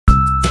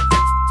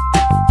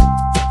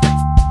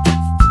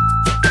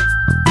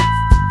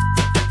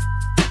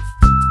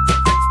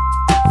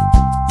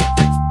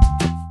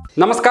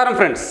നമസ്കാരം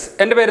ഫ്രണ്ട്സ്,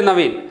 എൻ്റെ പേര്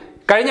നവീൻ.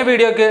 കഴിഞ്ഞ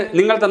വീഡിയോയ്ക്ക്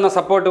നിങ്ങൾ തന്ന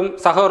സപ്പോർട്ടും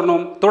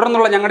സഹകരണവും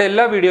തുടർന്നുള്ള ഞങ്ങളുടെ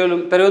എല്ലാ വീഡിയോയിലും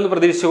തരുമെന്ന്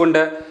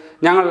പ്രതീക്ഷിച്ചുകൊണ്ട്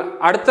ഞങ്ങൾ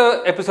അടുത്ത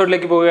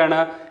എപ്പിസോഡിലേക്ക് പോവുകയാണ്.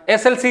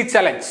 SLC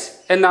ചലഞ്ച്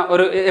എന്ന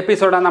ഒരു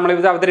എപ്പിസോഡാണ് നമ്മൾ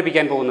ഇത്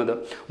അവതരിപ്പിക്കാൻ പോകുന്നത്.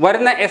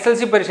 വരുന്ന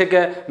SLC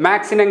പരീക്ഷയ്ക്ക്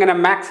മാത്സിന് എങ്ങനെ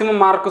മാക്സിമം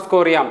മാർക്ക്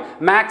സ്കോർ ചെയ്യാം,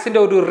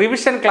 മാത്സിൻ്റെ ഒരു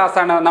റിവിഷൻ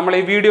ക്ലാസ്സാണ് നമ്മൾ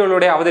ഈ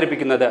വീഡിയോയിലൂടെ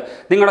അവതരിപ്പിക്കുന്നത്.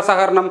 നിങ്ങളുടെ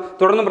സഹകരണം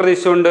തുടർന്ന്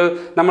പ്രതീക്ഷിച്ചുകൊണ്ട്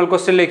നമ്മൾ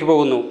ക്വസ്റ്റ്യനിലേക്ക്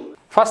പോകുന്നു.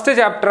 ഫസ്റ്റ്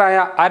ചാപ്റ്ററായ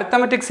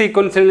അരിത്തമെറ്റിക്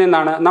സീക്വൻസിൽ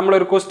നിന്നാണ്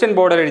നമ്മളൊരു ക്വസ്റ്റ്യൻ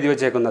ബോർഡിൽ എഴുതി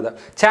വെച്ചേക്കുന്നത്.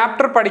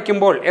 ചാപ്റ്റർ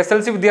പഠിക്കുമ്പോൾ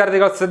SLC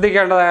വിദ്യാർത്ഥികൾ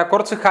ശ്രദ്ധിക്കേണ്ടതായ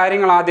കുറച്ച്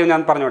കാര്യങ്ങൾ ആദ്യം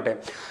ഞാൻ പറഞ്ഞോട്ടെ.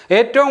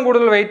 ഏറ്റവും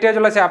കൂടുതൽ വെയിറ്റേജ്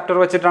ഉള്ള ചാപ്റ്റർ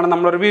വെച്ചിട്ടാണ്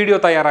നമ്മളൊരു വീഡിയോ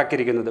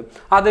തയ്യാറാക്കിയിരിക്കുന്നത്.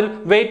 അതിൽ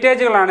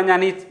വെയിറ്റേജുകളാണ് ഞാൻ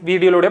ഈ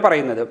വീഡിയോയിലൂടെ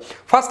പറയുന്നത്.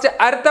 ഫസ്റ്റ്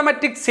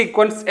അരിത്തമെറ്റിക്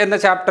സീക്വൻസ് എന്ന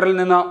ചാപ്റ്ററിൽ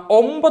നിന്ന്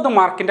 9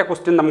 മാർക്കിൻ്റെ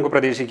ക്വസ്റ്റ്യൻ നമുക്ക്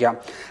പ്രതീക്ഷിക്കാം.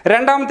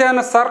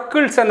 രണ്ടാമത്തേതാണ്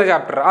സർക്കിൾസ് എന്ന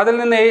ചാപ്റ്റർ, അതിൽ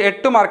നിന്ന്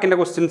 8 മാർക്കിൻ്റെ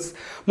ക്വസ്റ്റ്യൻസ്.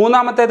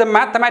 മൂന്നാമത്തേത്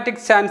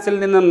മാത്തമാറ്റിക്സ് സയൻസിൽ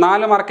നിന്ന്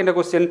 4 മാർക്കിൻ്റെ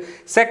ക്വസ്റ്റ്യൻ.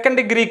 സെക്കൻഡ്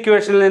ഡിഗ്രി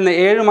ഇക്വേഷനിൽ നിന്ന്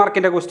 7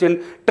 മാർക്കിൻ്റെ ക്വസ്റ്റ്യൻ.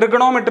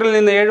 ട്രിഗണോമെട്രിയിൽ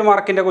നിന്ന് 7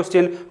 മാർക്കിൻ്റെ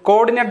ക്വസ്റ്റ്യൻ.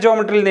 കോർഡിനേറ്റ്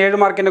ജോമെട്രിയിൽ നിന്ന് 7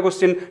 മാർക്കിൻ്റെ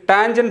ക്വസ്റ്റ്യൻ.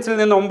 ടാൻജൻസിൽ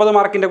നിന്ന് 9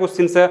 മാർക്കിൻ്റെ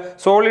ക്വസ്റ്റ്യൻസ്.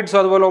 സോളിഡ്സ്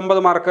അതുപോലെ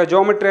 9 mark.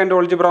 Geometry and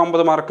algebra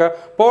 9 mark.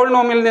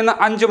 Polynomial നിന്ന്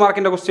 5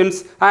 മാർക്കിൻ്റെ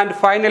ക്വസ്റ്റ്യൻസ്. ആൻഡ്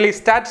ഫൈനലി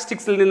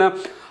സ്റ്റാറ്റിസ്റ്റിക്സിൽ നിന്ന്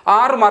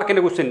 6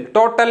 മാർക്കിൻ്റെ ക്വസ്റ്റ്യൻ.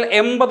 ടോട്ടൽ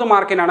 80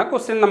 മാർക്കിനാണ്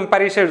ക്വസ്റ്റ്യൻ നമ്മൾ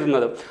പരീക്ഷ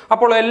എഴുതുന്നത്.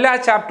 അപ്പോൾ എല്ലാ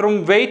ചാപ്റ്ററും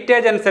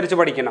വെയിറ്റേജ് അനുസരിച്ച്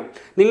പഠിക്കണം.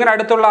 നിങ്ങളുടെ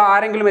അടുത്തുള്ള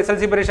ആരെങ്കിലും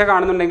SLC പരീക്ഷ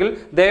കാണുന്നുണ്ടെങ്കിൽ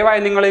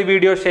ദയവായി നിങ്ങൾ ഈ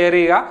വീഡിയോ ഷെയർ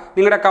ചെയ്യുക.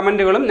 നിങ്ങളുടെ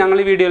കമൻറ്റുകളും ഞങ്ങൾ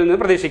ഈ വീഡിയോയിൽ നിന്ന്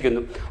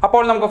പ്രതീക്ഷിക്കുന്നു.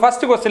 അപ്പോൾ നമുക്ക്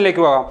ഫസ്റ്റ്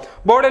ക്വസ്റ്റ്യനിലേക്ക് പോകാം.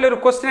 ബോർഡിൽ ഒരു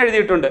ക്വസ്റ്റ്യൻ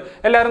എഴുതിയിട്ടുണ്ട്,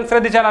 എല്ലാവരും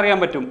ശ്രദ്ധിച്ചാൽ അറിയാൻ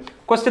പറ്റും.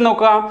 ക്വസ്റ്റ്യൻ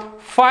നോക്കുക.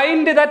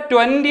 Find the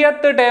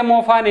 20th term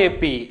of an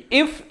AP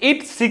if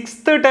it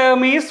 6th term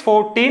is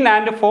 14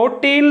 and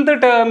 14th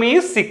term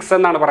is 6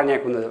 എന്നാണ്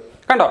പറഞ്ഞേക്കുന്നത്.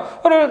 കണ്ടോ,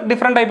 ഒരു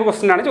ഡിഫറെൻറ്റ് ടൈപ്പ്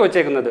ക്വസ്റ്റ്യൻ ആണ്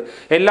ചോദിച്ചേക്കുന്നത്.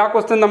 എല്ലാ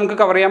ക്വസ്റ്റ്യൻ നമുക്ക്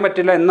കവർ ചെയ്യാൻ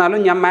പറ്റില്ല, എന്നാലും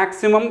ഞാൻ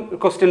മാക്സിമം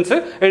ക്വസ്റ്റ്യൻസ്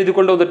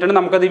എഴുതിക്കൊണ്ട് വന്നിട്ടുണ്ട്.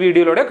 നമുക്കത് ഈ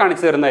വീഡിയോയിലൂടെ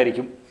കാണിച്ചു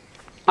തരുന്നതായിരിക്കും.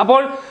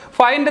 അപ്പോൾ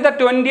find the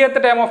 20th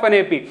term of an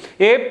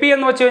AP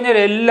എന്ന് വെച്ച് കഴിഞ്ഞാൽ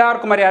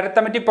എല്ലാവർക്കും അറിയാം.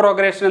 അരിത്തമെറ്റിക്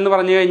പ്രോഗ്രഷൻ എന്ന്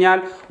പറഞ്ഞു കഴിഞ്ഞാൽ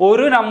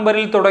ഒരു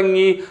നമ്പറിൽ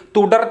തുടങ്ങി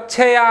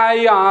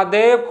തുടർച്ചയായി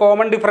അതേ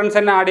കോമൺ ഡിഫറൻസ്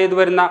തന്നെ ആഡ് ചെയ്ത്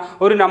വരുന്ന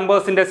ഒരു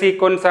നമ്പേഴ്സിൻ്റെ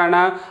സീക്വൻസ്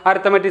ആണ്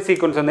അരിത്തമെറ്റിക്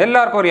സീക്വൻസ് എന്ന്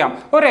എല്ലാവർക്കും അറിയാം.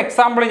 ഒരു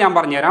എക്സാമ്പിൾ ഞാൻ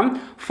പറഞ്ഞുതരാം.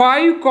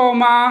 5,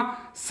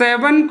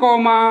 7,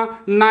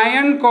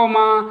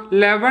 9,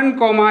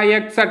 11,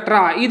 എക്സെട്ര.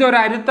 ഇതൊരു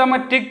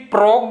അരിത്തമെറ്റിക്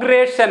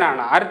പ്രോഗ്രഷൻ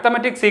ആണ്,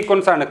 അരിത്തമെറ്റിക്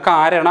സീക്വൻസ് ആണ്.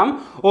 കാരണം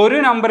ഒരു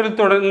നമ്പറിൽ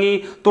തുടങ്ങി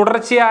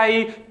തുടർച്ചയായി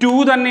 2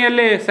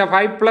 തന്നെയല്ലേ,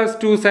 5 +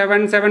 2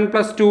 7, 7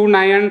 + 2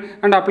 9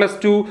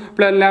 +2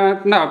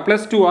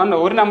 +2 ആണ്.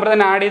 ഒരു നമ്പർ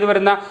തന്നെ ആഡ് ചെയ്ത്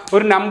വരുന്ന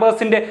ഒരു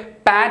നമ്പേഴ്സിൻ്റെ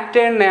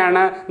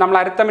പാറ്റേണിനെയാണ് നമ്മൾ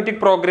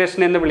അരിത്തമെറ്റിക്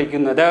പ്രോഗ്രഷൻ എന്ന്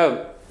വിളിക്കുന്നത്.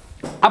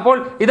 അപ്പോൾ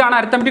ഇതാണ്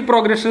അരിത്തമെറ്റിക്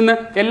പ്രോഗ്രഷൻ എന്ന്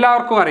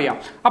എല്ലാവർക്കും അറിയാം.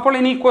 അപ്പോൾ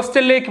ഇനി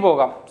ക്വസ്റ്റ്യനിലേക്ക്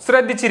പോകാം.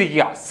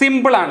 ശ്രദ്ധിച്ചിരിക്കുക,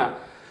 സിമ്പിളാണ്.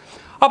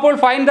 അപ്പോൾ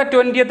ഫൈൻഡ് ദ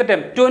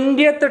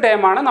 20th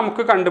ടേം ആണ്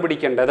നമുക്ക്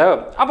കണ്ടുപിടിക്കേണ്ടത്.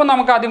 അപ്പോൾ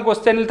നമുക്ക് ആദ്യം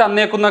ക്വസ്റ്റ്യനിൽ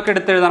തന്നേക്കുന്നതൊക്കെ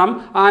എടുത്തെഴുതണം.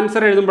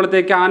 ആൻസർ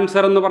എഴുതുമ്പോഴത്തേക്ക്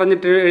ആൻസർ എന്ന്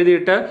പറഞ്ഞിട്ട്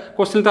എഴുതിയിട്ട്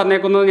ക്വസ്റ്റ്യൻ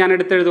തന്നേക്കുന്നത് ഞാൻ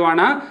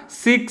എടുത്തെഴുതുവാണ്.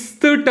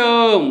 6th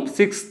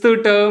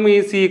term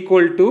is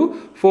equal to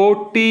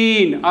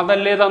 14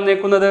 അതല്ലേ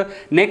തന്നേക്കുന്നത്.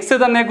 നെക്സ്റ്റ്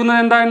തന്നേക്കുന്നത്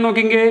എന്താണെന്ന്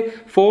നോക്കിക്കേ.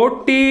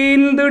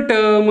 14th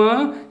term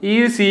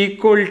is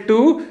equal to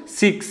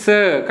 6.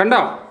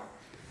 കണ്ടോ,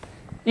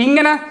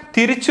 ഇങ്ങനെ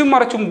തിരിച്ചും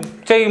മറിച്ചും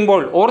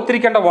ചെയ്യുമ്പോൾ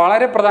ഓർത്തിരിക്കേണ്ട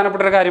വളരെ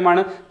പ്രധാനപ്പെട്ട ഒരു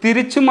കാര്യമാണ്.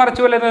 തിരിച്ചും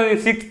മറിച്ചും അല്ലെ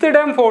 6th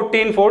term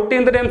 14,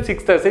 14th term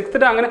 6th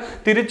term അങ്ങനെ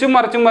തിരിച്ചും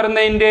മറിച്ചും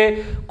വരുന്നതിൻ്റെ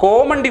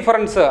കോമൺ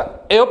ഡിഫറൻസ്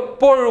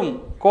എപ്പോഴും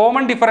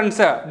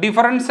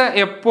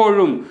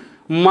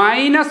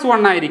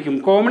 -1 ആയിരിക്കും.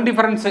 കോമൺ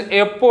ഡിഫറൻസ്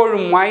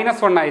എപ്പോഴും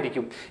 -1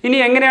 ആയിരിക്കും. ഇനി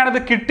എങ്ങനെയാണത്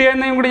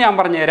കിട്ടിയതെന്നും കൂടി ഞാൻ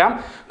പറഞ്ഞുതരാം.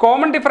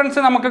 കോമൺ ഡിഫറൻസ്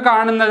നമ്മൾ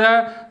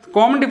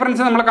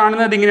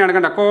കാണുന്നത് ഇങ്ങനെയാണ്.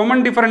 കണ്ട, common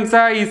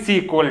difference is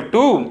equal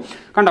to,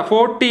 കണ്ട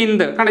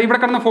 14th, കണ്ട ഇവിടെ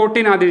കിടന്ന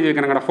 14 ആദ്യം എഴുതി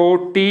വെക്കണം. കണ്ട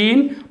 14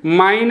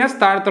 മൈനസ്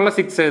താഴത്തുള്ള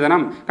 6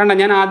 എഴുതണം. കണ്ട,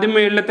 ഞാൻ ആദ്യം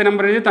മേളിലത്തെ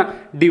നമ്പർ എഴുതി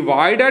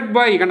ഡിവൈഡഡ്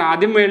ബൈ, കണ്ട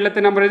ആദ്യം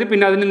മേളിലത്തെ നമ്പർ എഴുതി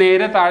പിന്നെ അതിന്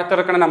നേരെ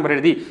താഴത്തിറക്കണ നമ്പർ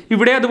എഴുതി.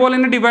 ഇവിടെ അതുപോലെ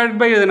തന്നെ ഡിവൈഡ്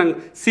ബൈ എഴുതണം.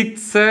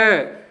 6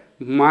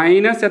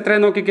 മൈനസ്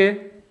എത്രയാണ് നോക്കിക്കേ.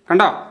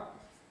 കണ്ടോ,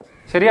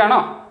 ശരിയാണോ?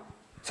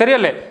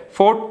 ശരിയല്ലേ?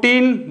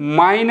 14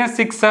 -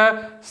 6,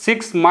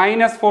 6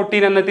 -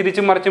 14 എന്ന്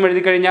തിരിച്ചും മറിച്ചും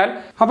എഴുതി കഴിഞ്ഞാൽ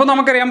അപ്പോൾ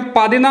നമുക്കറിയാം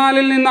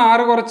 14ൽ നിന്ന്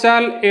 6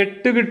 കുറച്ചാൽ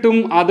 8 കിട്ടും.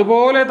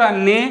 അതുപോലെ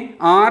തന്നെ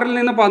 6ൽ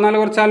നിന്ന് 14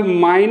 കുറച്ചാൽ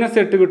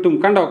 -8 കിട്ടും.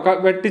 കണ്ടോ,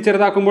 വെട്ടി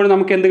ചെറുതാക്കുമ്പോൾ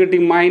നമുക്ക് എന്ത് കിട്ടി?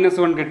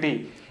 -1 കിട്ടി.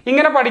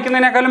 ഇങ്ങനെ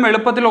പഠിക്കുന്നതിനേക്കാളും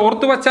എളുപ്പത്തിൽ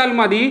ഓർത്തു വച്ചാൽ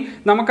മതി.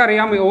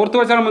 നമുക്കറിയാം, ഓർത്തു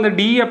വച്ചാൽ മതി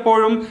D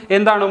എപ്പോഴും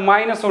എന്താണ്?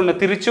 -1.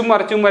 തിരിച്ചും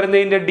മറിച്ചും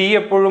വരുന്നതിൻ്റെ D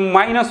എപ്പോഴും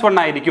 -1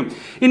 ആയിരിക്കും.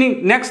 ഇനി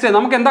നെക്സ്റ്റ്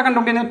നമുക്ക് എന്താ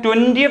കണ്ടുപിടിക്കുന്നത്?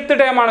 20th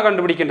ടേം ആണ്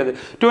കണ്ടുപിടിക്കേണ്ടത്.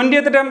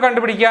 20th ടേം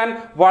കണ്ടുപിടിക്കാൻ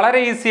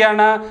വളരെ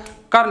ഈസിയാണ്.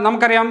 കാരണം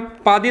നമുക്കറിയാം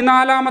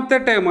 14ാമത്തെ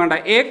ടേം കണ്ട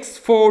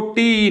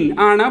x14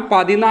 ആണ്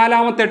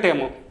 14ാമത്തെ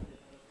ടേം.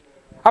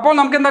 അപ്പോൾ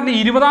നമുക്ക് എന്താണ്?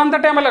 20ാമത്തെ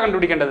ടേം അല്ല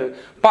കണ്ടുപിടിക്കേണ്ടത്.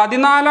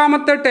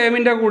 14ാമത്തെ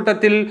ടേമിൻ്റെ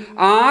കൂട്ടത്തിൽ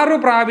 6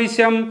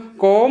 പ്രാവശ്യം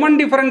കോമൺ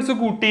ഡിഫറൻസ്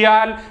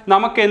കൂട്ടിയാൽ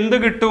നമുക്ക് എന്ത്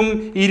കിട്ടും?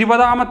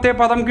 20ാമത്തെ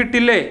പദം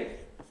കിട്ടില്ലേ?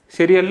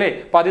 ശരിയല്ലേ?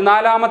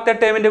 14ാമത്തെ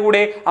ടേമിൻ്റെ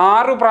കൂടെ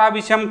 6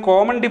 പ്രാവശ്യം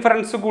കോമൺ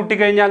ഡിഫറൻസ്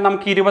കൂട്ടിക്കഴിഞ്ഞാൽ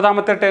നമുക്ക്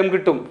 20ാമത്തെ ടേം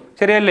കിട്ടും.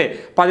 ശരിയല്ലേ?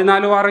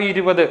 14 × 6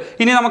 20.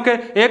 ഇനി നമുക്ക്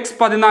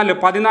x14,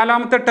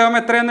 14ാമത്തെ ടേം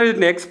എത്രയെന്ന്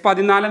എഴുതിയിട്ടുണ്ട്?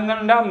 x14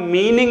 എന്നുള്ള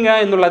മീനിങ്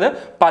എന്നുള്ളത്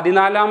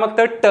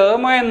 14ാമത്തെ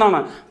ടേം എന്നാണ്.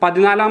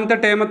 14ാമത്തെ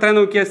ടേം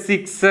എത്രയെന്ന് നോക്കിയാൽ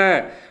 6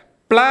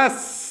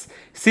 പ്ലസ്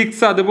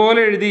 6 അതുപോലെ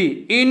എഴുതി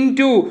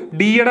ഇൻറ്റു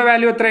ഡിയുടെ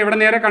വാല്യൂ എത്ര ഇവിടെ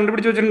നേരെ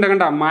കണ്ടുപിടിച്ച് വെച്ചിട്ടുണ്ട്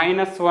കണ്ട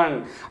 -1.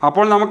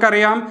 അപ്പോൾ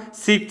നമുക്കറിയാം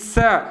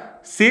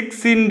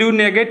 6 ഇൻറ്റു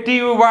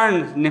 -1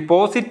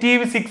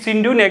 പോസിറ്റീവ് 6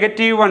 ഇൻറ്റു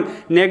 -1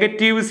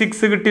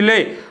 -6 കിട്ടില്ലേ.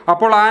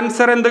 അപ്പോൾ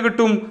ആൻസർ എന്ത്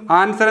കിട്ടും?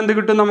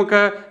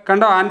 നമുക്ക്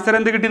കണ്ടോ ആൻസർ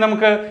എന്ത് കിട്ടി?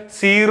 നമുക്ക്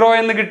 0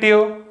 എന്ന്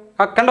കിട്ടിയോ?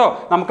 കണ്ടോ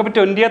നമുക്കിപ്പോൾ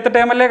 20th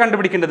ടേം അല്ലേ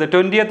കണ്ടുപിടിക്കേണ്ടത്.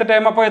 20th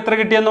ടേം അപ്പോൾ എത്ര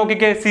കിട്ടിയെന്ന്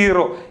നോക്കിക്കേ,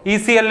 0.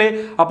 ഈസി അല്ലേ?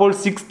 അപ്പോൾ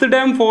 6th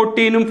ടേം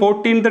 14ഉം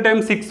 14th ടേം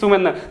 6ഉം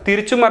എന്ന്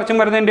തിരിച്ചും മറിച്ചും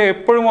വരുന്നതിൻ്റെ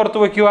എപ്പോഴും ഓർത്ത്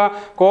വയ്ക്കുക.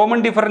 കോമൺ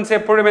ഡിഫറൻസ്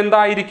എപ്പോഴും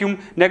എന്തായിരിക്കും?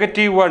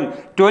 -1.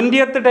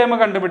 20th ടേം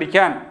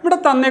കണ്ടുപിടിക്കാൻ ഇവിടെ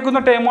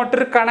തന്നേക്കുന്ന ടേമായിട്ട്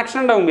ഒരു കണക്ഷൻ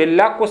ഉണ്ടാവും.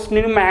 എല്ലാ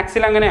ക്വസ്റ്റിനും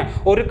മാത്സിൽ അങ്ങനെ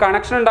ഒരു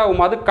കണക്ഷൻ ഉണ്ടാവും.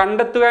 അത്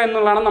കണ്ടെത്തുക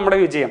എന്നുള്ളതാണ് നമ്മുടെ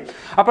വിജയം.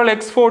 അപ്പോൾ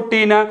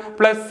x14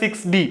 +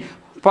 6d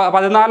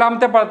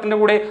 14ാമത്തെ പദത്തിൻ്റെ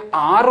കൂടെ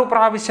 6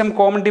 പ്രാവശ്യം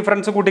കോമൺ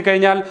ഡിഫറൻസ്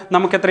കൂട്ടിക്കഴിഞ്ഞാൽ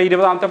നമുക്ക് എത്ര?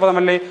 20ാമത്തെ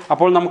പദമല്ലേ.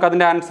 അപ്പോൾ നമുക്ക്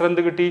അതിൻ്റെ ആൻസർ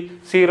എന്ത് കിട്ടി?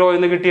 0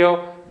 എന്ന് കിട്ടിയോ?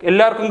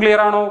 എല്ലാവർക്കും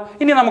ക്ലിയർ ആണോ?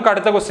 ഇനി നമുക്ക്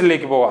അടുത്ത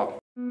ക്വസ്റ്റ്യനിലേക്ക് പോവാം.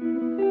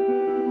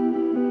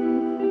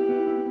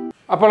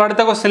 അപ്പോൾ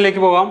അടുത്ത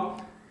ക്വസ്റ്റ്യനിലേക്ക് പോവാം.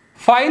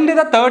 Find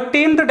the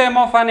 13th term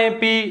of an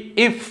AP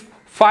if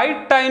 5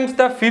 times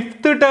the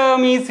 5th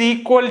term is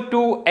equal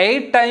to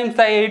 8 times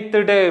the 8th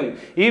term.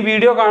 ഈ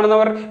വീഡിയോ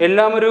കാണുന്നവർ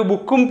എല്ലാം ഒരു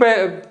ബുക്കും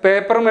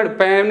പേപ്പറും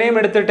പേനയും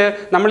എടുത്തിട്ട്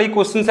നമ്മൾ ഈ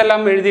ക്വസ്റ്റ്യൻസ്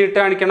എല്ലാം എഴുതിയിട്ട്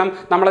കാണിക്കണം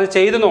നമ്മളത്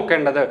ചെയ്ത്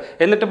നോക്കേണ്ടത്.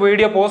 എന്നിട്ട്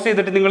വീഡിയോ പോസ്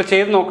ചെയ്തിട്ട് നിങ്ങൾ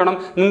ചെയ്ത് നോക്കണം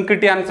നിങ്ങൾക്ക്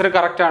കിട്ടിയ ആൻസർ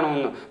കറക്റ്റ് ആണോ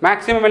എന്ന്.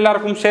 മാക്സിമം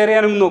എല്ലാവർക്കും ഷെയർ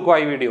ചെയ്യാനും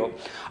നോക്കുക ഈ വീഡിയോ.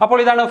 അപ്പോൾ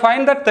ഇതാണ്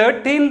find the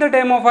 13th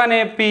term of an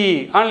AP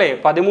ആണല്ലേ.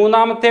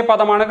 13ാമത്തെ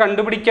പദമാണ്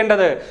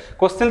കണ്ടുപിടിക്കേണ്ടത്.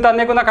 ക്വസ്റ്റ്യൻ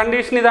തന്നേക്കുന്ന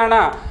കണ്ടീഷൻ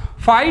ഇതാണ്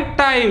 5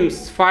 times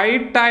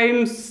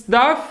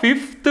the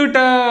 5th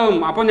term.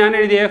 അപ്പോൾ ഞാൻ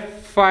എഴുതിയ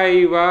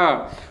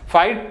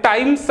 5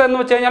 times എന്ന്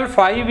വെച്ച് കഴിഞ്ഞാൽ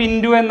 5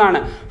 ഇൻറ്റു എന്നാണ്.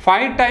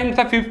 5 times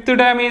the 5th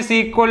term is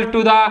equal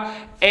to the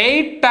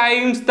 8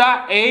 times the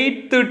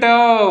 8th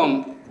term.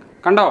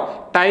 കണ്ടോ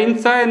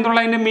ടൈംസ്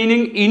എന്നുള്ളതിൻ്റെ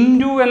മീനിങ്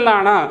ഇൻറ്റു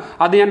എന്നാണ്.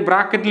 അത് ഞാൻ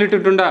ബ്രാക്കറ്റിൽ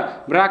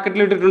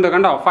ഇട്ടിട്ടുണ്ട്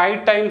കണ്ടോ. 5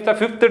 times the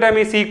 5th term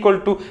is equal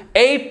to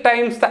 8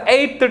 times the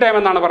 8th term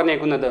എന്നാണ്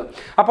പറഞ്ഞേക്കുന്നത്.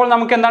 അപ്പോൾ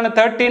നമുക്ക് എന്താണ്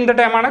 13th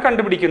ടേം ആണ്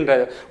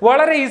കണ്ടുപിടിക്കേണ്ടത്.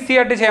 വളരെ ഈസി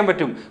ആയിട്ട് ചെയ്യാൻ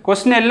പറ്റും.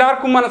 ക്വസ്റ്റ്യൻ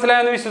എല്ലാവർക്കും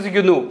മനസ്സിലായെന്ന്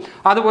വിശ്വസിക്കുന്നു.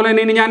 അതുപോലെ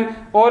തന്നെ ഇനി ഞാൻ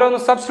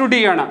ഓരോന്ന് സബ്സ്റ്റിറ്റ്യൂട്ട്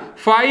ചെയ്യാണ്.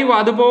 5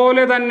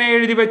 അതുപോലെ തന്നെ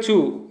എഴുതി വെച്ചു.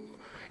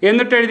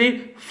 എന്നിട്ട് എഴുതി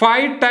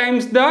 5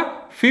 times the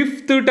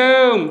 5th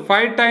term.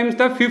 5 times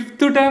the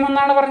 5th term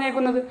എന്നാണ്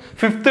പറഞ്ഞേക്കുന്നത്.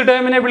 5th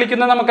ടേമിനെ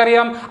വിളിക്കുന്നത്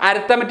നമുക്കറിയാം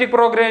അരിത്തമെറ്റിക്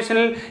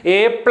പ്രോഗ്രഷനിൽ a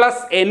 +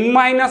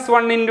 n-1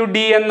 × d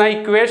എന്ന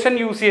ഇക്വേഷൻ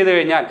യൂസ് ചെയ്ത്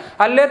കഴിഞ്ഞാൽ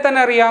അല്ലേ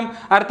തന്നെ അറിയാം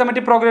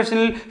അരിത്തമെറ്റിക്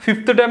പ്രോഗ്രഷനിൽ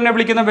 5th ടേമിനെ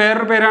വിളിക്കുന്ന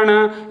വേറൊരു പേരാണ്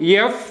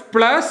f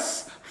 +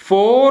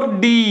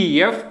 4d.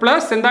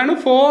 എന്താണ്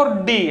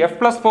 4d? f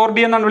 + 4d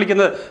എന്നാണ്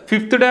വിളിക്കുന്നത്.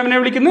 5th ടേമിനെ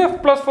വിളിക്കുന്നത് f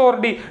 +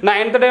 4d.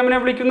 9th ടേമിനെ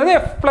വിളിക്കുന്നത്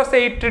f +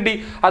 8d.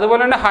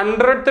 അതുപോലെ തന്നെ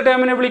 100th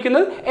ടേമിനെ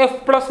വിളിക്കുന്നത് f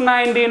 +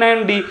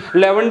 99d.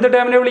 11th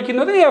ടേമിനെ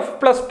വിളിക്കുന്നത് f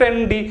 +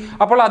 10d.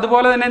 അപ്പോൾ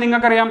അതുപോലെ തന്നെ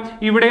നിങ്ങൾക്കറിയാം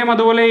ഇവിടെയും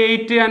അതുപോലെ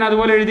 8 ഞാൻ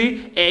അതുപോലെ എഴുതി.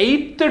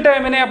 8th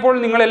ടേമിനെ അപ്പോൾ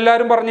നിങ്ങൾ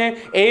എല്ലാവരും പറഞ്ഞ്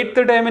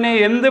 8th ടേമിനെ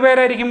എന്ത്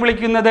പേരായിരിക്കും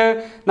വിളിക്കുന്നത്?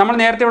 നമ്മൾ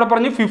നേരത്തെ ഇവിടെ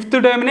പറഞ്ഞു 5th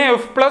ടേമിനെ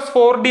f +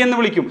 4d എന്ന്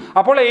വിളിക്കും.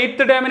 അപ്പോൾ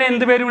 8th ടേമിനെ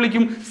എന്ത് പേര്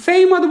വിളിക്കും?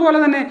 സെയിം അതുപോലെ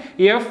തന്നെ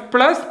f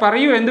പ്ലസ്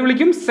പറയൂ എന്ത്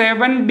വിളിക്കും?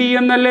 7d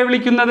എന്നല്ലേ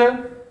വിളിക്കുന്നത്.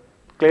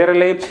 ക്ലിയർ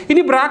അല്ലേ?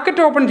 ഇനി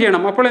ബ്രാക്കറ്റ് ഓപ്പൺ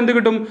ചെയ്യണം. അപ്പോൾ എന്ത്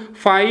കിട്ടും?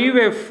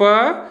 5f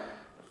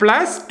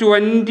 +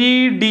 20d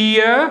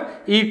 =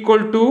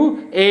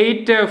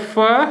 8f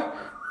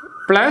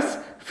 +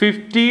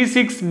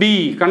 56d.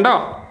 കണ്ടോ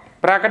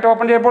ബ്രാക്കറ്റ്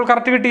ഓപ്പൺ ചെയ്തപ്പോൾ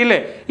കറക്റ്റ് കിട്ടിയില്ലേ?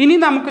 ഇനി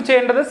നമുക്ക്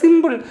ചെയ്യേണ്ടത്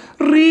simple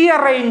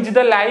rearrange the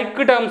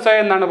like terms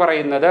എന്നാണ്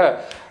പറയുന്നത്.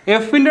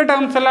 എഫിൻ്റെ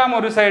ടേംസ് എല്ലാം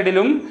ഒരു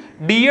സൈഡിലും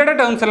ഡിയുടെ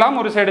ടേംസ് എല്ലാം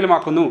ഒരു സൈഡിലും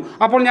ആക്കുന്നു.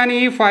 അപ്പോൾ ഞാൻ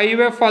ഈ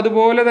 5f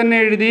അതുപോലെ തന്നെ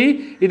എഴുതി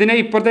ഇതിനെ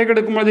ഇപ്പുറത്തേക്ക്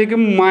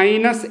എടുക്കുമ്പോഴത്തേക്കും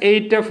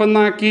 -8f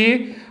എന്നാക്കി.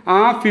 ആ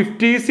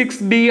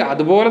 56d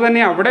അതുപോലെ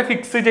തന്നെ അവിടെ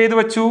ഫിക്സ് ചെയ്ത്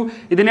വെച്ചു.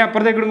 ഇതിനെ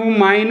അപ്പുറത്തേക്ക് എടുക്കുമ്പോൾ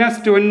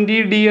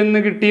 -20d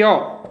എന്ന് കിട്ടിയോ?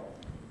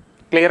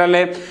 ക്ലിയർ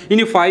അല്ലേ?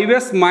 ഇനി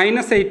 5s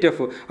 -8f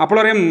അപ്പോൾ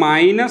അറിയാം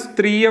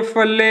 -3f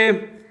അല്ലേ?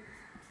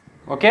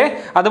 ഓക്കെ.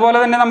 അതുപോലെ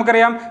തന്നെ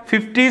നമുക്കറിയാം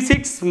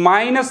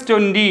 56 -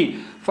 20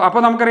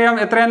 അപ്പോൾ നമുക്കറിയാം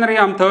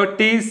എത്രയാണെന്നറിയാം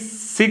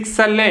 36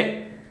 അല്ലേ?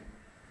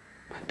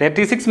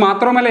 36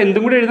 മാത്രമല്ല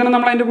എന്തും കൂടി എഴുതണം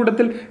നമ്മൾ അതിൻ്റെ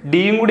കൂട്ടത്തിൽ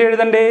ഡിയും കൂടി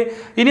എഴുതണ്ടേ.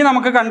 ഇനി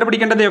നമുക്ക്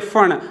കണ്ടുപിടിക്കേണ്ടത് എഫ്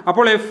ആണ്.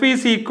 അപ്പോൾ f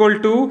is equal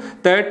to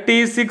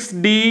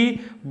 36d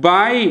 /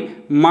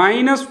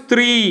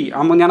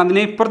 -3. ഞാൻ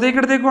അതിനെ ഇപ്പുറത്തേക്ക്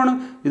എടുത്തേക്കുവാണ്.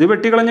 ഇത്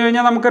വെട്ടിക്കളഞ്ഞു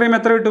കഴിഞ്ഞാൽ നമുക്കറിയാം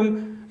എത്ര കിട്ടും?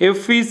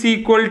 f is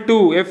equal to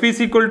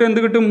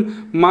എന്ത് കിട്ടും?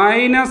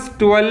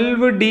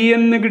 -12d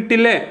എന്ന്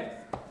കിട്ടില്ലേ?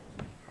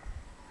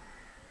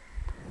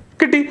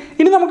 കിട്ടി.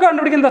 ഇനി നമുക്ക്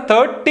കണ്ടുപിടിക്കുന്നത്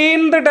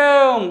 13th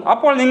ടേം.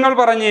 അപ്പോൾ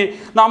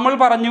നമ്മൾ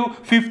പറഞ്ഞു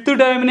 5th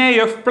ടേമിനെ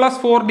f +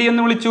 4d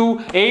എന്ന് വിളിച്ചു.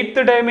 8th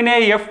ടേമിനെ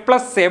f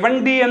 +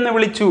 7d എന്ന്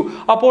വിളിച്ചു.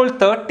 അപ്പോൾ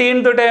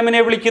 13th ടേമിനെ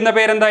വിളിക്കുന്ന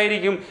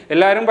പേരെന്തായിരിക്കും?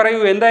 എല്ലാവരും പറയൂ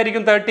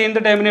എന്തായിരിക്കും 13th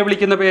ടേമിനെ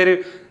വിളിക്കുന്ന പേര്?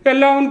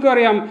 എല്ലാവർക്കും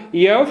അറിയാം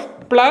f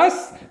 +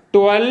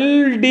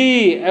 12d,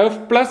 f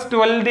plus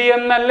 12d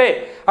എന്നല്ലേ?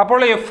 അപ്പോൾ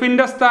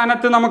എഫിൻ്റെ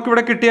സ്ഥാനത്ത്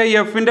നമുക്കിവിടെ കിട്ടിയ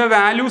എഫിൻ്റെ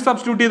വാല്യൂ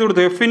സബ്സ്റ്റിറ്റ്യൂട്ട് ചെയ്ത്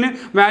കൊടുത്തു. എഫിന്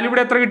വാല്യൂ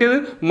ഇവിടെ എത്ര കിട്ടിയത്?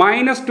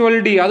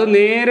 -12d. അത്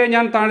നേരെ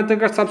ഞാൻ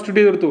താഴത്തേക്ക് സബ്സ്റ്റിറ്റ്യൂട്ട്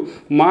ചെയ്ത് കൊടുത്തു.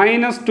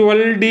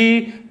 -12d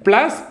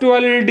plus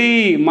 12d,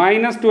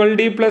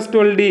 -12d plus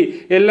 12d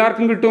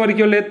എല്ലാവർക്കും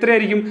കിട്ടുമായിരിക്കുമല്ലോ.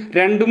 എത്രയായിരിക്കും?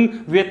 രണ്ടും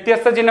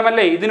വ്യത്യസ്ത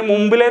ചിഹ്നമല്ലേ? ഇതിന്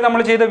മുമ്പിലേ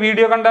നമ്മൾ ചെയ്ത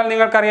വീഡിയോ കണ്ടാൽ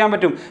നിങ്ങൾക്ക് അറിയാൻ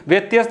പറ്റും.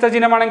 വ്യത്യസ്ത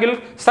ചിഹ്നമാണെങ്കിൽ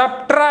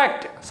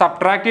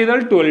സബ്ട്രാക്ട് ചെയ്താൽ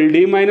 12d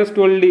 -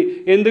 12d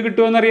എന്ത്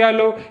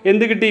കിട്ടുമെന്നറിയാമല്ലോ.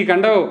 എന്ത് കിട്ടി?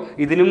 കണ്ടോ?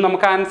 ഇതിനും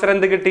നമുക്ക് ആൻസർ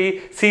എന്ത് കിട്ടി?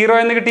 0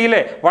 എന്ന്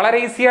കിട്ടിയില്ലേ? വളരെ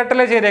ഈസി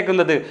ആയിട്ടല്ലേ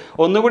ചെയ്തേക്കുന്നത്.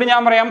 ഒന്നുകൂടി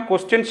ഞാൻ പറയാം,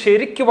 ക്വസ്റ്റ്യൻ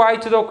ശരിക്കും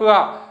വായിച്ചു നോക്കുക.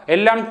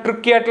 എല്ലാം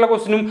ട്രിക്കി ആയിട്ടുള്ള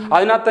ക്വസ്റ്റ്യനും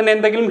അതിനകത്ത് തന്നെ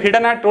എന്തെങ്കിലും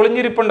ഹിഡൻ ആയിട്ട്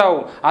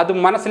ഒളിഞ്ഞിരിപ്പുണ്ടാവും. അത്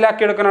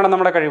മനസ്സിലാക്കിയെടുക്കാനാണ്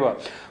നമ്മുടെ കഴിവ്.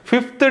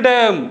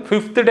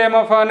 Fifth term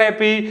of an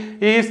AP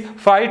is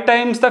 5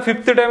 times the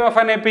fifth term of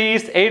an AP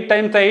is 8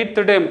 times the 8th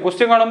term.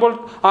 Question കാണുമ്പോൾ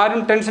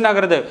ആരും ടെൻഷൻ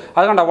ആകരുത്.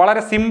 അത് കണ്ടോ,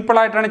 വളരെ സിമ്പിൾ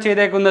ആയിട്ടാണ്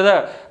ചെയ്തേക്കുന്നത്.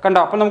 കണ്ടോ?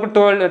 അപ്പോൾ നമുക്ക്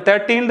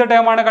 13th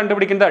term ആണ്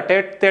കണ്ടുപിടിക്കുന്നത്.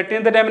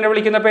 13th termനെ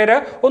വിളിക്കുന്ന പേര്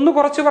ഒന്ന്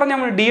കുറച്ച് പറഞ്ഞാൽ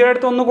മതി. D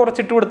എടുത്ത് ഒന്ന്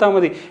കുറച്ചിട്ട് കൊടുത്താൽ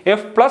മതി.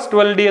 f പ്ലസ്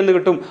 12d എന്ന്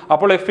കിട്ടും.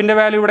 അപ്പോൾ എഫിൻ്റെ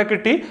വാല്യൂ ഇവിടെ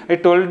കിട്ടി.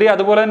 12d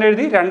അതുപോലെ തന്നെ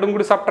എഴുതി. രണ്ടും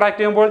കൂടി സബ്ട്രാക്ട്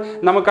ചെയ്യുമ്പോൾ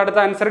നമുക്ക് അടുത്ത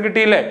ആൻസർ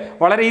കിട്ടിയില്ലേ?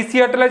 വളരെ ഈസി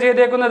ആയിട്ടല്ലേ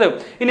ചെയ്തേക്കുന്നത്.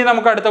 ഇനി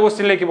നമുക്ക് അടുത്ത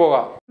ക്വസ്റ്റ്യനിലേക്ക്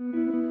പോകാം.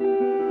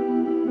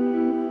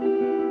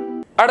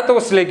 അടുത്ത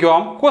ക്വസ്റ്റ്യനിലേക്ക്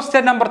പോകാം.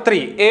 ക്വസ്റ്റ്യൻ നമ്പർ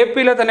 3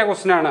 AP-യിലെ തന്നെ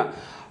ക്വസ്റ്റ്യൻ ആണ്.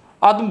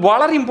 അത്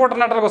വളരെ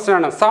ഇമ്പോർട്ടൻ്റ് ആയിട്ടുള്ള ക്വസ്റ്റ്യൻ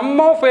ആണ്. Some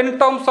of n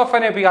terms of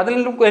an AP. അതിൽ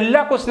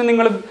എല്ലാ ക്വസ്റ്റ്യനും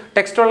നിങ്ങൾ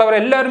ടെക്സ്റ്റ് ഉള്ളവർ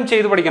എല്ലാവരും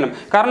ചെയ്ത് പഠിക്കണം.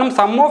 കാരണം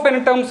some of n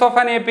terms of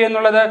an AP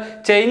എന്നുള്ളത്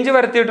ചേഞ്ച്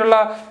വരുത്തിയിട്ടുള്ള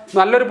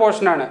നല്ലൊരു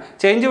പോർഷനാണ്.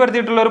 ചേഞ്ച്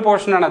വരുത്തിയിട്ടുള്ള ഒരു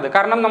പോർഷനാണത്.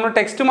 കാരണം നമ്മൾ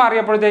ടെക്സ്റ്റ്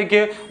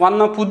മാറിയപ്പോഴത്തേക്ക്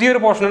വന്ന പുതിയൊരു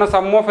പോർഷനാണ്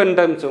സം ഓഫ് n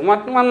ടേംസ്.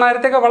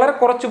 നേരത്തേക്ക് വളരെ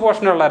കുറച്ച്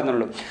പോർഷനേ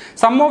ഉള്ളായിരുന്നുള്ളൂ.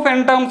 Some of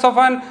n terms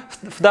of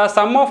the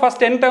sum of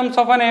first n terms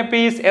of an AP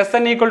is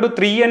Sn equal to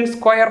 3n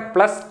square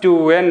plus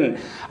 2n.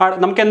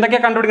 നമുക്ക്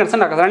എന്തൊക്കെയാണ്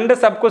കണ്ടുപിടിക്കണം? രണ്ട്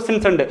സബ്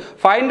ക്വസ്റ്റ്യൻസ് ഉണ്ട്.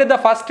 Find the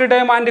first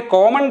term and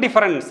common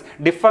difference.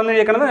 Difference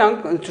ചോദിക്കുന്നത് ഞാൻ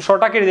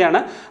ഷോർട്ടാക്കി എഴുതിയാണ്.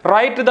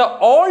 Write the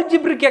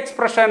algebraic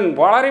expression.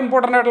 വളരെ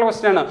important ആയിട്ടുള്ള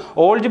question ആണ്.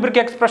 ഓൾജിബ്രിക്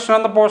എക്സ്പ്രഷൻ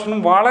എന്ന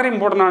പോർഷനും വളരെ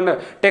ഇമ്പോർട്ടൻ്റ് ആണ്.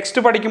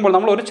 ടെക്സ്റ്റ് പഠിക്കുമ്പോൾ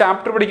നമ്മൾ ഒരു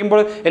ചാപ്റ്റർ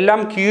പഠിക്കുമ്പോൾ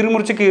എല്ലാം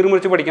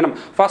കീറിമുറിച്ച് പഠിക്കണം.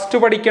 ഫസ്റ്റ്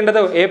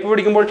പഠിക്കേണ്ടത് AP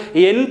പഠിക്കുമ്പോൾ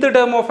nth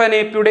ടേം ഓഫ് an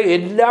APയുടെ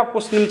എല്ലാ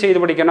ക്വസ്റ്റ്യനും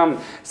ചെയ്ത് പഠിക്കണം.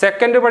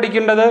 സെക്കൻഡ്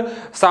പഠിക്കേണ്ടത്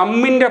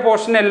സമ്മിൻ്റെ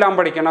പോർഷൻ എല്ലാം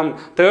പഠിക്കണം.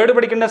 തേർഡ്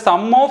പഠിക്കേണ്ടത്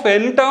സം ഓഫ്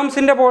n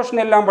ടേംസിൻ്റെ പോർഷൻ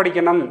എല്ലാം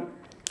പഠിക്കണം.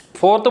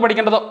 ഫോർത്ത്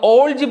പഠിക്കേണ്ടത്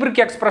ഓൾജിബ്രിക്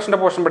എക്സ്പ്രഷൻ്റെ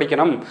പോർഷൻ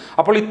പഠിക്കണം.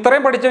 അപ്പോൾ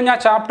ഇത്രയും പഠിച്ചു കഴിഞ്ഞാൽ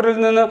ചാപ്റ്ററിൽ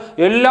നിന്ന്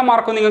എല്ലാ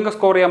മാർക്കും നിങ്ങൾക്ക്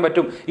സ്കോർ ചെയ്യാൻ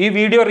പറ്റും. ഈ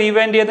വീഡിയോ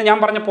റീവൈൻഡ് ചെയ്ത് ഞാൻ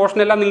പറഞ്ഞ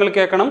പോർഷനെല്ലാം നിങ്ങൾ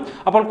കേൾക്കണം.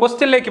 അപ്പോൾ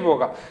ക്വസ്റ്റ്യനിലേക്ക്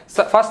പോകാം.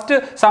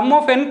 First some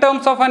of n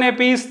terms of an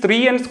AP is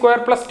 3n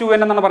square plus 2n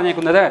എന്നാണ്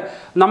പറഞ്ഞേക്കുന്നത്.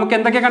 നമുക്ക്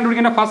എന്തൊക്കെ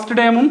കണ്ടുപിടിക്കേണ്ടത്? First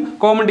ടേമും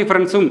common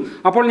ഡിഫറൻസും.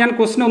 അപ്പോൾ ഞാൻ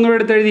ക്വസ്റ്റ്യൻ ഒന്നുകൂടെ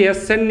എടുത്ത് എഴുതി.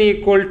 Sn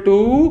equal to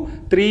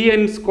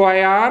 3n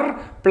square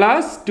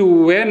plus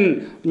 2n.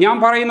 ഞാൻ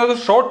പറയുന്നത്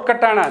ഷോർട്ട്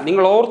കട്ടാണ്.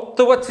 നിങ്ങൾ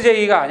ഓർത്ത് വച്ച്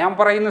ചെയ്യുക. ഞാൻ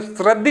പറയുന്നത്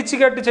ശ്രദ്ധിച്ച്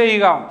കേട്ട്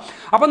ചെയ്യുക.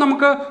 അപ്പം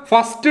നമുക്ക്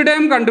ഫസ്റ്റ്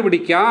ടേം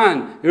കണ്ടുപിടിക്കാൻ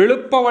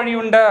എളുപ്പ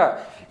വഴിയുണ്ട്.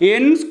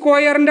 n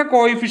സ്ക്വയറിൻ്റെ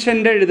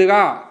കോയിഫിഷ്യൻ്റ് എഴുതുക.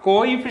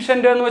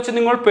 കോയിഫിഷ്യൻ്റ് എന്ന് വെച്ച്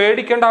നിങ്ങൾ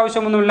പേടിക്കേണ്ട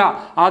ആവശ്യമൊന്നുമില്ല.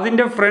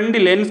 അതിൻ്റെ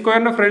ഫ്രണ്ടിൽ n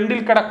സ്ക്വയറിൻ്റെ ഫ്രണ്ടിൽ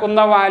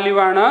കിടക്കുന്ന വാല്യൂ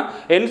ആണ്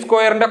n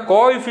സ്ക്വയറിൻ്റെ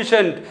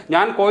കോയിഫിഷ്യൻ്റ്.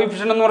 ഞാൻ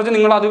കോയിഫിഷ്യൻ്റ് എന്ന് പറഞ്ഞാൽ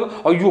നിങ്ങൾ അത്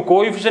അയ്യോ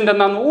കോയിഫിഷ്യൻ്റ്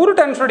എന്നാന്ന് ഒരു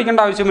ടെൻഷൻ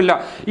അടിക്കേണ്ട ആവശ്യമില്ല.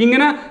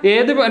 ഇങ്ങനെ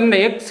ഏത്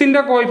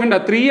എക്സിൻ്റെ കോയിഫിഷ്യൻ്റ്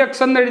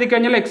 3x എന്ന് എഴുതി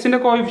കഴിഞ്ഞാൽ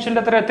എക്സിൻ്റെ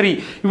കോയിഫിഷ്യൻ്റ് എത്ര? 3.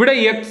 ഇവിടെ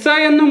x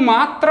എന്ന്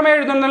മാത്രമേ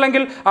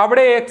എഴുതുന്നുള്ളെങ്കിൽ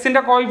അവിടെ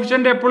എക്സിൻ്റെ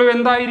കോയിഫിഷ്യൻ്റ് എപ്പോഴും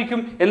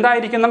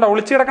എന്തായിരിക്കുന്നുണ്ടോ?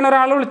 ഒളിച്ചു കിടക്കുന്ന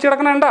ഒരാൾ ഒളിച്ചു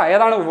കിടക്കണണ്ട.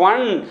 ഏതാണ്?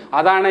 1.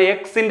 അതാണ്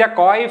എക്സിൻ്റെ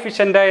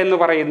കോയിഫിഷ്യൻ്റ് എന്ന്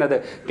പറയുന്നത്.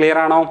 ക്ലിയർ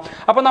ആണോ?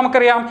 അപ്പോൾ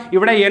നമുക്കറിയാം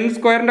ഇവിടെ n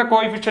സ്ക്വയറിന്റെ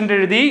കോയിഫിഷ്യന്റ്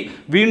എഴുതി,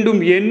 വീണ്ടും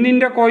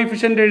n-ന്റെ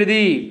കോയിഫിഷ്യന്റ്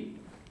എഴുതി.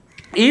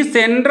 ഈ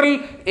സെൻട്രൽ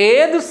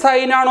ഏത്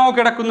സൈനാണോ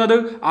കിടക്കുന്നത്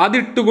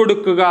അതിട്ട്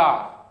കൊടുക്കുക.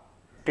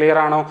 ക്ലിയർ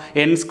ആണോ?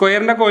 n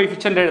സ്ക്വയറിന്റെ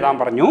കോയിഫിഷ്യന്റ് എഴുതാൻ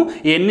പറഞ്ഞു.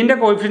 n-ന്റെ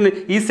കോയിഫിഷ്യന്റ്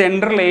ഈ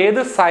സെൻട്രൽ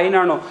ഏത്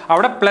സൈനാണോ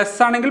അവിടെ പ്ലസ്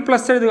ആണെങ്കിൽ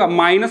പ്ലസ് എഴുതുക,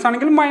 മൈനസ്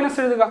ആണെങ്കിൽ മൈനസ്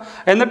എഴുതുക.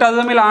 എന്നിട്ട് അത്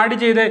തമ്മിൽ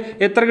ആഡ് ചെയ്ത്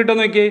എത്ര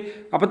കിട്ടുമെന്ന് നോക്കിയേ.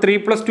 അപ്പോൾ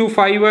 3 + 2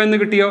 5 എന്ന്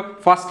കിട്ടിയോ?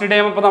 ഫസ്റ്റ്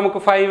ടൈം അപ്പോൾ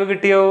നമുക്ക് 5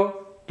 കിട്ടിയോ?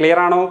 ക്ലിയർ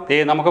ആണോ?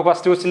 നമുക്ക്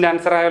ഫസ്റ്റ് ക്വസ്റ്റിൻ്റെ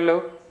ആൻസർ ആയല്ലോ.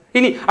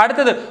 ഇനി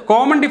അടുത്തത്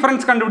കോമൺ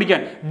ഡിഫറൻസ് കണ്ടുപിടിക്കാൻ.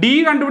 D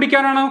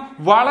കണ്ടുപിടിക്കാനാണ്.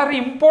 വളരെ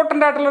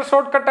ഇമ്പോർട്ടൻ്റ് ആയിട്ടുള്ള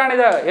ഷോർട്ട്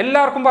കട്ടാണിത്.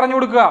 എല്ലാവർക്കും പറഞ്ഞു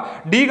കൊടുക്കുക.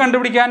 D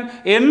കണ്ടുപിടിക്കാൻ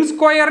n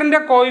സ്ക്വയറിൻ്റെ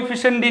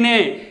കോയിഫിഷ്യൻറ്റിനെ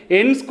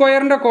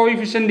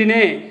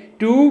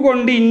 2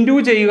 കൊണ്ട് ഇൻറ്റു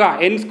ചെയ്യുക.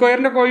 n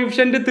സ്ക്വയറിൻ്റെ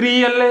കോയിഫിഷ്യൻറ്റ് 3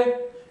 അല്ലേ?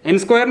 n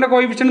സ്ക്വയറിൻ്റെ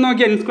കോയിഫിഷ്യൻറ്റ്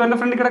നോക്കി. n സ്ക്വയറിൻ്റെ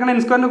ഫ്രണ്ടിൽ കിടക്കുന്ന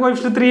n സ്ക്വയറിൻ്റെ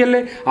കോയിഫിഷ്യൻറ്റ് 3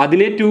 അല്ലേ?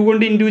 അതിനെ 2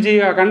 കൊണ്ട് ഇൻറ്റു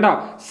ചെയ്യുക. കണ്ടോ?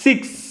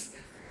 6.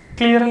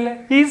 ക്ലിയർ അല്ലേ?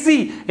 ഈസി.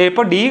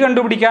 ഇപ്പോൾ D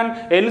കണ്ടുപിടിക്കാൻ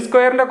n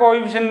സ്ക്വയറിൻ്റെ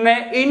കോയിഫിഷ്യൻറ്റിനെ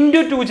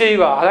ഇൻറ്റു 2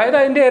 ചെയ്യുക. അതായത്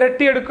അതിൻ്റെ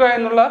ഇരട്ടി എടുക്കുക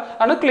എന്നുള്ള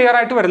ആണ് ക്ലിയർ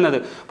ആയിട്ട് വരുന്നത്.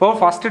 അപ്പോൾ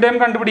ഫസ്റ്റ് ടേം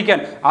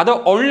കണ്ടുപിടിക്കാൻ അത്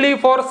only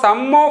for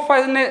some of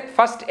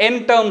first n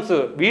terms.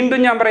 വീണ്ടും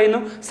ഞാൻ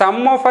പറയുന്നു, സം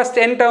ഓഫ്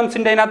ഫസ്റ്റ് n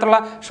ടേംസിൻ്റെ അതിനകത്തുള്ള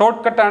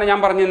ഷോർട്ട് കട്ടാണ് ഞാൻ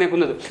പറഞ്ഞു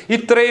തന്നേക്കുന്നത്.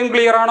 ഇത്രയും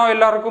ക്ലിയർ ആണോ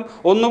എല്ലാവർക്കും?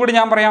 ഒന്നുകൂടി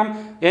ഞാൻ പറയാം.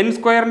 n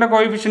സ്ക്വയറിൻ്റെ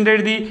കോയിഫിഷ്യൻ്റ്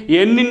എഴുതി,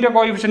 n-ന്റെ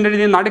കോയിഫിഷ്യൻ്റ്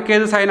എഴുതി,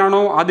 നടുക്കേത്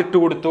സൈനാണോ അതിട്ട്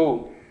കൊടുത്തു.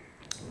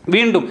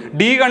 വീണ്ടും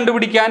D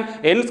കണ്ടുപിടിക്കാൻ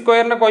n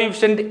സ്ക്വയറിൻ്റെ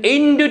കോയിഫിഷ്യൻറ്റ്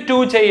ഇൻറ്റു 2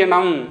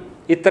 ചെയ്യണം.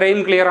 ഇത്രയും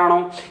ക്ലിയർ ആണോ?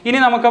 ഇനി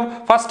നമുക്ക്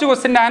ഫസ്റ്റ്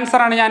ക്വസ്റ്റിൻ്റെ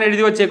ആൻസറാണ് ഞാൻ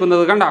എഴുതി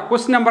വെച്ചേക്കുന്നത്. കണ്ട,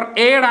 ക്വസ്റ്റ്യൻ നമ്പർ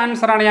എയുടെ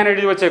ആൻസറാണ് ഞാൻ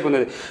എഴുതി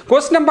വെച്ചേക്കുന്നത്.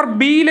 ക്വസ്റ്റ്യൻ നമ്പർ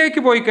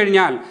ബിയിലേക്ക് പോയി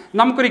കഴിഞ്ഞാൽ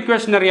നമുക്കൊരു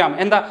ഇക്വേഷൻ അറിയാം.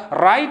 എന്താ?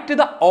 Write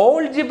the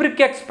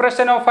algebraic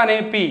expression of an A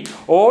P.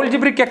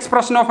 Algebraic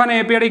expression of an A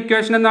പിയുടെ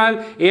ഇക്വേഷൻ എന്നാൽ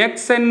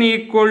X N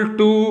equal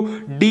to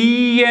D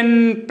N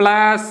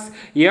plus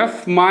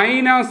F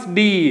minus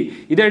D.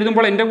 ഇത്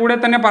എഴുതുമ്പോൾ എൻ്റെ കൂടെ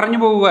തന്നെ പറഞ്ഞു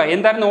പോവുക.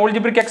 എന്തായിരുന്നു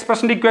algebraic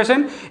എക്സ്പ്രഷൻ്റെ equation?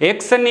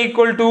 X N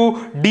equal to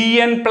D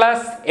N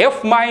plus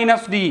F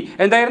minus D.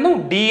 എന്തായിരുന്നു?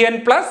 D N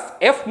plus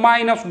F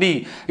minus D.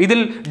 ഇതിൽ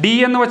ഡി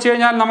എന്ന് വെച്ച്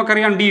കഴിഞ്ഞാൽ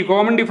നമുക്കറിയാം ഡി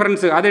കോമൺ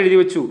ഡിഫറൻസ്, അത് എഴുതി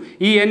വെച്ചു.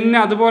 ഈ എൻ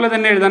അതുപോലെ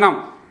തന്നെ എഴുതണം.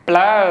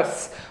 പ്ലസ്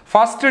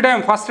ഫസ്റ്റ് ടൈം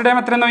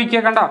എത്രയെന്ന്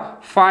നോക്കിയാൽ കണ്ടോ,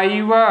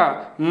 5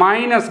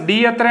 മൈനസ് ഡി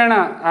എത്രയാണ്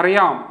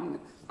അറിയാം,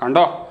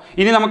 കണ്ടോ.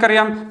 ഇനി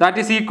നമുക്കറിയാം that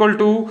is equal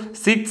to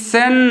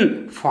 6n.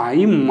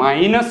 5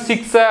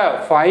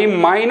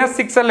 minus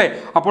 6 അല്ലേ,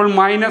 അപ്പോൾ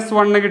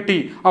 -1 കിട്ടി.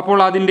 അപ്പോൾ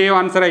അതിൻ്റെ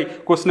ആൻസറായി.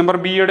 ക്വസ്റ്റ്യൻ നമ്പർ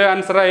ബിയുടെ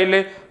ആൻസർ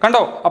ആയില്ലേ,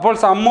 കണ്ടോ. അപ്പോൾ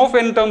സം ഓഫ്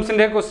n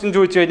ടേംസിൻ്റെ ക്വസ്റ്റ്യൻ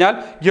ചോദിച്ചു കഴിഞ്ഞാൽ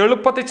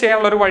എളുപ്പത്തിൽ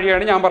ചെയ്യാനുള്ളൊരു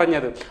വഴിയാണ് ഞാൻ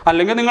പറഞ്ഞത്.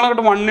 അല്ലെങ്കിൽ നിങ്ങൾ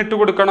അങ്ങോട്ട് 1 ഇട്ട്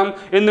കൊടുക്കണം.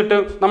 എന്നിട്ട്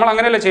നമ്മൾ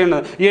അങ്ങനെയല്ല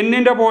ചെയ്യുന്നത്.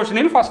 എന്നിൻ്റെ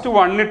പോർഷനിൽ ഫസ്റ്റ്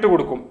 1 ഇട്ട്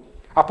കൊടുക്കും,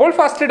 അപ്പോൾ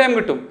ഫസ്റ്റ് ടൈം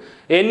കിട്ടും.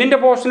 എന്നിൻ്റെ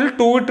പോർഷനിൽ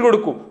 2 ഇട്ട്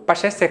കൊടുക്കും,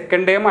 പക്ഷേ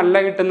സെക്കൻഡ് ടൈം അല്ല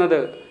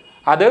കിട്ടുന്നത്.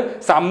 അത്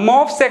some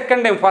of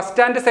second time,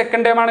 first and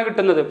second time ആണ്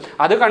കിട്ടുന്നത്.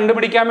 അത്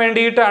കണ്ടുപിടിക്കാൻ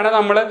വേണ്ടിയിട്ടാണ്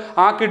നമ്മൾ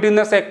ആ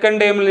കിട്ടുന്ന സെക്കൻഡ്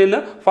ടൈമിൽ നിന്ന്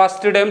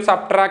ഫസ്റ്റ് ടൈം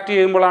സബ്ട്രാക്ട്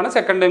ചെയ്യുമ്പോഴാണ്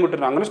സെക്കൻഡ് ടൈം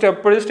കിട്ടുന്നത്. അങ്ങനെ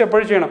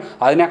സ്റ്റെപ്പ് ചെയ്യണം.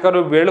 അതിനൊക്കെ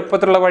ഒരു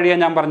എളുപ്പത്തിലുള്ള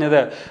വഴിയാണ് ഞാൻ പറഞ്ഞത്.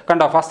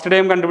 കണ്ടോ, ഫസ്റ്റ്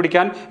ടൈം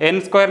കണ്ടുപിടിക്കാൻ എൻ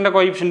സ്ക്വയറിൻ്റെ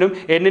കോയിഫിഷ്യൻറ്റും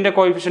എന്നിൻ്റെ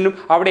കോയിഫിഷ്യൻറ്റും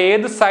അവിടെ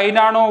ഏത്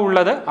സൈനാണോ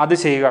ഉള്ളത് അത്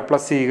ചെയ്യുക,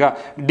 പ്ലസ് ചെയ്യുക.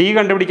 ഡി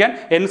കണ്ടുപിടിക്കാൻ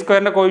എൻ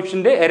സ്ക്വയറിൻ്റെ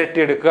കോയിഫിഷ്യൻറ്റ് ഇരട്ടി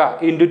എടുക്കുക,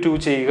 × 2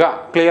 ചെയ്യുക.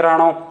 ക്ലിയർ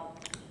ആണോ?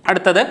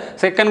 അടുത്തത്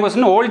സെക്കൻഡ്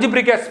ക്വസ്റ്റ്യൻ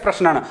ഓൾജിബ്രിക്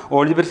എക്സ്പ്രഷൻ ആണ്.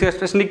 ഓൾജിബ്രിക്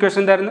എക്സ്പ്രഷൻ്റെ ഇക്വേഷൻ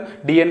എന്തായിരുന്നു?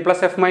 D N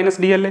plus F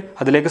minus D അല്ലേ.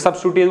 അതിലേക്ക്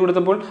സബ്സ്റ്റിറ്റ്യൂട്ട് ചെയ്ത്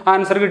കൊടുത്തപ്പോൾ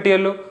ആൻസർ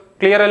കിട്ടിയല്ലോ.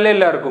 ക്ലിയർ അല്ലേ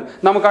എല്ലാവർക്കും?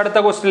 നമുക്ക്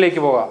അടുത്ത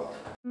ക്വസ്റ്റ്യനിലേക്ക് പോകാം.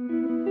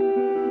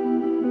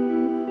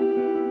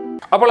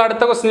 അപ്പോൾ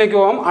അടുത്ത ക്വസ്റ്റിനിലേക്ക്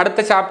പോകാം. അടുത്ത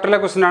ചാപ്റ്ററിലെ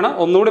ക്വസ്റ്റ്യൻ ആണ്.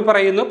 ഒന്നുകൂടി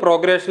പറയുന്നു,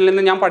 പ്രോഗ്രഷനിൽ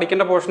നിന്ന് ഞാൻ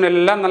പഠിക്കേണ്ട പോർഷൻ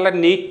എല്ലാം നല്ല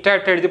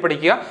നീറ്റായിട്ട് എഴുതി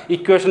പഠിക്കുക.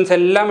 ഇക്വേഷൻസ്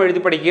എല്ലാം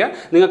എഴുതി പഠിക്കുക.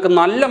 നിങ്ങൾക്ക്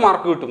നല്ല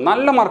മാർക്ക് കിട്ടും.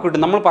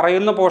 നമ്മൾ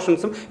പറയുന്ന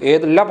പോർഷൻസും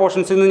എല്ലാ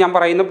പോർഷൻസിൽ നിന്ന് ഞാൻ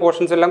പറയുന്ന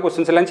പോർഷൻസ് എല്ലാം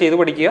ക്വസ്റ്റ്യൻസ് എല്ലാം ചെയ്ത്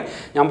പഠിക്കുക.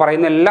 ഞാൻ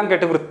പറയുന്ന എല്ലാം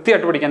കേട്ട്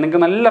വൃത്തിയായിട്ട് പഠിക്കുക.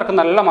 നിങ്ങൾക്ക്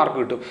എല്ലാവർക്കും നല്ല മാർക്ക്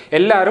കിട്ടും.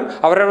 എല്ലാവരും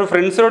അവരവരുടെ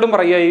ഫ്രണ്ട്സിനോടും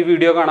പറയുക ഈ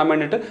വീഡിയോ കാണാൻ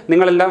വേണ്ടിയിട്ട്.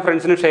 നിങ്ങളെല്ലാം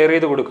ഫ്രണ്ട്സിന് ഷെയർ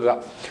ചെയ്ത് കൊടുക്കുക.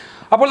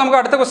 അപ്പോൾ നമുക്ക്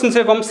അടുത്ത ക്വസ്റ്റ്യൻസ്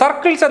കേൾക്കും.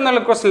 സർക്കിൾസ് എന്നുള്ള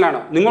ക്വസ്റ്റ്യനാണ്.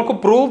 നിങ്ങൾക്ക്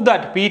പ്രൂവ്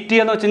ദാറ്റ്, PT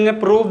എന്ന് വെച്ച് കഴിഞ്ഞാൽ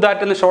പ്രൂവ്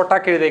ദാറ്റ് എന്ന്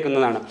ഷോർട്ടാക്കി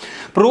എഴുതേക്കുന്നതാണ്.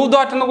 പ്രൂവ്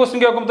ദാറ്റ് എന്ന ക്വസ്റ്റ്യൻ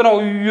കേൾക്കുമ്പോൾ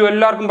അയ്യോ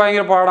എല്ലാവർക്കും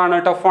ഭയങ്കര പാടാണ്,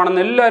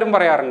 ടഫാണെന്ന് എല്ലാവരും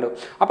പറയാറുണ്ട്.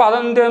 അപ്പോൾ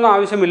അതെന്തൊന്നും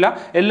ആവശ്യമില്ല.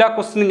 എല്ലാ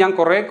ക്വസ്റ്റ്യനും ഞാൻ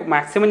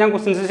മാക്സിമം ഞാൻ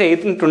ക്വസ്റ്റ്യൻസ്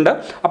ചെയ്തിട്ടുണ്ട്.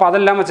 അപ്പോൾ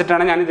അതെല്ലാം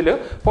വെച്ചിട്ടാണ് ഞാനിതിൽ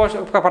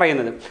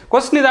പറയുന്നത്.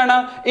 ക്വസ്റ്റ്യൻ ഇതാണ്.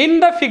 ഇൻ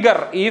ദ ഫിഗർ,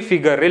 ഈ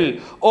ഫിഗറിൽ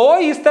O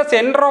is the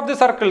centre of the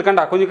circle. കണ്ട,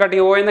 കുഞ്ഞിക്കാട്ടി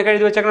O എന്നൊക്കെ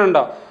എഴുതി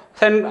വെച്ചേക്കണുണ്ടോ?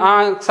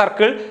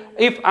 Circle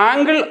if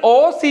angle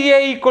OCA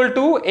equal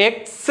to X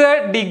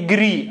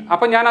degree.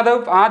 അപ്പം ഞാനത്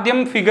ആദ്യം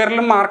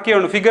ഫിഗറിൽ മാർക്ക്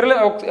ചെയ്യണം. ഫിഗറിൽ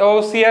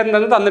OCA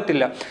എന്തെന്ന്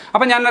തന്നിട്ടില്ല.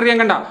 അപ്പം ഞാൻ അറിയാൻ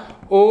കണ്ട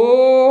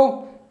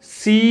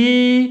OCA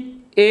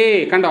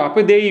കണ്ടോ.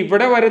 അപ്പോൾ ഇതേ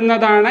ഇവിടെ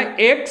വരുന്നതാണ്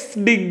X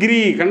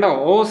ഡിഗ്രി. കണ്ടോ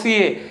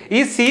OCA. ഈ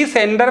C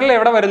സെൻറ്ററിൽ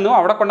എവിടെ വരുന്നു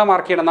അവിടെ കൊണ്ട്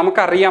മാർക്ക് ചെയ്യണം.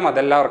 നമുക്കറിയാം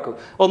അതെല്ലാവർക്കും.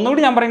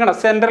 ഒന്നുകൂടി ഞാൻ പറയണം,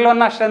 സെൻറ്ററിൽ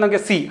വന്ന അക്ഷരം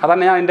നോക്കിയാൽ C.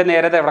 അതാണ് ഞാൻ എൻ്റെ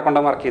നേരത്തെ എവിടെ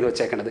കൊണ്ട് മാർക്ക് ചെയ്ത്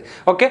വെച്ചേക്കണത്.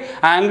 ഓക്കെ,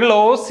 ആംഗിൾ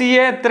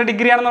OCA എത്ര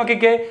ഡിഗ്രിയാണെന്ന്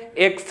നോക്കിക്കേ,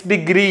 X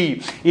ഡിഗ്രി.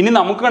 ഇനി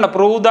നമുക്ക് കണ്ട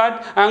prove that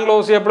angle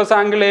OCA plus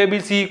angle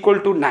ABC equal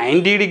to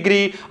 90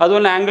 degree.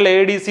 അതുപോലെ angle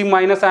ADC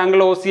minus angle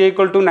OCA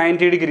equal to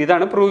 90 degree.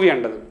 ഇതാണ് പ്രൂവ്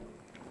ചെയ്യേണ്ടത്.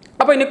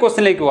 അപ്പോൾ ഇനി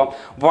ക്വസ്റ്റിനിലേക്ക് പോകാം.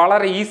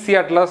 വളരെ ഈസി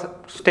ആയിട്ടുള്ള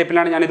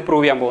സ്റ്റെപ്പിലാണ് ഞാനിത്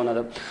പ്രൂവ് ചെയ്യാൻ പോകുന്നത്.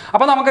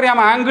 അപ്പോൾ നമുക്കറിയാം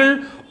ആംഗിൾ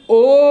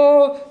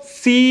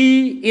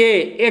OCA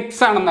X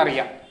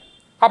ആണെന്നറിയാം.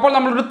 അപ്പോൾ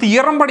നമ്മളൊരു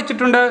തിയറം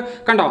പഠിച്ചിട്ടുണ്ട്.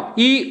 കണ്ടോ,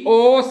 ഈ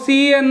OC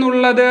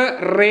എന്നുള്ളത്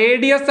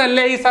റേഡിയസ്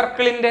അല്ലേ ഈ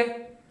സർക്കിളിൻ്റെ?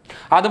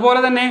 അതുപോലെ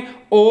തന്നെ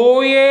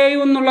OA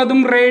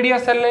എന്നുള്ളതും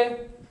റേഡിയസ് അല്ലേ?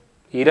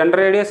 ഈ 2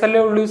 റേഡിയസ്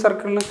അല്ലേ ഉള്ളൂ ഈ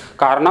സർക്കിളിന്.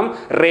 കാരണം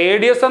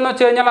റേഡിയസ് എന്ന്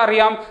വെച്ച് കഴിഞ്ഞാൽ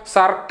അറിയാം,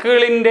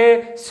 സർക്കിളിൻ്റെ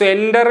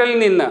സെൻറ്ററിൽ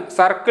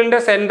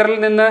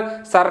നിന്ന്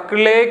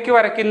സർക്കിളിലേക്ക്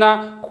വരയ്ക്കുന്ന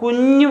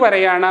കുഞ്ഞു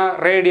വരയാണ്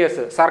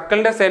റേഡിയസ്.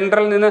 സർക്കിളിൻ്റെ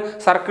സെൻറ്ററിൽ നിന്ന്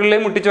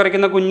സർക്കിളിലേക്ക് മുട്ടിച്ച്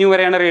വരയ്ക്കുന്ന കുഞ്ഞു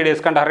വരയാണ്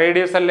റേഡിയസ്. കണ്ട,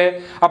 റേഡിയസ് അല്ലേ?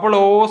 അപ്പോൾ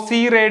OC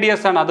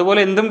റേഡിയസ് ആണ്.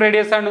 അതുപോലെ എന്തും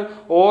റേഡിയസ് ആണ്,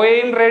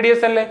 OAയും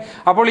റേഡിയസ് അല്ലേ?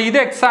 അപ്പോൾ ഇത്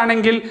X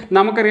ആണെങ്കിൽ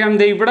നമുക്കറിയാം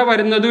ഇവിടെ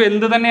വരുന്നതും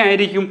എന്ത് തന്നെ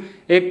ആയിരിക്കും,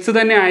 X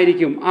തന്നെ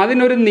ആയിരിക്കും.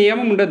 അതിനൊരു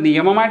നിയമമുണ്ട്.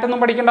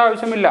 നിയമമായിട്ടൊന്നും പഠിക്കേണ്ട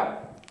ആവശ്യമില്ല.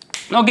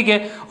 നോക്കിക്കേ,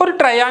 ഒരു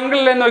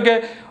ട്രയാങ്കിളിലെ നോക്കിയേ,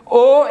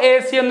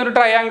 OAC എന്നൊരു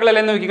ട്രയാങ്കിൾ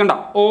അല്ലേ നോക്കി. കണ്ടോ,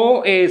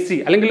 OAC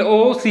അല്ലെങ്കിൽ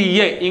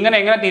OCA. ഇങ്ങനെ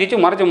തിരിച്ചു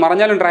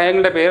മറിഞ്ഞാലും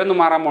ട്രയാങ്കിളിൻ്റെ പേരൊന്നും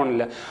മാറാൻ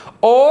പോകുന്നില്ല.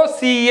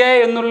 OCA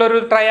എന്നുള്ളൊരു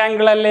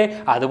ട്രയാങ്കിൾ അല്ലേ?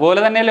 അതുപോലെ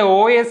തന്നെയല്ലേ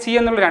OAC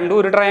എന്നുള്ള രണ്ടും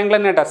ഒരു ട്രയാങ്കിൾ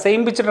തന്നെ കേട്ടോ,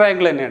 സെയിം പിച്ച്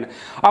ട്രയാങ്കിൾ തന്നെയാണ്.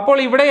 അപ്പോൾ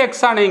ഇവിടെ X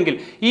ആണെങ്കിൽ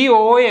ഈ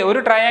OA ഒരു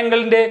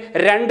ട്രയാങ്കിളിൻ്റെ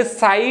 2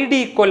 സൈഡ്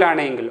ഈക്വൽ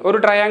ആണെങ്കിൽ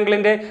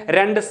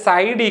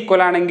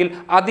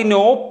അതിന്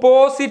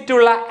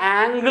ഓപ്പോസിറ്റുള്ള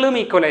ആംഗിളും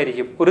ഈക്വൽ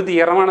ആയിരിക്കും. ഒരു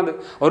തിയറമാണത്.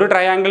 ഒരു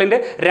ട്രയാങ്കിളിൻ്റെ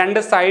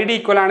 2 സൈഡ്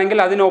ഈക്വൽ ആണെങ്കിൽ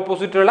അതിന്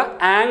ഓപ്പോസിറ്റുള്ള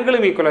ആംഗിളും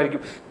ഈക്വൽ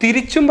ആയിരിക്കും.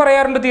 തിരിച്ചും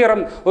പറയാറുണ്ട്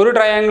തിയറം. ഒരു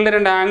ട്രയാങ്കിളിൻ്റെ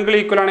 2 ആംഗിൾ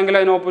ഈക്വൽ ആണെങ്കിൽ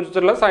അതിന്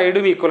ഓപ്പോസിറ്റുള്ള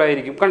സൈഡും ഈക്വൽ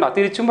ആയിരിക്കും. കണ്ടോ,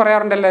 തിരിച്ചും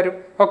പറയാറുണ്ട് എല്ലാവരും.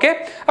 ഓക്കെ,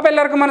 അപ്പോൾ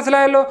എല്ലാവർക്കും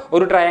മനസ്സിലായല്ലോ.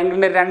 ഒരു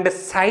ട്രയാങ്കിളിൻ്റെ 2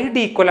 സൈഡ്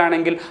ഈക്വൽ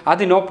ആണെങ്കിൽ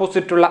അതിന്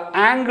ഓപ്പോസിറ്റുള്ള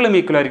ആംഗിളും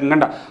ഈക്വൽ ആയിരിക്കും.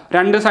 കണ്ട,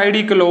 2 side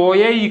equal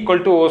OA equal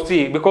to OC,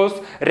 because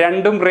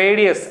രണ്ടും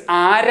റേഡിയസ്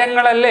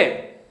ആരങ്ങളല്ലേ.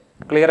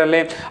 ക്ലിയർ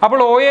അല്ലേ? അപ്പോൾ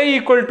OA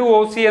ഈക്വൽ ടു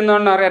OC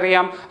എന്നാണ്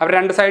അറിയാം. അവർ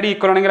 2 സൈഡ്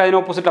ഈക്വൽ ആണെങ്കിൽ അതിന്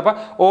ഓപ്പോസിറ്റ്. അപ്പോൾ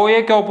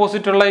OAക്ക്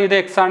ഓപ്പോസിറ്റ് ഉള്ള ഇത്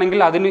എക്സ് ആണെങ്കിൽ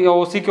അതിന്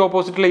OCക്ക്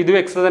ഓപ്പോസിറ്റുള്ള ഇതും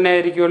എക്സ് തന്നെ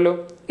ആയിരിക്കുമല്ലോ.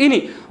 ഇനി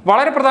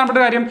വളരെ പ്രധാനപ്പെട്ട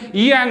കാര്യം,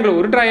 ഈ ആംഗിൾ,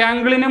 ഒരു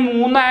ട്രയാങ്കിളിന്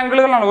 3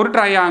 ആംഗിളുകളാണ്. ഒരു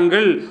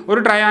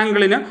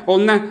ട്രയാങ്കിളിന്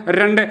 1,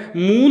 2,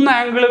 3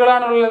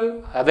 ആംഗിളുകളാണുള്ളത്.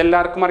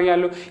 അതെല്ലാവർക്കും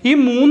അറിയാമല്ലോ. ഈ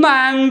 3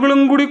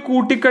 ആംഗിളും കൂടി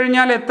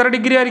കൂട്ടിക്കഴിഞ്ഞാൽ എത്ര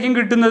ഡിഗ്രി ആയിരിക്കും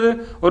കിട്ടുന്നത്?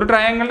 ഒരു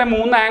ട്രയാങ്കിളിന്റെ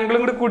 3 ആംഗിളും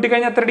കൂടി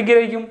കൂട്ടിക്കഴിഞ്ഞാൽ എത്ര ഡിഗ്രി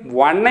ആയിരിക്കും?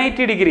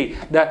 180 degree.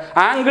 The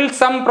angle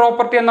sum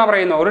property എന്നാ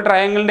പറയുന്നത്. ഒരു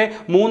ട്രയാങ്കിളിന്റെ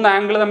 3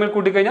 ആംഗിൾ തമ്മിൽ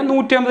കൂട്ടിക്കഴിഞ്ഞാൽ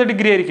 180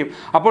 ഡിഗ്രി ആയിരിക്കും.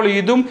 അപ്പോൾ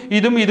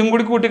ഇതും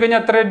കൂടി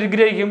കൂട്ടിക്കഴിഞ്ഞാൽ എത്ര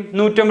ഡിഗ്രി ആയിരിക്കും?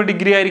 180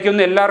 ഡിഗ്രി ആയിരിക്കും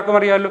എന്ന് എല്ലാവർക്കും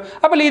അറിയാമല്ലോ.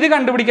 അപ്പോൾ ഇത്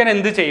കണ്ടുപിടിക്കാൻ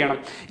എന്ത് ചെയ്യണം?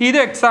 ഇത്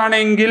എക്സ്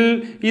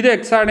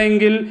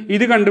ആണെങ്കിൽ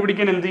ഇത്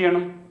കണ്ടുപിടിക്കാൻ എന്ത്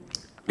ചെയ്യണം?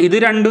 ഇത്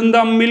രണ്ടും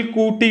തമ്മിൽ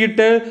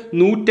കൂട്ടിയിട്ട്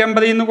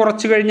 180 നിന്ന്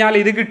കുറച്ച് കഴിഞ്ഞാൽ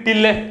ഇത്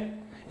കിട്ടില്ലേ?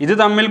 ഇത്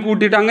തമ്മിൽ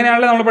കൂട്ടിയിട്ട്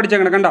അങ്ങനെയാണല്ലോ നമ്മൾ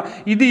പഠിച്ചേക്കണം. കണ്ട,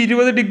 ഇത്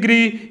 20 ഡിഗ്രി,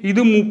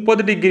 ഇത്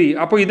 30 ഡിഗ്രി.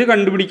 അപ്പോൾ ഇത്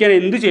കണ്ടുപിടിക്കാൻ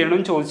എന്ത് ചെയ്യണം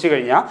എന്ന് ചോദിച്ചു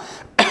കഴിഞ്ഞാൽ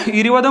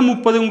 20ഉം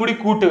 30ഉം കൂടി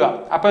കൂട്ടുക.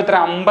 അപ്പോൾ എത്ര?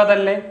 50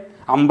 അല്ലേ?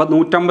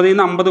 150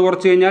 നിന്ന് 50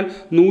 കുറച്ച് കഴിഞ്ഞാൽ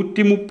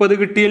 130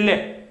 കിട്ടിയല്ലേ?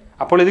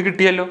 അപ്പോൾ ഇത്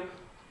കിട്ടിയല്ലോ.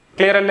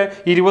 ക്ലിയർ അല്ലേ?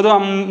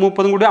 20ഉം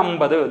 30ഉം കൂടി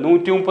 50,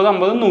 130,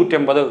 50,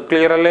 150.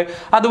 ക്ലിയർ അല്ലേ?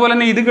 അതുപോലെ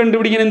തന്നെ ഇത്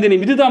കണ്ടുപിടിക്കാൻ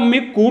എന്തിനും ഇത്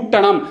തമ്മിൽ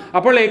കൂട്ടണം.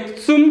 അപ്പോൾ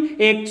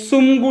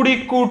എക്സും കൂടി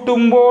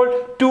കൂട്ടുമ്പോൾ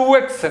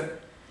 2x,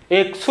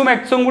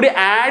 എക്സും കൂടി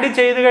ആഡ്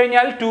ചെയ്ത്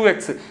കഴിഞ്ഞാൽ 2x.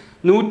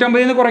 150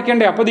 നിന്ന്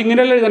കുറയ്ക്കണ്ടേ? അപ്പോൾ ഇത്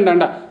ഇങ്ങനെയല്ല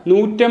എഴുതണ്ട.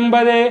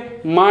 150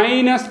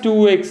 മൈനസ്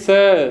 2x.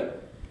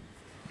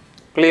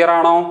 ക്ലിയർ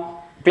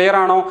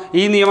ആണോ?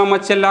 ഈ നിയമം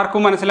വെച്ച്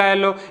എല്ലാവർക്കും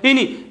മനസ്സിലായല്ലോ.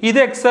 ഇനി ഇത്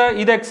എക്സ്,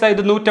 ഇത്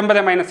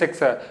 150 മൈനസ്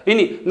എക്സ്.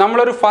 ഇനി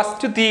നമ്മളൊരു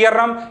ഫസ്റ്റ്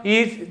തിയറം ഈ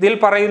ഇതിൽ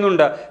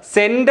പറയുന്നുണ്ട്.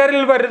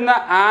 സെന്ററിൽ വരുന്ന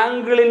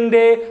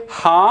ആംഗിളിന്റെ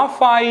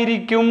ഹാഫ്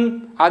ആയിരിക്കും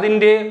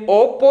അതിൻ്റെ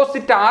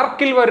ഓപ്പോസിറ്റ്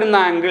ആർക്കിൽ വരുന്ന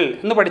ആംഗിൾ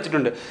എന്ന്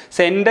പഠിച്ചിട്ടുണ്ട്.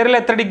 സെന്ററിൽ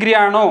എത്ര ഡിഗ്രി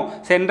ആണോ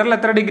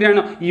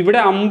ഇവിടെ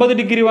 50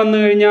 ഡിഗ്രി വന്നു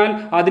കഴിഞ്ഞാൽ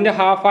അതിൻ്റെ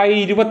ഹാഫായി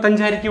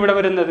 25 ആയിരിക്കും ഇവിടെ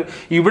വരുന്നത്.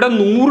 ഇവിടെ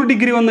 100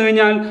 ഡിഗ്രി വന്നു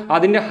കഴിഞ്ഞാൽ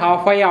അതിൻ്റെ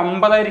ഹാഫായി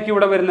 50 ആയിരിക്കും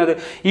ഇവിടെ വരുന്നത്.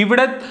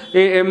 ഇവിടെ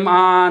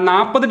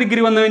 40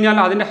 ഡിഗ്രി വന്നു കഴിഞ്ഞാൽ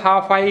അതിൻ്റെ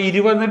ഹാഫായി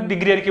 20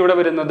 ഡിഗ്രി ആയിരിക്കും ഇവിടെ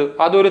വരുന്നത്.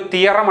 അതൊരു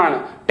തിയറമാണ്,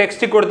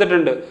 ടെക്സ്റ്റിൽ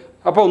കൊടുത്തിട്ടുണ്ട്.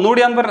 അപ്പോൾ ഒന്നുകൂടി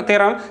ഞാൻ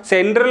തിയറം,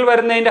 സെൻറ്ററിൽ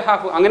വരുന്നതിൻ്റെ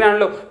ഹാഫ്.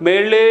 അങ്ങനെയാണല്ലോ,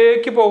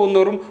 മേളിലേക്ക്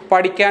പോകുന്നവരും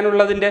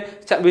പഠിക്കാനുള്ളതിൻ്റെ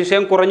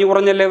വിഷയം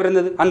കുറഞ്ഞല്ലേ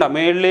വരുന്നത്. കണ്ട,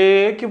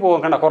 മേളിലേക്ക് പോകും.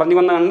 കണ്ട, കുറഞ്ഞു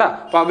വന്ന കണ്ട,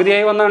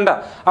 പകുതിയായി വന്ന കണ്ട.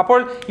 അപ്പോൾ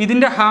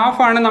ഇതിൻ്റെ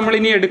ഹാഫാണ് നമ്മൾ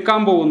ഇനി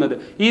എടുക്കാൻ പോകുന്നത്.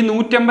 ഈ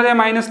 150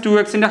 മൈനസ്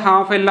 2x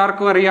ഹാഫ്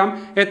എല്ലാവർക്കും അറിയാം.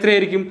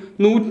 എത്രയായിരിക്കും?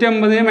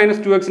 150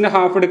 മൈനസ് 2x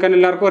ഹാഫ് എടുക്കാൻ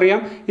എല്ലാവർക്കും അറിയാം.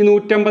 ഈ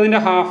 150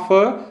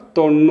 ഹാഫ്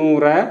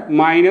 90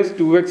 മൈനസ്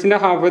 2x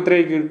ഹാഫ്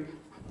എത്രയായിരിക്കും?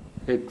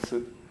 എക്സ്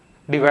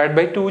ഡിവൈഡ്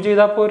ബൈ 2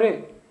 ചെയ്താൽ പോരെ?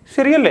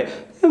 ശരിയല്ലേ?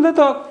 ഇത്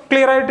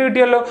ക്ലിയർ ആയിട്ട്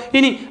കിട്ടിയല്ലോ.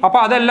 ഇനി അപ്പോൾ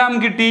അതെല്ലാം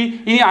കിട്ടി.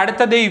 ഇനി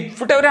അടുത്തത്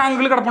ഇവിടെ ഒരു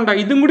ആംഗിൾ കിടപ്പുണ്ട്.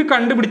 ഇതും കൂടി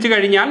കണ്ടുപിടിച്ച്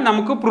കഴിഞ്ഞാൽ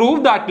നമുക്ക് പ്രൂവ്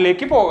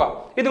ദാറ്റിലേക്ക് പോകാം.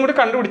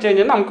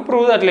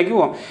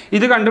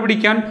 ഇത്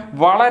കണ്ടുപിടിക്കാൻ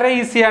വളരെ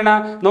ഈസിയാണ്.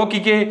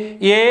 നോക്കിക്കേ,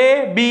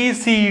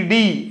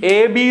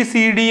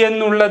 ABCD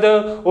എന്നുള്ളത്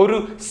ഒരു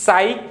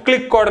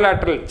സൈക്ലിക്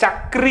ക്വാഡ്രിലാറ്ററൽ,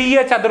 ചക്രീയ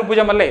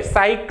ചതുർഭുജം അല്ലേ?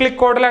 സൈക്ലിക്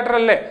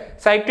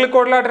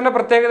ക്വാഡ്രിലാറ്ററിന്റെ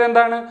പ്രത്യേകത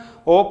എന്താണ്?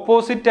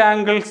 ഓപ്പോസിറ്റ്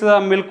ആംഗിൾസ്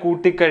തമ്മിൽ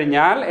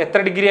കൂട്ടിക്കഴിഞ്ഞാൽ എത്ര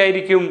ഡിഗ്രി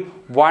ആയിരിക്കും?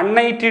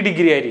 180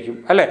 ഡിഗ്രി ആയിരിക്കും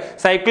അല്ലേ?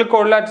 സൈക്ലിക്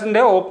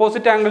ക്വാഡ്രിലാറ്ററിന്റെ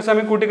ഓപ്പോസിറ്റ് ആംഗിൾസ്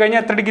തമ്മിൽ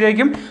കൂട്ടിക്കഴിഞ്ഞാൽ എത്ര ഡിഗ്രി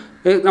ആയിരിക്കും?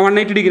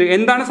 180 ഡിഗ്രി.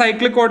 എന്താണ്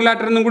സൈക്ലിക്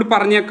ക്വാഡ്രിലാറ്ററൽ എന്നും കൂടി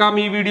പറഞ്ഞേക്കാം.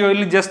 ഈ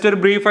വീഡിയോയിൽ ജസ്റ്റ് ഒരു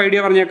ബ്രീഫ് ഐഡിയ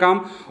പറഞ്ഞേക്കാം.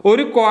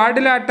 ഒരു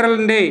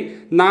ക്വാഡ്രിലാറ്ററലിൻ്റെ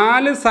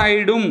 4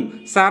 സൈഡും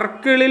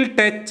സർക്കിളിൽ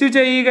ടച്ച്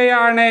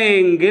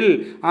ചെയ്യുകയാണെങ്കിൽ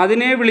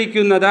അതിനെ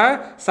വിളിക്കുന്നത്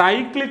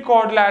സൈക്ലിക്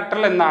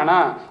ക്വാഡ്രിലാറ്ററൽ എന്നാണ്.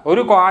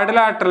 ഒരു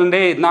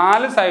ക്വാഡ്രിലാറ്ററലിൻ്റെ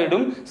 4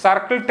 സൈഡും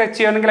സർക്കിൾ ടച്ച്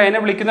ചെയ്യുകയാണെങ്കിൽ അതിനെ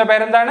വിളിക്കുന്ന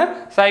പേരെന്താണ്?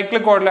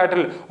 Cyclic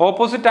quadrilateral.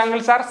 Opposite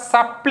angles are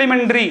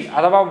supplementary,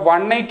 അഥവാ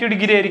 180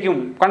 ഡിഗ്രി ആയിരിക്കും.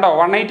 കണ്ടോ,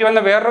 180 വന്ന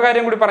വേറൊരു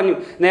കാര്യം കൂടി പറഞ്ഞു.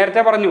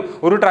 നേരത്തെ പറഞ്ഞു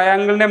ഒരു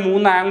ട്രയാങ്കിളിന്റെ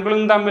 3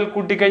 ആംഗിളും തമ്മിൽ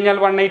കൂട്ടിക്കഴിഞ്ഞാൽ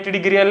 180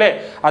 ഡിഗ്രി അല്ലേ?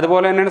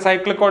 അതുപോലെ തന്നെയാണ്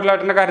സൈക്ലിക്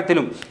ക്വാഡ്രിലാറ്ററിന്റെ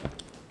കാര്യത്തിലും.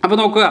 അപ്പോൾ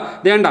നോക്കുക,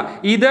 വേണ്ട,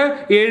 ഇത്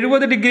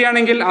 70 ഡിഗ്രി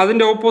ആണെങ്കിൽ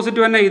അതിൻ്റെ ഓപ്പോസിറ്റ്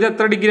തന്നെ ഇത്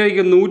എത്ര ഡിഗ്രി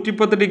ആയിരിക്കും?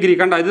 110 ഡിഗ്രി.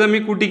 കണ്ട, ഇത്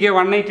തമ്മിൽ കൂട്ടിക്കുക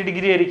 180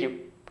 ഡിഗ്രി ആയിരിക്കും.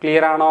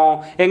 ക്ലിയർ ആണോ?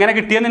 എങ്ങനെ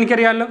കിട്ടിയെന്ന്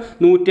എനിക്കറിയാമല്ലോ.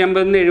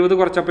 150 നിന്ന് 70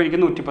 കുറച്ചപ്പോൾ എനിക്ക്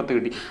 110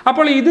 കിട്ടി.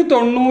 അപ്പോൾ ഇത്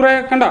 90,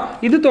 കണ്ട,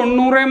 ഇത്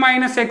 90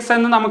 മൈനസ് എക്സ്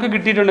എന്ന് നമുക്ക്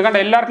കിട്ടിയിട്ടുണ്ട്. കണ്ട,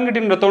 എല്ലാവർക്കും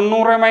കിട്ടിയിട്ടുണ്ട്.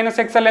 90 മൈനസ്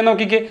എക്സ് അല്ലേ?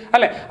 നോക്കിക്കേ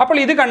അല്ലേ? അപ്പോൾ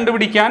ഇത്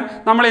കണ്ടുപിടിക്കാൻ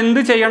നമ്മൾ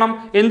എന്ത്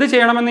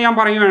ചെയ്യണമെന്ന് ഞാൻ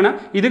പറയുകയാണ്.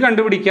 ഇത്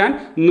കണ്ടുപിടിക്കാൻ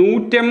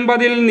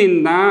 180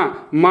 നിന്ന്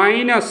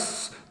മൈനസ്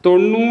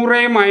 90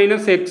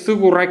 മൈനസ് എക്സ്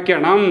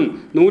കുറയ്ക്കണം.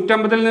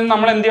 150 നിന്ന്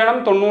നമ്മൾ എന്ത് ചെയ്യണം?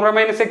 90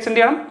 മൈനസ് എക്സ് എന്ത്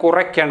ചെയ്യണം?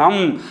 കുറയ്ക്കണം.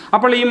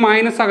 അപ്പോൾ ഈ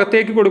മൈനസ്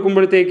അകത്തേക്ക്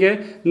കൊടുക്കുമ്പോഴത്തേക്ക്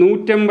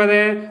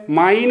 150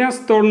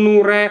 മൈനസ്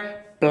 90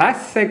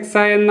 പ്ലസ്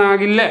എക്സ്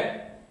എന്നാകില്ലേ?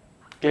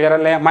 ക്ലിയർ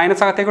അല്ലേ?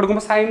 മൈനസ് അകത്തേക്ക്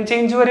കൊടുക്കുമ്പോൾ സൈൻ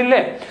ചേഞ്ച്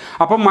വരില്ലേ?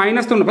 അപ്പോൾ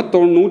മൈനസ് 90,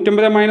 അപ്പോൾ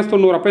 150 മൈനസ്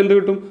 90, അപ്പോൾ എന്ത്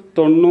കിട്ടും?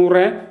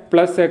 90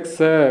 പ്ലസ്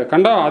എക്സ്.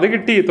 കണ്ടോ, അത്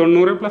കിട്ടി.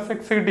 90 പ്ലസ്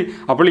എക്സ് കിട്ടി.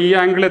 അപ്പോൾ ഈ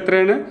ആംഗിൾ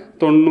എത്രയാണ്?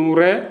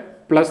 90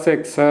 പ്ലസ്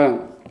എക്സ്.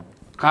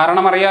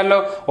 കാരണം അറിയാമല്ലോ,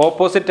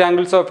 opposite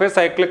angles of A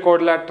cyclic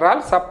quadrilateral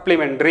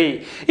supplementary.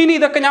 ഇനി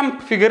ഇതൊക്കെ ഞാൻ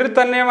ഫിഗറിൽ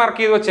തന്നെ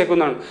മാർക്ക് ചെയ്ത്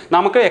വെച്ചേക്കുന്നതാണ്.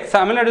 നമുക്ക്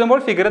എക്സാമിൽ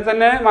എഴുതുമ്പോൾ ഫിഗറിൽ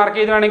തന്നെ മാർക്ക്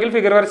ചെയ്ത് വേണമെങ്കിൽ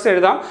ഫിഗർ വരച്ച്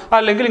എഴുതാം,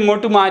 അല്ലെങ്കിൽ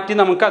ഇങ്ങോട്ട് മാറ്റി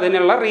നമുക്ക്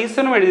അതിനുള്ള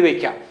റീസണും എഴുതി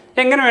വയ്ക്കാം.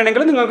 എങ്ങനെ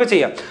വേണമെങ്കിലും നിങ്ങൾക്ക്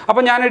ചെയ്യാം.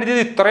 അപ്പോൾ ഞാൻ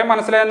എഴുതിയത് ഇത്രയും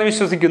മനസ്സിലായെന്ന്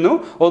വിശ്വസിക്കുന്നു.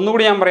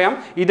 ഒന്നുകൂടി ഞാൻ പറയാം,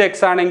 ഇത്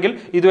എക്സ് ആണെങ്കിൽ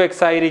ഇതും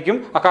എക്സ് ആയിരിക്കും.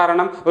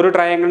 കാരണം ഒരു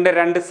ട്രയാങ്കിളിൻ്റെ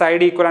 2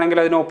 സൈഡ് ഈക്വൽ ആണെങ്കിൽ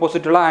അതിന്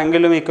ഓപ്പോസിറ്റുള്ള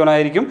ആംഗിളും ഈക്വൽ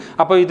ആയിരിക്കും.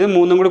 അപ്പോൾ ഇത്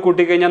 3 കൂടി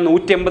കൂട്ടിക്കഴിഞ്ഞാൽ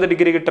 180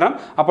 ഡിഗ്രി കിട്ടണം.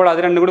 അപ്പോൾ അത്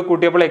 2 കൂടി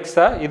കൂട്ടിയപ്പോൾ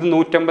എക്സ്, ഇത്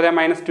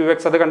 180 -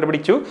 2x അത്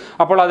കണ്ടുപിടിച്ചു.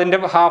 അപ്പോൾ അതിൻ്റെ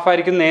ഹാഫ്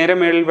ആയിരിക്കും നേരെ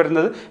മേളിൽ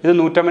വരുന്നത്. ഇത്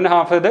 150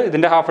 ഹാഫ്,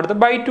 ഇതിൻ്റെ ഹാഫ് എടുത്ത്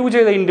by 2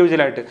 ചെയ്ത്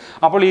ഇൻഡിവിജ്വലായിട്ട്.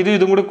 അപ്പോൾ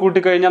ഇതും കൂടി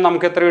കൂട്ടിക്കഴിഞ്ഞാൽ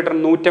നമുക്ക് എത്ര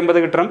കിട്ടണം?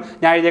 180 കിട്ടണം.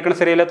 ഞാൻ എഴുതിയേക്കണം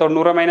ശരിയല്ല,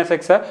 90 -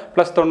 x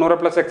 +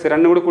 90 + x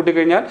 2 കൂടി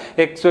കൂട്ടിക്കഴിഞ്ഞാൽ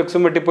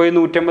എക്സും വെട്ടിപ്പോയി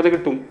 180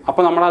 കിട്ടും.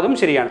 അപ്പോൾ നമ്മളതും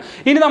ശരിയാണ്.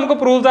 ഇനി നമുക്ക്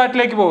പ്രൂവ്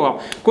ദാറ്റിലേക്ക് പോകാം.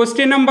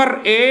 ക്വസ്റ്റ്യൻ നമ്പർ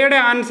എയുടെ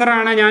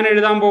ആൻസറാണ് ഞാൻ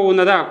എഴുതാൻ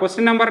പോകുന്നത്.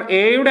 ക്വസ്റ്റ്യൻ നമ്പർ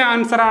എയുടെ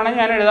ആൻസറാണ്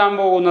ഞാൻ എഴുതാൻ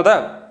പോകുന്നത്.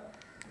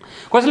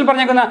 ക്വസ്റ്റ്യൻ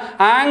പറഞ്ഞേക്കുന്ന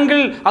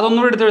ആംഗിൾ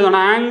അതൊന്നുകൂടി എടുത്ത് എഴുതണം.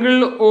 Angle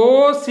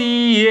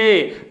OCA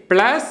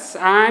plus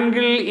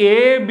angle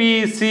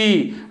ABC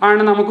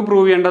ആണ് നമുക്ക്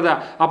പ്രൂവ് ചെയ്യേണ്ടത്.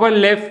 അപ്പോൾ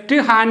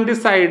ലെഫ്റ്റ് ഹാൻഡ്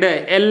സൈഡ്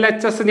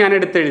LHS ഞാൻ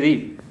എടുത്തെഴുതി.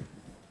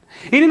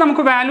 ഇനി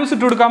നമുക്ക് വാല്യൂസ്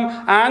ഇട്ട് കൊടുക്കാം.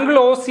 ആംഗിൾ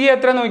OCA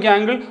എത്ര നോക്കിയാൽ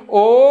ആംഗിൾ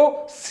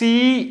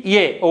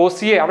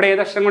OCA അവിടെ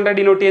ഏത് അക്ഷരം കൊണ്ട്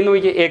ഡിനോട്ട് ചെയ്യുന്ന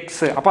നോക്കിയാൽ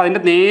എക്സ്. അപ്പോൾ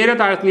അതിൻ്റെ നേരെ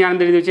താഴത്ത് ഞാൻ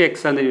എന്തെങ്കിലും വെച്ചാൽ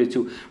എക്സ് എന്ന്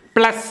വെച്ചു.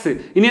 പ്ലസ്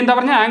ഇനി എന്താ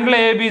പറഞ്ഞാൽ ആംഗിൾ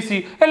ABC.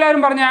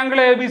 എല്ലാവരും പറഞ്ഞ ആംഗിൾ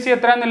ABC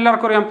എത്രയാണെന്ന്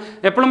എല്ലാവർക്കും അറിയാം.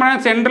 എപ്പോഴും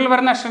പറയാം സെൻട്രൽ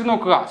വരുന്ന അക്ഷരം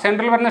നോക്കുക.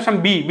 സെൻട്രൽ വരുന്ന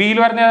അക്ഷരം ബിയിൽ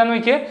വരുന്ന ഏതാന്ന്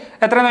നോക്കിയേ,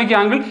 എത്ര നോക്കിയാൽ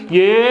ആംഗിൾ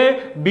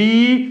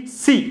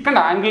ABC. കണ്ട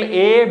ആംഗിൾ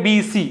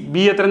ABC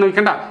ബി എത്ര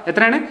നോക്കണ്ട,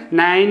 എത്രയാണ്?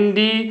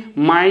 90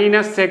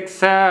 - x.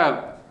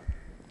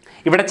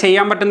 ഇവിടെ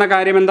ചെയ്യാൻ പറ്റുന്ന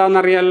കാര്യം എന്താണെന്ന്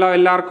അറിയാമല്ലോ,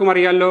 എല്ലാവർക്കും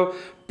അറിയാമല്ലോ.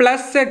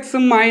 പ്ലസ്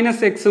എക്സും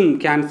മൈനസ് എക്സും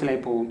ക്യാൻസൽ ആയി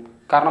പോകും,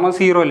 കാരണം അത്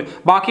 0 അല്ലേ.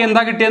 ബാക്കി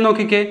എന്താ കിട്ടിയെന്ന്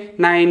നോക്കിക്കേ,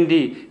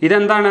 90.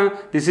 ഇതെന്താണ്?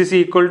 ദിസ് ഈസ്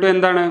ഈക്വൽ ടു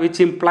എന്താണ്?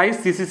 Which implies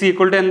this is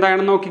equal to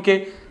എന്താണെന്ന് നോക്കിക്കേ.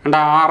 കണ്ടോ,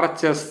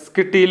 RHS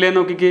കിട്ടിയില്ലേ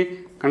നോക്കിക്കേ.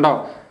 കണ്ടോ,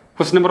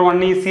 ക്വസ്റ്റ്യൻ നമ്പർ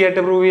 1 ഈസി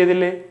ആയിട്ട് പ്രൂവ്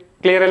ചെയ്തില്ലേ?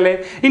 ക്ലിയർ അല്ലേ?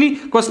 ഇനി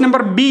ക്വസ്റ്റ്യൻ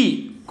നമ്പർ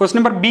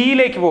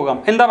ബിയിലേക്ക് പോകാം.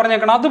 എന്താ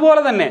പറഞ്ഞേക്കണം?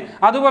 അതുപോലെ തന്നെ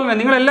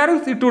നിങ്ങൾ എല്ലാവരും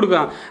ഇട്ട്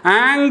കൊടുക്കുക.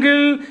 ആംഗിൾ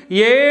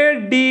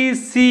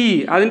ADC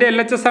അതിൻ്റെ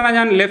LHS ആണ്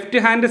ഞാൻ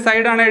ലെഫ്റ്റ് ഹാൻഡ്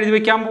സൈഡാണ് എഴുതി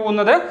വയ്ക്കാൻ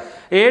പോകുന്നത്.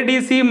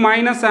 ADC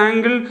minus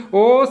angle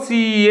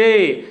OCA.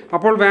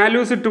 അപ്പോൾ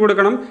വാല്യൂസ് ഇട്ട്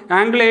കൊടുക്കണം.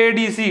 ആംഗിൾ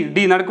ADC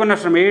ഡി നടക്കുന്ന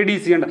അക്ഷരം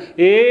ADC ഉണ്ട്.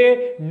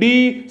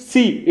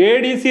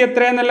 ADC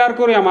എത്രയാണെന്ന്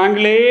എല്ലാവർക്കും അറിയാം.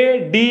 ആംഗിൾ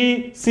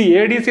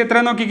ADC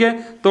എത്രയാന്ന് നോക്കിക്കേ,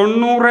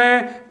 90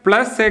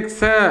 + x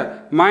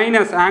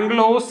minus angle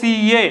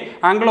OCA.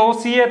 Angle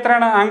OCA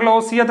എത്രയാണ്? ആംഗിൾ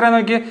OCA എത്രയാന്ന്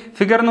നോക്കിയേ,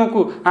 ഫിഗർ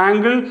നോക്കൂ.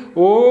 ആംഗിൾ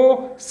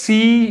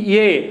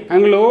OCA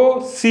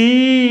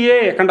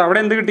കണ്ടോ, അവിടെ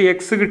എന്ത് കിട്ടി?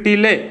 എക്സ്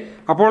കിട്ടിയില്ലേ?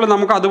 അപ്പോൾ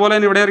നമുക്ക് അതുപോലെ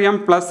തന്നെ ഇവിടെ അറിയാം,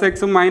 പ്ലസ്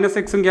എക്സും മൈനസ്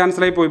എക്സും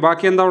ക്യാൻസലായി പോയി.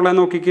 ബാക്കി എന്താ ഉള്ളത്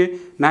നോക്കിക്ക്,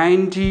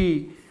 90.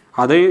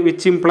 അത്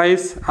വിച്ച്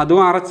ഇംപ്ലൈസ്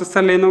അതും RHS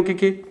അല്ലേ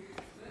നോക്കിക്ക്.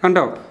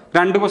 കണ്ടോ,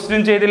 2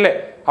 ക്വസ്റ്റ്യൻ ചെയ്തില്ലേ?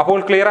 അപ്പോൾ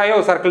ക്ലിയർ ആയോ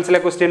സർക്കിൾസിലെ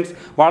ക്വസ്റ്റ്യൻസ്?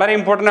 വളരെ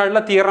ഇമ്പോർട്ടൻ്റ്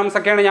ആയിട്ടുള്ള തിയറംസ്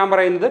ഒക്കെയാണ് ഞാൻ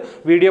പറയുന്നത്.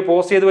 വീഡിയോ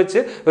പോസ് ചെയ്ത് വെച്ച്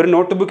ഒരു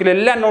നോട്ട് ബുക്കിൽ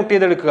എല്ലാം നോട്ട്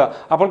ചെയ്തെടുക്കുക.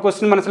 അപ്പോൾ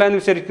ക്വസ്റ്റ്യൻ മനസ്സിലായെന്ന്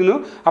വിചാരിക്കുന്നു.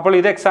 അപ്പോൾ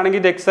ഇത് എക്സ് ആണെങ്കിൽ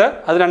ഇത് എക്സ്,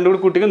 അത് 2 കൂടി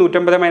കൂട്ടിക്ക്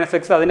 150 -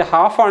 x അതിൻ്റെ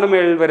ഹാഫാണ്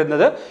മേളിൽ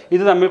വരുന്നത്.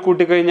 ഇത് തമ്മിൽ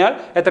കൂട്ടിക്കഴിഞ്ഞാൽ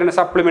എത്രയാണ്?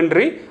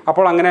 സപ്ലിമെൻ്ററി.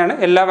 അപ്പോൾ അങ്ങനെയാണ്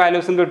എല്ലാ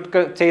വാല്യൂസും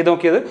ചെയ്ത്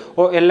നോക്കിയത്.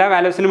 എല്ലാ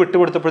വാല്യൂസിനും ഇട്ട്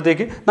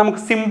കൊടുത്തപ്പോഴത്തേക്ക്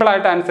നമുക്ക്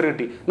സിമ്പിളായിട്ട് ആൻസർ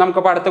കിട്ടി.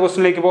 നമുക്കപ്പോൾ അടുത്ത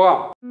ക്വസ്റ്റ്യനിലേക്ക് പോകാം.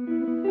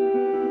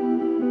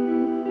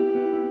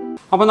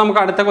 അപ്പോൾ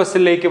നമുക്ക് അടുത്ത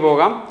ക്വസ്റ്റ്യനിലേക്ക്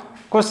പോകാം.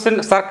 ക്വസ്റ്റ്യൻ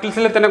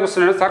സർക്കിൾസിലെ തന്നെ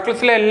ക്വസ്റ്റ്യനാണ്.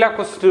 സർക്കിൾസിലെ എല്ലാ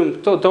ക്വസ്റ്റ്യനും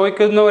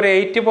ചോദിക്കുന്ന ഒരു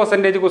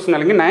 80% ക്വസ്റ്റ്യൻ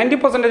അല്ലെങ്കിൽ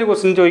 90%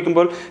 ക്വസ്റ്റ്യൻ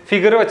ചോദിക്കുമ്പോൾ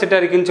ഫിഗർ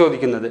വെച്ചിട്ടായിരിക്കും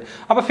ചോദിക്കുന്നത്.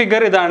 അപ്പോൾ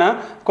ഫിഗർ ഇതാണ്,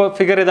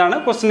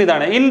 ക്വസ്റ്റ്യൻ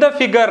ഇതാണ്. In the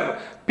figure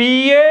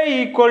PA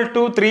 =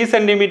 3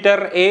 cm,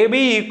 AB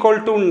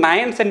 =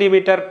 9 cm,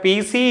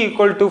 PC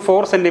 =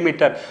 4 cm.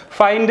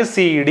 Find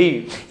CD.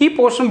 ഈ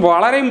പോർഷൻ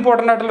വളരെ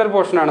ഇമ്പോർട്ടൻ്റ് ആയിട്ടുള്ളൊരു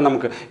പോർഷനാണ്.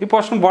 നമുക്ക് ഈ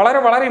പോർഷൻ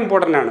വളരെ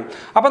ഇമ്പോർട്ടൻ്റ് ആണ്.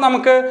 അപ്പോൾ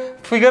നമുക്ക്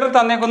ഫിഗർ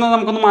തന്നേക്കുന്നത്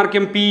നമുക്കൊന്ന് മാർക്ക്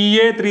ചെയ്യാം.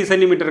 PA 3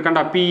 cm. കണ്ട,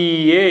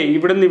 PA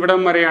ഇവിടെ നിന്ന് ഇവിടം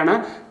വരെയാണ്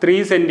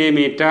 3 cm.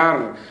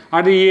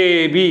 അത്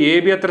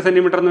AB എത്ര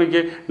സെൻറ്റിമീറ്റർ എന്ന്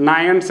നോക്കിയേ,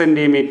 9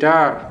 cm.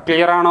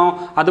 ക്ലിയർ ആണോ?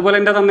 അതുപോലെ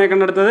എൻ്റെ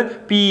തന്നേക്കേണ്ടടുത്തത്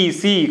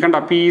PC. കണ്ട,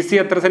 PC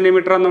എത്ര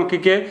സെൻറ്റിമീറ്റർ എന്ന്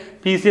നോക്കിക്കേ.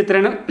 PC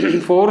എത്രയാണ്?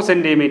 4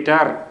 cm.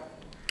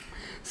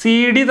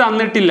 CD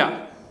തന്നിട്ടില്ല.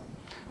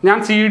 ഞാൻ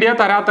CD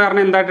തരാത്ത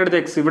കാരണം എന്തായിട്ട് എടുത്ത്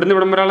എക്സ്. ഇവിടുന്ന്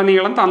ഇവിടം വരെയുള്ള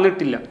നീളം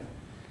തന്നിട്ടില്ല.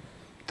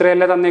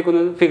 ഇത്രയല്ലേ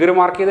തന്നേക്കുന്നത്. ഫിഗർ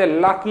മാർക്ക് ചെയ്ത്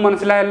എല്ലാവർക്കും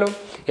മനസ്സിലായല്ലോ.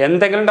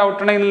 എന്തെങ്കിലും ഡൗട്ട്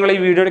ഉണ്ടെങ്കിൽ നിങ്ങൾ ഈ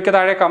വീഡിയോയ്ക്ക്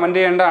താഴെ കമൻറ്റ്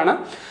ചെയ്യേണ്ടതാണ്.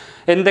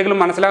 എന്തെങ്കിലും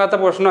മനസ്സിലാകാത്ത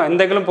പോർഷനോ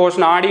എന്തെങ്കിലും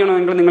പോർഷൻ ആഡ്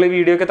ചെയ്യണമെങ്കിൽ നിങ്ങൾ ഈ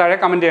വീഡിയോയ്ക്ക് താഴെ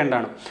കമൻറ്റ്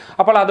ചെയ്യേണ്ടതാണ്.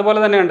 അപ്പോൾ അതുപോലെ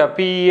തന്നെ ഉണ്ട്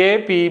PA,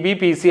 PB,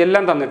 PC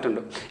എല്ലാം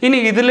തന്നിട്ടുണ്ട്. ഇനി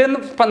ഇതിൽ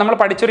നിന്ന് നമ്മൾ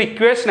പഠിച്ചൊരു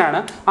ഇക്വേഷനാണ്.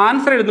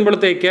 ആൻസർ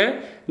എഴുതുമ്പോഴത്തേക്ക്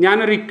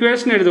ഞാനൊരു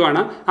ഇക്വേഷൻ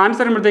എഴുതുവാണ്.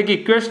 Answer എഴുതുമ്പോഴത്തേക്ക്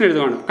equation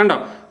എഴുതുവാണ്. കണ്ടോ,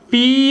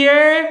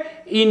 PA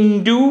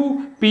 ×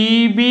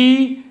 PB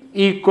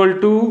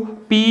 =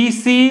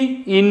 PC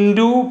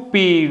 ×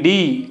 PD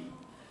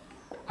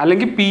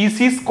അല്ലെങ്കിൽ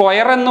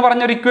PC² എന്ന്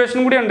പറഞ്ഞൊരു ഇക്വേഷൻ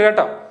കൂടി ഉണ്ട്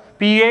കേട്ടോ.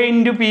 PA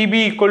 × PB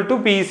 =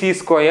 PC².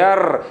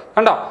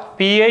 കണ്ടോ,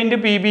 PA ×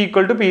 PB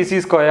 =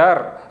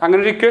 PC². അങ്ങനെ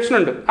ഒരു ഇക്വേഷൻ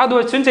ഉണ്ട്. അത്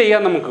വെച്ചും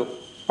ചെയ്യാം നമുക്ക്.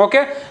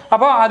 ഓക്കെ,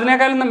 അപ്പോൾ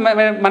അതിനേക്കാളും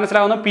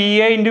മനസ്സിലാവുന്ന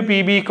PA ×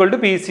 PB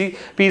 =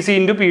 PC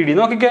 × PD.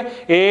 നോക്കിക്കേ,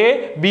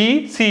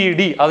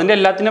 ABCD അതിൻ്റെ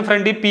എല്ലാത്തിനും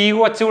ഫ്രണ്ടിൽ P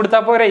വച്ച്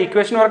കൊടുത്താൽ പോരെ,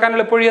 ഇക്വേഷൻ ഓർക്കാൻ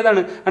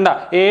എളുപ്പമൊഴിയതാണ്. കണ്ടാ,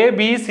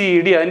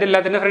 ABCD അതിൻ്റെ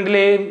എല്ലാത്തിൻ്റെ ഫ്രണ്ടിൽ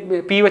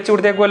P വെച്ച്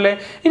കൊടുത്തേക്കുമല്ലേ.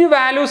 ഇനി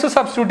വാല്യൂസ്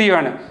സബ്സ്റ്റിറ്റ്യൂട്ട്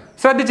ചെയ്യുവാണ്,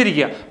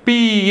 ശ്രദ്ധിച്ചിരിക്കുക.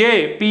 PA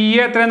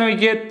എത്രയെന്ന്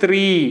നോക്കിയേ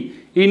 3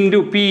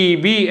 ×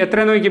 PB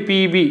എത്രയെന്ന് നോക്കിയേ,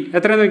 PB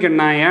എത്രയെന്ന് നോക്കിയേ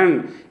 9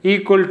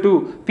 =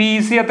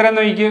 PC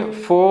എത്രയെന്ന് നോക്കിയേ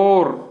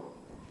 4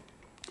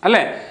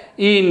 അല്ലേ,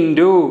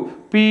 ഇൻറ്റു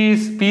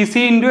PC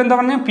ഇൻറ്റു എന്താ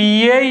പറഞ്ഞാൽ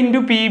PA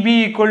 × PB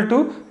 =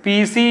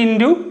 PC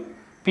 ×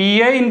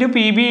 PA ×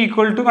 PB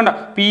 = കണ്ട,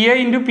 PA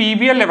 ×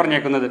 PB അല്ലേ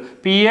പറഞ്ഞേക്കുന്നത്,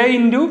 PA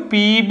 ×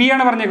 PB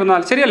ആണ്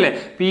പറഞ്ഞേക്കുന്നത്, ശരിയല്ലേ.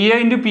 PA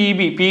 ×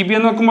 PB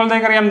എന്ന്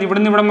നോക്കുമ്പോഴത്തേക്ക് അറിയാം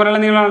ഇവിടുന്ന് ഇവിടം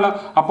വരെയുള്ള നീളമാണല്ലോ.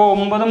 അപ്പോൾ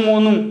 9 ഉം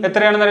 3 ഉം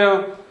എത്രയാണെന്നറിയോ,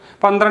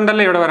 12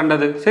 അല്ലേ ഇവിടെ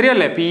വരേണ്ടത്,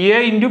 ശരിയല്ലേ. PA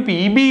 ×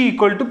 PB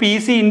 =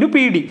 PC ×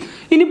 PD.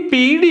 ഇനി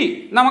PD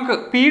നമുക്ക്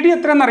PD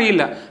എത്രയെന്ന്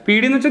അറിയില്ല.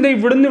 PD എന്ന് വെച്ചാൽ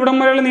ഇവിടുന്ന് ഇവിടം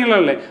വരെയുള്ള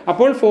നീളമല്ലേ.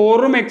 അപ്പോൾ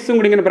 4ഉം X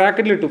കൂടി ഇങ്ങനെ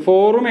ബ്രാക്കറ്റിലിട്ടു,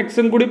 4ഉം X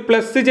കൂടി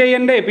പ്ലസ്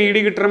ചെയ്യണ്ടേ PD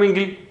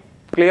കിട്ടണമെങ്കിൽ.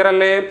 ക്ലിയർ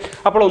അല്ലേ.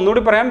 അപ്പോൾ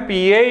ഒന്നുകൂടി പറയാം,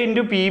 PA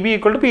 × PB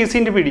 = PC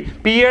 × PD.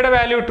 PAയുടെ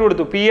value ഇട്ട്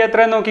കൊടുത്തു. PA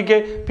എത്രയെന്ന് നോക്കിക്കേ,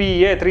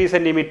 PA 3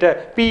 സെൻറ്റിമീറ്റർ.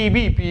 PB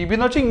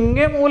എന്ന് വെച്ചാൽ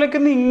ഇങ്ങേ മൂലയ്ക്ക്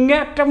ഇങ്ങേ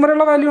അറ്റം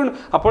വരെയുള്ള വാല്യൂ ആണ്.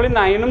 അപ്പോൾ ഈ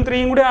 9ഉം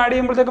 3ഉം കൂടി ആഡ്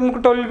ചെയ്യുമ്പോഴത്തേക്ക്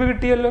നമുക്ക് 12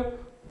 കിട്ടിയല്ലോ.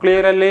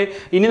 ക്ലിയർ അല്ലേ.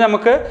 ഇനി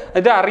നമുക്ക്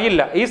ഇത്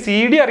അറിയില്ല, ഈ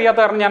CD അറിയാത്ത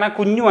കാരണം ഞാൻ ആ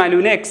കുഞ്ഞു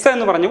വാല്യൂവിനെ X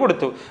എന്ന് പറഞ്ഞു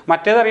കൊടുത്തു.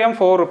 മറ്റേതറിയാം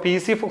 4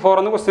 PC 4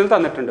 എന്ന് ക്വസ്റ്റ്യനിൽ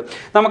തന്നിട്ടുണ്ട്.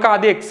 നമുക്ക്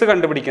ആദ്യം X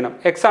കണ്ടുപിടിക്കണം.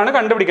 X ആണ്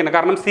കണ്ടുപിടിക്കണം,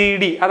 കാരണം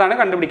CD അതാണ്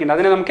കണ്ടുപിടിക്കുന്നത്.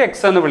 അതിനെ നമുക്ക് X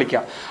എന്ന്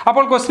വിളിക്കാം.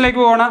 അപ്പോൾ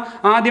ക്വസ്റ്റ്യനിലേക്ക് പോകണം.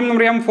 ആദ്യം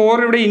അറിയാം 4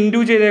 ഇവിടെ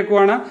ഇൻറ്റു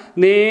ചെയ്തേക്കുവാണ്.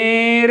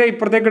 നേരെ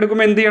ഇപ്പുറത്തേക്ക്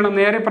എടുക്കുമ്പോൾ എന്ത്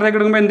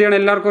ചെയ്യണം,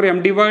 എല്ലാവർക്കും അറിയാം,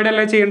 ഡിവൈഡ്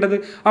അല്ലേ ചെയ്യേണ്ടത്.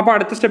 അപ്പോൾ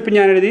അടുത്ത സ്റ്റെപ്പ്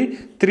ഞാൻ എഴുതി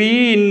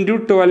 3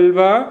 ×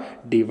 12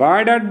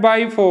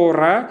 /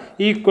 4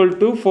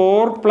 =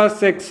 4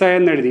 + X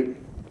എന്ന് എഴുതി.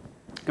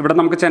 ഇവിടെ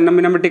നമുക്ക് ചിഹ്നം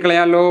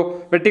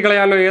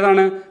വെട്ടിക്കളയാലോ.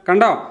 ഏതാണ്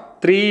കണ്ടോ,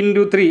 3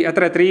 × 3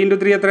 എത്ര, 3 ×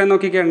 3 എത്രയെന്ന്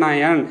നോക്കിക്കേ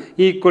 9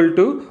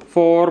 =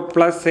 4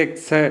 + X.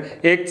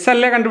 X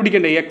അല്ലേ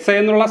കണ്ടുപിടിക്കേണ്ടത്, X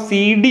എന്നുള്ള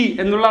CD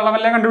എന്നുള്ള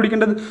അളവല്ലേ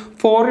കണ്ടുപിടിക്കേണ്ടത്.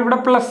 4 ഇവിടെ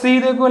പ്ലസ്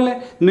ചെയ്തേക്കുമല്ലേ,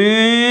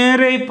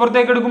 നേരെ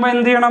ഇപ്പുറത്തേക്ക് എടുക്കുമ്പോൾ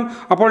എന്ത് ചെയ്യണം,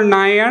 അപ്പോൾ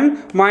 9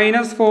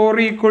 - 4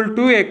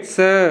 = X.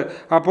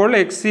 അപ്പോൾ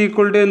X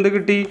 = എന്ത്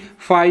കിട്ടി,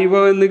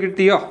 5 എന്ന്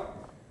കിട്ടിയോ.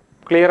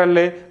 ക്ലിയർ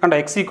അല്ലേ. കണ്ട,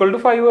 X =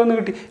 5 എന്ന്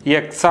കിട്ടി.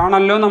 X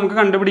ആണല്ലോ നമുക്ക്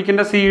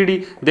കണ്ടുപിടിക്കേണ്ട CD.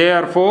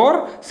 Therefore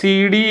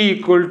CD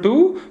 =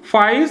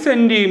 5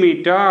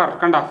 centimetre.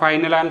 കണ്ട,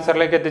 ഫൈനൽ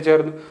ആൻസറിലേക്ക്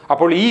എത്തിച്ചേർന്നു.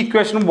 അപ്പോൾ ഈ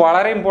ഇക്വേഷനും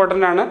വളരെ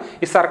ഇമ്പോർട്ടൻ്റ് ആണ്.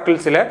 ഈ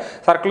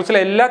സർക്കിൾസിലെ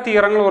എല്ലാ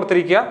തിയറങ്ങളും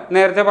ഓർത്തിരിക്കുക.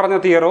 നേരത്തെ പറഞ്ഞ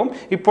തിയറവും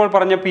ഇപ്പോൾ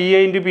പറഞ്ഞ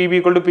PA × PB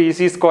 =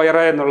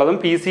 PC² എന്നുള്ളതും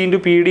PC ×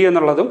 PD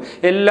എന്നുള്ളതും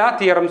എല്ലാ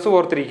തിയറംസും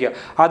ഓർത്തിരിക്കുക.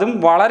 അതും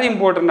വളരെ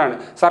ഇമ്പോർട്ടൻ്റ് ആണ്.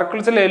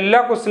 സർക്കിൾസിലെ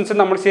എല്ലാ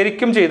ക്വസ്റ്റ്യൻസും നമ്മൾ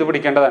ശരിക്കും ചെയ്തു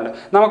പിടിക്കേണ്ടതാണ്.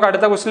 നമുക്ക്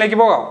അടുത്ത ക്വസ്റ്റ്യനിലേക്ക്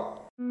പോകാം.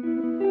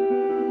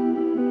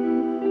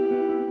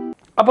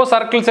 അപ്പോൾ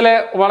സർക്കിൾസിലെ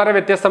വളരെ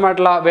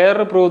വ്യത്യസ്തമായിട്ടുള്ള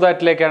വേറൊരു പ്രൂവ്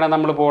ദാറ്റിലേക്കാണ്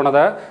നമ്മൾ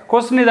പോകുന്നത്.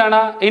 ക്വസ്റ്റ്യൻ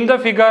ഇതാണ്, in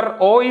the figure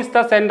O is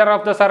the centre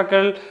of the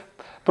circle,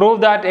 prove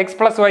that X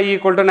 + Y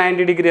 =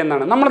 90 degree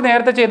എന്നാണ്. നമ്മൾ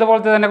നേരത്തെ ചെയ്ത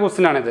പോലത്തെ തന്നെ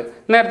ക്വസ്റ്റ്യൻ ആണിത്.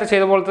 നേരത്തെ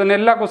ചെയ്ത പോലത്തെ തന്നെ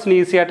എല്ലാ ക്വസ്റ്റ്യനും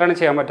ഈസി ആയിട്ടാണ്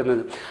ചെയ്യാൻ പറ്റുന്നത്.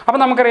 അപ്പോൾ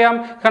നമുക്കറിയാം,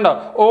 കണ്ടോ,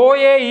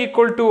 OA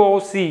 =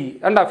 OC.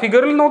 കണ്ടോ,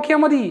 ഫിഗറിൽ നോക്കിയാൽ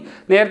മതി.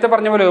 നേരത്തെ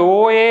പറഞ്ഞ പോലെ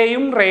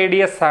OAയും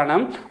റേഡിയസ് ആണ്,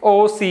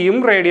 OCയും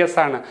റേഡിയസ്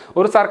ആണ്.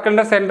 ഒരു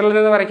സർക്കിളിൻ്റെ സെൻറ്ററിൽ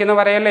നിന്ന് വരയ്ക്കുന്ന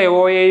വരയല്ലേ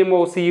OAയും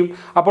OCയും.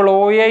 അപ്പോൾ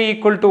OA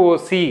 =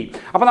 OC.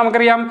 അപ്പോൾ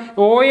നമുക്കറിയാം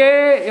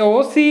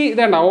OC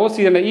ഇതേണ്ട, OC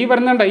ഇതേണ്ട, ഈ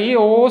വരുന്നുണ്ട്, ഈ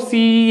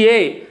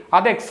OCA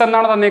അത് X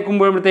എന്നാണ്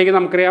തന്നേക്കുമ്പോഴത്തേക്ക്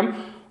നമുക്കറിയാം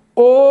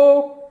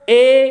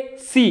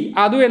OAC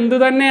അതും എന്ത്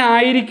തന്നെ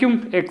ആയിരിക്കും,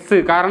 X.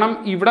 കാരണം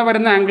ഇവിടെ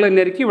വരുന്ന ആംഗിൾ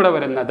തന്നെയായിരിക്കും ഇവിടെ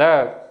വരുന്നത്.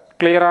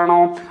 ക്ലിയർ ആണോ.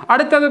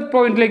 അടുത്തത്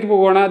പോയിന്റിലേക്ക്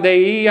പോവുകയാണ്.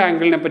 ഈ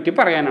ആംഗിളിനെ പറ്റി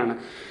പറയാനാണ്.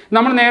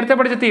 നമ്മൾ നേരത്തെ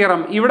പഠിച്ച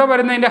തിയറം, ഇവിടെ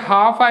വരുന്നതിൻ്റെ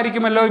ഹാഫ്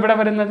ആയിരിക്കുമല്ലോ ഇവിടെ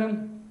വരുന്നത്,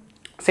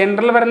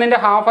 സെൻട്രൽ വരുന്നതിൻ്റെ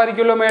ഹാഫ്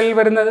ആയിരിക്കുമല്ലോ മേളിൽ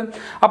വരുന്നത്.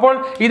 അപ്പോൾ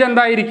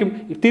ഇതെന്തായിരിക്കും,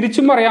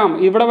 തിരിച്ചും പറയാം,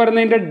 ഇവിടെ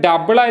വരുന്നതിൻ്റെ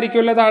ഡബിൾ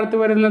ആയിരിക്കുമല്ലോ താഴത്ത്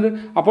വരുന്നത്.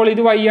 അപ്പോൾ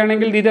ഇത് Y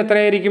ആണെങ്കിൽ ഇത്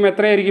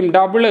എത്രയായിരിക്കും,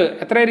 ഡബിള്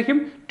എത്രയായിരിക്കും,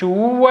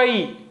 2Y.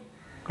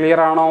 ക്ലിയർ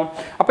ആണോ.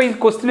 അപ്പോൾ ഈ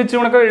ക്വസ്റ്റ്യൻ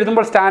ഇച്ചിരി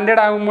എഴുതുമ്പോൾ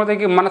സ്റ്റാൻഡേർഡ്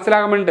ആകുമ്പോഴത്തേക്ക്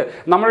മനസ്സിലാകാൻ വേണ്ടി,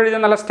 നമ്മൾ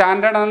എഴുതുന്ന നല്ല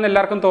സ്റ്റാൻഡേർഡ് ആണെന്ന്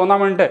എല്ലാവർക്കും തോന്നാൻ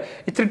വേണ്ടി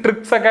ഇച്ചിരി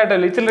ട്രിക്സ് ഒക്കെ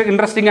ആയിട്ട്, ഇച്ചിരി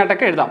ഇൻട്രസ്റ്റിംഗ്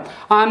ആയിട്ടൊക്കെ എഴുതാം.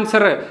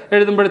 ആൻസർ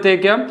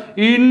എഴുതുമ്പോഴത്തേക്ക്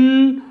ഇൻ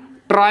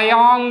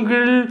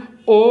ട്രയാങ്കിൾ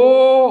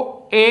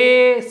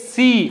OAC,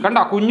 കണ്ട,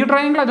 കുഞ്ഞു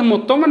ട്രയാങ്കിൾ, അത്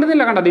മൊത്തം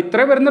വരുന്നില്ല, കണ്ടോ, അത്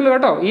ഇത്രേ വരുന്നുള്ളൂ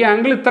കേട്ടോ. ഈ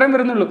ആംഗിൾ ഇത്രയും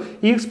വരുന്നുള്ളൂ,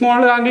 ഈ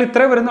സ്മോൾ ആംഗിൾ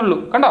ഇത്രേ വരുന്നുള്ളൂ,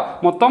 കണ്ടോ,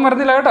 മൊത്തം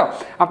വരുന്നില്ല കേട്ടോ.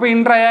 അപ്പോൾ ഇൻ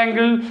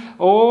ട്രയാങ്കിൾ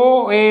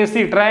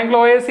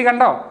OAC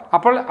കണ്ടോ.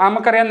 അപ്പോൾ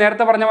നമുക്കറിയാം,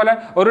 നേരത്തെ പറഞ്ഞ പോലെ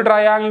ഒരു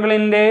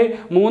ട്രയാങ്കിളിൻ്റെ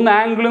 3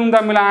 ആംഗിളും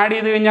തമ്മിൽ ആഡ്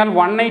ചെയ്ത് കഴിഞ്ഞാൽ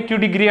 180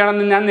 ഡിഗ്രി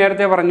ആണെന്ന് ഞാൻ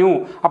നേരത്തെ പറഞ്ഞു.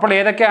 അപ്പോൾ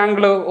ഏതൊക്കെ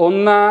ആംഗിൾ,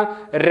 1,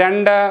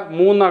 2,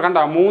 3,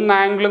 കണ്ടോ, 3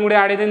 ആംഗിളും കൂടി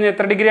ആഡ് ചെയ്ത് കഴിഞ്ഞാൽ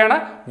എത്ര ഡിഗ്രിയാണ്,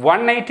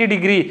 180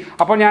 ഡിഗ്രി.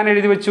 അപ്പോൾ ഞാൻ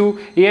എഴുതി വെച്ചു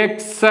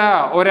X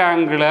ഒരു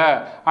ആംഗിള്,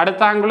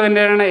 അടുത്ത ആംഗിൾ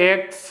തന്നെയാണ്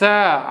X,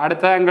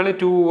 അടുത്ത ആംഗിൾ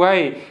 2Y.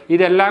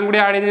 ഇതെല്ലാം കൂടി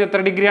ആഡ് ചെയ്ത്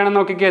എത്ര ഡിഗ്രിയാണെന്ന്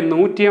നോക്കിക്കേ,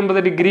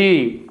 180 ഡിഗ്രി.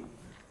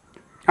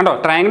 കണ്ടോ,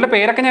 ട്രയാങ്കിളിൻ്റെ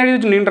പേരൊക്കെ ഞാൻ എഴുതി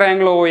വെച്ചിട്ടുണ്ട്,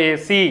 ട്രയാങ്കിൾ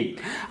OAC.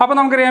 അപ്പോൾ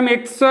നമുക്കറിയാം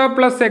X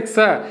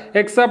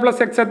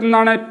 + X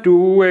എന്നാണ്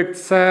 2X.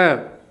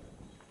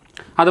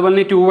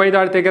 അതുപോലെ 2Y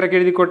താഴത്തേക്ക് ഇറക്കി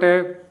എഴുതിക്കോട്ടെ.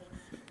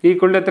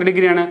 ഈക്വൽ ടു എത്ര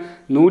ഡിഗ്രിയാണ്?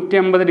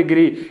 180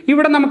 ഡിഗ്രി.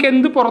 ഇവിടെ നമുക്ക്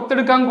എന്ത്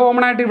പുറത്തെടുക്കാൻ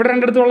കോമൺ ആയിട്ട്? ഇവിടെ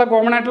രണ്ടിടത്തുള്ള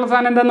കോമൺ ആയിട്ടുള്ള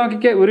സാധനം എന്താണെന്ന്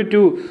നോക്കിക്കേ, ഒരു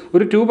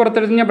 2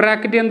 പുറത്തെടുത്ത് കഴിഞ്ഞാൽ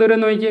ബ്രാക്കറ്റ് എന്ത്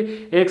വരും നോക്കിക്കേ,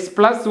 x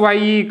 + y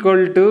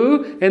ഈക്വൽ ടു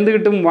എന്ത്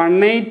കിട്ടും?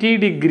 180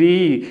 ഡിഗ്രി.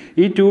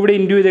 ഈ 2 ഇവിടെ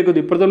ഇൻറ്റു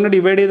ചെയ്തേക്കുന്നു, ഇപ്പുറത്തോണ്ട്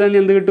ഡിവൈഡ് ചെയ്താൽ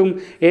എന്ത് കിട്ടും?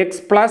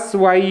 x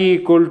 + y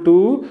equal to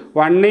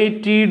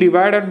 180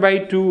 divided by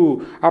 2.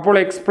 അപ്പോൾ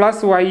x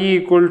 + y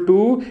ഈക്വൽ ടു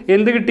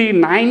എന്ത് കിട്ടി?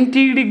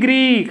 90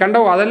 ഡിഗ്രി.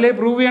 കണ്ടോ? അതല്ലേ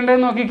പ്രൂവ്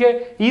ചെയ്യേണ്ടതെന്ന് നോക്കിക്കേ,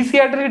 ഈസി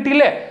ആയിട്ട്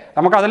കിട്ടിയില്ലേ?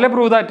 നമുക്ക് അതല്ലേ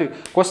പ്രൂവ് ദാറ്റ്.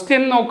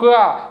 ക്വസ്റ്റ്യൻ നോക്കുക,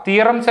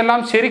 തിയറംസ് എല്ലാം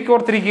ശരിക്കും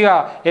ഓർത്തിരിക്കുക.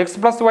 x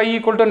 + y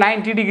equal to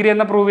 90 degree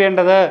എന്ന് പ്രൂവ്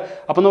ചെയ്യേണ്ടത്.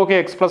 അപ്പോൾ നോക്കുക,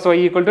 x + y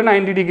equal to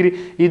 90 degree.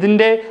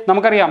 ഇതിൻ്റെ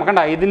നമുക്കറിയാം, കണ്ട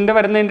ഇതിൻ്റെ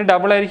വരുന്നതിൻ്റെ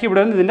ഡബിൾ ആയിരിക്കും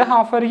ഇവിടെ വരുന്നത്, ഇതിൻ്റെ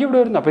ഹാഫ് ആയിരിക്കും ഇവിടെ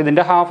വരുന്നത്. അപ്പോൾ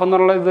ഇതിൻ്റെ ഹാഫ്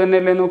എന്നുള്ള ഇത്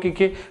തന്നെയല്ലേ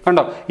നോക്കിക്കേ.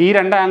 കണ്ടോ? ഈ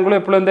രണ്ട് ആംഗിളും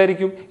എപ്പോഴും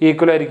എന്തായിരിക്കും?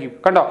 ഈക്വൽ ആയിരിക്കും.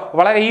 കണ്ടോ?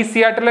 വളരെ ഈസി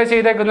ആയിട്ടല്ലേ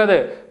ചെയ്തേക്കുന്നത്.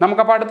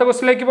 നമുക്കപ്പോൾ അടുത്ത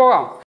ക്വസ്റ്റ്യനിലേക്ക്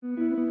പോകാം.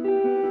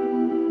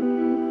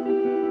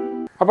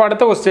 അപ്പോൾ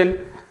അടുത്ത ക്വസ്റ്റ്യൻ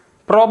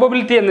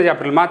പ്രോബബിലിറ്റി എന്ന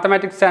ചാപ്റ്ററിൽ,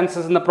 മാത്തമാറ്റിക്സ്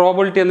ചാൻസസ് എന്ന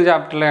പ്രോബബിലിറ്റി എന്ന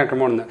ചാപ്റ്ററിലേക്ക്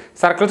പോകുന്നത്.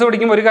 സർക്കിൾസ്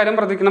പഠിക്കുമ്പോൾ ഒരു കാര്യം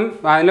ശ്രദ്ധിക്കണം,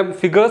 അതിൻ്റെ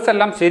ഫിഗേഴ്സ്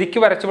എല്ലാം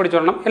ശരിക്കും വരച്ച്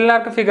പഠിച്ചോളണം.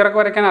 എല്ലാവർക്കും ഫിഗറൊക്കെ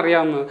വരയ്ക്കാൻ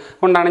അറിയാവുന്നത്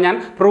കൊണ്ടാണ് ഞാൻ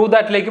പ്രൂവ്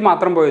ദാറ്റിലേക്ക്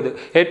മാത്രം പോയത്.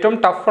 ഏറ്റവും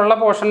ടഫുള്ള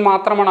പോർഷൻ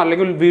മാത്രമാണ്,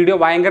 അല്ലെങ്കിൽ വീഡിയോ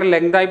ഭയങ്കര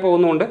ലെങ്തായി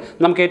പോകുന്നതുകൊണ്ട്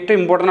നമുക്ക് ഏറ്റവും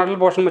ഇമ്പോർട്ടൻ്റ്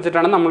ആയിട്ടുള്ള പോർഷൻ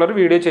വെച്ചിട്ടാണ് നമ്മളൊരു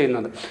വീഡിയോ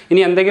ചെയ്യുന്നത്.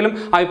 ഇനി എന്തെങ്കിലും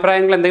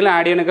അഭിപ്രായങ്ങൾ എന്തെങ്കിലും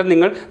ആഡ് ചെയ്യണമെങ്കിൽ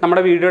നിങ്ങൾ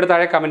നമ്മുടെ വീഡിയോയുടെ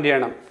താഴെ കമൻറ്റ്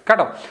ചെയ്യണം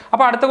കേട്ടോ.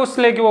 അപ്പോൾ അടുത്ത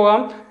ക്വസ്റ്റിനിലേക്ക്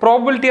പോകാം.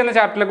 പ്രോബബിലിറ്റി എന്ന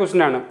ചാപ്റ്ററിലെ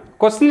ക്വസ്റ്റ്യനാണ്.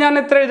 ക്വസ്റ്റ്യൻ ഞാൻ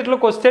എത്ര എഴുതിയിട്ടുള്ളൂ?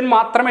 ക്വസ്റ്റ്യൻ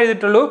മാത്രമേ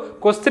എഴുതിയിട്ടുള്ളൂ.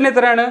 ക്വസ്റ്റ്യൻ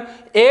എത്രയാണ്?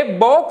 എ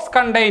ബോക്സ്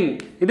കണ്ടെയ്ൻ,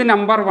 ഇത്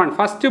നമ്പർ 1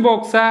 ഫസ്റ്റ്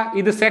ബോക്സ്,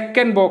 ഇത്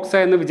സെക്കൻഡ് ബോക്സ്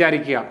എന്ന്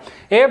വിചാരിക്കുക.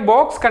 എ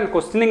ബോക്സ്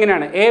ക്വസ്റ്റ്യൻ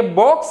ഇങ്ങനെയാണ്: A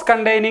box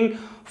containing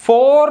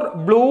 4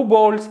 blue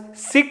balls,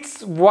 6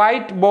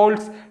 white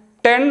balls,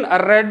 10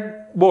 red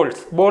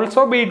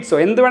ബോൾസോ ബീഡ്സോ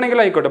എന്ത്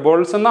വേണമെങ്കിലും ആയിക്കോട്ടെ,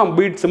 ബോൾസ് എന്നോ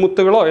ബീഡ്സ്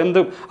മുത്തുകളോ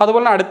എന്തും.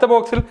 അതുപോലെ അടുത്ത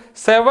ബോക്സിൽ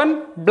 7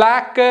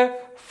 ബ്ലാക്ക്,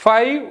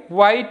 5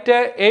 വൈറ്റ്,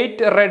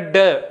 8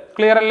 റെഡ്.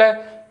 ക്ലിയർ അല്ലേ?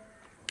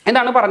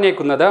 ഇതാണ്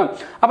പറഞ്ഞേക്കുന്നത്.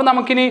 അപ്പോൾ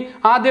നമുക്കിനി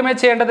ആദ്യമേ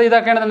ചെയ്യേണ്ടത്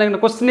ഇതൊക്കെയാണ്.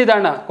 ക്വസ്റ്റ്യൻ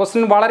ഇതാണ്.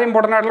 ക്വസ്റ്റ്യൻ വളരെ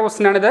ഇമ്പോർട്ടൻ്റ് ആയിട്ടുള്ള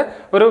ക്വസ്റ്റ്യനാണിത്.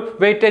 ഒരു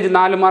weightage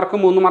 4 mark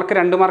 3 mark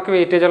 2 mark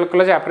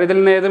വെയിറ്റേജുള്ള chapter. ഇതിൽ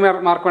നിന്ന് ഏത്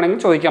മാർക്ക്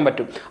വേണമെങ്കിലും ചോദിക്കാൻ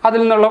പറ്റും. അതിൽ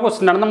നിന്നുള്ള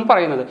ക്വസ്റ്റ്യനാണ് നമ്മൾ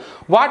പറയുന്നത്.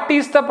 What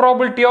is the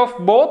probability of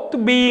both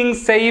being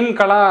same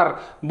colour?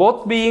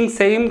 Both being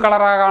same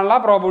colour ആകാനുള്ള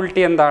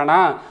പ്രോബിലിറ്റി എന്താണ്?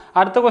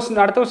 അടുത്ത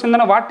ക്വസ്റ്റ്യൻ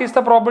എന്താണ്? What is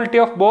the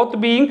probability of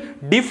both being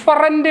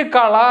different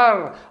colour?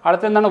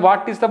 അടുത്ത എന്താണ്?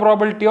 What is the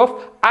probability of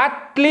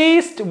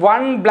at least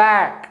 1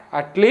 black?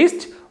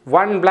 At least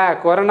 1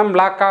 black, ഒരെണ്ണം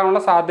black ആകാനുള്ള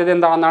സാധ്യത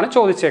എന്താണെന്നാണ്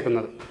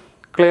ചോദിച്ചേക്കുന്നത്.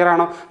 ക്ലിയർ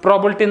ആണോ?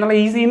 പ്രോബിലിറ്റി എന്നുള്ള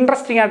ഈസി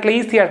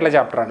ആയിട്ടുള്ള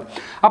ചാപ്റ്ററാണ്.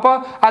 അപ്പോൾ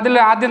അതിൽ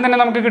ആദ്യം തന്നെ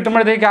നമുക്ക്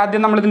കിട്ടുമ്പോഴത്തേക്ക്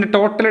ആദ്യം നമ്മൾ ഇതിൻ്റെ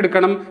ടോട്ടൽ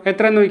എടുക്കണം.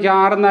 എത്രയെന്ന് നോക്കിയാൽ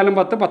 6 4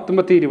 10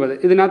 19 20.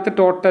 ഇതിനകത്ത്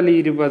ടോട്ടൽ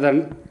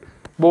 20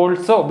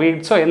 ബോൾസോ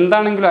ബീഡ്സോ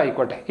എന്താണെങ്കിലും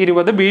ആയിക്കോട്ടെ,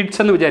 20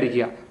 ബീഡ്സ് എന്ന്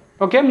വിചാരിക്കുക.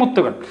 ഓക്കെ,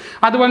 മുത്തുകൾ.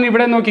 അതുപോലെ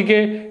ഇവിടെ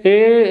നോക്കിക്കേ,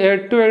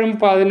 8 7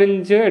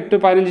 15, 8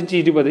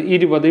 15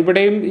 20.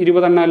 ഇവിടെയും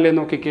 20 എണ്ണല്ലേ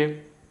നോക്കിക്കേ.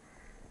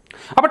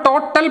 അപ്പോൾ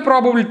ടോട്ടൽ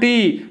പ്രോബിലിറ്റി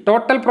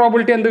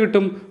എന്ത്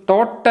കിട്ടും?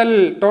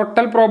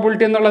 ടോട്ടൽ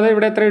പ്രോബിലിറ്റി എന്നുള്ളത്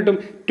ഇവിടെ എത്ര കിട്ടും?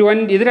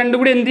 20. ഇത് രണ്ടും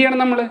കൂടി എന്ത്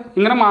ചെയ്യണം? നമ്മൾ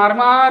ഇങ്ങനെ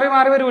മാറി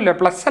വരുമല്ലോ.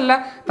 പ്ലസ് അല്ല,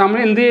 നമ്മൾ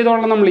എന്ത്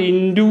ചെയ്തോളണം? നമ്മൾ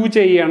ഇൻറ്റു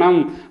ചെയ്യണം.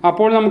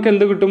 അപ്പോൾ നമുക്ക്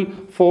എന്ത് കിട്ടും?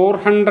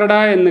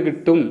 400 എന്ന്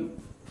കിട്ടും.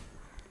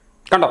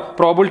 കണ്ടോ?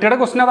 പ്രോബിലിറ്റിയുടെ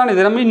ക്വസ്റ്റൻ അതാണ്.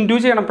 ഇത് നമ്മൾ ഇൻറ്റു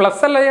ചെയ്യണം,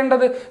 പ്ലസ് അല്ല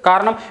ചെയ്യേണ്ടത്.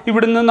 കാരണം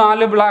ഇവിടുന്ന്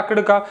 4 ബ്ലാക്ക്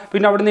എടുക്കാം,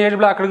 പിന്നെ അവിടുന്ന് 7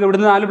 ബ്ലാക്ക് എടുക്കാം,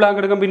 ഇവിടുന്ന് 4 ബ്ലാക്ക്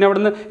എടുക്കാം, പിന്നെ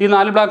അവിടുന്ന് ഈ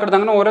 4 ബ്ലാക്ക്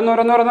എടുക്കാം. അങ്ങനെ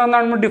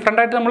ഓരോന്നോരോന്ന്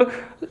ഡിഫറൻ്റ് ആയിട്ട് നമ്മൾ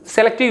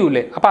സെലക്ട്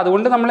ചെയ്യൂലേ. അപ്പോൾ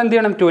അതുകൊണ്ട് നമ്മൾ എന്ത്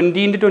ചെയ്യണം?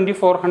 20 ×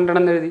 20 400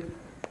 എന്ന് എഴുതി.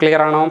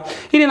 ക്ലിയർ ആണോ?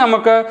 ഇനി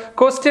നമുക്ക്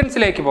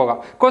ക്വസ്റ്റ്യൻസിലേക്ക് പോകാം.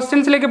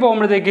 ക്വസ്റ്റ്യൻസിലേക്ക്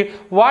പോകുമ്പോഴത്തേക്ക്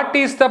what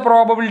is the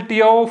probability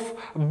of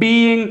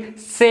being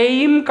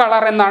same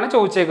colour എന്നാണ്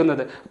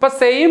ചോദിച്ചേക്കുന്നത്. അപ്പോൾ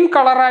സെയിം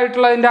കളർ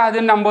ആയിട്ടുള്ളതിൻ്റെ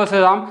ആദ്യം നമ്പേഴ്സ്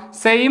എഴുതാം.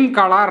 സെയിം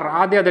കളർ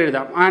ആദ്യം അത്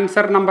എഴുതാം.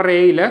 ആൻസർ നമ്പർ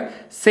എയിൽ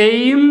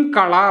സെയിം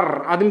കളർ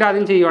അതിൻ്റെ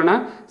ആദ്യം ചെയ്യുവാണ്.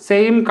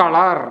 Same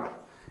colour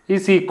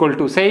is equal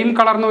to same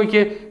colour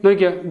നോക്കിയേ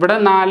ഇവിടെ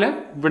 4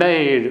 ഇവിടെ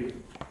 7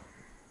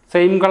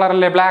 സെയിം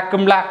കളറല്ലേ?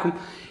 ബ്ലാക്കും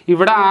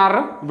ഇവിടെ 6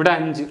 ഇവിടെ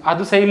 5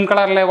 അത് സെയിം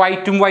കളറല്ലേ?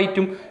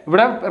 വൈറ്റും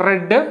ഇവിടെ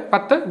റെഡ്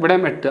 10 ഇവിടെ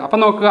 8. അപ്പം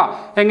നോക്കുക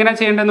എങ്ങനെ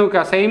ചെയ്യേണ്ടതെന്ന്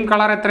നോക്കുക. സെയിം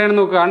കളർ എത്രയാണ്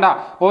നോക്കുക. കണ്ട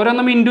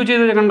ഓരോന്നും ഇൻറ്റു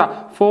ചെയ്ത് കണ്ട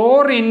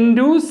 4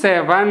 ×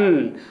 7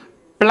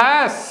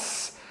 പ്ലസ്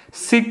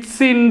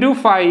 6 ×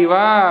 5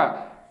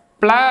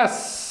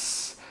 പ്ലസ്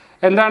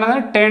എന്താണ്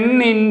 10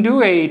 ×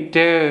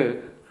 8.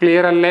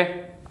 ക്ലിയർ അല്ലേ?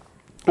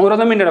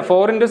 ഓരോന്നും മിനിറ്റ്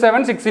 4 ×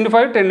 7 6 ×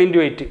 5 10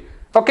 × 8.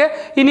 ഓക്കെ,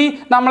 ഇനി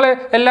നമ്മൾ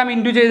എല്ലാം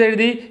ഇൻറ്റു ചെയ്ത്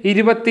എഴുതി.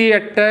 28 7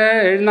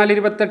 4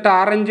 28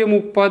 6 5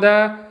 30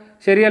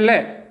 ശരിയല്ലേ?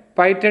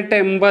 8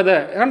 80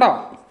 കണ്ടോ?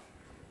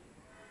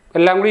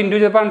 എല്ലാം കൂടി ഇൻറ്റു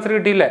ചെയ്തപ്പോൾ ആൻസർ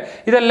കിട്ടിയില്ലേ?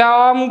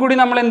 ഇതെല്ലാം കൂടി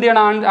നമ്മൾ എന്ത്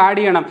ചെയ്യണം?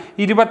 ആഡ് ചെയ്യണം.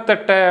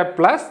 28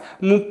 +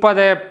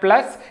 30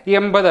 +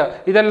 80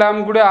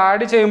 ഇതെല്ലാം കൂടി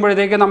ആഡ്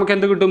ചെയ്യുമ്പോഴത്തേക്ക് നമുക്ക്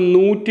എന്ത് കിട്ടും?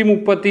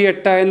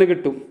 138 എന്ന്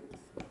കിട്ടും.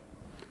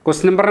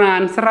 ക്വസ്റ്റ്യൻ പറഞ്ഞ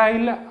ആൻസർ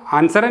ആയില്ല.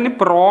 ആൻസർ ഇനി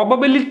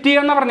പ്രോബബിലിറ്റി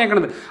എന്നാണ്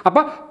പറഞ്ഞേക്കണത്.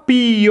 അപ്പോൾ P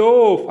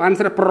of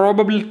answer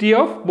probability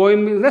of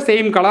Boeing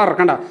same colour.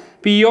 കണ്ട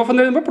പി ഓഫ്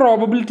എന്ന് എഴുതുമ്പോൾ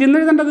പ്രോബബിലിറ്റി എന്ന്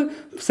എഴുതേണ്ടത്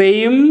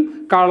same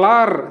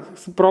colour.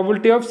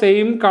 Probability of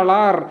same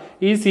colour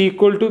is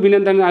equal to പിന്നെ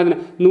എന്താണ്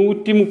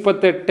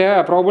 138.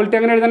 പ്രോബിലിറ്റി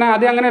അങ്ങനെ എഴുതണേ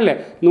ആദ്യം അങ്ങനെയല്ലേ?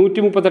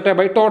 138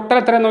 ബൈ ടോട്ടൽ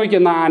എത്ര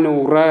നോക്കിയാൽ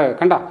 400.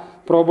 കണ്ട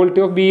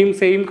probability of being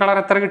same colour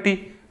എത്ര കിട്ടി?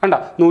 കണ്ട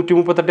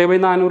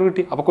 138/400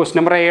 കിട്ടി. അപ്പോൾ ക്വസ്റ്റ്യൻ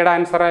നമ്പർ എയുടെ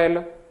ആൻസർ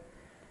ആയല്ലോ.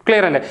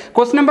 ക്ലിയർ അല്ലേ?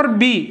 ക്വസ്റ്റ്യൻ നമ്പർ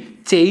ബി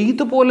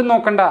ചെയ്തു പോലും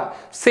നോക്കണ്ട.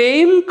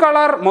 സെയിം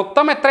കളർ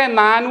മൊത്തം എത്ര?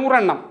 400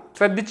 എണ്ണം.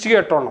 ശ്രദ്ധിച്ച്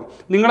കേട്ടോളണം.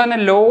 നിങ്ങൾ തന്നെ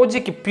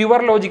ലോജിക്ക്, പ്യുവർ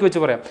ലോജിക്ക്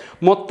വെച്ച് പറയാം.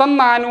 മൊത്തം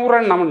 400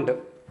 എണ്ണം ഉണ്ട്.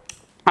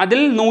 അതിൽ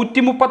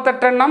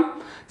 138 എണ്ണം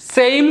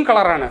സെയിം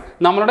കളറാണ്.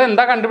 നമ്മളോട്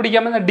എന്താ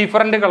കണ്ടുപിടിക്കാൻ പറ്റുന്ന?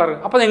 Different colour.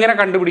 അപ്പോൾ എങ്ങനെ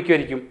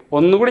കണ്ടുപിടിക്കുമായിരിക്കും?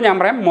 ഒന്നുകൂടി ഞാൻ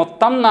പറയാം.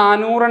 മൊത്തം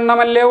 400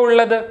 എണ്ണമല്ലേ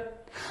ഉള്ളത്.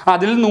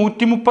 അതിൽ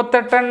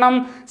 138 എണ്ണം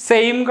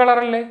സെയിം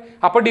കളറല്ലേ.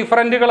 അപ്പോൾ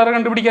ഡിഫറൻറ്റ് കളർ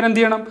കണ്ടുപിടിക്കാൻ എന്ത്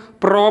ചെയ്യണം?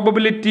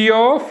 Probability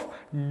of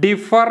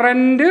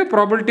different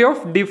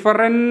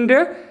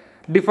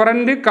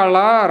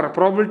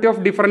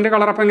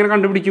colour. അപ്പോൾ എങ്ങനെ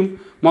കണ്ടുപിടിക്കും?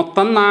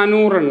 മൊത്തം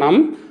 400 എണ്ണം,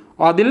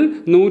 അതിൽ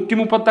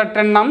 138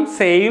 എണ്ണം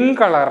സെയിം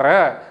കളറ്.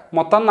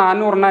 മൊത്തം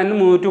 400 എണ്ണം, അതിന്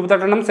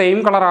 138 എണ്ണം സെയിം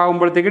കളർ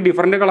ആകുമ്പോഴത്തേക്ക്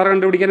ഡിഫറൻറ്റ് കളർ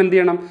കണ്ടുപിടിക്കാൻ എന്ത്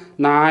ചെയ്യണം?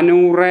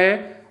 400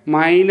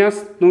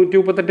 മൈനസ്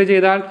 138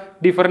 ചെയ്താൽ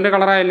ഡിഫറൻറ്റ്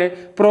കളറായല്ലേ.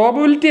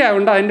 പ്രോബബിലിറ്റി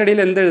ആയതുകൊണ്ട് അതിൻ്റെ ഇടയിൽ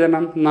എന്ത്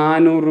എഴുതണം?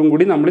 400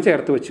 കൂടി നമ്മൾ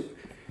ചേർത്ത് വെച്ചു.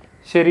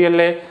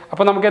 ശരിയല്ലേ?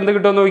 അപ്പോൾ നമുക്ക് എന്ത്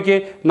കിട്ടുമെന്ന് നോക്കിയേ.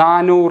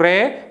 400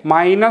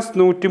 മൈനസ്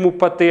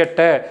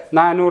 138,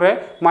 400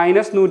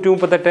 മൈനസ്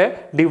 138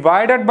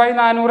 ഡിവൈഡഡ് ബൈ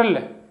 400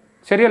 അല്ലേ.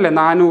 ശരിയല്ലേ?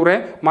 400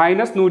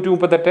 മൈനസ്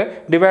 138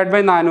 ഡിവൈഡ്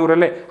ബൈ 400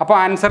 അല്ലേ. അപ്പോൾ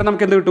ആൻസർ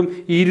നമുക്ക് എന്ത് കിട്ടും?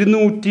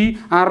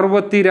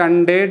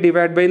 262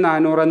 ഡിവൈഡ് ബൈ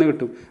 400 എന്ന്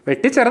കിട്ടും.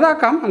 വെട്ടി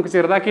ചെറുതാക്കാം, നമുക്ക്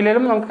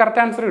ചെറുതാക്കിയില്ലെങ്കിലും നമുക്ക്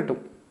കറക്റ്റ് ആൻസർ കിട്ടും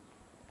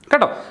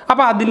കേട്ടോ.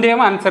 അപ്പോൾ അതിൻ്റെയും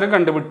ആൻസർ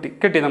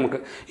കിട്ടി നമുക്ക്.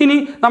 ഇനി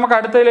നമുക്ക്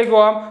അടുത്തതിലേക്ക്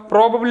പോകാം.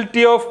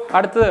 പ്രോബബിലിറ്റി ഓഫ്,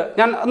 അടുത്തത്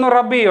ഞാൻ ഒന്ന്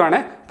റബ്ബ് ചെയ്യുവാണ്.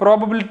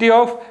 പ്രോബബിലിറ്റി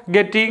ഓഫ്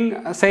ഗെറ്റിംഗ്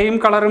സെയിം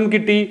കളറും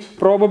കിട്ടി,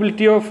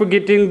 പ്രോബബിലിറ്റി ഓഫ്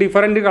ഗെറ്റിംഗ്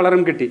ഡിഫറൻറ്റ്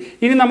കളറും കിട്ടി.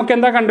 ഇനി നമുക്ക്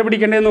എന്താ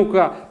കണ്ടുപിടിക്കേണ്ടത്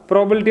നോക്കുക.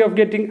 Probability of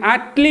getting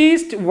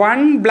at least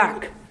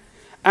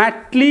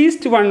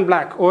one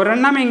black,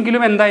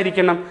 ഒരെണ്ണമെങ്കിലും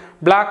എന്തായിരിക്കണം?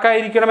 ബ്ലാക്ക്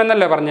ആയിരിക്കണം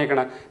എന്നല്ലേ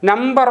പറഞ്ഞേക്കണം.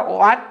 നമ്പർ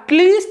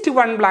അറ്റ്ലീസ്റ്റ്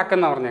 1 ബ്ലാക്ക്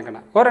എന്നാണ്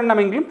പറഞ്ഞേക്കണം.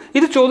 ഒരെണ്ണമെങ്കിലും.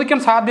 ഇത് ചോദിക്കാൻ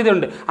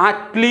സാധ്യതയുണ്ട്.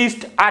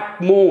 അറ്റ്ലീസ്റ്റ്,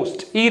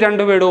 അറ്റ്മോസ്റ്റ്, ഈ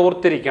 2 വേർഡ്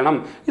ഓർത്തിരിക്കണം.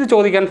 ഇത്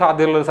ചോദിക്കാൻ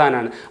സാധ്യതയുള്ളൊരു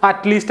സാധനമാണ്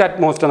അറ്റ്ലീസ്റ്റ്,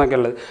 അറ്റ്മോസ്റ്റ് എന്നൊക്കെ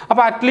ഉള്ളത്.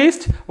 അപ്പോൾ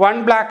അറ്റ്ലീസ്റ്റ് 1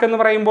 ബ്ലാക്ക് എന്ന്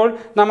പറയുമ്പോൾ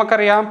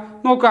നമുക്കറിയാം.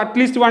 നോക്കുക,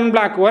 അറ്റ്ലീസ്റ്റ് 1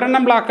 ബ്ലാക്ക്,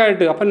 ഒരെണ്ണം ബ്ലാക്ക്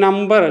ആയിട്ട്. അപ്പോൾ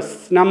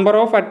നമ്പർ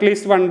ഓഫ്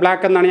അറ്റ്ലീസ്റ്റ് 1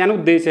 ബ്ലാക്ക് എന്നാണ് ഞാൻ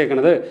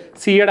ഉദ്ദേശിച്ചേക്കുന്നത്.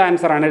 സിയുടെ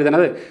ആൻസറാണ്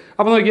എഴുതുന്നത്.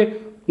 അപ്പോൾ നോക്കിയേ,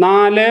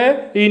 4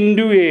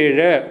 ×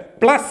 7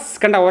 പ്ലസ്,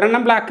 കണ്ട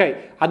ഒരെണ്ണം ബ്ലാക്കായി.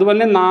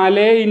 അതുപോലെ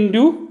 4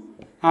 ×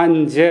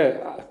 5,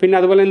 പിന്നെ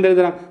അതുപോലെ എന്ത്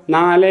എഴുതണം?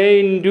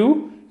 4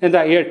 ×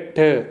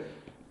 8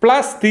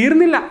 പ്ലസ്.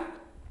 തീർന്നില്ല,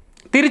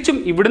 തിരിച്ചും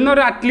ഇവിടുന്ന്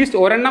ഒരു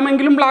അറ്റ്ലീസ്റ്റ്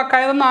ഒരെണ്ണമെങ്കിലും ബ്ലാക്ക്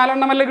ആയത് 4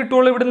 എണ്ണമല്ലേ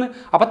കിട്ടുള്ളൂ ഇവിടുന്ന്.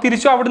 അപ്പോൾ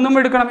തിരിച്ചും അവിടുന്നും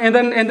എടുക്കണം.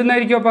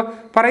 എന്തെന്നായിരിക്കും അപ്പോൾ?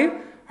 പറയും.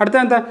 അടുത്ത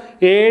എന്താ?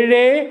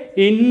 7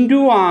 ×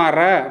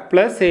 6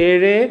 പ്ലസ്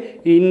 7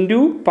 ×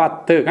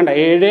 10. കണ്ട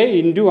 7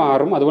 ×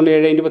 6ഉം അതുകൊണ്ട്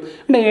 7 × 10.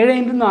 കണ്ട 7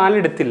 × 4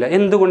 എടുത്തില്ല.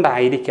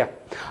 എന്തുകൊണ്ടായിരിക്കാം?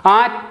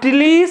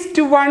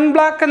 അറ്റ്ലീസ്റ്റ് 1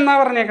 ബ്ലാക്ക് എന്നാ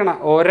പറഞ്ഞേക്കണം.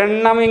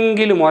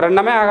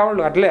 ഒരെണ്ണമേ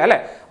ആകാവുള്ളൂ അല്ലേ?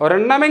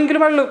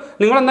 ഒരെണ്ണമെങ്കിലും ഉള്ളൂ.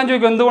 നിങ്ങളെന്താ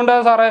ചോദിക്കും?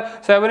 എന്തുകൊണ്ടാണ് സാറേ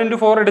 7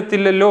 × 4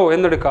 എടുത്തില്ലല്ലോ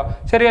എന്നെടുക്കുക.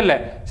 ശരിയല്ലേ?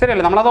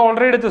 നമ്മളത്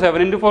ഓൾറെഡി എടുത്തു.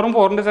 7 × 4ഉം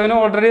 4 × 7ഉം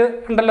ഓൾറെഡി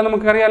ഉണ്ടല്ലോ,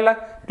 നമുക്കറിയാമല്ലോ.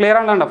 ക്ലിയർ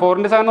ആണോ? 4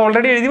 × 7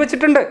 ഓൾറെഡി എഴുതി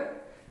വെച്ചിട്ടുണ്ട്.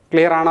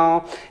 ക്ലിയർ ആണോ?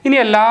 ഇനി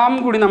എല്ലാം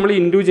കൂടി നമ്മൾ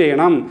ഇൻറ്റു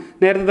ചെയ്യണം.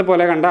 നേരത്തെ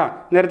പോലെ ഉണ്ട്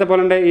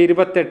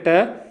 28,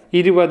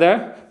 20,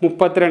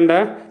 32,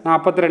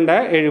 42,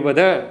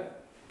 70.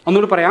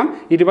 ഒന്നുകൂടി പറയാം.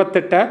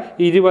 28,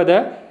 20,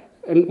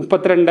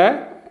 32,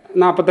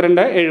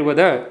 42,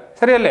 70.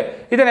 ശരിയല്ലേ?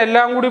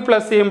 ഇതിനെല്ലാം കൂടി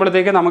പ്ലസ്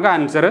ചെയ്യുമ്പോഴത്തേക്ക് നമുക്ക്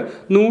ആൻസർ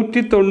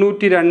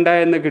 192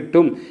 എന്ന്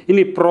കിട്ടും.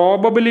 ഇനി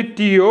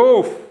probability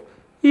of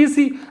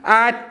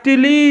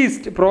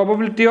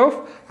probability of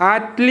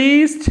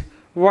at least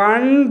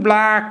 1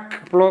 black,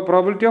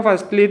 probability of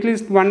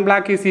at least 1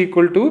 black is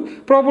equal to,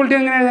 probability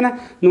എങ്ങനെ എഴുതണം?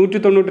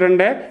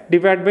 192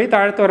 ഡിവൈഡ് ബൈ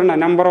താഴത്ത് വരണം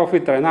നമ്പർ ഓഫ്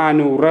ഇത്ര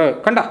 400.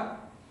 കണ്ട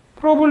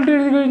പ്രോബിലിറ്റി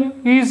എഴുതി കഴിഞ്ഞു.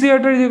 ഈസി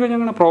ആയിട്ട് എഴുതി കഴിഞ്ഞു.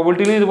 അങ്ങനെ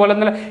പ്രോബിലിറ്റിയിൽ ഇതുപോലെ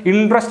നല്ല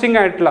ഇൻട്രസ്റ്റിംഗ്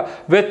ആയിട്ടുള്ള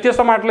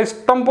വ്യത്യസ്തമായിട്ടുള്ള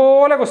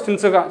ഇഷ്ടംപോലെ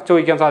ക്വസ്റ്റ്യൻസ്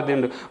ചോദിക്കാൻ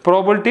സാധ്യതയുണ്ട്.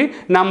 Probability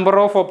number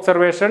of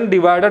observation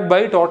divided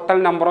by total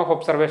number of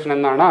observation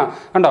എന്നാണ്.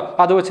 കണ്ടോ?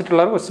 അത്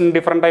വെച്ചിട്ടുള്ള ഒരു ക്വസ്റ്റ്യൻ,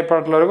 ഡിഫറെൻറ്റ് ടൈപ്പ്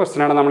ആയിട്ടുള്ള ഒരു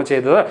ക്വസ്റ്റ്യനാണ് നമ്മൾ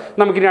ചെയ്തത്.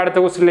 നമുക്കിനി അടുത്ത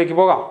ക്വസ്റ്റ്യനിലേക്ക്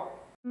പോകാം.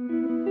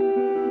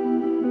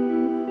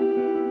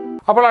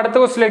 അപ്പോൾ അടുത്ത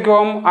ക്വസ്റ്റ്യനിലേക്ക്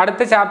പോകും.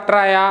 അടുത്ത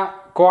ചാപ്റ്ററായ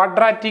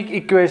quadratic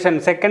equation,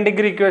 second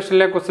degree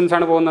ഇക്വേഷനിലെ questions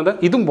ആണ് പോകുന്നത്.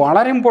 ഇതും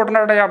വളരെ ഇമ്പോർട്ടൻ്റ്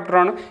ആയിട്ട്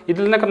ചാപ്റ്ററാണ്.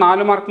 ഇതിൽ നിന്നൊക്കെ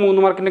 4 മാർക്ക് 3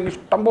 മാർക്കിൻ്റെ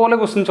ഇഷ്ടംപോലെ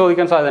ക്വസ്റ്റ്യൻ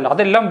ചോദിക്കാൻ സാധ്യതയുണ്ട്.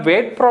 അതെല്ലാം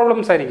വെയ്റ്റ്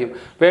പ്രോബ്ലംസ് ആയിരിക്കും.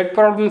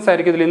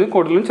 ഇതിൽ നിന്ന്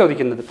കൂടുതലും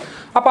ചോദിക്കുന്നത്.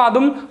 അപ്പോൾ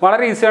അതും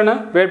വളരെ ഈസിയാണ്.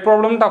 Weight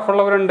problem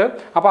ടഫുള്ളവരുണ്ട്.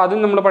 അപ്പോൾ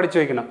അതും നമ്മൾ പഠിച്ചു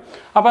വയ്ക്കണം.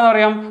 അപ്പോൾ എന്താ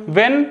പറയാം,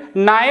 when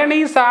 9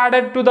 is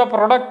added to the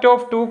product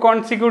of 2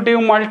 consecutive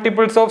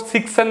multiples of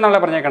 6 എന്നാണ്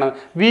പറഞ്ഞേക്കുന്നത്.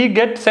 We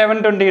get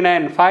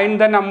 729, find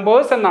the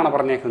numbers എന്നാണ്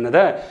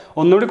പറഞ്ഞേക്കുന്നത്.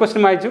 ഒന്നുകൂടി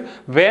ക്വസ്റ്റ്യൻ വായിച്ചു.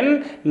 When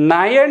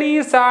 9 is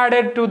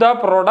added to the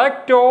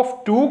product of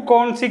 2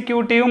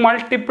 consecutive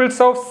multiples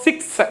of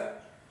 6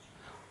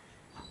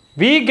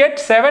 we get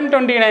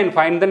 729,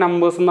 find the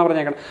numbers എന്ന്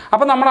പറഞ്ഞേക്കണം.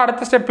 അപ്പോൾ നമ്മൾ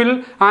അടുത്ത സ്റ്റെപ്പിൽ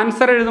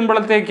ആൻസർ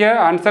എഴുതുമ്പോഴത്തേക്ക്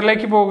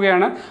ആൻസറിലേക്ക്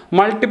പോവുകയാണ്.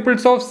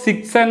 മൾട്ടിപ്പിൾസ് ഓഫ്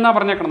 6 എന്നാണ്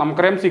പറഞ്ഞേക്കണം.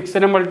 നമുക്കറിയാം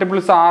 6ന്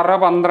മൾട്ടിപ്പിൾസ് 6,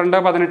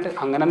 12, 18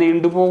 അങ്ങനെ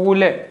നീണ്ടു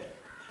പോകൂലേ.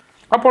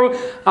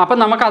 അപ്പോൾ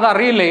നമുക്കത്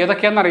അറിയില്ല,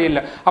 ഏതൊക്കെയാണെന്ന് അറിയില്ല.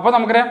 അപ്പോൾ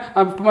നമുക്കറിയാം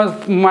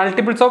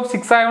മൾട്ടിപ്പിൾസ് ഓഫ്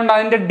 6 ആയതുകൊണ്ട്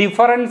അതിൻ്റെ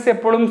ഡിഫറൻസ്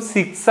എപ്പോഴും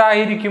 6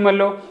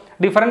 ആയിരിക്കുമല്ലോ.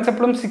 ഡിഫറൻസ്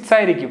എപ്പോഴും 6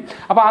 ആയിരിക്കും.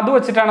 അപ്പോൾ അത്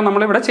വെച്ചിട്ടാണ്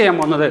നമ്മളിവിടെ ചെയ്യാൻ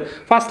പോകുന്നത്.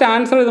 ഫസ്റ്റ്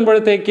ആൻസർ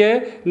എഴുതുമ്പോഴത്തേക്ക്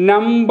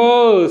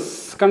നമ്പേഴ്സ്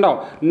കണ്ടോ,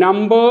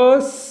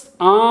 നമ്പേഴ്സ്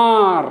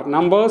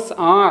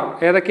ആർ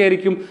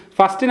ഏതൊക്കെയായിരിക്കും?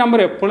 ഫസ്റ്റ് നമ്പർ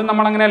എപ്പോഴും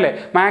നമ്മൾ അങ്ങനെയല്ലേ,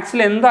 മാത്സിൽ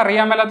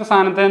എന്തറിയാൻ മേലാത്ത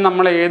സാധനത്തിന്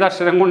നമ്മൾ ഏത്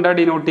അക്ഷരം കൊണ്ടാണ്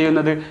ഡിനോട്ട്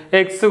ചെയ്യുന്നത്?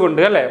 എക്സ്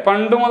കൊണ്ട് അല്ലേ,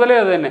 പണ്ട് മുതലേ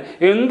അത് തന്നെ.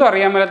 എന്തും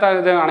അറിയാൻ മേലാത്ത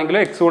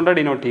ആണെങ്കിലും എക്സ് കൊണ്ടാണ്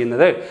ഡിനോട്ട്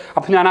ചെയ്യുന്നത്.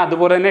 അപ്പം ഞാൻ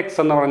അതുപോലെ തന്നെ എക്സ്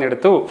എന്ന്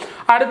പറഞ്ഞെടുത്തു.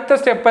 അടുത്ത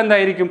സ്റ്റെപ്പ്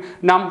എന്തായിരിക്കും?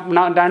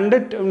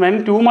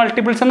 ടു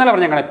മൾട്ടിപ്പിൾസ് എന്നല്ല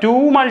പറഞ്ഞേക്കണേ, 2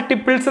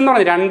 മൾട്ടിപ്പിൾസ് എന്ന്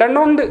പറഞ്ഞാൽ 2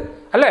 എണ്ണം ഉണ്ട്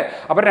അല്ലേ.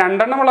 അപ്പോൾ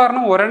 2 എണ്ണം ഉള്ള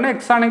കാരണം ഒരെണ്ണം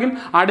എക്സ് ആണെങ്കിൽ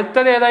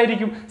അടുത്തത്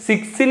ഏതായിരിക്കും?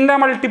 6ന്റെ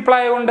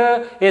മൾട്ടിപ്ലൈ കൊണ്ട്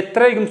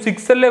എത്രയായിരിക്കും?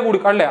 6 അല്ലേ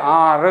കൊടുക്കുക അല്ലേ,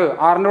 6.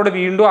 6നോട്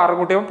വീണ്ടും 6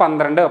 കൂട്ടിയപ്പോൾ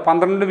 12,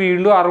 12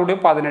 വീണ്ടും 6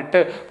 കൂട്ടിയപ്പോൾ 18,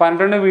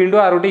 12 വീണ്ടും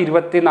 6 കൂട്ടി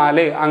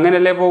 24,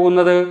 അങ്ങനെയല്ലേ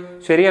പോകുന്നത്?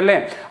 ശരിയല്ലേ?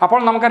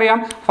 അപ്പോൾ നമുക്കറിയാം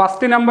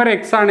ഫസ്റ്റ് നമ്പർ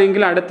എക്സ്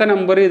ആണെങ്കിൽ അടുത്ത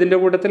നമ്പർ ഇതിൻ്റെ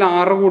കൂട്ടത്തിൽ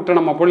 6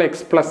 കൂട്ടണം, അപ്പോൾ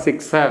എക്സ് പ്ലസ്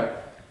 6.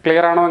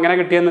 ക്ലിയർ ആണോ? എങ്ങനെ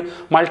കിട്ടിയെന്ന്?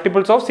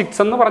 മൾട്ടിപ്പിൾസ് ഓഫ്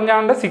 6 എന്ന്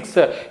പറഞ്ഞാണ്ട്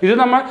 6. ഇത്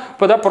നമ്മൾ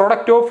ഇപ്പോൾ the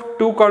product of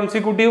 2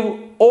 consecutive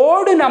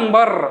odd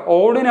number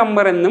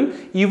എന്നും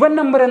ഇവൻ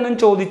നമ്പർ എന്നും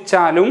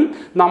ചോദിച്ചാലും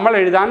നമ്മൾ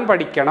എഴുതാൻ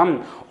പഠിക്കണം.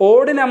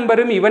 ഓഡ്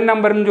നമ്പറും ഇവൻ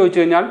നമ്പറും ചോദിച്ചു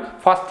കഴിഞ്ഞാൽ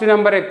ഫസ്റ്റ്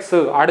നമ്പർ എക്സ്,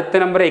 അടുത്ത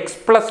നമ്പർ എക്സ്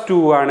പ്ലസ്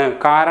 2 ആണ്.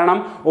 കാരണം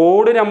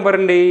ഓഡ്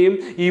നമ്പറിൻ്റെയും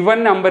ഇവൻ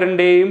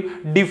നമ്പറിൻ്റെയും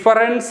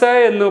ഡിഫറൻസ്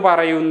എന്ന്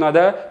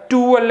പറയുന്നത്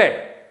 2 അല്ലേ.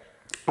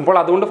 അപ്പോൾ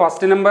അതുകൊണ്ട്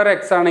ഫസ്റ്റ് നമ്പർ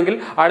എക്സ് ആണെങ്കിൽ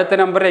അടുത്ത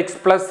നമ്പർ എക്സ്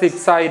പ്ലസ്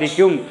 6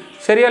 ആയിരിക്കും.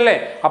 ശരിയല്ലേ?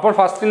 അപ്പോൾ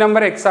ഫസ്റ്റ്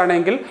നമ്പർ എക്സ്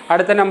ആണെങ്കിൽ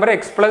അടുത്ത നമ്പർ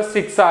എക്സ് പ്ലസ്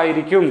 6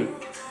 ആയിരിക്കും.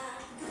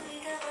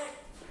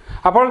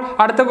 അപ്പോൾ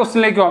അടുത്ത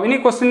ക്വസ്റ്റിനിലേക്ക് പോകാം. ഇനി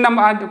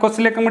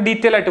ക്വസ്റ്റിനിലേക്ക് നമുക്ക്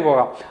ഡീറ്റെയിൽ ആയിട്ട്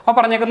പോകാം. അപ്പോൾ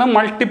പറഞ്ഞേക്കുന്നത്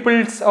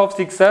multiples of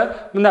 6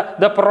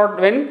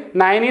 when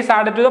 9 is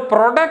added to the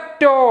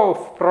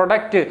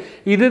product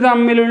ഇത്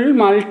തമ്മിലുള്ള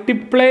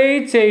മൾട്ടിപ്ലൈ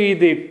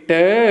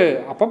ചെയ്തിട്ട്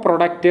അപ്പോൾ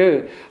പ്രൊഡക്റ്റ്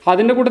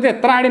അതിൻ്റെ കൂട്ടത്തിൽ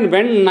എത്ര ആഡ് ചെയ്യും?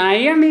 വെൻ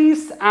 9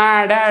 ഈസ്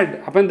ആഡഡ്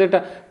അപ്പോൾ എന്തിട്ട്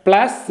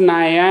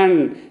 +9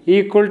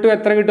 ഈക്വൽ ടു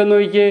എത്ര കിട്ടുമെന്ന്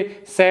നോക്കിയേ?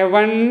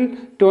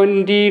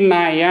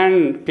 729.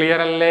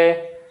 ക്ലിയർ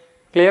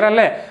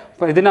അല്ലേ?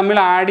 അപ്പോൾ ഇത് നമ്മൾ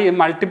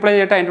മൾട്ടിപ്ലൈ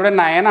ചെയ്തിട്ട് അതിൻ്റെ കൂടെ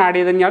 9 ആഡ്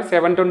ചെയ്ത് കഴിഞ്ഞാൽ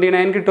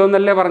 729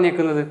 കിട്ടുമെന്നല്ലേ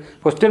പറഞ്ഞേക്കുന്നത്.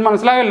 ക്വസ്റ്റ്യൻ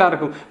മനസ്സിലായോ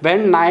എല്ലാവർക്കും? When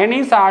 9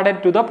 is added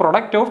to the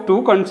product of 2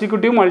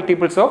 consecutive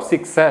multiples of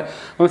 6.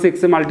 അപ്പോൾ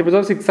 6 മൾട്ടിപ്പിൾസ്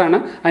ഓഫ് 6 ആണ്,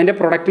 അതിൻ്റെ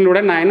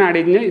പ്രൊഡക്റ്റിലൂടെ 9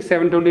 ആഡ് ചെയ്ത്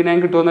 729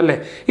 കിട്ടുമെന്നല്ലേ.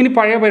 ഇനി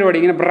പഴയ പരിപാടി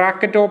ഇങ്ങനെ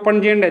ബ്രാക്കറ്റ് ഓപ്പൺ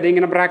ചെയ്യണ്ടേ,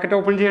 ഇങ്ങനെ ബ്രാക്കറ്റ്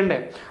ഓപ്പൺ ചെയ്യണ്ടേ.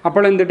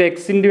 അപ്പോൾ എന്തിട്ട്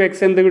എക്സ് ഇൻറ്റു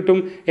എക്സ് എന്ത് കിട്ടും?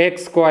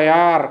 എക്സ്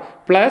സ്ക്വയർ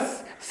പ്ലസ്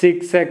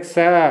 6x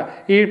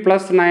ഈ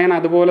 +9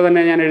 അതുപോലെ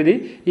തന്നെ ഞാൻ എഴുതി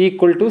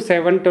ഈക്വൽ ടു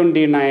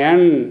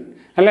 729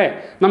 അല്ലേ.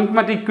 നമുക്ക്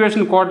മറ്റേ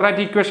ഇക്വേഷൻ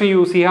ക്വാഡ്രാറ്റിക് ഇക്വേഷൻ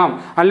യൂസ് ചെയ്യാം.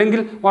 അല്ലെങ്കിൽ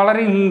വളരെ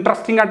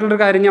ഇൻട്രസ്റ്റിംഗ് ആയിട്ടുള്ളൊരു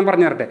കാര്യം ഞാൻ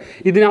പറഞ്ഞു തരട്ടെ.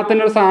 ഇതിനകത്ത്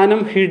തന്നെ ഒരു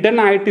സാധനം ഹിഡൻ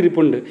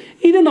ആയിട്ടിരിപ്പുണ്ട്.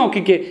 ഇത്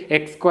നോക്കിക്കേ,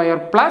 എക്സ് സ്ക്വയർ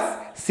പ്ലസ്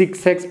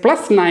 6x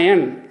 +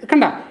 9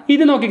 കണ്ട.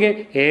 ഇത് നോക്കിക്കേ,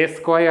 a²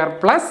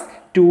 +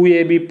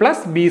 2ab +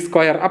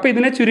 b². അപ്പോൾ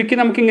ഇതിനെ ചുരുക്കി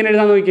നമുക്ക് ഇങ്ങനെ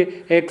എഴുതാൻ നോക്കിക്കേ,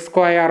 എക്സ്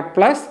സ്ക്വയർ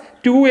പ്ലസ്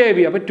 2ab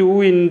അപ്പോൾ 2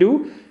 ×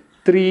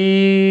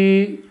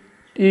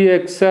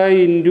 3x ×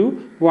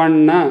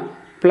 1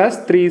 +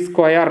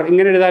 3²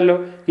 ഇങ്ങനെ എഴുതാമല്ലോ.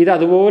 ഇത്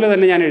അതുപോലെ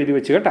തന്നെ ഞാൻ എഴുതി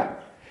വെച്ച് കേട്ടോ.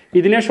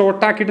 ഇതിനെ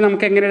ഷോർട്ടാക്കിയിട്ട്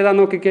നമുക്ക് എങ്ങനെ എഴുതാൻ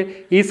നോക്കിക്കേ.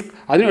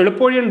 അതിന്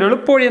എളുപ്പവഴിയുണ്ട്.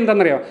 എളുപ്പവഴി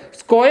എന്താണെന്നറിയാം?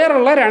 സ്ക്വയർ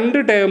ഉള്ള 2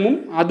 ടേമും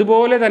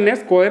അതുപോലെ തന്നെ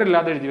സ്ക്വയർ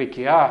ഇല്ലാതെ എഴുതി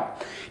വെക്കുക.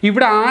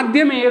 ഇവിടെ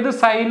ആദ്യം ഏത്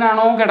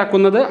സൈനാണോ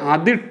കിടക്കുന്നത്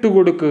അതിട്ട്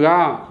കൊടുക്കുക.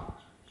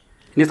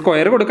 ഇനി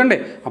സ്ക്വയർ കൊടുക്കണ്ടേ,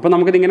 അപ്പോൾ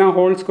നമുക്കിതിങ്ങനെ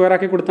ഹോൾ സ്ക്വയർ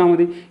ആക്കി കൊടുത്താൽ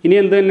മതി. ഇനി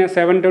എന്ത് തന്നെ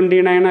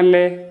 729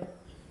 അല്ലേ.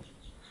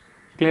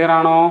 ക്ലിയർ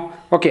ആണോ?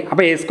 ഓക്കെ.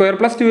 അപ്പോൾ a² +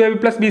 2ab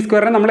 + b²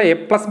 നമ്മൾ a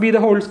 + b²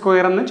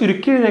 എന്ന്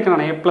ചുരുക്കി എഴുതിയേക്കണം.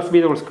 a + b².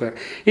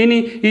 ഇനി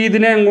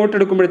ഇതിനെ അങ്ങോട്ട്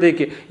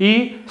എടുക്കുമ്പോഴത്തേക്ക് ഈ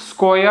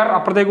സ്ക്വയർ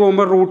അപ്പുറത്തേക്ക്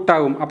പോകുമ്പോൾ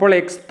റൂട്ടാകും. അപ്പോൾ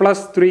x +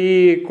 3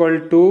 =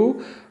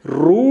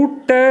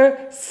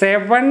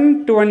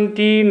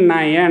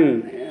 √729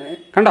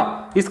 കണ്ടോ.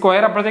 ഈ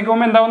സ്ക്വയർ അപ്പുറത്തേക്ക്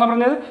പോകുമ്പോൾ എന്താവുന്ന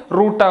പറഞ്ഞത്?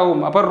 റൂട്ടാകും.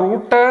 അപ്പോൾ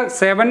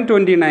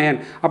 √729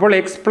 അപ്പോൾ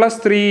x +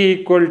 3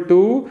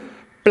 ±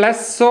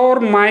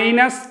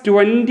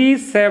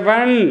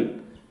 27.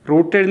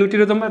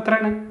 √729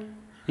 എത്രയാണ്?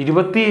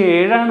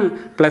 27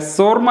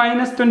 +or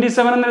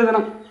 -27 എന്ന്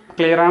എഴുതണം.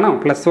 ക്ലിയർ ആണോ?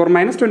 +or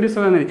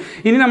 -27 എന്ന്.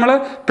 ഇനി നമ്മൾ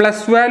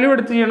പ്ലസ് വാല്യൂ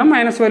എടുത്ത് ചെയ്യണം,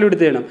 മൈനസ് വാല്യൂ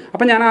എടുത്ത് ചെയ്യണം.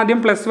 അപ്പോൾ ഞാൻ ആദ്യം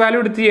പ്ലസ് വാല്യൂ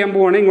എടുത്ത് ചെയ്യാൻ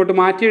പോവാണ്. ഇങ്ങോട്ട്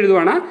മാറ്റി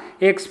എഴുതുവാണ്.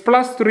 x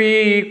 +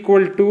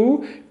 3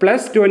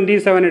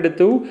 +27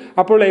 എടുത്തു.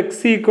 അപ്പോൾ x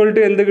 =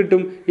 എന്ത്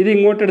കിട്ടും? ഇത്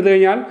ഇങ്ങോട്ട് എടുത്തു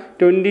കഴിഞ്ഞാൽ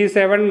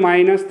 27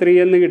 - 3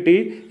 എന്ന് കിട്ടി.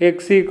 x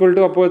 =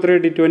 അപ്പോൾ എത്ര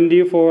കിട്ടി?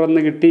 24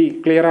 എന്ന് കിട്ടി.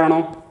 ക്ലിയർ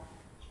ആണോ?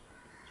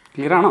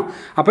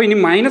 അപ്പോൾ ഇനി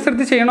മൈനസ്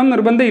എടുത്ത് ചെയ്യണം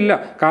നിർബന്ധമില്ല.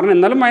 കാരണം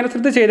എന്നാലും മൈനസ്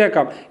എടുത്ത്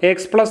ചെയ്തേക്കാം. x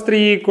 +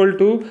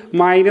 3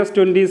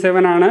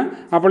 -27 ആണ്.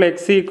 അപ്പോൾ x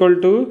 =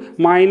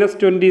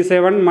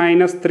 -27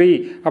 - 3.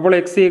 അപ്പോൾ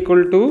x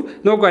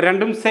നോക്കുക,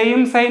 രണ്ടും സെയിം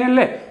സൈൻ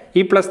അല്ലേ.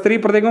 ഈ +3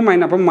 ഇപ്പുറത്തേക്കും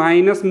മൈനസ്, അപ്പം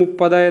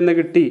 -30 എന്ന്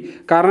കിട്ടി.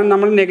 കാരണം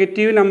നമ്മൾ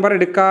നെഗറ്റീവ് നമ്പർ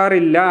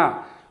എടുക്കാറില്ല,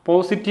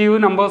 പോസിറ്റീവ്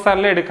നമ്പേഴ്സ്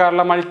അല്ല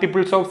എടുക്കാറില്ല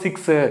മൾട്ടിപ്പിൾസ് ഓഫ്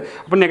 6.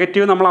 അപ്പോൾ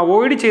നെഗറ്റീവ് നമ്മൾ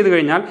അവോയ്ഡ് ചെയ്ത്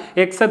കഴിഞ്ഞാൽ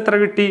എക്സ് എത്ര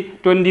കിട്ടി?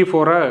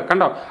 24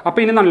 കണ്ടോ. അപ്പോൾ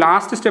ഇനി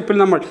ലാസ്റ്റ് സ്റ്റെപ്പിൽ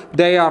നമ്മൾ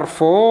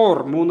therefore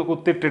 3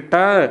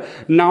 കുത്തിട്ടിട്ട്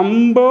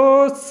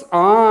നമ്പേഴ്സ്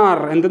ആർ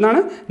എന്താണ്?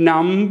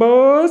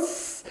 നമ്പേഴ്സ്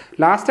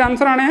ലാസ്റ്റ്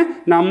ആൻസർ ആണ്.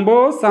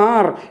 നമ്പേഴ്സ്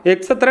ആർ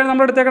എക്സ് എത്രയാണ്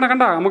നമ്മൾ എടുത്തേക്കണം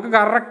കണ്ടോ. നമുക്ക്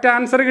കറക്റ്റ്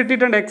ആൻസർ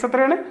കിട്ടിയിട്ടുണ്ട്. എക്സ്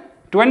എത്രയാണ്?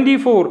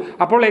 24.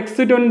 അപ്പോൾ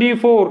എക്സ്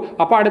 24.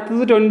 അപ്പോൾ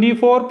അടുത്തത്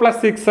 24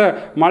 plus 6.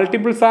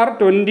 Multiples R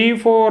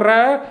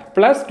 24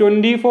 plus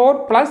 24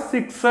 plus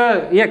 6.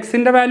 ഈ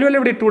എക്സിൻ്റെ വാല്യൂ അല്ലേ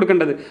ഇവിടെ ഇട്ട്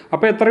കൊടുക്കേണ്ടത്.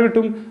 അപ്പോൾ എത്ര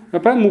കിട്ടും?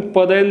 അപ്പോൾ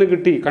 30 എന്ന്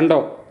കിട്ടി.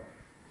 കണ്ടോ?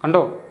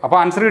 അപ്പോൾ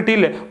ആൻസർ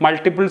കിട്ടിയില്ലേ?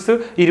 മൾട്ടിപ്പിൾസ്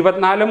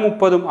 24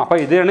 30. അപ്പോൾ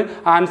ഇതാണ്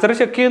ആൻസർ.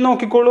 ചെക്ക് ചെയ്ത്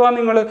നോക്കിക്കോളുക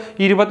നിങ്ങൾ.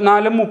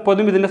 24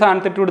 30 ഇതിൻ്റെ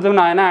സ്ഥാനത്തിട്ട് കൊടുത്ത്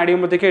 9 ആഡ്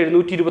ചെയ്യുമ്പോഴത്തേക്ക്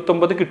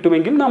 729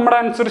 കിട്ടുമെങ്കിൽ നമ്മുടെ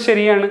ആൻസർ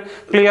ശരിയാണ്.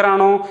 ക്ലിയർ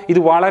ആണോ? ഇത്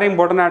വളരെ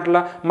ഇമ്പോർട്ടൻ്റ്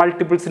ആയിട്ടുള്ള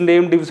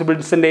മൾട്ടിപ്പിൾസിൻ്റെയും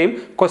ഡിവിസിബിൾസിൻ്റെയും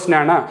ക്വസ്റ്റൻ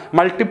ആണ്.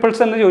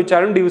 മൾട്ടിപ്പിൾസ് എന്ന്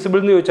ചോദിച്ചാലും ഡിവിസിബിൾ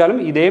എന്ന് ചോദിച്ചാലും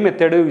ഇതേ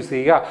മെത്തേഡ് യൂസ്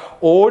ചെയ്യുക.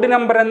 ഓഡ്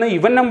നമ്പർ എന്ന്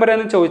ഇവൻ നമ്പർ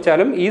എന്ന്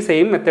ചോദിച്ചാലും ഈ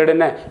സെയിം മെത്തേഡ്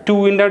തന്നെ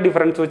 2ൻ്റെ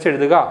ഡിഫറൻസ് വെച്ച്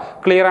എഴുതുക.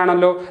 ക്ലിയർ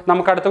ആണല്ലോ?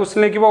 നമുക്ക് അടുത്ത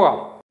ക്വസ്റ്റനിലേക്ക് പോകാം.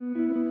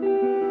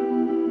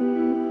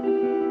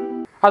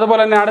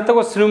 അതുപോലെ തന്നെ അടുത്ത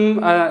ക്വസ്റ്റ്യനും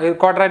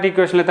ക്വാഡ്രാറ്റിക്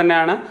ഇക്വേഷനിൽ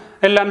തന്നെയാണ്.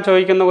 എല്ലാം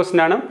ചോദിക്കുന്ന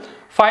ക്വസ്റ്റ്യനാണ്.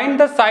 Find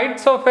the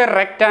sides of A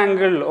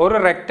rectangle. ഒരു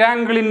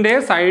റെക്റ്റാങ്കിളിൻ്റെ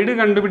സൈഡ്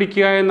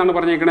കണ്ടുപിടിക്കുക എന്നാണ്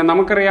പറഞ്ഞേക്കുന്നത്.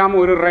 നമുക്കറിയാം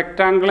ഒരു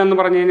റെക്റ്റാങ്കിൾ എന്ന്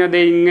പറഞ്ഞു കഴിഞ്ഞാൽ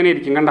ദേ ഇങ്ങനെ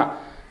ഇരിക്കും. കണ്ട,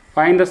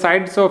 find the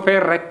sides of A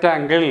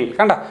rectangle.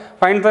 കണ്ട,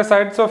 find the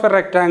sides of A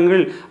rectangle.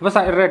 അപ്പോൾ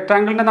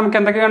റെക്റ്റാങ്കിളിൻ്റെ നമുക്ക്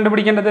എന്തൊക്കെ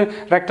കണ്ടുപിടിക്കേണ്ടത്?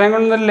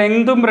 റെക്റ്റാങ്കിളിൻ്റെ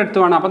ലെങ്തും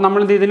ബ്രെഡ്ത്തുമാണ്. അപ്പോൾ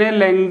നമ്മൾ ഇതിനെ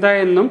ലെങ്ത്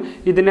എന്നും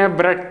ഇതിനെ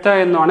ബ്രെഡ്ത്ത്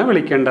എന്നുമാണ്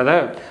വിളിക്കേണ്ടത്.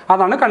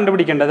 അതാണ്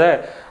കണ്ടുപിടിക്കേണ്ടത്.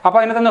 അപ്പോൾ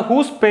അതിന് തന്നെ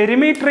whose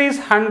perimeter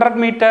is 100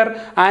 metre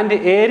and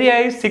area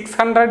is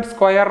 600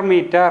 square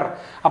metre.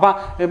 അപ്പോൾ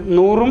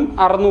 100ഉം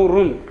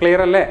 600ഉം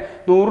ക്ലിയർ അല്ലേ?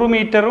 100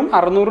 മീറ്ററും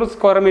 600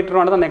 സ്ക്വയർ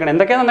മീറ്ററുമാണ് തന്നേക്കണത്.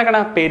 എന്തൊക്കെയാണ്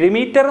തന്നേക്കണത്?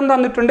 പെരിമീറ്ററും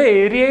തന്നിട്ടുണ്ട്,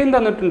 ഏരിയയും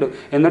തന്നിട്ടുണ്ട്.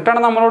 എന്നിട്ടാണ്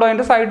നമ്മളോട്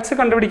അതിൻ്റെ സൈഡ്സ്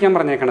കണ്ടുപിടിക്കാൻ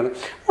പറഞ്ഞേക്കണത്.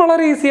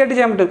 വളരെ ഈസി ആയിട്ട്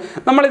ചെയ്യാൻ പറ്റും.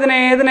 നമ്മളിതിനെ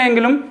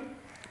ഏതിനെങ്കിലും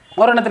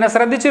ഒരെണ്ണത്തിനെ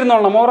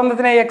ശ്രദ്ധിച്ചിരുന്നോളണം.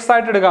 ഓരോന്നത്തിനെ എക്സ്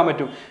ആയിട്ട് എടുക്കാൻ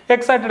പറ്റും.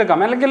 എക്സ് ആയിട്ട് എടുക്കാം,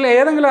 അല്ലെങ്കിൽ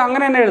ഏതെങ്കിലും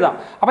അങ്ങനെ തന്നെ എഴുതാം.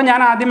 അപ്പം ഞാൻ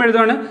ആദ്യം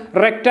എഴുതുകയാണ്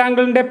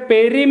റെക്റ്റാങ്കിളിൻ്റെ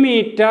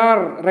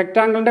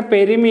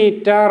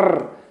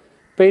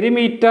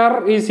perimeter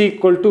is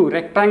equal to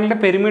റെക്റ്റാങ്കിളിൻ്റെ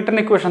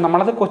പെരിമീറ്ററിൻ്റെ equation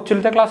നമ്മളത്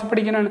കൊച്ചിലത്തെ ക്ലാസ്സിൽ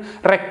പഠിക്കാനാണ്.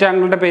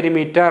 റെക്റ്റാങ്കിളിൻ്റെ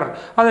പെരിമീറ്റർ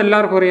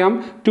അതെല്ലാവർക്കും അറിയാം.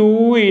 2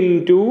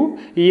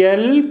 ×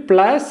 L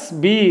 +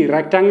 B.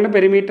 റെക്റ്റാങ്കിളിൻ്റെ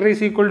perimeter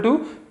is equal to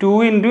 2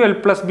 × L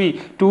 + B.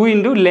 2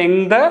 ×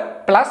 length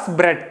plus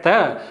breadth.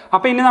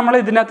 അപ്പോൾ ഇനി നമ്മൾ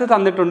ഇതിനകത്ത്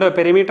തന്നിട്ടുണ്ട്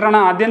പെരിമീറ്ററാണ്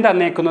ആദ്യം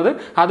തന്നേക്കുന്നത്.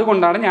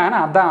 അതുകൊണ്ടാണ് ഞാൻ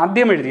അത്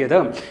ആദ്യം എഴുതിയത്.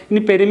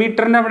 ഇനി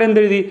പെരിമീറ്ററിൻ്റെ അവിടെ എന്ത്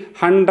എഴുതി?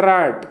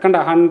 100. കണ്ട,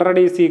 100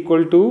 ഈസ്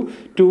ഈക്വൽ ടു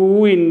 2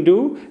 ×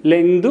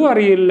 ലെങ്തും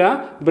അറിയില്ല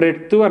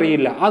ബ്രെഡ്ത്തും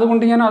അറിയില്ല.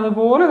 അതുകൊണ്ട് ഞാൻ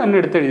അതുപോലെ തന്നെ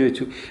എടുത്തെഴുതി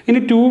വെച്ചു. ഇനി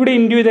 2 ഇവിടെ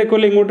ഇൻറ്റു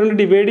ചെയ്തേക്കുമല്ലോ, ഇങ്ങോട്ടുകൊണ്ട്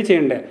ഡിവൈഡ്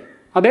ചെയ്യണ്ടേ?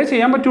 അതേ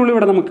ചെയ്യാൻ പറ്റുള്ളൂ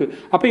ഇവിടെ നമുക്ക്.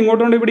 അപ്പോൾ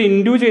ഇങ്ങോട്ടുകൊണ്ട് ഇവിടെ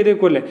ഇൻറ്റു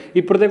ചെയ്തേക്കുമല്ലേ,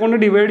 ഇപ്പുറത്തേക്ക് കൊണ്ട്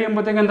ഡിവൈഡ്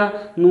ചെയ്യുമ്പോഴത്തേക്ക് എന്താ?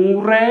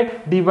 100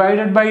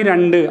 ഡിവൈഡഡ് ബൈ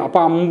 2.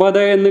 അപ്പോൾ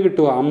 50 എന്ന്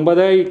കിട്ടുക.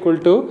 50 equal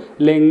to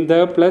length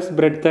plus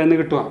breadth എന്ന്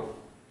കിട്ടുക.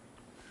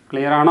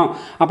 ക്ലിയർ ആണോ?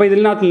 അപ്പോൾ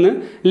ഇതിനകത്ത് നിന്ന്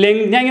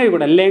ഞാൻ ഇങ്ങനെ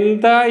കൂടെ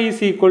ലെങ്ത്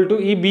ഈസ് ഈക്വൽ ടു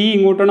ഈ ബി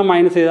ഇങ്ങോട്ടാണ്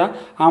മൈനസ് ചെയ്താൽ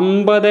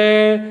 50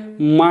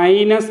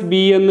 മൈനസ്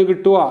ബി എന്ന്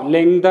കിട്ടുക.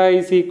 Length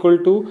is equal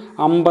to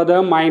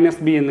 50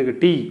 minus B എന്ന്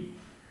കിട്ടി.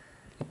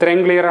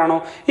 ഇത്രയും ക്ലിയർ ആണോ?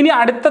 ഇനി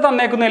അടുത്ത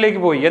തന്നേക്കുന്നതിലേക്ക്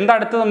പോയി. എന്താ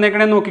അടുത്ത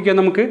തന്നേക്കണേന്ന് നോക്കിക്കാൻ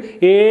നമുക്ക്.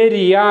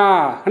 ഏരിയ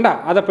കണ്ടാ,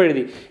 അതപ്പോൾ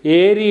എഴുതി.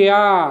 Area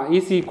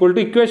is equal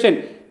to equation.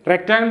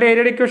 റെക്റ്റാങ്കിളിൻ്റെ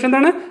ഏരിയയുടെ ഇക്വേഷൻ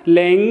എന്താണ്?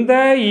 Length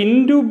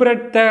into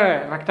breadth.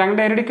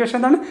 റെക്റ്റാങ്കിളിൻ്റെ ഏരിയയുടെ ഇക്വേഷൻ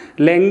എന്താണ്?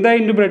 Length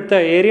into breadth.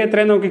 ഏരിയ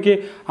എത്രയാണ് നോക്കിക്കേ.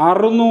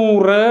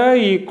 600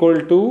 ഈക്വൽ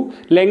ടു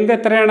ലെങ്ത്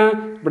എത്രയാണ്?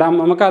 ഇവിടെ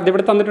നമുക്ക് അത്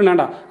ഇവിടെ തന്നിട്ടുണ്ട്.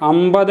 കണ്ട,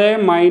 50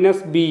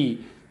 മൈനസ് ബി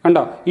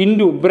കണ്ടോ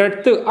ഇൻറ്റു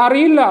ബ്രെഡ്ത്ത്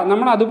അറിയില്ല,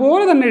 നമ്മൾ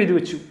അതുപോലെ തന്നെ എഴുതി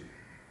വെച്ചു.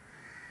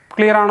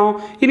 ക്ലിയർ ആണോ?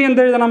 ഇനി എന്ത്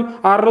എഴുതണം?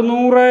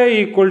 600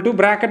 ഈക്വൽ ടു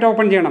ബ്രാക്കറ്റ്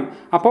ഓപ്പൺ ചെയ്യണം.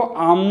 അപ്പോൾ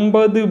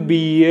 50b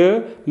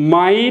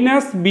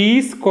മൈനസ് ബി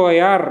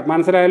സ്ക്വയർ.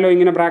 മനസ്സിലായല്ലോ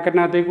ഇങ്ങനെ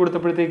ബ്രാക്കറ്റിനകത്തേക്ക്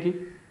കൊടുത്തപ്പോഴത്തേക്ക്.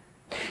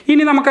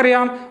 ഇനി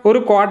നമുക്കറിയാം ഒരു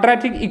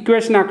ക്വാഡ്രാറ്റിക്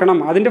ഇക്വേഷൻ ആക്കണം.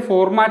 അതിൻ്റെ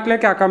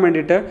ഫോർമാറ്റിലേക്ക് ആക്കാൻ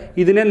വേണ്ടിയിട്ട്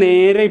ഇതിനെ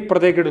നേരെ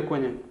ഇപ്പുറത്തേക്ക് എടുക്കുക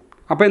ഞാൻ.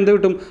 അപ്പോൾ എന്ത്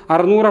കിട്ടും?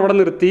 600 അവിടെ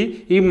നിർത്തി,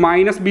 ഈ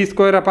മൈനസ് ബി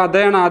സ്ക്വയർ, അപ്പോൾ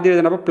അതാണ് ആദ്യം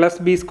എഴുതുന്നത്. അപ്പോൾ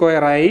പ്ലസ് ബി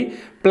സ്ക്വയർ ആയി,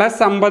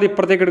 പ്ലസ് 50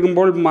 ഇപ്പുറത്തേക്ക്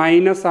എടുക്കുമ്പോൾ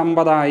മൈനസ്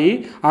 50 ആയി,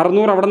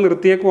 600 അവിടെ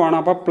നിർത്തിയേക്കുവാണ്.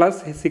 അപ്പോൾ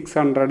പ്ലസ്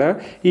 600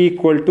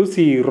 ഈക്വൽ ടു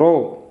 0.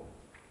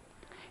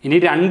 ഇനി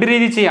 2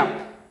 രീതി ചെയ്യാം,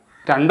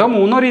 2 or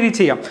 3 രീതി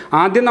ചെയ്യാം.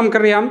 ആദ്യം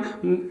നമുക്കറിയാം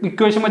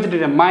ഇക്വേഷൻ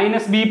വെച്ചിട്ട്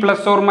minus B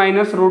plus or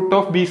minus root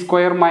of B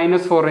square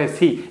minus 4ac.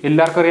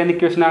 എല്ലാവർക്കും അറിയാവുന്ന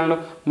ഇക്വേഷൻ ആണല്ലോ.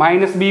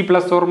 Minus B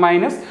plus or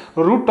minus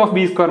root of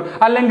B square,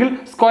 അല്ലെങ്കിൽ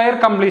സ്ക്വയർ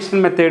കംപ്ലീഷൻ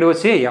മെത്തേഡ്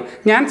വെച്ച് ചെയ്യാം.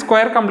 ഞാൻ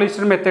സ്ക്വയർ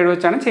കംപ്ലീഷൻ മെത്തേഡ്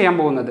വെച്ചാണ് ചെയ്യാൻ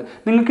പോകുന്നത്.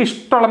 നിങ്ങൾക്ക്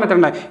ഇഷ്ടമുള്ള മെത്തേഡ്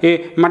ഉണ്ട്.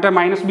 മറ്റേ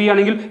മൈനസ് ബി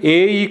ആണെങ്കിൽ a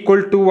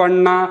equal to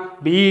 1,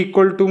 b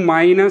equal to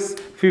minus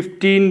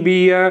 15b,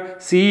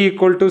 c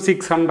equal to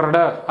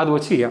 600 അത്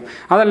വെച്ച് ചെയ്യാം.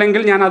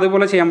 അതല്ലെങ്കിൽ ഞാൻ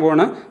അതുപോലെ ചെയ്യാൻ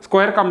പോവാണ്.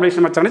 സ്ക്വയർ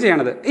കംപ്ലീഷൻ വെച്ചാണ്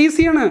ചെയ്യണത്.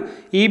 ഈസിയാണ്.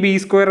 ഈ ബി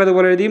സ്ക്വയർ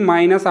അതുപോലെ എഴുതി,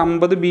 മൈനസ്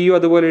 50b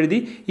അതുപോലെ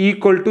എഴുതി,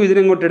 ഈക്വൽ ടു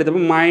ഇതിനെങ്ങോട്ട്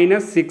എടുത്തപ്പോൾ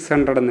മൈനസ്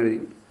 600 എന്ന് എഴുതി.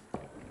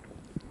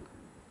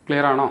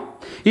 ക്ലിയർ ആണോ?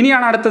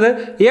 ഇനിയാണ് അടുത്തത്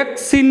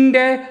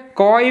എക്സിൻ്റെ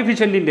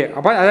കോയിഫിഷ്യൻറ്റിൻ്റെ.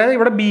 അപ്പോൾ അതായത്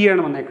ഇവിടെ ബി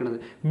ആണ് വന്നേക്കുന്നത്.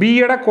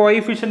 ബിയുടെ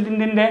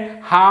കോയിഫിഷ്യൻറ്റിൻ്റെ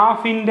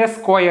ഹാഫിൻ്റെ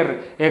സ്ക്വയർ.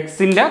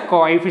 എക്സിൻ്റെ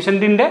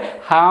കോയിഫിഷ്യൻറ്റിൻ്റെ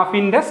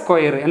ഹാഫിൻ്റെ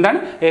സ്ക്വയർ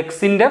എന്താണ്?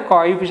 എക്സിൻ്റെ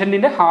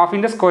കോയിഫിഷ്യൻറ്റിൻ്റെ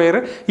ഹാഫിൻ്റെ സ്ക്വയർ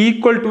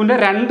ഈക്വൽ ടുവിൻ്റെ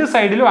 2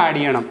 സൈഡിലും ആഡ്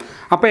ചെയ്യണം.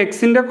 അപ്പോൾ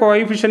എക്സിൻ്റെ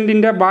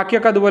കോയിഫിഷ്യൻറ്റിൻ്റെ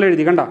ബാക്കിയൊക്കെ അതുപോലെ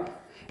എഴുതി. കണ്ട,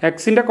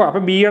 എക്സിൻ്റെ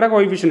അപ്പോൾ ബിയുടെ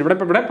കോയിഫിഷ്യൻറ്റ് ഇവിടെ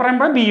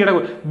പറയുമ്പോൾ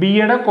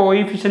ബിയുടെ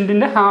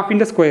കോയിഫിഷ്യൻറ്റിൻ്റെ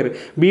ഹാഫിൻ്റെ സ്ക്വയർ.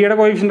 ബിയുടെ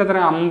കോയിഫിഷ്യൻ്റ്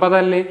എത്ര? 50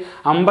 അല്ലേ?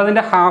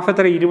 50ൻ്റെ ഹാഫ്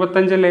എത്ര?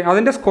 25 അല്ലേ?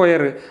 അതിൻ്റെ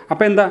സ്ക്വയർ.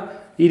 അപ്പോൾ എന്താ?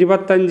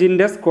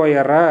 25ൻ്റെ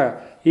square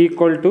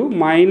equal to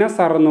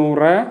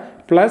 -600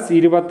 plus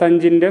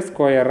 25ൻ്റെ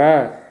square.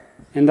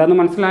 എന്താണെന്ന്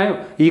മനസ്സിലായോ?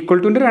 ഈക്വൽ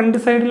ടുൻ്റെ രണ്ട്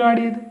സൈഡിലും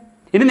ആഡ് ചെയ്ത്.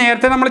 ഇത്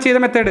നേരത്തെ നമ്മൾ ചെയ്ത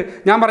മെത്തേഡ്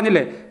ഞാൻ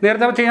പറഞ്ഞില്ലേ,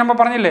 നേരത്തെ ചെയ്യുമ്പോൾ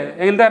പറഞ്ഞില്ലേ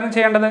എന്തായിരുന്നു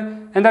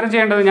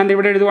ചെയ്യേണ്ടത്. ഞാൻ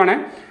ഇവിടെ എഴുതുവാണേ.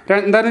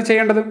 എന്തായിരുന്നു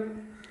ചെയ്യേണ്ടത്?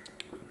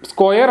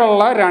 സ്ക്വയർ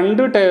ഉള്ള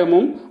രണ്ട്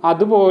ടേമും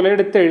അതുപോലെ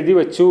എടുത്ത് എഴുതി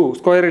വെച്ചു.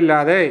 സ്ക്വയർ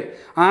ഇല്ലാതെ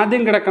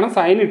ആദ്യം കിടക്കണ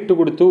സൈൻ ഇട്ട്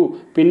കൊടുത്തു,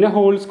 പിന്നെ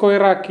ഹോൾ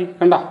സ്ക്വയർ ആക്കി.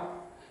 കണ്ട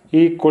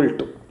ഈക്വൽ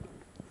ടു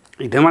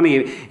ഇത് പറഞ്ഞ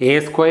A²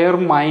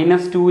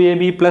 -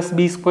 2AB +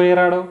 B²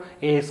 ആണോ?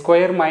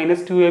 A²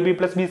 - 2AB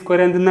 + B²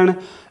 എന്തെന്നാണ്?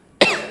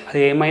 അത്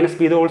A -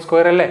 B ഹോൾ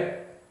സ്ക്വയർ അല്ലേ?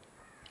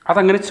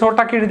 അതങ്ങനെ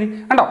ഷോർട്ടാക്കി എഴുതി.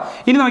 കണ്ടോ?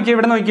 ഇനി നോക്കിയേ,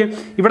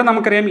 ഇവിടെ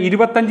നമുക്കറിയാം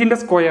 25ൻ്റെ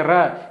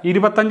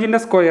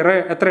സ്ക്വയർ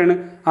എത്രയാണ്?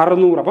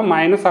 600. അപ്പം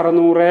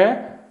 -600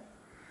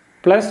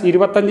 പ്ലസ്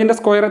 25ൻ്റെ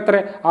സ്ക്വയർ എത്ര?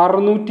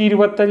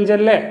 625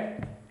 അല്ലേ?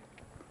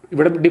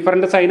 ഇവിടെ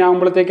ഡിഫറൻറ്റ് സൈൻ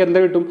ആകുമ്പോഴത്തേക്ക് എന്താ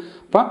കിട്ടും?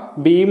 അപ്പം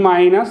B -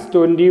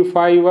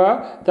 25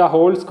 the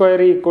whole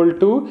square equal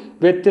to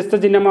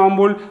വ്യത്യസ്ത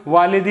ചിഹ്നമാകുമ്പോൾ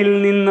വലുതിൽ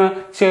നിന്ന്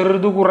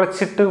ചെറുത്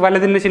കുറച്ചിട്ട്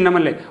വലുതിൻ്റെ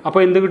ചിഹ്നമല്ലേ? അപ്പോൾ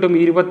എന്ത് കിട്ടും?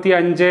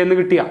 25 എന്ന്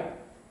കിട്ടിയ.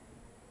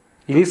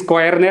 ഇനി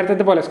സ്ക്വയർ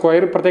നേരത്തെ പോലെ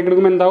സ്ക്വയർ ഇപ്പുറത്തേക്ക്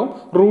എടുക്കുമ്പോൾ എന്താവും?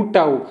 റൂട്ട്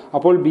ആവും.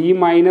 അപ്പോൾ B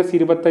 -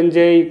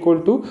 25 ഈക്വൽ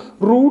ടു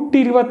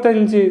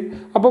 √25.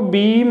 അപ്പോൾ B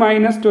 -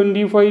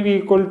 25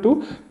 ഈക്വൽ ടു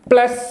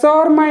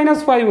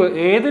 +or-5.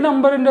 ഏത്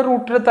നമ്പറിൻ്റെ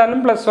റൂട്ട് എടുത്താലും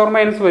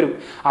 +or- വരും.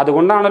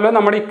 അതുകൊണ്ടാണല്ലോ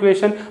നമ്മുടെ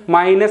ഇക്വേഷൻ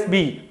 -b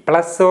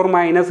 +or-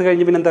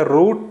 കഴിഞ്ഞ് പിന്നെ എന്താ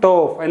റൂട്ട്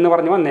ഓഫ് എന്ന്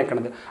പറഞ്ഞ്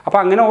വന്നേക്കണത്. അപ്പോൾ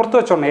അങ്ങനെ ഓർത്ത്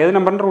വെച്ചോണം, ഏത്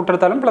നമ്പറിൻ്റെ റൂട്ട്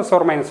എടുത്താലും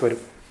 +or-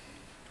 വരും.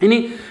 ഇനി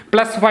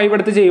 +5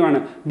 എടുത്ത് ചെയ്യുവാണ്.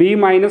 B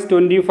 -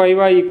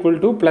 25 equal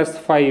to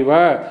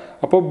 +5.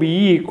 അപ്പോൾ B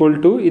ഈക്വൽ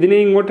ടു ഇതിനെ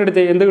ഇങ്ങോട്ട്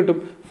എടുത്ത് എന്ത് കിട്ടും?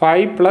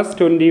 5 +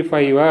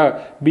 25.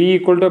 B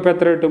ഈക്വൽ ടു അപ്പോൾ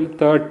എത്ര കിട്ടും?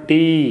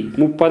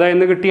 30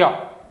 എന്ന് കിട്ടിയോ?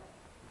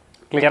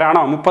 ക്ലിയർ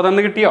ആണോ? 30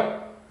 എന്ന് കിട്ടിയോ?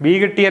 B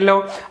കിട്ടിയല്ലോ.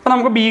 അപ്പോൾ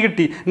നമുക്ക് B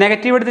കിട്ടി.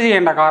 നെഗറ്റീവ് എടുത്ത്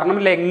ചെയ്യേണ്ട, കാരണം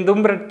ലെങ്തും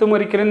ബ്രെഡ്ത്തും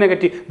ഒരിക്കലും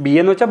നെഗറ്റീവ്. B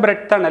എന്ന് വെച്ചാൽ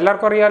ബ്രെഡ്ത്താണ്,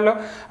 എല്ലാവർക്കും അറിയാമല്ലോ.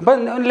 അപ്പോൾ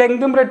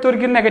ലെങ്തും ബ്രെഡ്ത്തും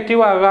ഒരിക്കലും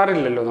നെഗറ്റീവ്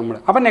ആകാറില്ലല്ലോ നമ്മൾ.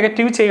 അപ്പോൾ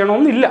നെഗറ്റീവ്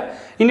ചെയ്യണമെന്നില്ല.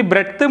 ഇനി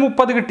ബ്രെഡ്ത്ത്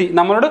 30 കിട്ടി.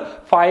 നമ്മളോട്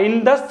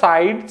find the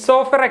sides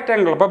of A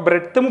rectangle. അപ്പോൾ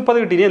ബ്രെഡ്ത്ത് 30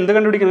 കിട്ടി. ഇനി എന്ത്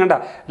കണ്ടുപിടിക്കണം? കണ്ട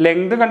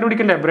ലെങ്ത്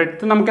കണ്ടുപിടിക്കണ്ടേ?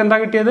 ബ്രെഡ്ത്ത് നമുക്ക് എന്താ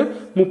കിട്ടിയത്?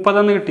 30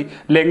 എന്ന് കിട്ടി.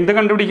 ലെങ്ത്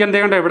കണ്ടുപിടിക്കാൻ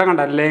എന്തേ കണ്ട? ഇവിടെ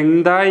കണ്ട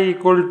length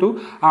equal to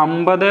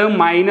 50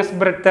 minus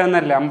breadth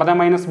എന്നല്ലേ?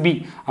 50 - B.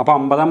 അപ്പോൾ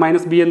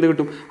 50 - B എന്ത്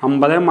കിട്ടും?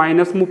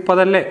 50 -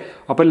 30 അല്ലേ?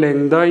 അപ്പോൾ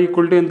ലെങ്ത്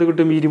ഈക്വൽ ടു എന്ത്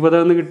കിട്ടും?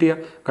 20 എന്ന് കിട്ടിയ.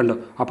 കണ്ടോ?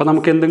 അപ്പോൾ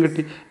നമുക്ക് എന്തും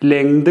കിട്ടി?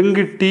 ലെങ്തും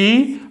കിട്ടി,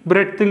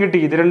 ബ്രെഡ്ത്തും കിട്ടി.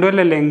 ഇത് രണ്ടും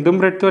അല്ലേ? ലെങ്തും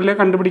ബ്രെഡ്ത്തും അല്ലേ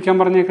കണ്ടുപിടിക്കാൻ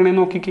പറഞ്ഞേക്കണേ?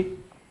 നോക്കിക്കേ.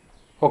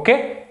 ഓക്കെ,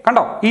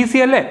 കണ്ടോ? ഈസി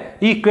അല്ലേ?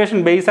 ഈ ഇക്വേഷൻ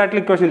ബേസ്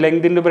ആയിട്ടുള്ള ഇക്വേഷൻ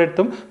ലെങ്തിൻ്റെ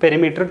ബ്രെഡ്ത്തും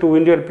പെരിമീറ്റർ 2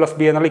 × L +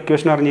 B എന്നുള്ള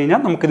ഇക്വേഷൻ അറിഞ്ഞു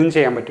കഴിഞ്ഞാൽ നമുക്കിതും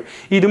ചെയ്യാൻ പറ്റും.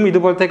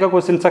 ഇതുപോലത്തെയൊക്കെ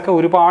ക്വസ്റ്റ്യൻസൊക്കെ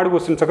ഒരുപാട്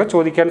ക്വസ്റ്റ്യൻസൊക്കെ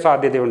ചോദിക്കാൻ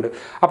സാധ്യതയുണ്ട്.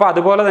 അപ്പോൾ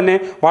അതുപോലെ തന്നെ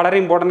വളരെ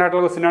ഇമ്പോർട്ടൻ്റ്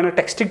ആയിട്ടുള്ള ക്വസ്റ്റ്യനാണ്,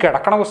 ടെക്സ്റ്റ്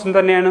കിടക്കണ ക്വസ്റ്റ്യൻ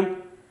തന്നെയാണ്.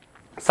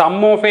 Sum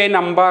of a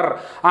number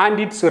and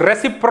its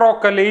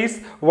reciprocal is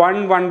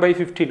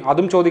 1/15.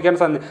 അതും ചോദിക്കാൻ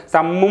സാധ്യത.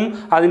 സമ്മും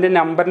അതിൻ്റെ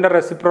നമ്പറിൻ്റെ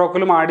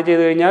റെസിപ്രോക്കലും ആഡ്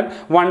ചെയ്ത് കഴിഞ്ഞാൽ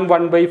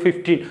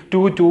 1/15,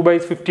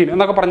 2/15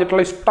 എന്നൊക്കെ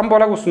പറഞ്ഞിട്ടുള്ള ഇഷ്ടം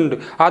പോലെ ക്വസ്റ്റ്യൻ ഉണ്ട്.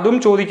 അതും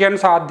ചോദിക്കാൻ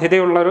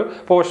സാധ്യതയുള്ളൊരു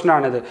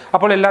പോർഷനാണിത്.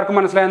 അപ്പോൾ എല്ലാവർക്കും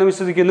മനസ്സിലായെന്ന്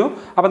വിശ്വസിക്കുന്നു.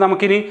 അപ്പോൾ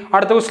നമുക്കിനി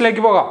അടുത്ത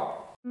ക്വസ്റ്റ്യനിലേക്ക് പോകാം.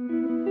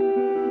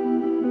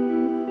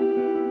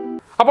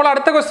 അപ്പോൾ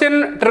അടുത്ത ക്വസ്റ്റ്യൻ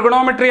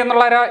ട്രിഗണോമെട്രി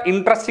എന്നുള്ള ഒരു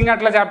ഇൻട്രസ്റ്റിംഗ്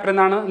ആയിട്ടുള്ള ചാപ്റ്റർ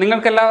എന്നാണ്.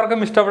 നിങ്ങൾക്ക് എല്ലാവർക്കും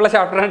ഇഷ്ടമുള്ള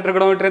ചാപ്റ്ററാണ്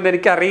ട്രിഗണോമെട്രി എന്ന്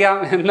എനിക്കറിയാം.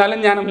 എന്നാലും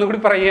ഞാൻ ഒന്നുകൂടി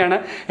പറയുകയാണ്,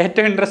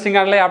 ഏറ്റവും ഇൻട്രസ്റ്റിംഗ്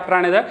ആയിട്ടുള്ള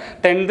ചാപ്റ്ററാണിത്.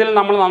 10th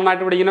നമ്മൾ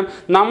നന്നായിട്ട് പഠിക്കണം.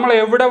 നമ്മൾ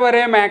എവിടെ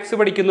വരെ മാത്സ്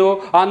പഠിക്കുന്നുവോ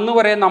അന്ന്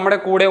വരെ നമ്മുടെ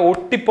കൂടെ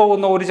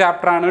ഒട്ടിപ്പോകുന്ന ഒരു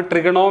ചാപ്റ്ററാണ്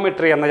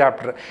ട്രിഗണോമെട്രി എന്ന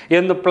ചാപ്റ്റർ.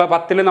 എന്ന്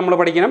 10th നമ്മൾ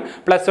പഠിക്കണം.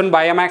 +1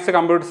 biomaths,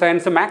 computer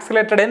science, maths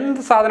related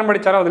എന്ത് സാധനം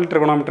പഠിച്ചാലും അതിൽ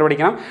ട്രിഗണോമെട്രി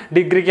പഠിക്കണം.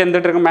 ഡിഗ്രിക്ക്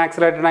എന്ത്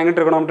മാത്സ് റിലേറ്റഡ് ആണെങ്കിൽ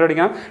ട്രിഗണോമെട്രി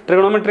പഠിക്കണം.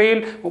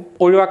 ട്രിഗണോമെട്രിയിൽ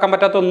ഒഴിവാക്കാൻ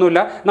പറ്റാത്ത ഒന്നുമില്ല.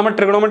 നമ്മൾ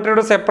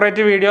ട്രിഗണോമെട്രിയുടെ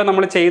സെപ്പറേറ്റ് വീഡിയോ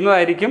നമ്മൾ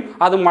ചെയ്യുന്നതായിരിക്കും.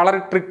 അത് വളരെ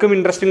ട്രിക്കും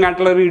ഇൻട്രസ്റ്റിംഗ്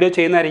ആയിട്ടുള്ള ഒരു വീഡിയോ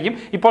ചെയ്യുന്നതായിരിക്കും.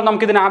 ഇപ്പോൾ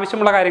നമുക്ക് ഇതിന്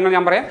ആവശ്യമുള്ള കാര്യങ്ങൾ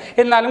ഞാൻ പറയാം.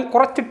 എന്നാലും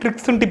കുറച്ച്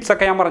ട്രിക്സും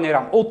ടിപ്സൊക്കെ ഞാൻ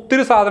പറഞ്ഞുതരാം.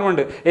 ഒത്തിരി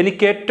സാധനമുണ്ട്.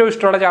 എനിക്ക് ഏറ്റവും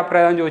ഇഷ്ടമുള്ള ചാപ്റ്റർ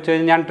ഏതാണെന്ന് ചോദിച്ചു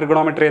കഴിഞ്ഞാൽ ഞാൻ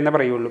ട്രിഗണോമെട്രി എന്നേ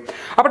പറയുള്ളൂ.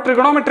 അപ്പോൾ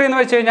ട്രിഗണോമെട്രി എന്ന്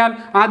വെച്ച് കഴിഞ്ഞാൽ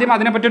ആദ്യം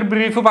അതിനെപ്പറ്റി ഒരു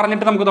ബ്രീഫ്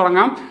പറഞ്ഞിട്ട് നമുക്ക്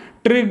തുടങ്ങാം.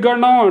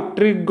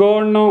 ട്രിഗണോമെട്രി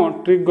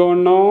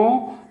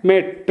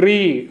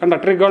കണ്ട,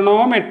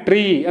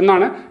 ട്രിഗണോമെട്രി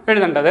എന്നാണ്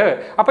എഴുതേണ്ടത്.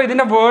 അപ്പോൾ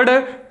ഇതിൻ്റെ വേർഡ്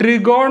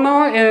ട്രിഗോണോ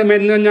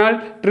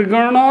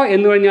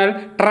എന്ന് പറഞ്ഞാൽ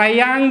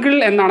ട്രയാങ്കിൾ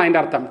എന്നാണ്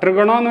അതിൻ്റെ അർത്ഥം.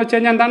 ട്രിഗണോ എന്ന് വെച്ച്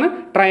കഴിഞ്ഞാൽ എന്താണ്?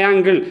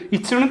 ട്രയാങ്കിൾ.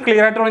 ഇച്ചിരി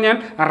ക്ലിയർ ആയിട്ട് പറഞ്ഞാൽ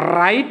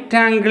റൈറ്റ്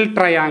ആംഗിൾ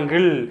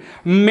ട്രയാങ്കിൾ.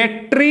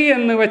 മെട്രി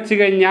എന്ന് വെച്ച്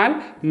കഴിഞ്ഞാൽ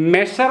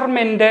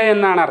മെഷർമെൻറ്റ്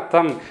എന്നാണ്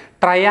അർത്ഥം.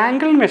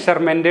 ട്രയാങ്കിൾ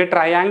മെഷർമെൻറ്റ്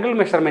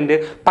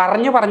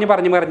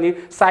പറഞ്ഞ്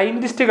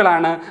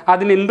സയൻറ്റിസ്റ്റുകളാണ്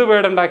അതിന് എന്ത്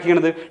വേർഡ്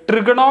ഉണ്ടാക്കിയത്?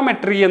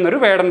 ട്രിഗണോമെട്രി എന്നൊരു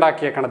വേർഡ്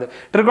ഉണ്ടാക്കിയേക്കണത്.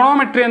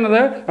 ട്രിഗണോമെട്രി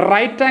എന്നത്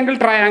റൈറ്റ് ആംഗിൾ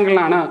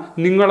ട്രയാങ്കിളാണ്.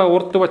 നിങ്ങൾ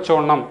ഓർത്ത്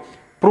വെച്ചോണം.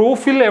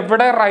 പ്രൂഫിൽ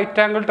എവിടെ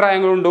റൈറ്റ് ആംഗിൾ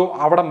ട്രയാങ്കിൾ ഉണ്ടോ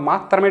അവിടെ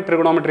മാത്രമേ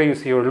ട്രിഗണോമെട്രി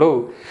യൂസ് ചെയ്യുള്ളൂ.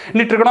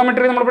 ഇനി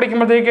ട്രിഗണോമെട്രി നമ്മൾ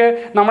പഠിക്കുമ്പോഴത്തേക്ക്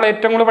നമ്മൾ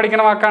ഏറ്റവും കൂടുതൽ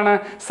പഠിക്കുന്ന വാക്കാണ്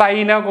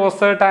സൈന്,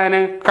 കോസ്,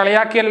 ടാന്.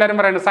 കളിയാക്കി എല്ലാവരും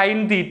പറയുന്നത് sine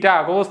theta,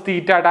 cos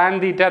theta, tan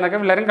theta എന്നൊക്കെ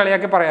എല്ലാവരും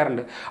കളിയാക്കി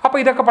പറയാറുണ്ട്. അപ്പോൾ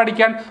ഇതൊക്കെ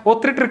പഠിക്കാൻ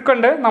ഒത്തിരി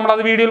ട്രിക്കുണ്ട്.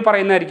 നമ്മളത് വീഡിയോയിൽ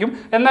പറയുന്നതായിരിക്കും.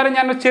 എന്നാലും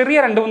ഞാൻ ചെറിയ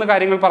 2-3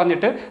 കാര്യങ്ങൾ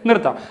പറഞ്ഞിട്ട്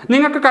നിർത്താം.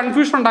 നിങ്ങൾക്ക്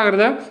കൺഫ്യൂഷൻ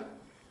ഉണ്ടാകരുത്.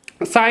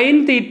 സൈൻ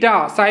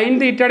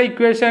തീറ്റയുടെ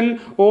ഇക്വേഷൻ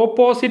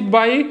ഓപ്പോസിറ്റ്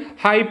ബൈ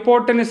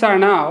ഹൈപ്പോട്ടനിസ്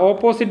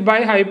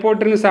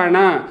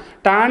ആണ്.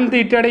 ടാൻ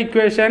തീറ്റയുടെ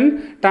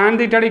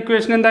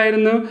ഇക്വേഷൻ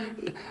എന്തായിരുന്നു?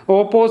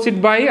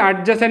 ഓപ്പോസിറ്റ് ബൈ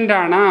അഡ്ജസൻ്റ്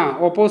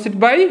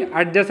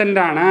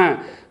ആണ്.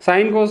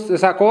 സൈൻ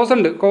കോസ്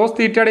ഉണ്ട്. കോസ്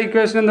തീറ്റയുടെ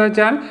ഇക്വേഷൻ എന്താ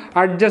വെച്ചാൽ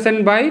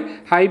അഡ്ജസൻ്റ് ബൈ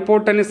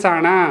ഹൈപ്പോട്ടനിസ്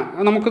ആണ്.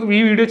 നമുക്ക്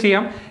ഈ വീഡിയോ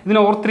ചെയ്യാം. ഇതിന്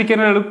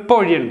ഓർത്തിരിക്കാൻ എളുപ്പ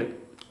വഴിയുണ്ട്.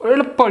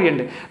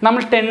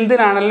 നമ്മൾ 10th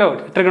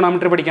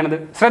ട്രിഗണോമെട്രി പഠിക്കണത്.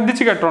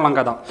 ശ്രദ്ധിച്ച് കേട്ടോളാം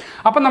കഥ.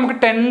 അപ്പം നമുക്ക്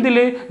 10th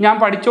ഞാൻ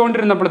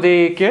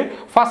പഠിച്ചുകൊണ്ടിരുന്നപ്പോഴത്തേക്ക്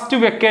ഫസ്റ്റ്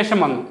വെക്കേഷൻ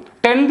വന്നു.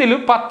 10th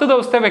 10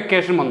 ദിവസത്തെ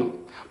വെക്കേഷൻ വന്നു.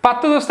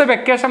 10 ദിവസത്തെ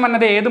വെക്കേഷൻ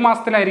വന്നത് ഏത്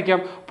മാസത്തിലായിരിക്കാം?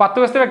 10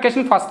 ദിവസത്തെ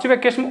vacation first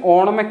vacation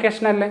Onam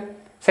vacation അല്ലേ?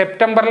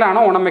 സെപ്റ്റംബറിലാണ്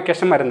ഓണം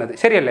വെക്കേഷൻ വരുന്നത്,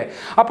 ശരിയല്ലേ?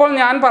 അപ്പോൾ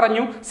ഞാൻ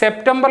പറഞ്ഞു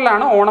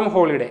സെപ്റ്റംബറിലാണ് ഓണം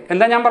ഹോളിഡേ.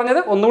 എന്താ ഞാൻ പറഞ്ഞത്?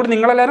 ഒന്നുകൂടി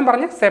നിങ്ങളെല്ലാവരും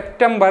പറഞ്ഞ്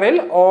സെപ്റ്റംബറിൽ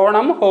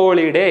ഓണം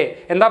ഹോളിഡേ.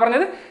 എന്താ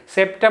പറഞ്ഞത്?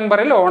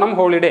 സെപ്റ്റംബറിൽ ഓണം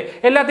ഹോളിഡേ.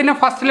 എല്ലാത്തിനും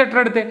ഫസ്റ്റ് ലെറ്റർ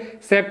എടുത്ത്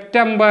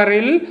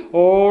സെപ്റ്റംബറിൽ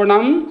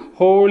ഓണം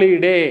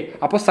ഹോളിഡേ.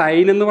 അപ്പോൾ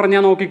സൈൻ എന്ന്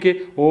പറഞ്ഞാൽ നോക്കിക്ക്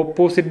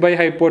ഓപ്പോസിറ്റ് ബൈ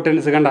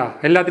ഹൈപ്പോട്ടൻസ്. കണ്ട?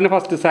 എല്ലാത്തിനും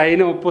ഫസ്റ്റ്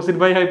സൈൻ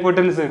ഓപ്പോസിറ്റ് ബൈ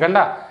ഹൈപ്പോട്ടൻസ്. കണ്ട?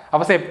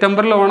 അപ്പോൾ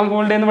സെപ്റ്റംബറിൽ ഓണം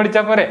ഹോളിഡേ എന്ന്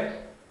പഠിച്ചാൽ പോരെ?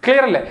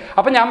 ക്ലിയർ അല്ലേ?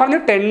 അപ്പം ഞാൻ പറഞ്ഞു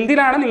 10th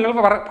നിങ്ങൾ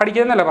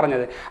പഠിക്കുന്നതല്ല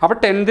പറഞ്ഞത്. അപ്പോൾ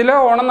 10th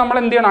ഓണം നമ്മൾ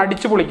എന്ത് ചെയ്യണം?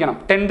 അടിച്ചു പൊളിക്കണം.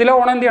 10th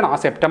ഓണം എന്ത് ചെയ്യണം? ആ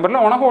സെപ്റ്റംബറിൽ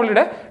ഓണം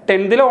ഹോളിഡേ.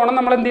 10th ഓണം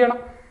നമ്മൾ എന്ത് ചെയ്യണം?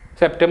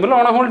 സെപ്റ്റംബറിൽ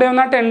ഓണം ഹോളിഡേ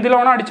വന്നാൽ 10th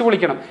ഓണം അടിച്ചു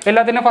പൊളിക്കണം.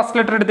 എല്ലാത്തിനും ഫസ്റ്റ്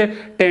ലെറ്റർ എടുത്ത്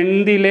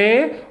 10th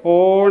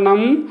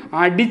ഓണം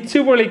അടിച്ചു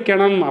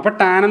പൊളിക്കണം. അപ്പോൾ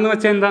ടാൻ എന്ന്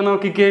വെച്ചാൽ എന്താ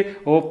നോക്കിക്ക്?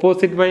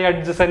 Opposite by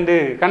adjacent.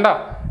 കണ്ടോ?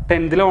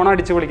 10th ഓണം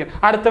അടിച്ചു പൊളിക്കണം.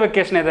 അടുത്ത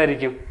വെക്കേഷൻ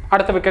ഏതായിരിക്കും?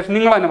 അടുത്ത വെക്കേഷൻ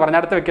നിങ്ങൾ തന്നെ പറഞ്ഞു.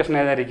 അടുത്ത വെക്കേഷൻ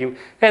ഏതായിരിക്കും?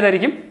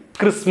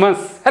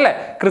 ക്രിസ്മസ് അല്ലേ?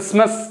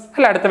 ക്രിസ്മസ്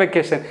അല്ല അടുത്ത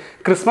വെക്കേഷൻ.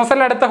 ക്രിസ്മസ്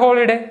അല്ല അടുത്ത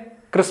ഹോളിഡേ.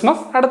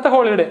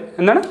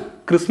 എന്താണ്?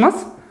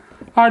 ക്രിസ്മസ്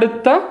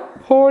അടുത്ത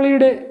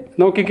ഹോളിഡേ.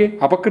 നോക്കിക്കേ.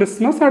 അപ്പോൾ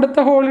ക്രിസ്മസ് അടുത്ത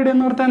ഹോളിഡേ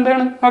എന്ന് പറഞ്ഞാൽ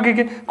എന്താണ്?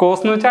 നോക്കിക്കേ.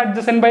 കോസ് എന്ന് വെച്ചാൽ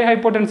അഡ്ജസൻ്റ് ബൈ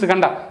ഹൈപ്പോട്ടൻസ്.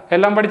 കണ്ട?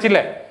 എല്ലാം പഠിച്ചോ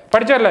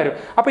എല്ലാവരും?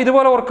 അപ്പോൾ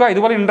ഇതുപോലെ ഓർക്കുക.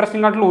 ഇതുപോലെ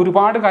ഇൻട്രസ്റ്റിംഗ് ആയിട്ടുള്ള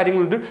ഒരുപാട്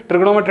കാര്യങ്ങളുണ്ട്.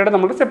 ട്രിഗണോമെട്രിയുടെ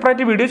നമ്മൾ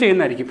സെപ്പറേറ്റ് വീഡിയോ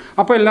ചെയ്യുന്നതായിരിക്കും.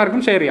 അപ്പോൾ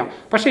എല്ലാവർക്കും ഷെയർ ചെയ്യാം.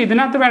 പക്ഷേ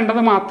ഇതിനകത്ത്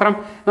വേണ്ടത് മാത്രം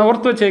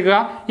ഓർത്ത് വെച്ചേക്കുക.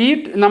 ഈ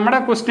നമ്മുടെ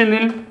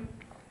ക്വസ്റ്റ്യനിൽ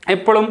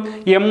എപ്പോഴും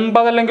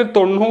 80 അല്ലെങ്കിൽ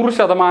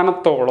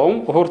 90%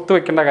 ഓർത്ത്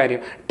വെക്കേണ്ട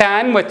കാര്യം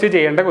ടാൻ വെച്ച്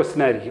ചെയ്യേണ്ട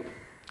ക്വസ്റ്റ്യൻ ആയിരിക്കും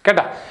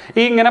കേട്ടോ.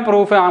 ഈ ഇങ്ങനെ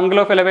proof angle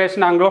of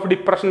elevation, angle of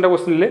ഡിപ്രഷൻ്റെ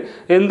ക്വസ്റ്റ്യനിൽ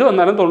എന്ത്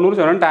വന്നാലും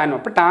 90% ടാനും.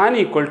 അപ്പോൾ tan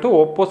equal to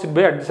opposite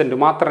by adjacent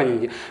മാത്രം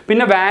ചെയ്യും.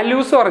 പിന്നെ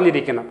വാല്യൂസ്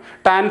പറഞ്ഞിരിക്കണം.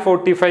 ടാൻ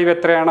 45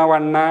 എത്രയാണ്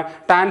 1,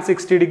 ടാൻ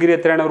 60 ഡിഗ്രി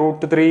എത്രയാണ്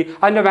 √3.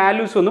 അതിൻ്റെ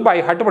വാല്യൂസ് ഒന്ന് ബൈ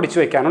ഹാർട്ട് പഠിച്ചു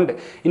വെക്കാനുണ്ട്.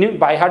 ഇനി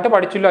ബൈ ഹാർട്ട്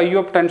പഠിച്ചില്ല,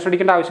 അയ്യോ ടെൻഷൻ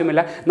അടിക്കേണ്ട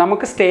ആവശ്യമില്ല.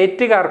 നമുക്ക്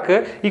സ്റ്റേറ്റുകാർക്ക്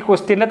ഈ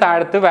ക്വസ്റ്റ്യൻ്റെ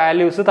താഴത്ത്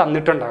വാല്യൂസ്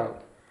തന്നിട്ടുണ്ടാകും.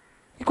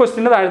 ഈ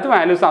ക്വസ്റ്റിൻ്റെ താഴത്ത്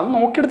വാല്യൂസ് അത്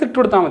നോക്കിയെടുത്ത് ഇട്ട്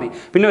കൊടുത്താൽ മതി.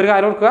 പിന്നെ ഒരു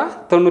കാര്യം ഓർക്കുക,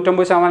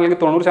 99% അല്ലെങ്കിൽ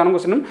 90%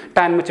 ക്വസ്റ്റിനും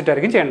ടാൻ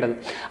വെച്ചിട്ടായിരിക്കും ചെയ്യേണ്ടത്.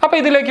 അപ്പോൾ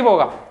ഇതിലേക്ക്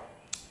പോകാം.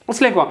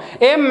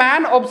 A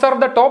man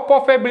observed the top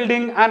of a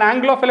building, an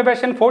angle of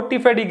elevation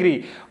 45 degree,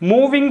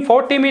 moving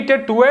 40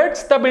 meters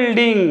towards the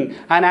building.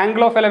 An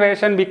angle of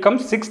elevation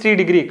becomes 60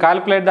 degree.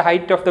 Calculate the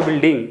height of the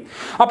building.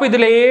 അപ്പോൾ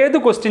ഇതിൽ ഏത്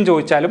question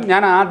ചോദിച്ചാലും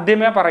ഞാൻ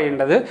ആദ്യമേ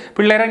പറയേണ്ടത്,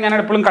 പിള്ളേരെ ഞാൻ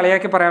എപ്പോഴും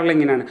കളിയാക്കി പറയാറുള്ളത്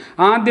ഇങ്ങനെയാണ്,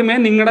 ആദ്യമേ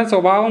നിങ്ങളുടെ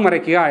സ്വഭാവം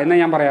വരയ്ക്കുക എന്നേ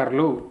ഞാൻ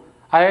പറയാറുള്ളൂ.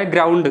 അതായത്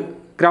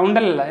ഗ്രൗണ്ട്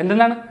അല്ല,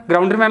 എന്താണ്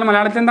ഗ്രൗണ്ടിന് മേലെ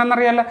മലയാളത്തിൽ എന്താണെന്ന്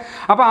അറിയാമല്ലോ.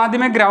 അപ്പോൾ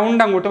ആദ്യമേ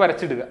ഗ്രൗണ്ട് അങ്ങോട്ട്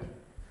വരച്ചിടുക.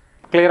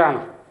 ക്ലിയർ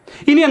ആണ്?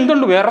 ഇനി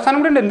എന്തുണ്ട്? വേറെ സാധനം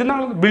കൂടെ ഉണ്ട്.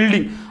 എന്തെന്നാണ്?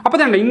 ബിൽഡിംഗ്. അപ്പോൾ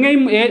തന്നെ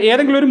ഇങ്ങനെയും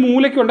ഏതെങ്കിലും ഒരു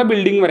മൂലയ്ക്കുണ്ട്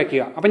ബിൽഡിംഗ്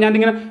വരയ്ക്കുക. അപ്പോൾ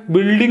ഞാനിങ്ങനെ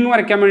ബിൽഡിംഗ്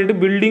വരയ്ക്കാൻ വേണ്ടിയിട്ട്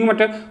ബിൽഡിംഗ്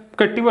മറ്റേ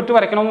കെട്ടിപ്പറ്റ്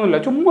വരയ്ക്കണമെന്നില്ല,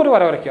 ചുമ്മാ ഒരു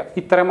വരയ്ക്കുക.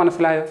 ഇത്രയും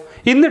മനസ്സിലായോ?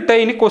 എന്നിട്ട്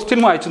ഇനി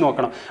ക്വസ്റ്റ്യൻ വായിച്ച്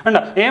നോക്കണം.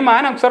 വേണ്ട, a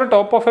man observe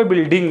top of A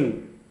building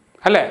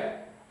അല്ലേ?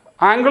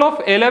 Angle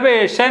of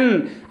elevation.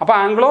 അപ്പോൾ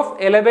ആംഗിൾ ഓഫ്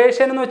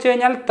എലവേഷൻ എന്ന് വെച്ച്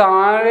കഴിഞ്ഞാൽ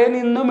താഴെ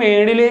നിന്ന്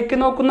മേളിലേക്ക്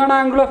നോക്കുന്നതാണ്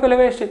ആംഗിൾ ഓഫ്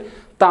എലവേഷൻ.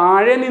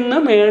 താഴെ നിന്ന്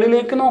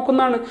മേളിലേക്ക്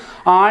നോക്കുന്നതാണ്.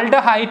 ആളുടെ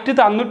ഹൈറ്റ്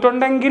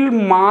തന്നിട്ടുണ്ടെങ്കിൽ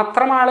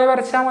മാത്രം ആളെ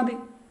വരച്ചാൽ മതി.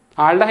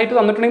 ആളുടെ ഹൈറ്റ്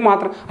തന്നിട്ടുണ്ടെങ്കിൽ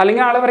മാത്രം,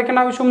 അല്ലെങ്കിൽ ആളെ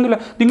വരയ്ക്കേണ്ട ആവശ്യമൊന്നുമില്ല.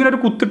 ഇതിങ്ങനെ ഒരു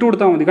കുത്തിട്ട്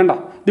കൊടുത്താൽ മതി. കണ്ട?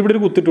 ഇതിവിടെ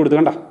ഒരു കുത്തിട്ട് കൊടുത്ത്.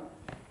 കണ്ട?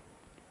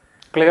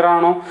 ക്ലിയർ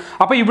ആണോ?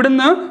 അപ്പോൾ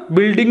ഇവിടുന്ന്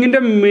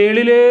ബിൽഡിങ്ങിൻ്റെ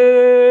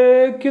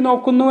മേളിലേക്ക്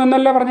നോക്കുന്നു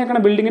എന്നല്ല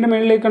പറഞ്ഞേക്കണം. ബിൽഡിങ്ങിൻ്റെ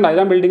മേളിലേക്ക് കണ്ട?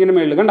 ഇതാണ് ബിൽഡിങ്ങിൻ്റെ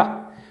മേളിൽ. കണ്ട?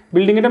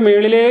 ബിൽഡിങ്ങിൻ്റെ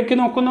മേളിലേക്ക്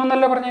നോക്കുന്നു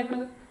എന്നല്ല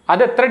പറഞ്ഞേക്കണത്.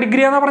 അത് എത്ര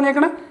ഡിഗ്രിയാണെന്നാണ്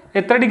പറഞ്ഞേക്കണേ?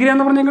 എത്ര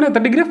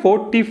ഡിഗ്രി?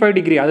 45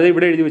 ഡിഗ്രി. അത്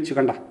ഇവിടെ എഴുതി വെച്ചു.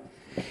 കണ്ട?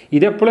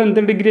 ഇതെപ്പോഴും എന്ത്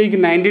ഡിഗ്രി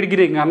ആയിരിക്കും? 90 ഡിഗ്രി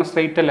ആയിരിക്കും. കാരണം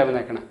സ്ട്രൈറ്റ് അല്ല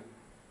വന്നേക്കണം.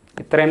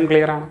 ഇത്രയും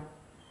ക്ലിയർ ആണ്?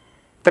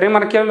 ഇത്രയും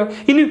മറക്കാമല്ലോ.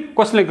 ഇനി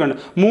ക്വസ്റ്റിലേക്ക് ഉണ്ട്.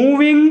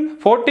 Moving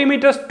 40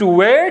 meters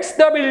towards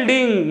the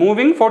building.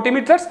 Moving 40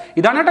 meters.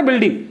 ഇതാണ് കേട്ടോ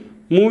ബിൽഡിംഗ്.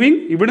 മൂവിങ്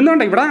ഇവിടുന്ന്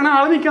ഉണ്ട്. ഇവിടെയാണ്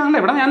ആൾ നിൽക്കുന്നുണ്ട്.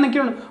 ഇവിടെ ഞാൻ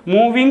നിൽക്കുകയാണ്.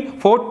 Moving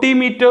 40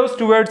 meters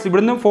towards.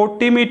 ഇവിടുന്ന്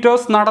 40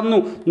 meters നടന്നു.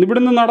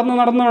 ഇവിടുന്ന്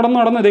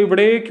നടന്നു ഇത്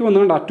ഇവിടേക്ക് വന്നു.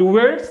 കണ്ട?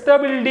 Towards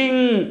the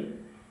building.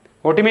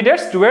 40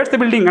 meters towards the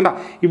building. കണ്ട?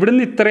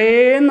 ഇവിടുന്ന്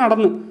ഇത്രയും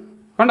നടന്നു.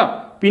 കണ്ടോ?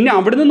 പിന്നെ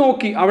അവിടുന്ന്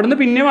നോക്കി, അവിടുന്ന്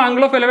പിന്നെയും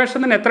ആംഗിൾ ഓഫ് എലവേഷൻ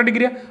തന്നെ എത്ര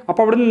ഡിഗ്രിയാണ്?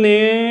 അപ്പോൾ അവിടുന്ന്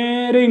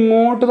നേരെ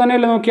ഇങ്ങോട്ട്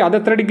തന്നെയല്ലേ നോക്കി. അത്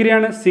എത്ര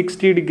ഡിഗ്രിയാണ്?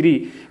 60 ഡിഗ്രി.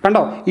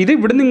 കണ്ടോ? ഇത്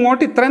ഇവിടുന്ന്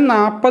ഇങ്ങോട്ട് ഇത്രയും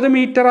 40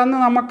 മീറ്ററാന്ന്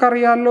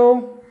നമുക്കറിയാമല്ലോ.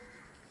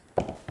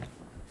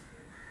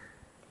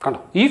 കണ്ടോ?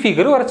 ഈ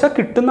ഫിഗർ വരച്ചാൽ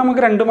കിട്ടും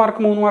നമുക്ക് 2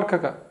 മാർക്ക് 3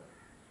 മാർക്കൊക്കെ.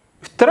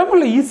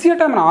 ഇത്രയുമുള്ള ഈസി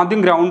ആയിട്ടാണ്. ആദ്യം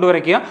ഗ്രൗണ്ട്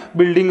വരയ്ക്കുക,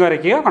 ബിൽഡിംഗ്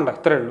വരയ്ക്കുക. കണ്ടോ?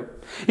 ഇത്രയേ ഉള്ളൂ.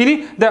 ഇനി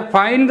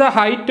find the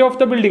height of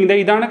the building.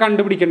 ഇതാണ്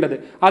കണ്ടുപിടിക്കേണ്ടത്.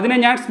 അതിനെ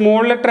ഞാൻ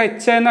സ്മോൾ ലെറ്റർ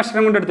H എന്ന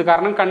അക്ഷരം കൊണ്ട് എടുത്തു.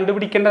 കാരണം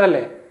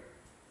കണ്ടുപിടിക്കേണ്ടതല്ലേ.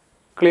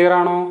 ക്ലിയർ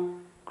ആണോ?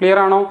 ക്ലിയർ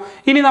ആണോ?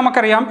 ഇനി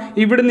നമുക്കറിയാം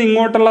ഇവിടുന്ന്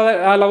ഇങ്ങോട്ടുള്ള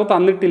അളവ്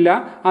തന്നിട്ടില്ല,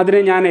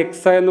 അതിനെ ഞാൻ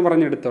എക്സ് എന്ന്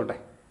പറഞ്ഞെടുത്തോട്ടെ.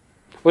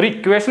 ഒരു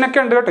ഇക്വേഷനൊക്കെ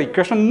ഉണ്ട് കേട്ടോ,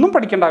 ഇക്വേഷൻ ഒന്നും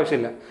പഠിക്കേണ്ട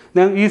ആവശ്യമില്ല,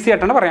 ഞാൻ ഈസി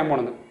ആയിട്ടാണ് പറയാൻ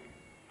പോണത്.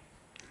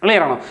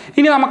 ക്ലിയർ ആണോ?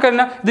 ഇനി നമുക്ക്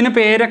തന്നെ ഇതിന്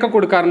പേരൊക്കെ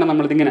കൊടുക്കാറുണ്ട്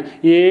നമ്മളിതിങ്ങനെ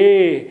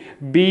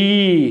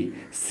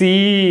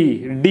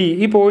ABCD,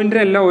 ഈ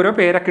പോയിന്റിനെല്ലാം ഓരോ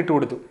പേരൊക്കെ ഇട്ട്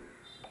കൊടുത്തു.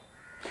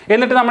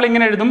 എന്നിട്ട്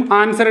നമ്മളിങ്ങനെ എഴുതും,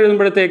 ആൻസർ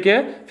എഴുതുമ്പോഴത്തേക്ക്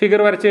ഫിഗർ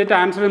വരച്ച് വെച്ചിട്ട്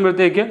answer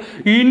എഴുതുമ്പോഴത്തേക്ക്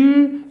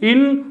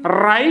in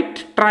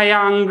right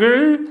triangle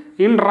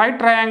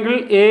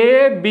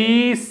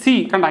ABC,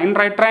 കണ്ട ഇൻ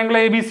റൈറ്റ് ട്രയാങ്കിൾ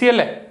ABC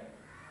അല്ലേ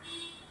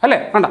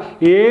കണ്ട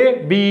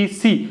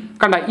ABC,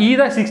 കണ്ട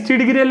ഇത് 60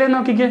 ഡിഗ്രി അല്ലേ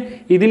നോക്കിക്കേ.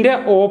 ഇതിൻ്റെ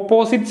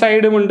ഓപ്പോസിറ്റ്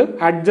സൈഡുമുണ്ട്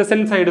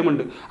അഡ്ജസൻറ്റ്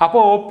സൈഡുമുണ്ട്. അപ്പോൾ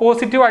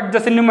ഓപ്പോസിറ്റീവ്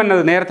അഡ്ജസൻറ്റും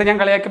വന്നത് നേരത്തെ ഞാൻ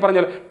കളിയാക്കി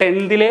പറഞ്ഞല്ലോ,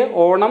 10th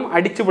ഓണം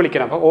അടിച്ചു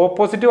പൊളിക്കണം. അപ്പോൾ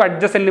ഓപ്പോസിറ്റീവ്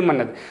അഡ്ജസൻറ്റും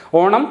വന്നത്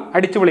ഓണം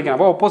അടിച്ചു പൊളിക്കണം.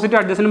 അപ്പോൾ ഓപ്പോസിറ്റീവ്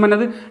അഡ്ജസൻറ്റും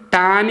വന്നത്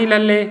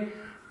ടാനിലല്ലേ,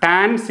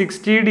 tan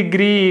 60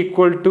 degree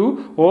equal to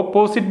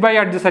opposite by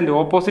adjacent.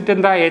 Opposite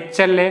എന്താ H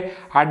അല്ലേ,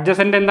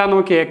 അഡ്ജസൻറ്റ് എന്താ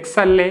നോക്കി X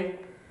അല്ലേ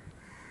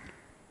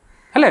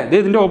അല്ലേ.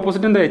 ഇതിൻ്റെ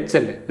ഓപ്പോസിറ്റ് എന്താ H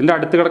അല്ലേ, ഇതിൻ്റെ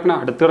അടുത്ത് കിടക്കണം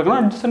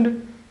അഡ്ജസൻറ്റ്.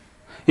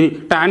 ഇനി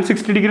tan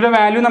 60 ഡിഗ്രിയുടെ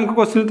വാല്യൂ നമുക്ക്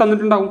ക്വസ്റ്റിനിൽ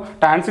തന്നിട്ടുണ്ടാവും.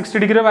 tan 60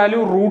 ഡിഗ്രിയുടെ വാല്യൂ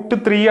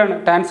 √3 ആണ്.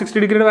 tan 60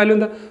 ഡിഗ്രിയുടെ വാല്യൂ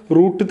എന്താ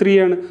 √3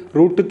 ആണ്.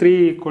 √3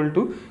 ഈക്വൽ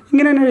ടു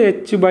ഇങ്ങനെ തന്നെ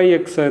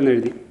H/X എന്ന്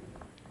എഴുതി.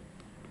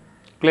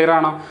 ക്ലിയർ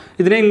ആണോ?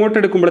 ഇതിനെ ഇങ്ങോട്ട്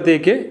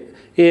എടുക്കുമ്പോഴത്തേക്ക്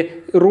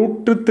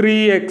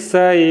 √3x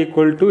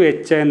ഈക്വൽ ടു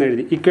H എന്ന്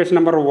എഴുതി. ഇക്വേഷൻ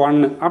നമ്പർ 1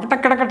 അവിടെ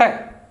കിടക്കട്ടെ,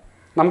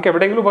 നമുക്ക്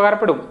എവിടെയെങ്കിലും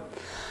ഉപകാരപ്പെടും.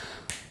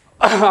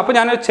 അപ്പോൾ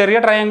ഞാനൊരു ചെറിയ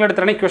ട്രയാങ്കിൾ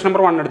എടുത്തിട്ടാണ് ഇക്വേഷൻ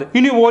നമ്പർ 1 എടുത്തത്.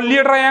 ഇനി വലിയ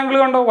ട്രയാങ്കിൾ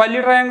കണ്ടോ, വലിയ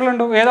ട്രയാങ്കിൾ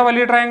ഉണ്ടോ? ഏതാ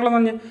വലിയ ട്രയാങ്കിൾ എന്ന്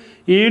പറഞ്ഞാൽ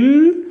ഇൻ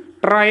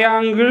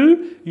ട്രയാങ്കിൾ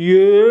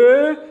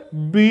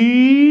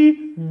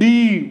ABD.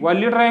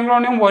 വലിയ ട്രയാങ്കിൾ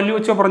ആണ്, ഞാൻ വലിയ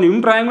വെച്ചാൽ പറഞ്ഞു. ഇൻ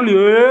ട്രയാങ്കിൾ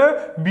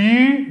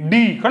ABD,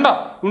 കണ്ടോ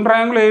ഇൻ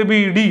ട്രയാങ്കിൾ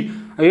ABD.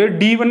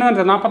 AD പിന്നെ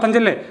 45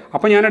 അല്ലേ.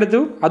 അപ്പോൾ ഞാനെടുത്തു,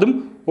 അതും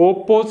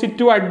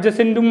ഓപ്പോസിറ്റും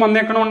അഡ്ജസൻറ്റും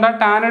വന്നേക്കണോണ്ടാണ്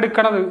ടാൻ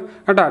എടുക്കണത്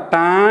കേട്ടോ.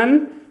 Tan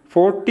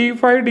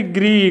 45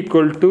 degree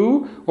equal to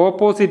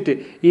opposite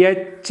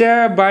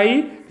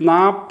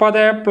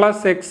H/40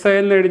 + X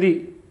എന്ന് എഴുതി.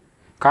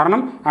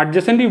 കാരണം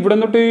അഡ്ജസൻറ്റ് ഇവിടെ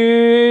തൊട്ട്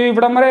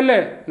ഇവിടം വരെ അല്ലേ,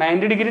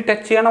 90 ഡിഗ്രി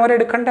ടച്ച് ചെയ്യണവരെ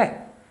എടുക്കണ്ടേ.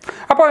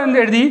 അപ്പോൾ എന്ത്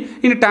എഴുതി,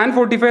 ഇനി tan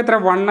 45 എത്ര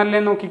 1 അല്ലേ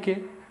നോക്കിക്കേ.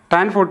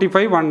 tan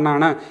 45 1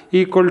 ആണ്.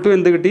 ഈക്വൽ ടു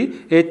എന്ത് കിട്ടി,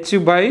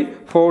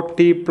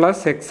 H/40 +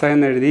 X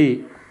എന്ന് എഴുതി.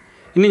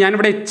 ഇനി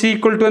ഞാനിവിടെ H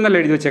ഈക്വൽ ടു എന്നല്ല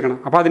എഴുതി വെച്ചേക്കണം.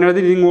 അപ്പോൾ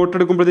അതിനകത്ത് ഇങ്ങോട്ട്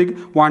എടുക്കുമ്പോഴത്തേക്ക്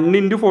 1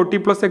 × 40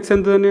 + X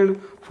എന്ത് തന്നെയാണ്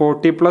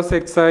 40 +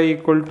 X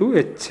ഈക്വൽ ടു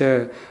H.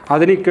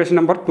 അതിന് ഇക്വേഷൻ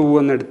നമ്പർ 2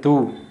 എന്നെടുത്തു.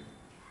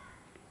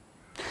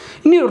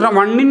 ഇനി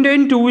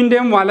 1ൻ്റെയും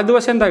 2ൻ്റെയും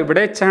വലതുവശം എന്താ,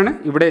 ഇവിടെ H ആണ്,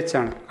 ഇവിടെ H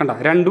ആണ്. കണ്ട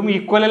രണ്ടും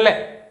ഈക്വൽ അല്ലേ.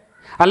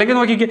 അല്ലെങ്കിൽ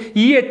നോക്കിക്കേ,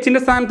 ഈ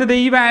H-ൻ്റെ സ്ഥാനത്ത്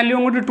ഈ വാല്യൂ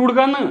അങ്ങോട്ട് ഇട്ട്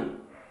കൊടുക്കാമെന്ന്.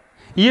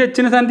 ഈ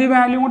H-ൻ്റെ സ്ഥാനത്ത് ഈ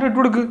വാല്യൂ അങ്ങോട്ട് ഇട്ട്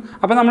കൊടുക്കുക.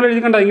 അപ്പോൾ നമ്മൾ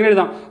എഴുതി കണ്ട ഇങ്ങനെ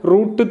എഴുതാം,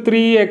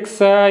 √3x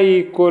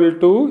ഈക്വൽ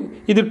ടു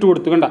ഇത് ഇട്ട്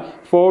കൊടുത്തു കണ്ട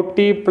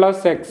 40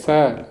 + X.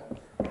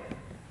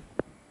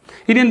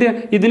 ഇനി എന്ത് ചെയ്യാം,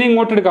 ഇതിനെ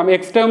ഇങ്ങോട്ട് എടുക്കാം,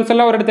 എക്സ് ടേംസ്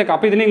എല്ലാം ഒരിടത്തേക്ക്.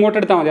 അപ്പോൾ ഇതിനെ ഇങ്ങോട്ട്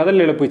എടുത്താൽ മതി,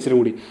 അതല്ലേ എളുപ്പം ഇച്ചിരി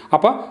കൂടി.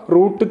 അപ്പോൾ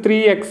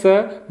 √3x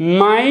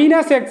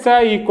 - X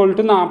ഈക്വൽ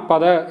ടു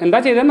 40. എന്താ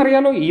ചെയ്തതെന്ന്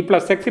അറിയാലോ, ഈ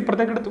 +X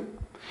ഇപ്പുറത്തേക്ക് എടുത്തു.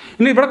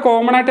 ഇനി ഇവിടെ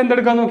കോമൺ ആയിട്ട്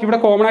എന്തെടുക്കാൻ നോക്കി, ഇവിടെ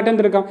കോമൺ ആയിട്ട്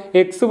എന്തെടുക്കാം,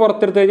 എക്സ്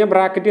പുറത്തെടുത്ത് കഴിഞ്ഞാൽ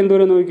ബ്രാക്കറ്റ്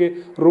എന്തോരം നോക്കി,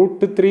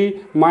 √3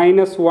 - 1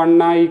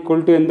 ഈക്വൽ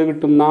ടു എന്ത്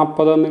കിട്ടും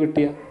 40 എന്ന്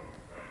കിട്ടിയ.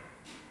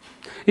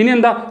 ഇനി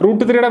എന്താ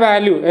 √3യുടെ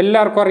വാല്യൂ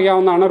എല്ലാവർക്കും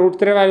അറിയാവുന്നതാണ്.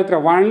 √3 വാല്യൂ എത്ര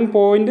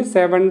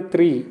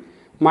 1.73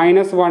 - 1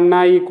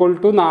 ഈക്വൽ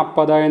ടു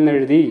 40 എന്ന്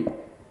എഴുതി.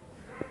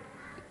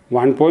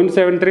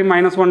 1.73 -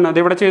 1 അത്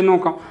ഇവിടെ ചെയ്ത്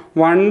നോക്കാം.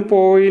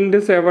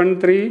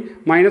 1.73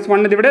 -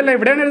 1 ഇത് ഇവിടെ അല്ല,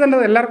 ഇവിടെയാണ്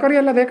എഴുതേണ്ടത്, എല്ലാവർക്കും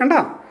അറിയാമല്ലോ. അതേ കണ്ട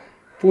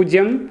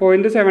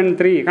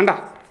 0.73 കണ്ട.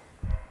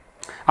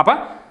 അപ്പം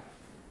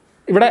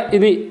ഇവിടെ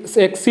ഇത്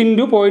x ×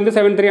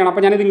 0.73 ആണ്.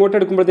 അപ്പോൾ ഞാനിത് ഇങ്ങോട്ട്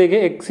എടുക്കുമ്പോഴത്തേക്ക്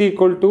x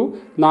ഈക്വൽ ടു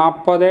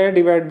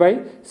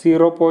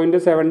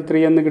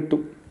 40/0.73 എന്ന്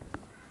കിട്ടും.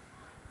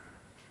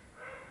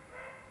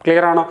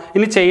 ക്ലിയർ ആണോ?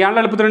 ഇനി ചെയ്യാനുള്ള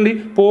എളുപ്പത്തിലുണ്ട്,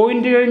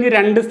 പോയിന്റ് കഴിഞ്ഞ്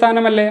 2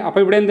 സ്ഥാനമല്ലേ. അപ്പോൾ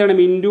ഇവിടെ എന്താണ്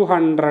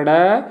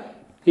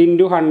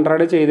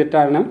 ×100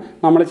 ചെയ്തിട്ടാണ്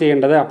നമ്മൾ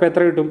ചെയ്യേണ്ടത്. അപ്പോൾ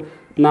എത്ര കിട്ടും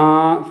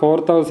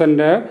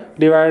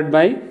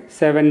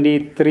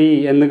 4000/73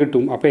 എന്ന്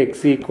കിട്ടും. അപ്പോൾ x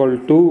ഈക്വൽ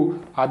ടു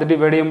അത്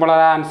ഡിവൈഡ് ചെയ്യുമ്പോൾ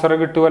ആൻസർ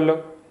കിട്ടുമല്ലോ.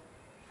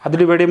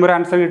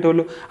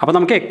 അപ്പോൾ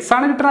നമുക്ക് x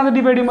ആണ് കിട്ടുന്നത്, അത്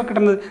ഡിവൈഡ് ചെയ്യുമ്പോൾ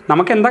കിട്ടുന്നത്.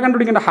 നമുക്ക് എന്താ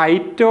കണ്ടുപിടിക്കേണ്ടത്,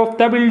 ഹൈറ്റ് ഓഫ്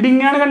ദ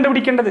ബിൽഡിംഗ് ആണ്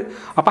കണ്ടുപിടിക്കേണ്ടത്.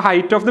 അപ്പോൾ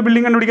ഹൈറ്റ് ഓഫ് ദ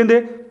ബിൽഡിംഗ് കണ്ടുപിടിക്കുന്നത്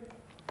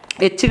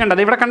h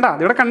കണ്ടത് ഇവിടെ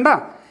കണ്ട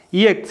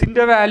ഈ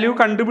എക്സിൻ്റെ വാല്യൂ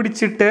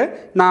കണ്ടുപിടിച്ചിട്ട്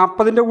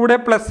 40ൻ്റെ കൂടെ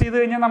പ്ലസ് ചെയ്ത്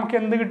കഴിഞ്ഞാൽ നമുക്ക്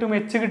എന്ത് കിട്ടും,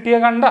 h കിട്ടിയ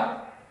കണ്ട.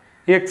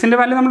 ഈ എക്സിൻ്റെ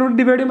വാല്യൂ നമ്മൾ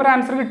ഡിവൈഡ് ചെയ്യുമ്പോൾ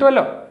ആൻസർ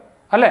കിട്ടുമല്ലോ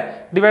അല്ലേ.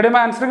 ഡിവൈഡ്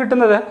ചെയ്യുമ്പോൾ ആൻസർ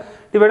കിട്ടുന്നത്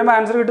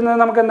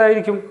നമുക്ക്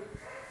എന്തായിരിക്കും,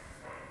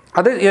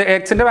 അത്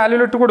എക്സിൻ്റെ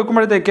വാല്യൂയിൽ ഇട്ട്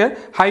കൊടുക്കുമ്പോഴത്തേക്ക്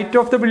ഹൈറ്റ്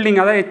ഓഫ് ദ ബിൽഡിംഗ്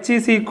അത് h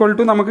ഈസ് ഈക്വൽ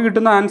ടു നമുക്ക്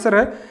കിട്ടുന്ന ആൻസർ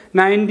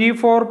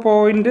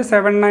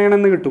 94.79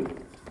 എന്ന് കിട്ടും.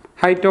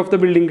 Height of the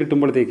building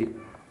കിട്ടുമ്പോഴത്തേക്ക്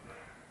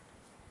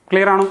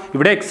clear ആണോ?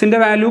 ഇവിടെ എക്സിൻ്റെ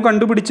വാല്യൂ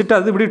കണ്ടുപിടിച്ചിട്ട്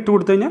അത് ഇവിടെ ഇട്ട്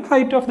കൊടുത്തു കഴിഞ്ഞാൽ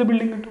ഹൈറ്റ് ഓഫ് ദ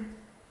ബിൽഡിംഗ് കിട്ടും.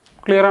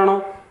 ക്ലിയർ ആണോ?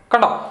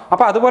 കണ്ടോ?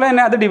 അപ്പോൾ അതുപോലെ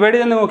തന്നെ അത് ഡിവൈഡ്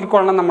ചെയ്ത്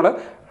നോക്കിക്കൊള്ളണം നമ്മൾ.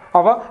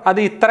 അപ്പോൾ അത്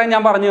ഇത്രയും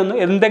ഞാൻ പറഞ്ഞു തന്നു.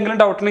 എന്തെങ്കിലും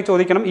ഡൗട്ടിന്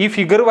ചോദിക്കണം. ഈ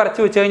ഫിഗർ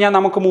വരച്ച് വെച്ച് കഴിഞ്ഞാൽ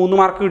നമുക്ക് 3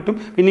 മാർക്ക് കിട്ടും.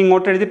 പിന്നെ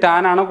ഇങ്ങോട്ട് എഴുതി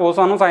ടാൻ ആണോ കോസ്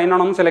ആണോ സൈൻ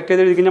ആണോ എന്ന് സെലക്ട്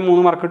ചെയ്ത് എഴുതി കഴിഞ്ഞാൽ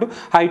 3 മാർക്ക് കിട്ടും.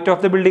 ഹൈറ്റ്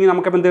ഓഫ് ദ ബിൽഡിംഗ്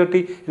നമുക്ക് എന്ത്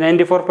കിട്ടി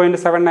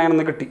 94.79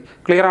 എന്ന് കിട്ടി.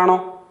 ക്ലിയർ ആണോ?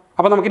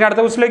 അപ്പോൾ നമുക്കിനി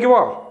അടുത്ത ക്വസ്റ്റിലേക്ക്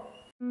പോകാം.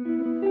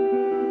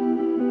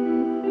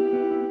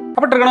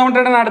 അപ്പോൾ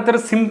ട്രിഗണോമെട്രിയുടെ അടുത്തൊരു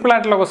സിമ്പിൾ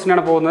ആയിട്ടുള്ള ക്വസ്റ്റ്യൻ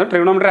ആണ് പോകുന്നത്.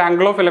 Trigonometry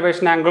angle of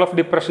elevation, angle of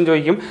depression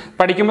ചോദിക്കും.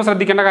 പഠിക്കുമ്പോൾ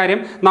ശ്രദ്ധിക്കേണ്ട കാര്യം,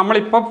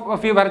 നമ്മളിപ്പോൾ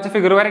വരച്ച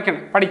ഫിഗർ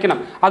പഠിക്കണം.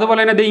 അതുപോലെ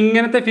തന്നെ ഇത്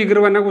ഇങ്ങനത്തെ ഫിഗർ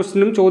വന്ന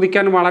ക്വസ്റ്റ്യനും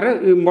ചോദിക്കാൻ വളരെ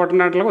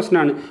ഇമ്പോർട്ടൻ്റ് ആയിട്ടുള്ള ക്വസ്റ്റ്യൻ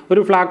ആണ്.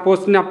 ഒരു ഫ്ലാഗ്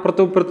പോസ്റ്റിന്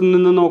അപ്പുറത്തും ഇപ്പുറത്തും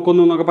നിന്ന്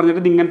നോക്കുന്നു എന്നൊക്കെ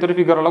പറഞ്ഞിട്ട് ഇങ്ങനത്തെ ഒരു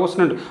ഫിഗറുള്ള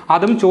ക്വസ്റ്റ്യൻ ഉണ്ട്.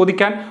 അതും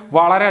ചോദിക്കാൻ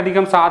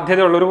വളരെയധികം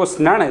സാധ്യതയുള്ളൊരു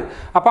ക്വസ്റ്റ്യൻ ആണ്.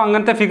 അപ്പോൾ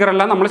അങ്ങനത്തെ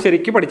ഫിഗറെല്ലാം നമ്മൾ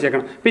ശരിക്കും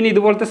പഠിച്ചേക്കണം. പിന്നെ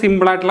ഇതുപോലത്തെ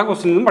സിമ്പിളായിട്ടുള്ള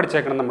ക്വസ്റ്റ്യനും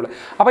പഠിച്ചേക്കണം നമ്മൾ.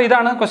 അപ്പോൾ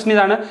ഇതാണ് ക്വസ്റ്റ്യൻ.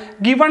 ഇതാണ്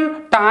given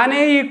tan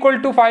A equal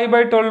to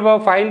 5/12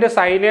 find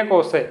sine A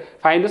cos A.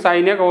 Find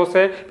sine A cos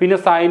A, പിന്നെ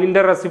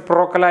സൈനിൻ്റെ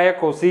റെസിപ്രോക്കലായ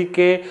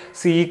കൊസീക്ക്,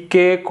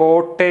 സീക്ക്,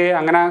 കോട്ടെ,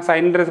 അങ്ങനെ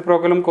സൈനിൻ്റെ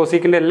റെസിപ്രോക്കലും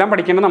കൊസീക്കിൻ്റെ എല്ലാം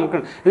പഠിക്കേണ്ടത് നമുക്ക്.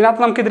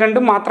 ഇതിനകത്ത് നമുക്ക് ഇത്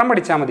രണ്ടും മാത്രം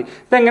പഠിച്ചാൽ മതി.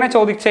 ഇതെങ്ങനെ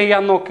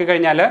ചെയ്യാൻ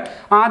നോക്കിക്കഴിഞ്ഞാൽ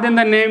ആദ്യം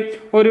തന്നെ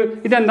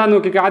ഇതെന്താന്ന്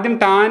നോക്കിക്കുക. ആദ്യം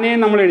tan A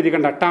നമ്മൾ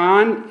എഴുതിക്കണ്ട.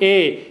 tan A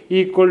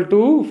equal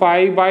to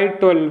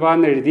 5/12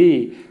 എന്ന് എഴുതി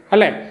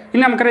അല്ലേ.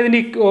 ഇനി നമുക്കറിയാം ഇതിൻ്റെ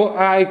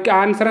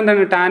ആൻസർ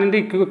എന്താണ്? ടാനിൻ്റെ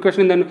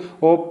ഇക്വേഷൻ എന്താണ്?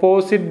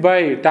 Opposite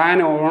by tan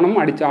Onam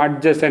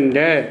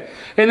adjacent.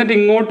 എന്നിട്ട്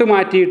ഇങ്ങോട്ട്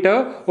മാറ്റിയിട്ട്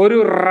ഒരു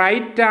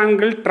റൈറ്റ്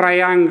ആംഗിൾ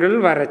ട്രയാങ്കിൾ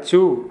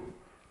വരച്ചു.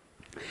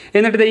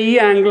 എന്നിട്ട് ഈ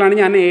ആംഗിളാണ്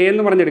ഞാൻ എ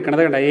എന്ന്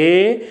പറഞ്ഞെടുക്കണത്. കണ്ട, എ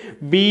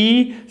ബി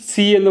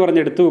സി എന്ന്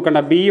പറഞ്ഞെടുത്തു. കണ്ട,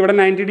 ബി ഇവിടെ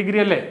 90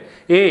 ഡിഗ്രി അല്ലേ.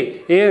 എ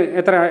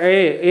എത്ര? എ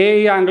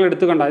ഈ ആംഗിൾ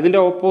എടുത്തു. കണ്ട, ഇതിൻ്റെ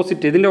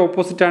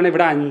ഓപ്പോസിറ്റാണ്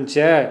ഇവിടെ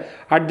 5,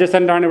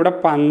 അഡ്ജസൻ്റ് ആണ് ഇവിടെ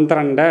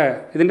 12.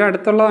 ഇതിൻ്റെ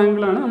അടുത്തുള്ള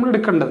ആംഗിളാണ് നമ്മൾ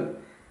എടുക്കേണ്ടത്.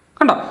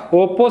 കണ്ടോ,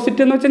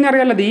 ഓപ്പോസിറ്റ് എന്ന് വെച്ച് കഴിഞ്ഞാൽ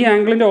അറിയാമല്ലോ, ഈ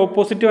ആംഗിളിൻ്റെ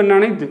ഓപ്പോസിറ്റ്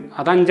തന്നെയാണ് ഇത്.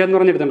 അത് 5 എന്ന്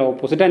പറഞ്ഞെടുത്തിട്ടുണ്ട്.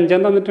 ഓപ്പോസിറ്റ് 5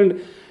 എന്ന് തന്നിട്ടുണ്ട്,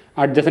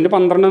 അഡ്ജസൻറ്റ്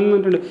 12 എന്ന്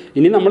തന്നിട്ടുണ്ട്.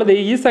 ഇനി നമ്മൾ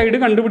ഈ സൈഡ്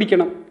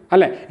കണ്ടുപിടിക്കണം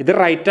അല്ലേ. ഇത്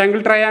റൈറ്റ് ആംഗിൾ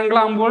ട്രയാംഗിൾ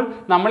ആകുമ്പോൾ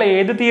നമ്മൾ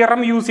ഏത്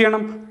തിയറം യൂസ്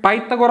ചെയ്യണം?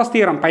 Pythagoras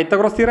theorem.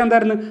 പൈത്തഗോറസ് തിയറം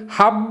എന്തായിരുന്നു?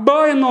 ഹബ്ബ്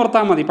എന്ന്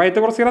ഓർത്താൽ മതി.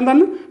 പൈത്തഗോറസ് തിയറം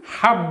എന്താണ്?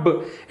 ഹബ്ബ്.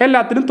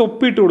 എല്ലാത്തിനും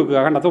തൊപ്പിയിട്ട് കൊടുക്കുക.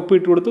 കണ്ട,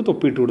 തൊപ്പിയിട്ട്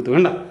കൊടുത്തു.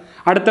 കണ്ട,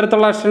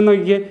 അടുത്തടുത്തുള്ള അക്ഷരം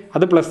നോക്കിയേ,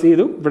 അത് പ്ലസ്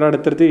ചെയ്തു. ഇവിടെ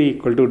അടുത്തടുത്ത്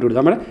ഈക്വൽ ടു ഇട്ട്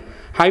കൊടുത്തു. നമ്മുടെ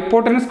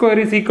hypotenuse square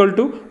is equal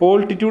to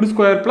altitude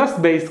square plus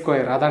base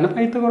square. അതാണ്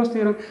Pythagoras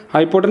theorem.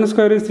 Hypotenuse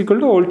square is equal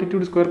to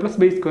altitude square plus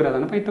base square.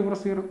 അതാണ്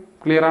പൈത്തഗോറസ് തിയറം.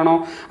 ക്ലിയർ ആണോ?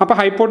 അപ്പോൾ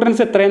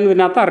ഹൈപ്പോട്ടനസ് എത്രയെന്ന്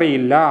ഇതിനകത്ത്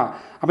അറിയില്ല.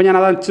 അപ്പോൾ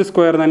ഞാനത് H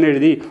സ്ക്വയർ തന്നെ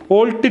എഴുതി.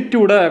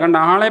 ഓൾട്ടിറ്റ്യൂഡ് കണ്ട,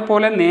 ആളെ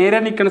പോലെ നേരെ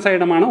നിൽക്കുന്ന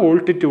സൈഡമാണ്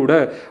ഓൾട്ടിറ്റ്യൂഡ്.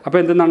 അപ്പോൾ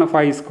എന്തെന്നാണ്?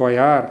 5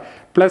 square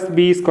plus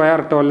B square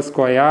 12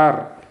 square.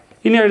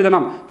 ഇനി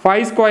എഴുതണം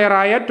 5 സ്ക്വയർ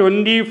ആയ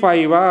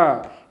 25.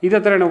 ഇത്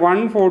എത്രയാണ്?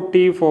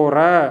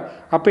 144.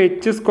 അപ്പോൾ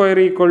H സ്ക്വയർ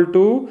ഈക്വൽ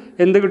ടു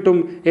എന്ത് കിട്ടും?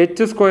 H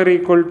സ്ക്വയർ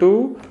ഈക്വൽ ടു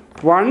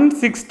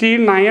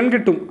 169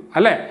 കിട്ടും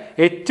അല്ലേ.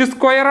 H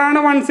സ്ക്വയർ ആണ്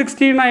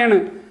 169.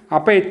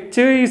 അപ്പോൾ H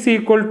is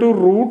equal to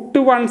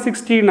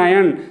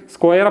 √169.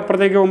 Square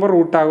അപ്പുറത്തേക്ക് പോകുമ്പോൾ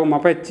റൂട്ടാകും.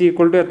 അപ്പോൾ H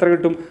ഈക്വൽ ടു എത്ര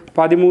കിട്ടും?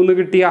 13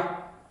 കിട്ടിയാ.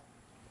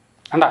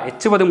 അല്ല,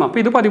 H 13.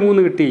 അപ്പോൾ ഇത്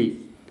 13 കിട്ടി.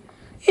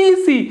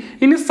 ഈസി.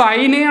 ഇനി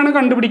സൈൻ എ ആണ്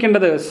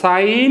കണ്ടുപിടിക്കേണ്ടത്.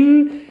 സൈൻ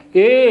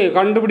എ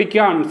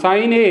കണ്ടുപിടിക്കാൻ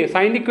സൈൻ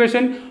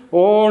ഇക്വേഷൻ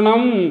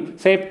ഓണം,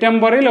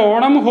 സെപ്റ്റംബറിൽ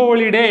ഓണം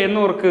ഹോളിഡേ എന്ന്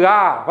ഓർക്കുക.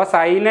 അപ്പോൾ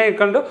സൈൻ എ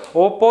കണ്ട്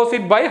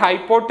ഓപ്പോസിറ്റ് ബൈ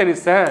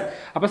ഹൈപ്പോട്ടനിസ്.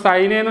 അപ്പോൾ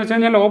സൈൻ എന്ന് വെച്ച്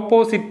കഴിഞ്ഞാൽ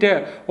ഓപ്പോസിറ്റ്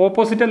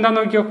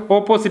എന്താണെന്ന് നോക്കിയോ?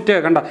 ഓപ്പോസിറ്റ്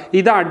കണ്ട,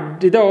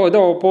 ഇത്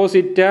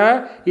ഓപ്പോസിറ്റ്,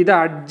 ഇത്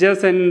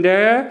അഡ്ജസൻറ്റ്,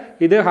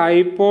 ഇത്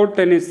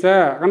ഹൈപ്പോട്ടനിസ്.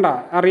 കണ്ട,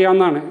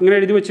 അറിയാവുന്നതാണ്. ഇങ്ങനെ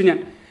എഴുതി വെച്ചു ഞാൻ.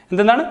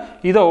 എന്താണ്?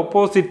 ഇത്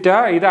ഓപ്പോസിറ്റ്,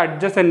 ഇത്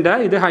അഡ്ജസൻറ്റ്,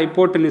 ഇത്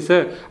ഹൈപ്പോട്ടനിസ്.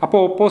 അപ്പോൾ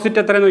ഓപ്പോസിറ്റ്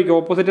എത്ര നോക്കിയോ?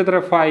 ഓപ്പോസിറ്റ് എത്ര?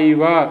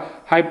 5,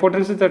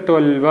 ഹൈപ്പോട്ടനിസ്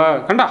 12.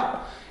 കണ്ട,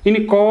 ഇനി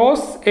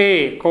കോസ്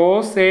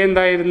എ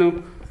എന്തായിരുന്നു?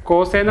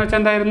 കോസ് എന്ന് വെച്ചാൽ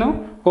എന്തായിരുന്നു?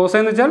 കോസ്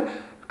എന്ന് വെച്ചാൽ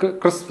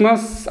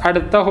ക്രിസ്മസ്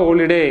അടുത്ത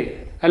ഹോളിഡേ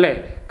അല്ലേ.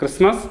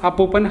 ക്രിസ്മസ്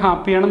അപ്പൂപ്പൻ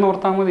ഹാപ്പിയാണെന്ന്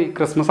ഓർത്താൽ മതി.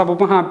 ക്രിസ്മസ്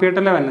അപ്പൂപ്പൻ ഹാപ്പി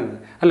ആയിട്ടല്ലേ വന്നത്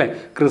അല്ലേ.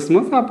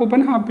 ക്രിസ്മസ്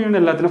അപ്പൂപ്പൻ ഹാപ്പിയാണ്.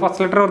 എല്ലാത്തിനും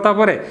ഫസ്റ്റ് ലെറ്റർ ഓർത്താൽ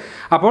പോരെ.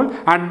 അപ്പോൾ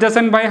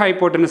അഡ്ജസൻറ്റ് ബൈ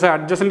ഹൈപ്പോട്ടൻസ്.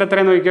 അഡ്ജസൻറ്റ്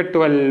എത്രയെന്ന് നോക്കിയാൽ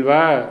 12.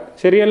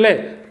 ശരിയല്ലേ?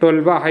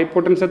 12.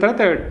 ഹൈപ്പോട്ടൻസ് എത്ര?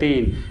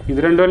 13. ഇത്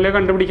രണ്ടും അല്ലേ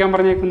കണ്ടുപിടിക്കാൻ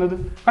പറഞ്ഞേക്കുന്നത്.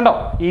 കണ്ടോ,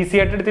 ഈസി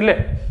ആയിട്ട് എടുത്തില്ലേ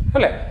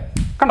അല്ലേ.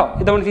 കണ്ടോ,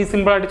 ഇതുകൊണ്ട് ഈ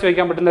സിമ്പിളായിട്ട്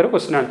ചോദിക്കാൻ പറ്റുന്ന ഒരു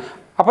ക്വസ്റ്റ്യൻ ആണ്.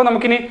 അപ്പോൾ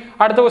നമുക്കിനി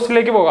അടുത്ത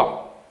ക്വസ്റ്റ്യനിലേക്ക്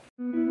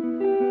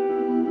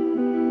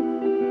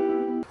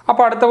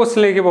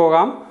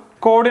പോകാം.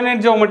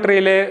 കോർഡിനേറ്റ്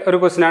ജോമെട്രിയിലെ ഒരു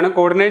ക്വസ്റ്റ്യൻ ആണ്.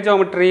 കോർഡിനേറ്റ്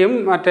ജോമെട്രിയും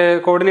മറ്റേ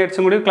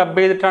കോർഡിനേറ്റ്സും കൂടി ക്ലബ്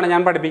ചെയ്തിട്ടാണ്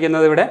ഞാൻ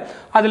പഠിപ്പിക്കുന്നത് ഇവിടെ.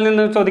 അതിൽ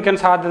നിന്ന് ചോദിക്കാൻ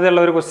സാധ്യതയുള്ള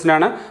ഒരു ക്വസ്റ്റ്യൻ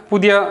ആണ്.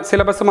 പുതിയ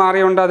സിലബസ്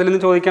മാറിയുകൊണ്ട് അതിൽ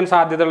നിന്ന് ചോദിക്കാൻ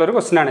സാധ്യതയുള്ള ഒരു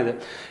ക്വസ്റ്റ്യൻ ആണിത്.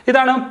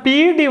 ഇതാണ് P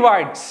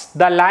divides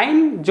the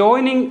line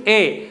joining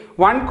A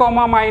 1,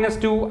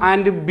 -2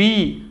 and B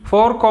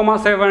 4,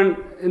 7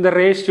 in the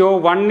ratio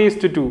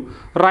 1:2.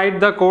 Write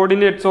the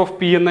coordinates of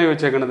P എന്ന്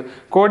ചോദിച്ചേക്കുന്നത്.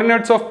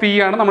 കോർഡിനേറ്റ്സ് ഓഫ് P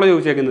ആണ് നമ്മൾ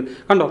ചോദിച്ചേക്കുന്നത്.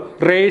 കണ്ടോ,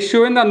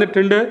 റേഷ്യോയും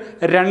തന്നിട്ടുണ്ട്,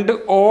 2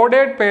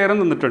 ഓർഡേഡ് പെയറും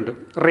തന്നിട്ടുണ്ട്.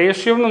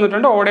 റേഷ്യോയും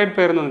തന്നിട്ടുണ്ട്, ഓർഡേഡ്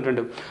പെയറും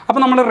തന്നിട്ടുണ്ട്.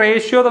 അപ്പോൾ നമ്മൾ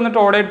റേഷ്യോ തന്നിട്ട്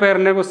ഓർഡേഡ്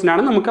പെയറിൻ്റെ ക്വസ്റ്റ്യൻ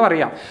ആണ് നമുക്ക്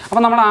അറിയാം.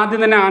 അപ്പോൾ നമ്മൾ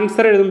ആദ്യം തന്നെ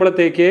ആൻസർ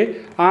എഴുതുമ്പോഴത്തേക്ക്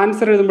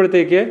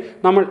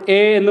നമ്മൾ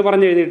A എന്ന്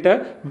പറഞ്ഞ് എഴുതിയിട്ട്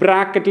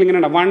ബ്രാക്കറ്റിൽ ഇങ്ങനെ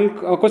 1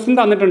 ക്വസ്റ്റ്യൻ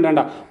തന്നിട്ടുണ്ട്.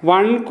 കണ്ട,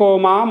 1,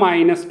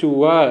 -2.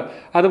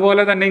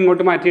 അതുപോലെ തന്നെ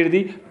ഇങ്ങോട്ട് മാറ്റി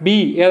എഴുതി. B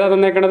ഏതാ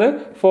തന്നേക്കണത്?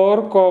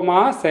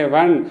 4,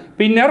 7.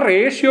 പിന്നെ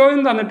റേഷ്യോയും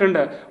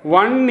തന്നിട്ടുണ്ട്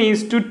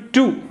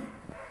 1:2.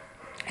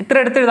 ഇത്ര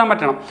എടുത്ത് എഴുതാൻ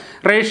പറ്റണം.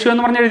 റേഷ്യോ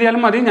എന്ന് പറഞ്ഞ്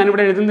എഴുതിയാലും മതി,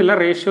 ഞാനിവിടെ എഴുതുന്നില്ല.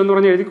 റേഷ്യോ എന്ന്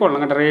പറഞ്ഞ്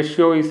എഴുതിക്കൊള്ളണം കേട്ടോ.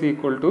 Ratio is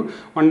equal to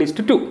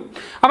 1:2.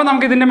 അപ്പോൾ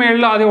നമുക്ക് ഇതിൻ്റെ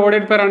മേളിൽ ആദ്യം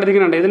ഓർഡേഡ് പെയർ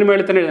ആണ്ടിരിക്കുന്നുണ്ട്. ഇതിന്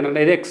മേളിൽ തന്നെ എഴുതണം.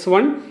 ഇത്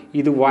x1,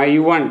 ഇത്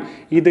y1,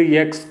 ഇത്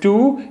x2,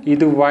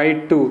 ഇത്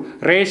y2.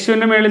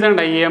 റേഷ്യോൻ്റെ മേളിൽ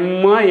തന്നെ M,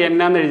 N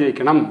എന്ന് എഴുതി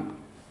വയ്ക്കണം.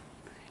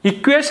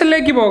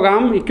 ഇക്വേഷനിലേക്ക്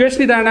പോകാം.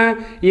 ഇക്വേഷൻ ഇതാണ്,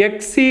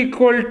 X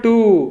equal to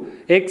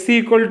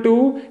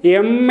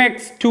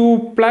mx2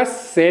 plus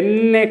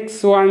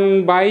nx1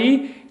 by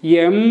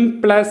M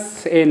plus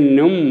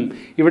എന്നും.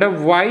 ഇവിടെ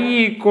y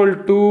ഈക്വൽ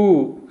ടു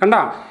കണ്ട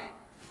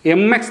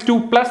mx2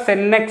 plus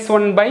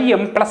nx1 by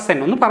M plus N.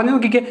 ഒന്ന് പറഞ്ഞു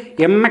നോക്കിക്കേ,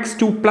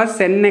 mx2 plus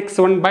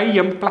nx1 by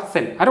M plus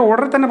N. ആ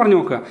ഓർഡർ തന്നെ പറഞ്ഞു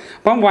നോക്കുക.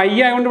 അപ്പം y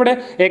ആയതുകൊണ്ട് ഇവിടെ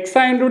x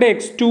ആയതുകൊണ്ട് ഇവിടെ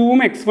x2ഉം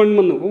x1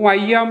 വന്നു.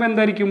 y ആകുമ്പോൾ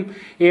എന്തായിരിക്കും,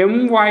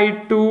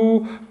 my2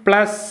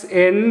 plus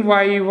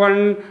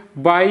ny1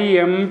 by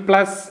M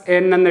plus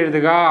N എന്ന്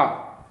എഴുതുക.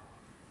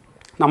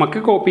 നമുക്ക്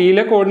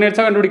പിയിലെ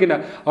കോർഡിനേറ്റ്സ്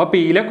കണ്ടുപിടിക്കേണ്ടത്. അപ്പോൾ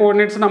പിയിലെ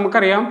കോർഡിനേറ്റ്സ്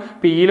നമുക്കറിയാം,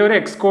 പിയിലൊരു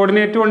എക്സ്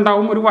കോർഡിനേറ്റും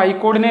ഉണ്ടാവും, ഒരു വൈ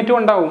കോർഡിനേറ്റും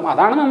ഉണ്ടാവും.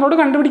 അതാണ് നമ്മളോട്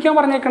കണ്ടുപിടിക്കാൻ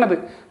പറഞ്ഞേക്കണത്.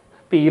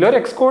 പിയിലൊരു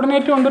എക്സ്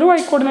കോർഡിനേറ്റും ഉണ്ട്, ഒരു വൈ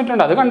കോർഡിനേറ്റും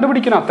ഉണ്ട്, അത്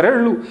കണ്ടുപിടിക്കണം, അത്രേ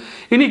ഉള്ളൂ.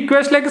 ഇനി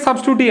ഇക്വേഷനിലേക്ക്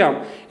സബ്സ്റ്റിറ്റ്യൂട്ട് ചെയ്യാം.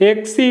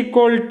 എക്സ്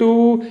ഈക്വൽ ടു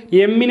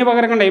എമ്മിന്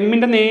പകരം കണ്ട,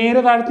 എമ്മിൻ്റെ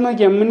നേരെ താഴ്ത്ത്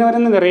നോക്കി, എമ്മിന്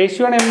വരുന്നത്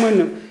റേഷ്യോ ആണ്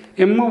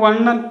എം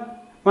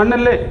 1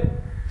 അല്ലേ,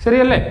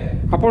 ശരിയല്ലേ?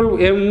 അപ്പോൾ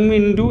എം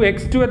ഇൻറ്റു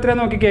x2 എത്ര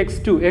നോക്കിക്കേ,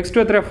 x2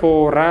 എത്ര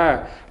 4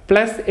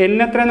 പ്ലസ് n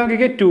എത്ര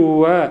നോക്കിക്കേ 2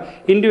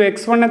 ഇൻറ്റു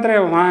x1 എത്ര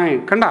 1.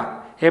 കണ്ട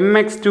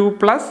mx2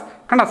 പ്ലസ്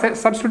കണ്ട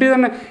സബ്സ്റ്റിറ്റ്യൂട്ട് ചെയ്ത്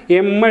തന്നെ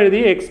എം എഴുതി,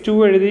 x2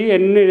 എഴുതി,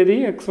 n എഴുതി,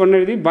 x1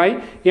 എഴുതി ബൈ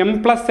എം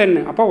പ്ലസ് n.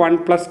 അപ്പോൾ 1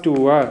 പ്ലസ്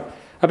 2.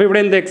 അപ്പോൾ ഇവിടെ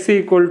എന്ത്, x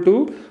equal to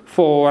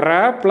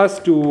 4 plus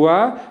 2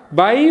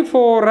 by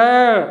 4.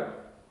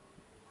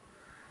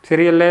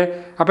 ശരിയല്ലേ?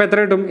 അപ്പോൾ എത്ര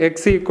കിട്ടും, x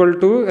ഈക്വൽ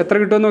ടു എത്ര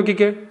കിട്ടുമെന്ന്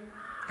നോക്കിക്കേ,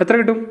 എത്ര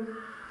കിട്ടും,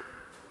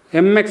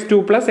 mx2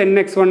 plus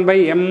nx1 by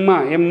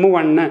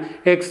m1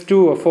 x2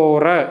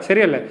 4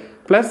 ശരിയല്ലേ,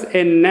 പ്ലസ്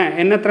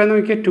n എത്രയെന്ന്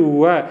നോക്കിയാൽ 2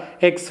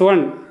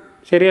 x1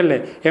 ശരിയല്ലേ,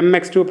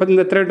 mx2 അപ്പം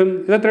എത്ര കിട്ടും,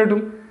 ഇതെത്ര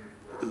കിട്ടും,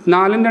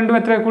 4ഉം 2ഉം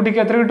എത്ര കൂട്ടിക്ക്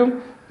എത്ര കിട്ടും,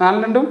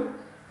 4ഉം 2ഉം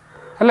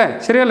അല്ലേ,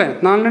 ശരിയല്ലേ?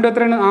 4ഉം 2ഉം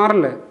എത്രയാണ്, 6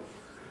 അല്ലേ,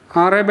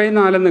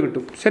 6/4 എന്ന്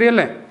കിട്ടും,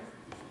 ശരിയല്ലേ?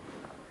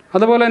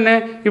 അതുപോലെ തന്നെ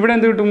ഇവിടെ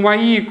എന്ത് കിട്ടും,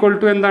 y ഈക്വൽ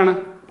ടു എന്താണ്,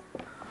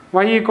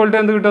 y ഈക്വൽ ടു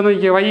എന്ത് കിട്ടുമെന്ന്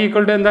നോക്കിയാൽ, y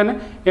ഈക്വൽ ടു എന്താണ്,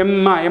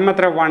 m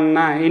എത്ര 1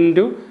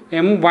 ഇൻറ്റു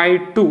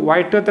y2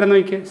 എത്ര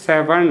നോക്കിയാൽ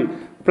 7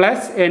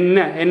 പ്ലസ്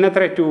n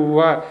എത്ര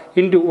 2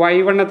 ഇൻറ്റു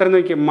y1 എത്ര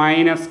നോക്കിയാൽ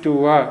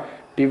 -2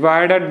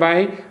 divided by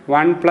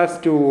 1 plus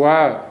 2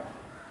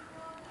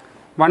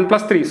 1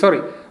 plus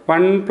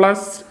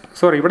 3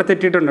 sorry ഇവിടെ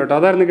തെറ്റിയിട്ടുണ്ട് കേട്ടോ,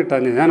 അതായിരുന്നു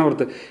കിട്ടാൻ ഞാൻ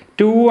ഓർത്ത്.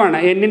 2 ആണ്,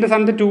 എന്നിൻ്റെ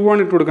സ്ഥാനത്ത് 2 ആണ്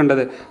ഇട്ട്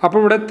കൊടുക്കേണ്ടത്. അപ്പോൾ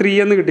ഇവിടെ 3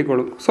 എന്ന്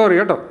കിട്ടിക്കോളും, സോറി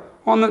കേട്ടോ,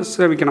 ഒന്ന്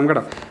ശ്രമിക്കണം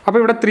കേട്ടോ. അപ്പോൾ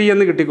ഇവിടെ 3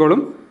 എന്ന്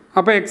കിട്ടിക്കോളും.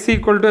 അപ്പോൾ എക്സ്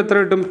ഈക്വൽ ടു എത്ര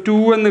കിട്ടും, 2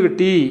 എന്ന്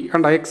കിട്ടി.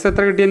 കണ്ടോ, എക്സ്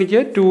എത്ര കിട്ടി, എനിക്ക്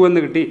 2 എന്ന്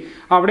കിട്ടി.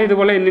 അവിടെ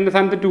ഇതുപോലെ എന്നിൻ്റെ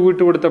സ്ഥാനത്ത് 2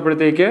 ഇട്ട്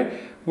കൊടുത്തപ്പോഴത്തേക്ക്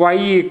y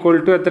ഈക്വൽ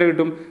ടു എത്ര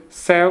കിട്ടും,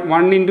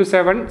 1 ഇൻറ്റു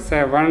 7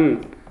 7.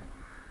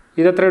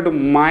 ഇതെത്ര കിട്ടും,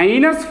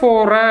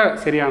 -4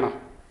 ശരിയാണോ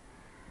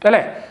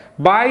അല്ലേ,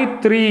 ബൈ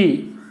 3.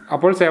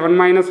 അപ്പോൾ 7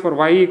 - 4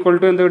 y ഈക്വൽ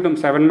ടു എന്ത് കിട്ടും,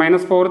 7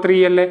 - 4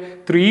 3 അല്ലേ,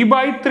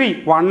 3/3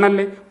 1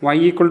 അല്ലേ, y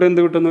ഈക്വൽ ടു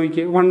എന്ത് കിട്ടും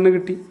നോക്കിയേ, 1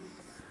 കിട്ടി.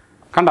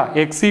 കണ്ട,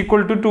 X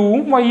equal to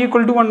 2ഉം y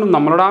equal to 1ഉം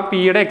നമ്മളോട് ആ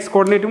പിയുടെ എക്സ്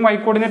കോർഡിനേറ്റും y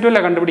കോർഡിനേറ്റും അല്ല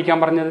കണ്ടുപിടിക്കാൻ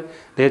പറഞ്ഞത്.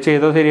 ഇതേ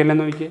ചെയ്തത്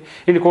ശരിയല്ലെന്ന് നോക്കിയേ.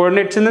 ഇനി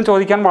കോർഡിനേറ്റ്സ് എന്ന്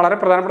ചോദിക്കാൻ വളരെ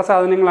പ്രധാനപ്പെട്ട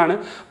സാധനങ്ങളാണ്.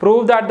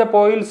 Prove that the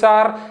points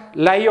R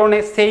lie on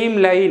A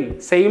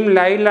same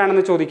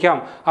ലൈനിലാണെന്ന് ചോദിക്കാം.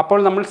 അപ്പോൾ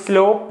നമ്മൾ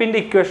സ്ലോപ്പിൻ്റെ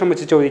ഇക്വേഷൻ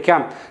വെച്ച്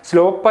ചോദിക്കാം.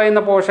 സ്ലോപ്പ്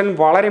എന്ന പോർഷൻ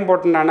വളരെ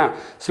ഇമ്പോർട്ടൻ്റ് ആണ്.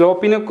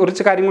 സ്ലോപ്പിനെ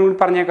കുറിച്ച് കാര്യങ്ങൾ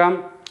പറഞ്ഞേക്കാം.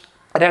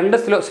 രണ്ട്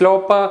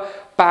സ്ലോപ്പ്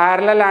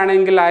പാരലൽ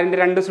ആണെങ്കിൽ അതിൻ്റെ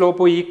 2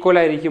 സ്ലോപ്പും ഈക്വൽ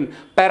ആയിരിക്കും.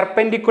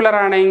 പെർപെൻഡിക്കുലർ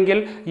ആണെങ്കിൽ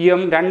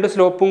രണ്ട്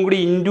സ്ലോപ്പും കൂടി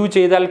ഇൻറ്റു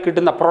ചെയ്താൽ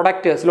കിട്ടുന്ന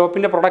പ്രൊഡക്റ്റ്,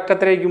 സ്ലോപ്പിൻ്റെ പ്രൊഡക്റ്റ്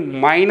എത്രയായിരിക്കും,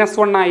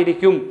 -1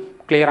 ആയിരിക്കും.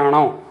 ക്ലിയർ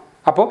ആണോ?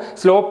 അപ്പോൾ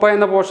സ്ലോപ്പ്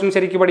എന്ന പോർഷൻ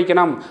ശരിക്കും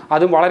പഠിക്കണം,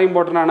 അതും വളരെ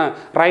ഇമ്പോർട്ടൻ്റ് ആണ്.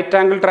 റൈറ്റ്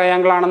ആംഗിൾ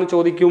ട്രയാംഗിൾ ആണെന്ന്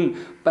ചോദിക്കും,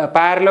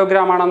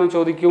 പാരലോഗ്രാം ആണെന്ന്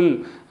ചോദിക്കും,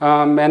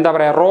 എന്താ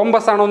പറയുക,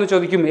 റോംബസ് ആണോ എന്ന്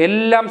ചോദിക്കും.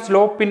 എല്ലാം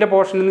സ്ലോപ്പിൻ്റെ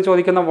പോർഷനിൽ നിന്ന്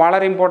ചോദിക്കുന്ന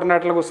വളരെ ഇമ്പോർട്ടൻ്റ്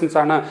ആയിട്ടുള്ള ക്വസ്റ്റ്യൻസ്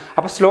ആണ്.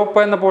 അപ്പോൾ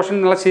സ്ലോപ്പ് എന്ന പോർഷൻ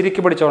നിങ്ങൾ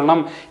ശരിക്കും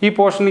പഠിച്ചോളണം. ഈ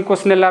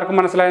ക്വസ്റ്റ്യൻ എല്ലാവർക്കും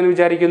മനസ്സിലായെന്ന്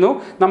വിചാരിക്കുന്നു.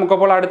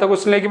 നമുക്കപ്പോൾ അടുത്ത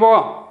ക്വസ്റ്റ്യനിലേക്ക്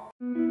പോകാം.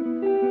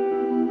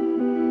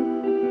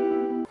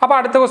 അപ്പോൾ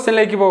അടുത്ത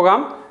ക്വസ്റ്റ്യനിലേക്ക്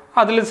പോകാം.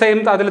 അതിൽ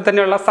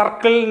തന്നെയുള്ള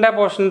സർക്കിളിൻ്റെ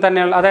പോർഷൻ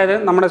തന്നെയുള്ള, അതായത്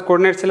നമ്മുടെ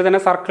കോർഡിനേറ്റ്സിൽ തന്നെ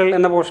സർക്കിൾ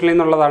എന്ന പോർഷനിൽ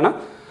നിന്നുള്ളതാണ്.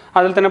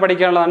 അതിൽ തന്നെ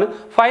പഠിക്കാനുള്ളതാണ്.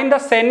 Find the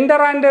centre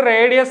and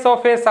radius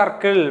of A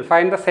circle.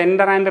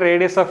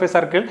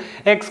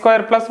 x²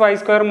 +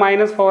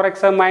 y² - 4x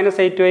 -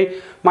 8y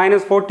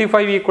 -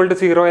 45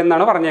 = 0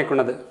 എന്നാണ്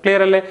പറഞ്ഞേക്കുന്നത്.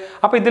 ക്ലിയർ അല്ലേ?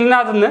 അപ്പോൾ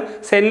ഇതിനകത്തുനിന്ന്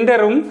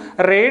സെൻറ്ററും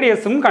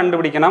റേഡിയസും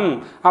കണ്ടുപിടിക്കണം.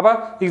 അപ്പോൾ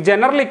ഈ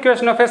ജനറൽ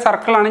ഇക്വേഷൻ ഓഫ് എ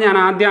സർക്കിളാണ് ഞാൻ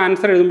ആദ്യം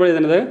ആൻസർ എഴുതുമ്പോൾ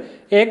എഴുതുന്നത്.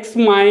 x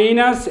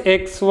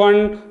 - x1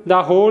 the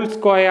whole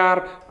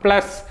square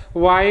plus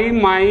y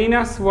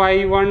 -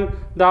 y1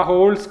 the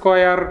whole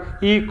square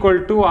equal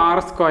to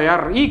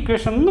r². ഈ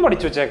ഇക്വേഷൻ ഒന്ന്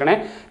പഠിച്ചു വെച്ചേക്കണേ.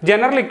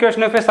 General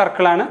equation of A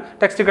സർക്കിളാണ്,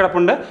 text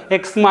കിടപ്പുണ്ട്.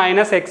 x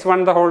 -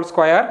 x1 the whole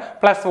square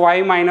plus y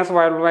 -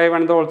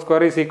 y1 the whole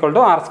square is equal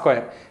to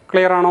r².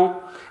 Clear ആണോ?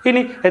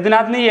 ഇനി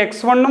ഇതിനകത്ത് ഈ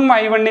x1ഉം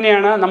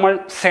y1നെയാണ് നമ്മൾ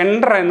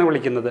centre എന്ന്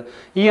വിളിക്കുന്നത്.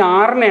 ഈ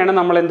ആറിനെയാണ്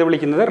നമ്മൾ എന്ത്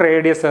വിളിക്കുന്നത്,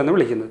 റേഡിയസ് എന്ന്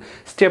വിളിക്കുന്നത്.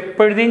 സ്റ്റെപ്പ്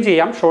എഴുതിയും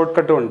ചെയ്യാം, ഷോർട്ട്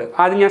കട്ടും ഉണ്ട്.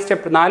 ആദ്യം ഞാൻ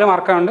 4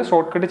 മാർക്കുണ്ട്.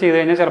 ഷോർട്ട് കട്ട് ചെയ്ത്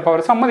കഴിഞ്ഞാൽ ചിലപ്പോൾ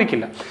അവർ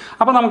സമ്മതിക്കില്ല.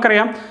 അപ്പോൾ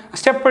നമുക്കറിയാം,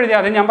 സ്റ്റെപ്പ് എഴുതി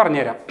ആദ്യം ഞാൻ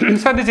പറഞ്ഞുതരാം,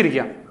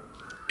 ശ്രദ്ധിച്ചിരിക്കാം.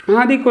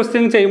 ആദ്യം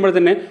ക്വസ്റ്റ്യൻ ചെയ്യുമ്പോൾ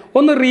തന്നെ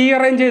ഒന്ന്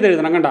റീഅറേഞ്ച് ചെയ്ത്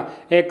എഴുതണം. കണ്ട,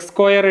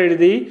 x²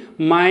 എഴുതി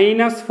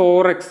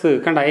 -4x,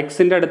 കണ്ട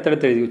എക്സിൻ്റെ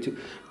അടുത്തടുത്ത് എഴുതി വെച്ചു,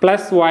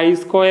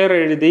 +y²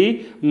 എഴുതി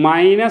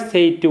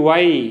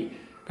 -8y,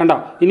 കണ്ടോ?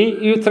 ഇനി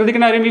ഈ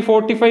ശ്രദ്ധിക്കുന്ന കാര്യം ഈ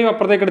 45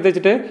 അപ്പുറത്തേക്ക് എടുത്ത്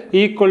വെച്ചിട്ട്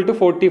ഈക്വൽ ടു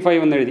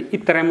 45 എന്ന് എഴുതി.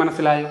 ഇത്രയും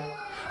മനസ്സിലായോ?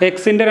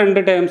 എക്സിൻ്റെ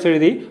 2 ടേംസ്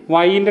എഴുതി,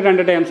 വൈൻ്റെ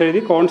 2 ടേംസ് എഴുതി,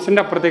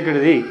 കോൺസ്റ്റൻ്റ് അപ്പുറത്തേക്ക്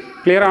എഴുതി.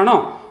 ക്ലിയർ ആണോ?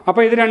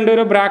 അപ്പോൾ ഇത് രണ്ടും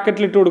ഒരു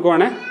ബ്രാക്കറ്റിലിട്ട്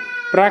കൊടുക്കുവാണ്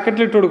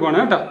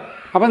കേട്ടോ.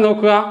 അപ്പോൾ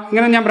നോക്കുക,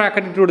 ഇങ്ങനെ ഞാൻ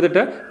ബ്രാക്കറ്റ് ഇട്ട്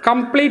കൊടുത്തിട്ട്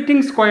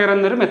കംപ്ലീറ്റിംഗ് സ്ക്വയർ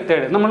എന്നൊരു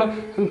മെത്തേഡ് നമ്മൾ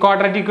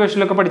ക്വാഡ്രാറ്റിക്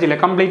ഇക്വേഷനിലൊക്കെ പഠിച്ചില്ലേ,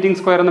 കംപ്ലീറ്റിംഗ്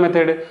സ്ക്വയർ എന്ന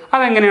മെത്തേഡ്.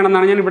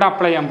 അതെങ്ങനെയാണെന്നാണ് ഞാൻ ഇവിടെ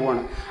അപ്ലൈ ചെയ്യാൻ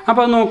പോവാണ്.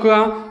 അപ്പോൾ അത് നോക്കുക,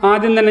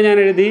 ആദ്യം തന്നെ ഞാൻ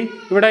എഴുതി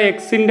ഇവിടെ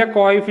എക്സിൻ്റെ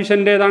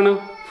കോഎഫിഷ്യൻ്റ് ഏതാണ്?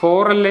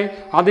 4 അല്ലേ?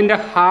 അതിൻ്റെ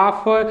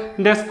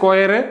ഹാഫിൻ്റെ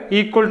സ്ക്വയർ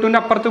ഈക്വൽ ടുൻ്റെ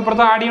അപ്പുറത്തും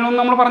ഇപ്പുറത്തും ആഡ് ചെയ്യണമെന്ന്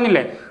നമ്മൾ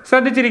പറഞ്ഞില്ലേ?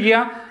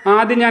 ശ്രദ്ധിച്ചിരിക്കുക.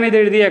 ആദ്യം ഞാൻ ഇത്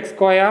എഴുതി എക്സ്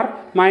സ്ക്വയർ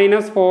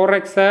മൈനസ്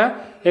 4x,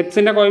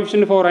 എക്സിൻ്റെ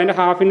കോഎഫിഷ്യൻ്റ് 4, അതിൻ്റെ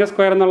ഹാഫിൻ്റെ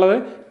സ്ക്വയർ എന്നുള്ളത്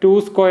 2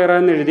 സ്ക്വയർ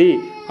എന്ന് എഴുതി.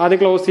 അത്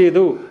ക്ലോസ്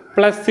ചെയ്തു,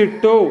 പ്ലസ്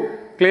ഇട്ടു.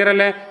 ക്ലിയർ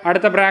അല്ലേ?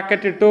 അടുത്ത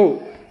ബ്രാക്കറ്റ് ഇട്ടു.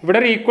 ഇവിടെ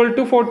ഒരു ഈക്വൽ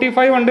ടു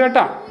 45 ഉണ്ട്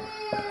കേട്ടോ.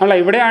 അല്ല,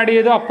 ഇവിടെ ആഡ്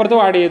ചെയ്തു, അപ്പുറത്തും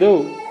ആഡ് ചെയ്തു.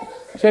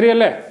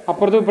 ശരിയല്ലേ?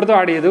 അപ്പുറത്തും ഇപ്പുറത്തും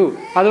ആഡ് ചെയ്തു.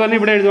 അതുപോലെ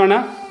ഇവിടെ എഴുതുവാണ്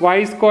Y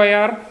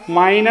square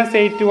minus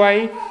 8y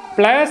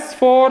plus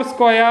 4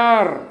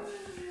 square.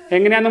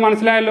 എങ്ങനെയാണെന്ന്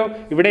മനസ്സിലായല്ലോ?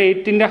 ഇവിടെ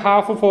 8ൻ്റെ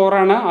ഹാഫ് 4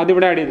 ആണ്,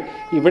 അതിവിടെ ആഡ് ചെയ്തു.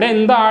 ഇവിടെ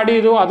എന്ത് ആഡ്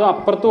ചെയ്തു അത്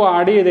അപ്പുറത്തും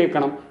ആഡ്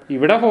ചെയ്തേക്കണം.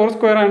 ഇവിടെ 4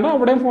 സ്ക്വയർ ആണ്,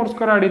 അവിടെയും 4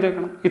 സ്ക്വയർ ആഡ്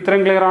ചെയ്തേക്കണം.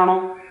 ഇത്രയും ക്ലിയർ ആണോ?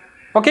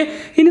 ഓക്കെ.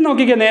 ഇനി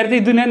നോക്കിക്കുക, നേരത്തെ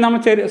ഇതിനെ നമ്മൾ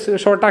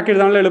ഷോർട്ടാക്കി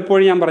എഴുതാനുള്ള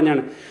എളുപ്പവഴി ഞാൻ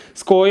പറഞ്ഞാണ്.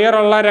 സ്ക്വയർ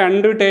ഉള്ള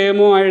 2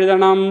 ടേമും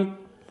എഴുതണം.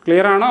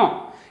 ക്ലിയർ ആണോ?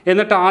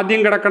 എന്നിട്ട് ആദ്യം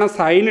കിടക്കണം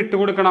സൈൻ ഇട്ട്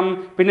കൊടുക്കണം.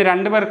 പിന്നെ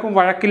 2 പേർക്കും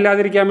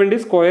വഴക്കില്ലാതിരിക്കാൻ വേണ്ടി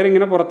സ്ക്വയർ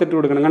ഇങ്ങനെ പുറത്തിട്ട്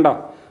കൊടുക്കണം. കണ്ടോ?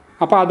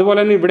 അപ്പോൾ അതുപോലെ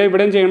തന്നെ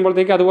ഇവിടെയും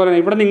ചെയ്യുമ്പോഴത്തേക്ക് അതുപോലെ തന്നെ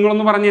ഇവിടെ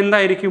നിങ്ങളൊന്ന് പറഞ്ഞ്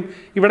എന്തായിരിക്കും?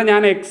 ഇവിടെ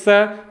ഞാൻ X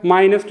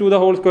minus 2 the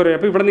whole square.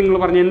 അപ്പോൾ ഇവിടെ നിങ്ങൾ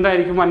പറഞ്ഞ്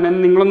എന്തായിരിക്കും?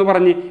 നിങ്ങളൊന്ന്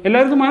പറഞ്ഞ്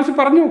എല്ലാവരും മനസ്സിൽ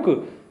പറഞ്ഞു നോക്ക്.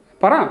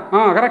 പറ.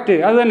 കറക്റ്റ്,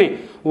 അത് തന്നെ.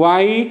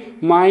 Y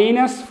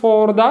minus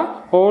 4 the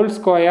whole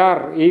square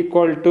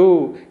equal to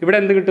ഇവിടെ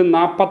എന്ത് കിട്ടും?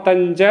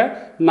 45,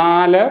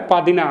 4,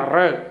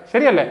 16.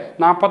 ശരിയല്ലേ?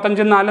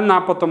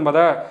 45,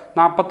 4,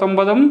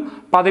 49.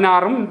 49ഉം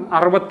 16ഉം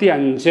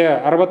 65.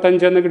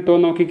 65 എന്ന് കിട്ടുമോ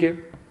നോക്കിക്ക്.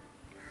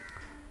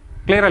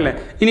 ക്ലിയർ അല്ലേ?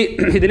 ഇനി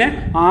ഇതിനെ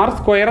r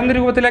സ്ക്വയർ എന്ന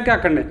രൂപത്തിലേക്ക്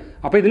ആക്കണ്ടേ?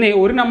 അപ്പോൾ ഇതിനെ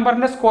ഒരു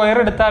നമ്പറിൻ്റെ സ്ക്വയർ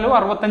എടുത്താലും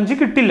 65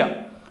 കിട്ടില്ല.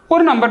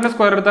 ഒരു നമ്പറിൻ്റെ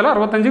സ്ക്വയർ എടുത്താലും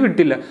 65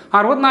 കിട്ടില്ല.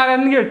 64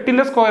 ആണെങ്കിൽ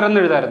 8ൻ്റെ സ്ക്വയർ എന്ന്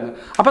എഴുതാമായിരുന്നു.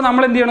 അപ്പോൾ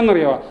നമ്മൾ എന്ത് ചെയ്യണം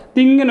എന്നറിയാമോ?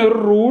 ഇതിങ്ങനെ ഒരു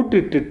റൂട്ട്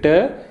ഇട്ടിട്ട്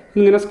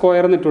ഇങ്ങനെ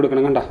സ്ക്വയർ എന്നിട്ട്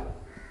കൊടുക്കണം. കണ്ട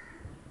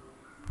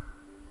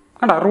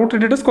റൂട്ട്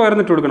ഇട്ടിട്ട് സ്ക്വയർ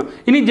എന്നിട്ട് കൊടുക്കണം.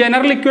 ഇനി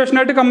ജനറൽ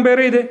ഇക്വേഷനായിട്ട് കമ്പയർ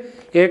ചെയ്ത്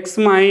X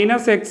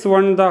minus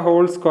x1 the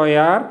whole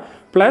square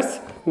plus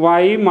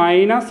Y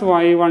minus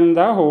y1 the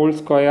whole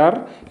square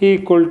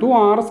equal to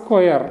r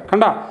square.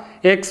 കണ്ട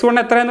x1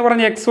 എത്രയെന്ന്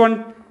പറഞ്ഞ്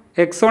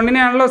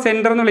x1നെയാണല്ലോ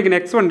സെൻറ്റർ എന്ന്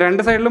വിളിക്കുന്നത്. x1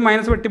 രണ്ട് സൈഡിലും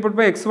മൈനസ്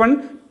വെട്ടിപ്പോയപ്പോൾ x1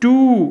 2,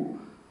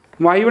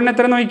 y1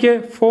 എത്ര നോക്കിയേ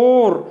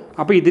 4.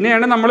 അപ്പോൾ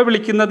ഇതിനെയാണ് നമ്മൾ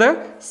വിളിക്കുന്നത്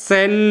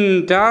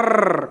സെൻറ്റർ.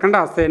 കണ്ട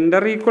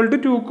സെൻറ്റർ ഈക്വൽ ടു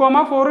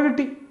 2,4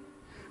 കിട്ടി.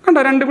 കണ്ട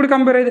രണ്ടും കൂടി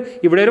കമ്പയർ ചെയ്ത്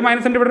ഇവിടെ ഒരു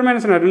മൈനസ് ഉണ്ട്, ഇവിടെ ഒരു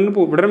മൈനസ് ഉണ്ട്, രണ്ട്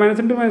പോകും. ഇവിടെ ഒരു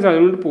മൈനസ് ഉണ്ട്, മൈനസ്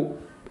അതുകൊണ്ട് പോകും.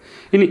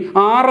 ഇനി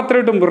r എത്ര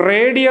കിട്ടും?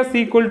 റേഡിയസ്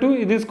ഈക്വൽ ടു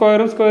ഇത്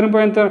സ്ക്വയറും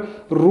പോയ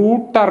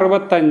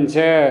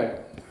 √65.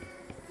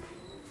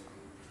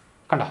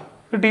 കണ്ട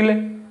കിട്ടിയില്ലേ?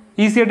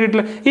 ഈസി ആയിട്ട്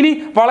കിട്ടില്ല. ഇനി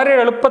വളരെ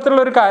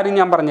എളുപ്പത്തിലുള്ളൊരു കാര്യം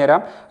ഞാൻ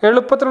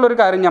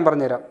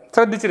പറഞ്ഞുതരാം.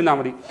 ശ്രദ്ധിച്ചിരുന്നാൽ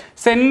മതി.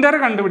 സെൻറ്റർ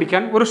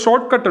കണ്ടുപിടിക്കാൻ ഒരു ഷോർട്ട്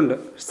കട്ട് ഉണ്ട്.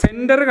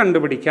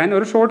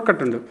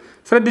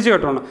 ശ്രദ്ധിച്ച്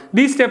കേട്ടോണം.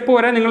 ഈ സ്റ്റെപ്പ്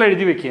വരെ നിങ്ങൾ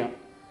എഴുതി വെക്കുക.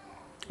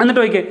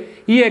 എന്നിട്ട് നോക്കിയേ,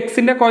 ഈ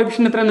എക്സിൻ്റെ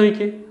കോഎഫിഷ്യൻ്റ് എത്രയാണെന്ന്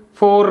നോക്കിയേ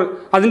 4,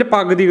 അതിൻ്റെ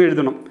പകുതി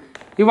എഴുതണം.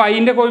 ഈ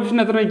വൈൻ്റെ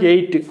കോഎഫിഷ്യൻ്റ് എത്ര നോക്കിയേ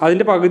 8,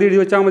 അതിൻ്റെ പകുതി എഴുതി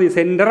വെച്ചാൽ മതി.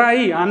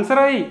 സെൻറ്ററായി,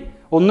 ആൻസറായി.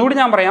 ഒന്നുകൂടി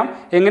ഞാൻ പറയാം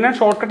എങ്ങനെയാണ്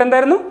ഷോർട്ട് കട്ട്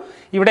എന്തായിരുന്നു.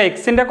 ഇവിടെ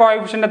എക്സിൻ്റെ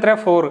കോഎഫിഷ്യൻ്റ് എത്ര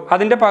 4,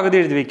 അതിൻ്റെ പകുതി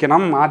എഴുതി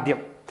വെക്കണം ആദ്യം.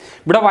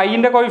 ഇവിടെ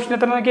വൈൻ്റെ കോഎഫിഷ്യൻ്റ്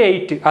എത്ര നോക്കിയാൽ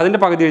 8, അതിൻ്റെ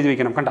പകുതി എഴുതി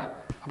വെക്കണം. കണ്ട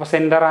അപ്പോൾ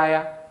സെൻറ്ററായ.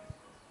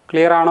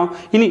 ക്ലിയർ ആണോ?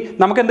 ഇനി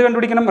നമുക്ക് എന്ത്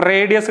കണ്ടുപിടിക്കണം?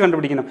 റേഡിയസ്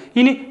കണ്ടുപിടിക്കണം.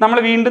 ഇനി നമ്മൾ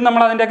വീണ്ടും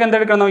അതിൻ്റെയൊക്കെ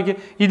എന്തെടുക്കണം നോക്കി,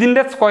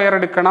 ഇതിൻ്റെ സ്ക്വയർ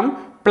എടുക്കണം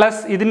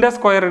പ്ലസ് ഇതിൻ്റെ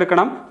സ്ക്വയർ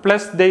എടുക്കണം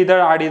പ്ലസ് ഇത്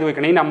ആഡ് ചെയ്ത്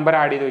വെക്കണം. ഈ നമ്പർ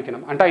ആഡ് ചെയ്ത്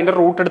വെക്കണം. എന്നിട്ട് അതിൻ്റെ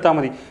റൂട്ട് എടുത്താൽ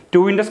മതി.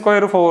 2ൻ്റെ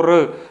സ്ക്വയർ 4,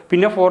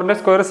 പിന്നെ 4ൻ്റെ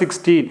സ്ക്വയർ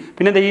 16,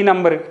 പിന്നെ ഈ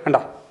നമ്പർ കണ്ട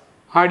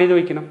ആഡ് ചെയ്ത്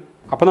വെക്കണം.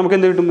 അപ്പോൾ നമുക്ക്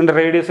എന്ത് കിട്ടും? എൻ്റെ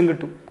റേഡിയസും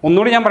കിട്ടും.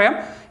 ഒന്നുകൂടി ഞാൻ പറയാം.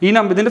 ഈ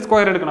നമ്പർ ഇതിൻ്റെ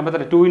സ്ക്വയർ എടുക്കണം. അപ്പോൾ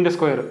എത്ര? 2ൻ്റെ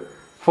സ്ക്വയർ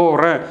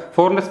 4,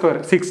 4ൻ്റെ സ്ക്വയർ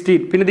 16,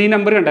 പിന്നെ ഈ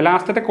നമ്പർ കണ്ട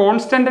ലാസ്റ്റത്തെ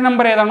കോൺസ്റ്റൻറ്റ്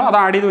നമ്പർ ഏതാണോ അത്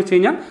ആഡ് ചെയ്ത് വെച്ച്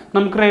കഴിഞ്ഞാൽ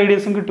നമുക്ക്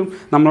റേഡിയസും കിട്ടും.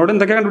 നമ്മളോട്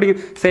എന്തൊക്കെ കണ്ടുപിടിക്കും?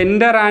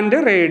 Centre and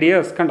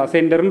radius. കണ്ട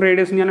സെൻറ്ററും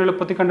റേഡിയസും ഞാൻ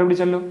എളുപ്പത്തിൽ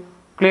കണ്ടുപിടിച്ചല്ലോ.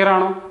 ക്ലിയർ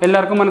ആണോ?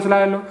 എല്ലാവർക്കും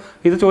മനസ്സിലായല്ലോ?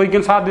 ഇത്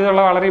ചോദിക്കാൻ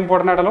സാധ്യതയുള്ള വളരെ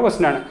ഇമ്പോർട്ടൻ്റ് ആയിട്ടുള്ള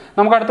ക്വസ്റ്റൻ ആണ്.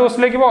 നമുക്ക് അടുത്ത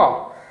ക്വസ്റ്റിലേക്ക് പോകാം.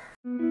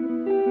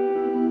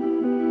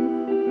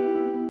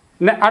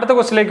 അടുത്ത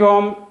ക്വസ്റ്റിലേക്ക്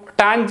പോകാം.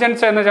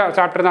 ടാൻജൻസ് എന്ന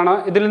ചാപ്റ്ററിൽ നിന്നാണ്.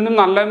 ഇതിൽ നിന്നും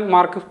നല്ല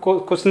മാർക്ക്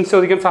ക്വസ്റ്റ്യൻസ്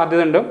ചോദിക്കാൻ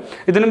സാധ്യതയുണ്ട്.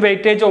 ഇതിനും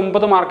വെയിറ്റേജ്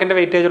 9 മാർക്കിൻ്റെ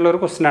വെയിറ്റേജ് ഉള്ള ഒരു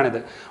ക്വസ്റ്റ്യനാണിത്.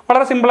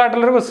 വളരെ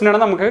സിമ്പിളായിട്ടുള്ളൊരു ക്വസ്റ്റ്യനാണ്,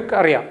 നമുക്ക്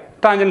അറിയാം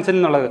ടാൻജൻസിൽ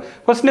നിന്നുള്ളത്.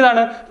 ക്വസ്റ്റ്യൻ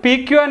ഇതാണ്: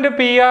 PQ and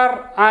PR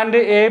and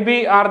AB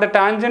are the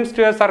tangents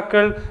to A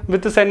circle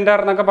with centre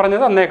എന്നൊക്കെ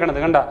പറഞ്ഞത് തന്നേക്കണത്.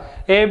 കണ്ട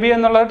AB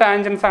എന്നുള്ളത്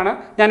ടാൻജൻസ് ആണ്.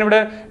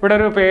 ഞാനിവിടെ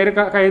ഒരു പേര്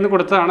കയ്യിൽ നിന്ന്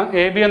കൊടുത്തതാണ്.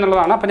 AB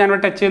എന്നുള്ളതാണ്. അപ്പോൾ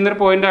ഞാനിവിടെ ടച്ച് ചെയ്യുന്നൊരു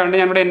പോയിൻ്റ് ആയതുകൊണ്ട്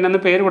ഞാനിവിടെ N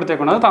എന്ന് പേര്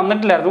കൊടുത്തേക്കണം. അത്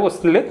തന്നിട്ടില്ലായിരുന്നു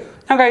ക്വസ്റ്റ്യനിൽ,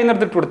 ഞാൻ കയ്യിൽ നിന്ന്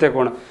എടുത്തിട്ട്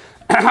കൊടുത്തേക്കുവാണ്.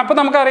 അപ്പോൾ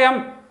നമുക്കറിയാം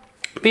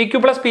PQ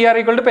 + PR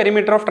 =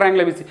 perimeter of triangle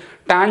ABC.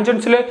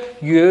 ടാൻജൻസിൽ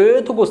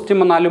ഏത് ക്വസ്റ്റ്യൻ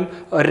വന്നാലും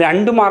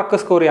 2 മാർക്ക്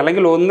സ്കോർ ചെയ്യുക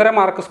അല്ലെങ്കിൽ 1.5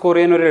 മാർക്ക് സ്കോർ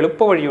ചെയ്യാൻ ഒരു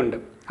എളുപ്പ വഴിയുണ്ട്.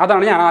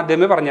 അതാണ് ഞാൻ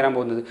ആദ്യമേ പറഞ്ഞുതരാൻ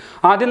പോകുന്നത്.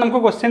 ആദ്യം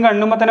നമുക്ക് ക്വസ്റ്റ്യൻ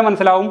കാണുമ്പോൾ തന്നെ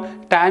മനസ്സിലാവും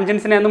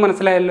ടാൻജൻസിനെ എന്ന്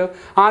മനസ്സിലായല്ലോ.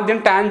 ആദ്യം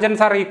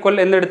ടാൻജൻസ് ആർ ഈക്വൽ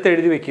എന്നെടുത്ത്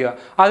എഴുതി വെക്കുക.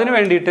 അതിന്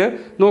വേണ്ടിയിട്ട്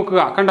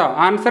നോക്കുക, കണ്ടോ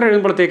ആൻസർ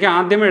എഴുതുമ്പോഴത്തേക്ക്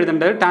ആദ്യം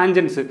എഴുതേണ്ടത്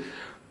ടാൻജൻസ്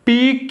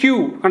പി ക്യൂ,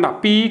 കണ്ടോ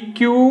P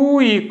Q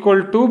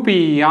equal to P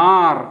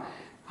R,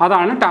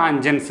 അതാണ്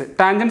ടാൻജൻസ്.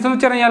 ടാൻജൻസ് എന്ന്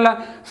വെച്ച് കഴിഞ്ഞാൽ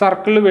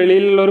സർക്കിൾ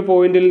വെളിയിലുള്ള ഒരു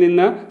പോയിന്റിൽ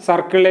നിന്ന്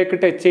സർക്കിളിലേക്ക്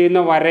ടച്ച്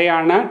ചെയ്യുന്ന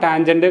വരെയാണ്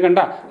ടാൻജൻറ്റ്. കണ്ട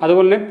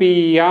അതുപോലെ തന്നെ പി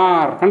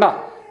ആർ, കണ്ട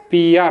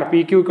P R,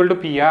 P Q equal to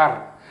P R.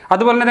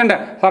 അതുപോലെ തന്നെ ഉണ്ട്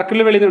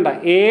സർക്കിളിൽ വെളിയിൽ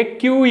നിന്നുണ്ട് A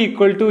Q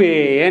equal to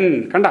A N,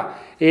 കണ്ട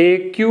A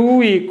Q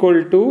equal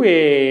to A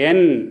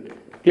N,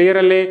 clear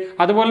അല്ലേ?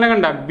 അതുപോലെ തന്നെ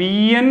കണ്ട B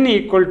N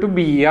equal to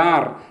B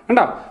R,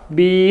 കണ്ട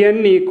B N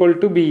equal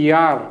to B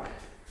R.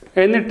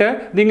 എന്നിട്ട്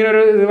ഇതിങ്ങനെ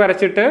ഒരു ഇത്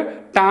വരച്ചിട്ട്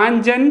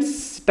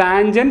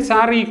ടാൻജൻസ്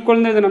ആർ ഈക്വൽ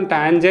എന്ന് എഴുതണം.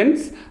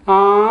 ടാൻജൻസ്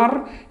ആർ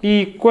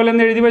ഈക്വൽ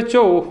എന്ന് എഴുതി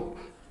വെച്ചോ,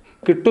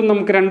 കിട്ടും,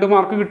 നമുക്ക് 2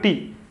 മാർക്ക് കിട്ടി.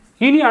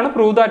 ഇനിയാണ്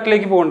പ്രൂവ്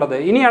ദാറ്റിലേക്ക് പോകേണ്ടത്.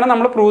 ഇനിയാണ്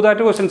നമ്മൾ പ്രൂവ്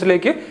ദാറ്റ്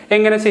ക്വസ്റ്റ്യൻസിലേക്ക്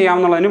എങ്ങനെ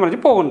ചെയ്യാമെന്നുള്ളതിന് പറഞ്ഞ്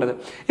പോകേണ്ടത്.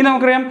 ഇനി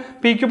നമുക്കറിയാം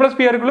P Q plus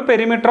P R equal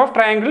perimeter of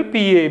triangle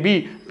P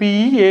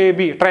A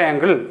B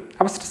triangle.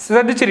 അപ്പോൾ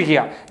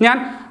ശ്രദ്ധിച്ചിരിക്കുക, ഞാൻ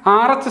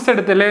RHS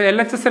എടുത്തല്ലേ,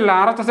 LHS അല്ല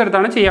RHS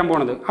എടുത്താണ് ചെയ്യാൻ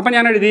പോകുന്നത്. അപ്പോൾ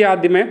ഞാൻ എഴുതി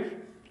ആദ്യമേ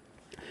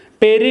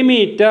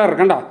പെരിമീറ്റർ,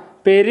 കണ്ട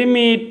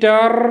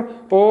perimeter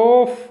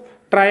of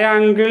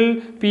triangle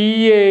P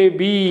A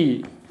B.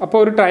 അപ്പോൾ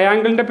ഒരു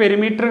ട്രയാങ്കിളിൻ്റെ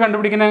പെരിമീറ്റർ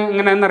കണ്ടുപിടിക്കുന്നത്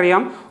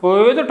എങ്ങനെയാണെന്നറിയാം.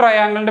 ഏത്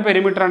ട്രയാങ്കിളിൻ്റെ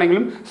പെരിമീറ്റർ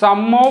ആണെങ്കിലും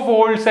സം ഓഫ്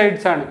ഓൾ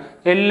സൈഡ്സ് ആണ്.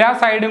 എല്ലാ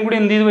സൈഡും കൂടി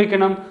എന്ത് ചെയ്ത്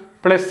വയ്ക്കണം,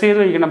 പ്ലസ് ചെയ്ത്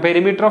വയ്ക്കണം.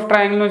 പെരിമീറ്റർ ഓഫ്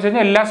ട്രയാങ്കിൾ എന്ന് വെച്ച്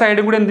കഴിഞ്ഞാൽ എല്ലാ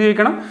സൈഡും കൂടി എന്ത്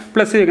വയ്ക്കണം,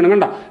 പ്ലസ് ചെയ്ത് വയ്ക്കണം.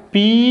 കണ്ട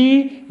പി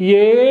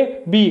എ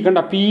ബി,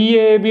 കണ്ട പി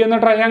എ ബി എന്ന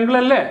ട്രയാങ്കിൾ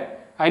അല്ലേ,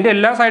 അതിൻ്റെ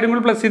എല്ലാ സൈഡും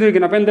കൂടി പ്ലസ് ചെയ്ത്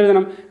വയ്ക്കണം. അപ്പോൾ എന്ത്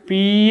എഴുതണം,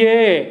 പി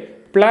എ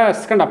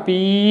പ്ലസ്, കണ്ട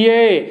P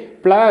A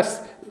plus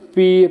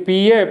P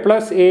A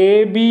plus A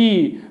B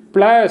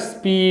plus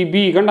P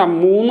B, കണ്ട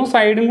 3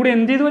 സൈഡും കൂടി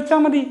എന്ത് ചെയ്ത് വെച്ചാൽ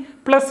മതി,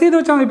 പ്ലസ് ചെയ്ത്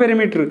വെച്ചാൽ മതി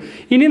പെരിമീറ്റർ.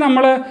 ഇനി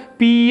നമ്മൾ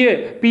പി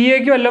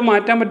എക്ക് വല്ലതും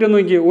മാറ്റാൻ പറ്റുമെന്ന്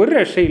നോക്കി, ഒരു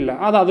രക്ഷയില്ല,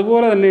 അത്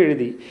അതുപോലെ തന്നെ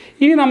എഴുതി.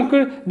 ഇനി നമുക്ക്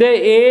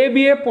എ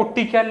ബിയെ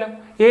പൊട്ടിക്കാമല്ലോ,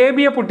 എ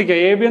ബിയെ പൊട്ടിക്കാം.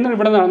 എ ബി എന്ന്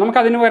ഇവിടെ നിന്നാണ്,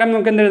 നമുക്ക് അതിന് പകരം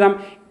നമുക്ക് എന്ത് എഴുതാം,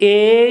 A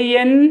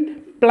N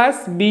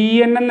plus B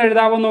N എന്ന്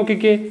എഴുതാവോ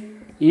നോക്കിക്കേ.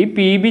 ഈ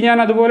പി ബി ഞാൻ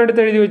അതുപോലെ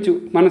എടുത്ത് എഴുതി വെച്ചു,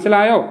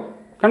 മനസ്സിലായോ?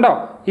 കണ്ടോ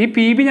ഈ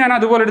പി ബി ഞാൻ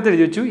അതുപോലെ എടുത്ത്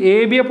എഴുതി വെച്ചു. എ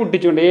ബിയെ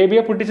പൊട്ടിച്ചുകൊണ്ട്, എ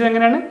ബിയെ പൊട്ടിച്ചത്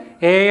എങ്ങനെയാണ്,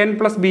 A N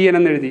plus B N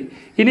എന്ന് എഴുതി.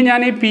 ഇനി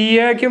ഞാൻ ഈ പി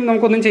എക്കും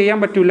നമുക്കൊന്നും ചെയ്യാൻ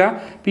പറ്റില്ല,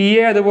 പി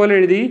എ അതുപോലെ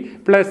എഴുതി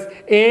പ്ലസ്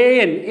എ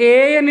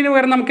എന്നിന്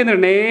പകരം നമുക്ക്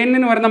എന്തിട്ടുണ്ട്, എ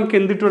എന്നിന് പകരം നമുക്ക്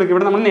എന്തിട്ട് കൊടുക്കും,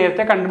 ഇവിടെ നമ്മൾ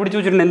നേരത്തെ കണ്ടുപിടിച്ച്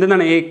വെച്ചിട്ടുണ്ട്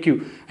എന്താണ് എ ക്യൂ.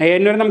 എ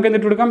എന്നിന് വരെ നമുക്ക്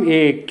എന്തിട്ട് കൊടുക്കാം,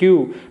 എ ക്യൂ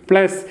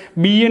പ്ലസ്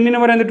ബി എന്നിന്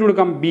വരെ എന്തിട്ട്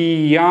കൊടുക്കാം, ബി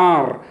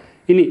ആർ.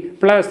 ഇനി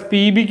പ്ലസ്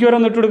പി ബിക്ക് വരെ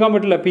ഒന്നിട്ട് കൊടുക്കാൻ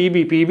പറ്റില്ല,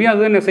 പി ബി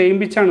അത് തന്നെ സെയിം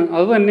പിച്ചാണ്,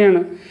 അത്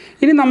തന്നെയാണ്.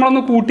 ഇനി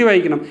നമ്മളൊന്ന് കൂട്ടി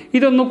വായിക്കണം,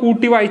 ഇതൊന്ന്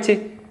കൂട്ടി വായിച്ചേ.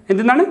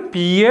 എന്താണ്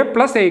P A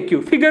plus A Q,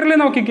 ഫിഗറിൽ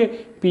നോക്കിക്കേ,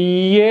 P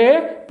A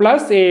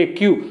plus A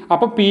Q.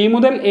 അപ്പോൾ പി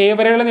മുതൽ എ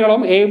വരെയുള്ള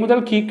നീളവും എ മുതൽ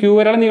ക്യൂ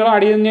വരെയുള്ള നീളം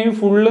ആഡ് ചെയ്ത് കഴിഞ്ഞാൽ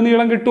ഫുള്ള്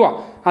നീളം കിട്ടുക.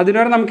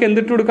 അതിനവരെ നമുക്ക്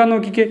എന്തിട്ട് കൊടുക്കാൻ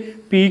നോക്കിക്കേ,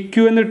 പി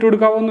ക്യൂ എന്നിട്ട്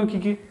കൊടുക്കാവോ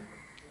നോക്കിക്കേ.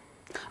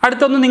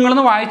 അടുത്തൊന്ന്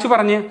നിങ്ങളൊന്ന് വായിച്ചു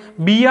പറഞ്ഞ്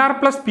B R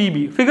plus P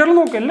B, ഫിഗറിൽ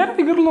നോക്കൂ, എല്ലാവരും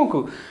ഫിഗറിൽ നോക്കൂ.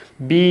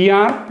 B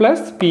R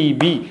plus P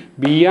B,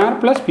 B R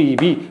plus P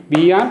B,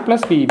 B R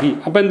plus P B.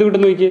 അപ്പോൾ എന്ത്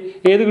കിട്ടും നോക്കിയേ,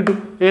 ഏത് കിട്ടും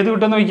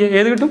നോക്കിയേ,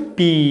 ഏത് കിട്ടും,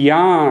 പി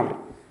ആർ.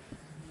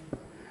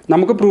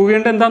 നമുക്ക് പ്രൂവ്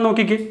ചെയ്യേണ്ട എന്താന്ന്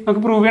നോക്കിക്കേ,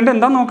 നമുക്ക് പ്രൂവ് ചെയ്യേണ്ട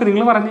എന്താന്ന് നോക്ക്,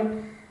 നിങ്ങൾ പറഞ്ഞേ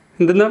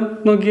എന്തെന്നാ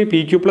നോക്കിയേ. P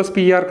Q plus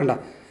P R, കണ്ട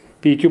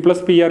P Q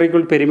plus P R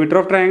equal perimeter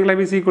of triangle A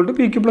B C equal to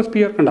P Q plus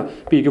P R, കണ്ട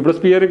P Q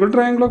plus P R equal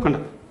ട്രയാങ്കിളോ, കണ്ട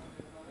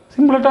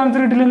സിമ്പിളായിട്ട്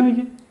ആൻസർ കിട്ടില്ലെന്ന്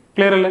നോക്കി.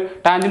 Clear അല്ലേ?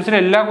 ടാൻജൻസിൻ്റെ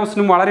എല്ലാ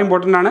ക്വസ്റ്റിനും വളരെ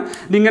important ആണ്.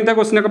 ഇതിങ്ങനത്തെ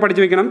ക്വസ്റ്റിനൊക്കെ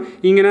പഠിച്ച് വെക്കണം.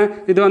 ഇങ്ങനെ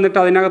ഇത് വന്നിട്ട്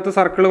അതിനകത്ത്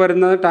സർക്കിൾ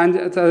വരുന്ന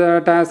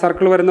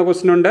സർക്കിൾ വരുന്ന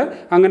ക്വസ്റ്റിൻ ഉണ്ട്,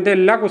 അങ്ങനത്തെ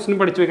എല്ലാ ക്വസ്റ്റിനും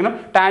പഠിച്ച് വെക്കണം.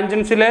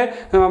 ടാൻജൻസിലെ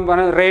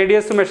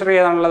റേഡിയസ് മെഷർ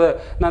ചെയ്യാനുള്ളത്,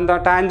 എന്താ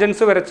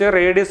ടാൻജൻസ് വരച്ച്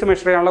റേഡിയസ്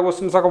മെഷർ ചെയ്യാനുള്ള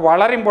ക്വസ്റ്റ്യൻസ് ഒക്കെ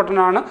വളരെ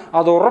ഇമ്പോർട്ടൻ്റ് ആണ്.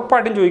 അത്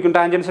ഉറപ്പായിട്ടും ചോദിക്കും.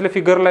 ടാൻജൻസിലെ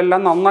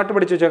ഫിഗറിലെല്ലാം നന്നായിട്ട്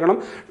പഠിച്ച് വെച്ചേക്കണം.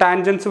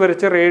 ടാൻജൻസ്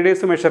വരച്ച്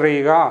റേഡിയസ് മെഷർ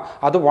ചെയ്യുക,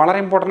 അത് വളരെ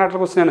ഇമ്പോർട്ടൻ്റ്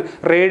ആയിട്ടുള്ള ക്വസ്റ്റ്യൻ ആണ്.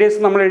 റേഡിയസ്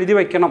നമ്മൾ എഴുതി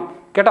വയ്ക്കണം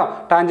കേട്ടോ.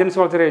 ടാൻജൻസ്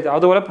വളരെ എഴുതി,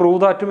 അതുപോലെ പ്രൂവ്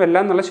ദാറ്റും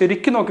എല്ലാം നല്ല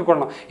ശരിക്കും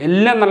നോക്കിക്കൊള്ളണം.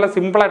 എല്ലാം നല്ല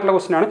സിമ്പിളായിട്ടുള്ള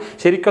ക്വസ്റ്റ്യൻ ആണ്.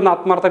 ശരിക്കും ഒന്ന്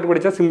ആത്മാർത്ഥമായിട്ട്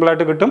പഠിച്ചാൽ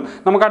സിമ്പിളായിട്ട് കിട്ടും.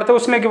 നമുക്ക് അടുത്ത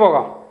ക്വസ്റ്റ്യനിലേക്ക്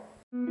പോകാം.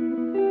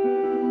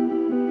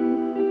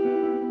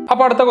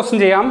 അപ്പോൾ അടുത്ത ക്വസ്റ്റ്യൻ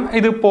ചെയ്യാം.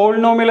 ഇത്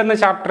പോളിനോമിയൽ എന്ന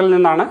ചാപ്റ്ററിൽ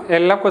നിന്നാണ്.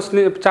 എല്ലാ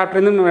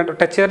ചാപ്റ്ററിൽ നിന്നും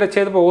ടച്ച്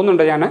ചെയ്ത്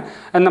പോകുന്നുണ്ട് ഞാൻ.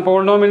 എന്നാൽ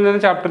പോളിനോമിയൽ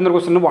എന്ന ചാപ്റ്ററിൽ നിന്ന്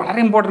ക്വസ്റ്റ്യൻ വളരെ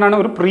ഇമ്പോർട്ടൻ്റ് ആണ്.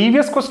 ഒരു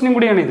പ്രീവിയസ് ക്വസ്റ്റ്യനും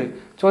കൂടിയാണ് ഇത്,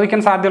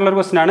 ചോദിക്കാൻ സാധ്യതയുള്ള ഒരു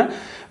ക്വസ്റ്റ്യൻ ആണ്.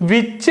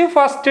 Which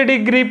first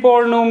degree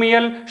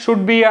polynomial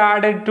should be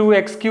added to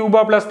X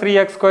cube plus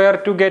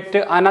 3x² to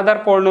get another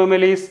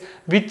polynomial is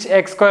which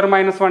x² -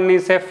 1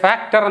 is A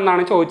factor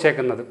എന്നാണ്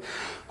ചോദിച്ചേക്കുന്നത്.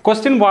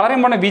 ക്വസ്റ്റ്യൻ വളരെ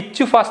important.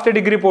 Which first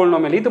degree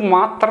polynomial, ഇത്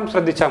മാത്രം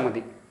ശ്രദ്ധിച്ചാൽ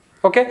മതി.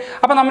 ഓക്കെ,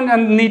 അപ്പോൾ നമ്മൾ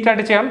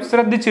നീറ്റായിട്ട് ചെയ്യാം,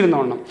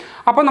 ശ്രദ്ധിച്ചിരുന്നോണം.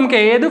 അപ്പോൾ നമുക്ക്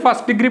ഏത്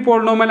ഫസ്റ്റ് ഡിഗ്രി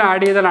പോളിനോമിയൽ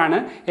ആഡ് ചെയ്താലാണ്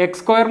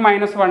x²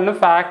 - 1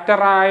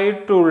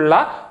 ഫാക്ടറായിട്ടുള്ള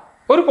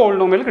ഒരു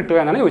പോളിനോമിയൽ കിട്ടുക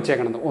എന്നാണ്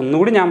ചോദിച്ചേക്കുന്നത്.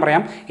 ഒന്നുകൂടി ഞാൻ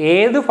പറയാം,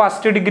 ഏത്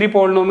ഫസ്റ്റ് ഡിഗ്രി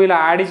പോളിനോമിയൽ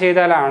ആഡ്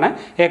ചെയ്താലാണ്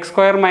x²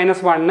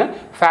 - 1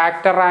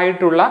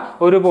 ഫാക്ടറായിട്ടുള്ള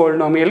ഒരു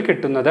പോളിനോമിയൽ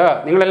കിട്ടുന്നത്.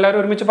 നിങ്ങളെല്ലാവരും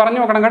ഒരുമിച്ച്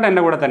പറഞ്ഞു നോക്കണം കേട്ടോ,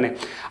 എൻ്റെ കൂടെ തന്നെ.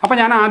 അപ്പോൾ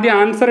ഞാൻ ആദ്യം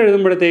ആൻസർ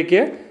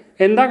എഴുതുമ്പോഴത്തേക്ക്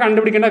എന്താ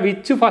കണ്ടുപിടിക്കേണ്ട,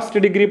 വിച്ച്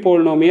ഫസ്റ്റ് ഡിഗ്രി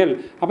പോളിനോമിയൽ.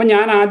 അപ്പോൾ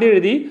ഞാൻ ആദ്യം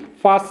എഴുതി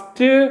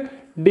ഫസ്റ്റ്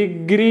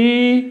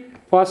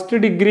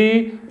ഡിഗ്രി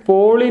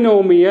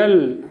പോളിനോമിയൽ,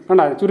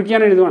 കണ്ട ചുരുക്കി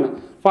ഞാൻ എഴുതുവാണ്.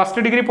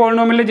 ഫസ്റ്റ് ഡിഗ്രി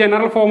പോളിനോമിയലിൻ്റെ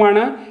ജനറൽ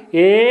ഫോമാണ്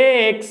A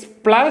X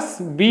plus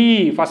B.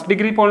 First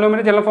degree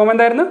പോളിനോമിയലിൻ്റെ general form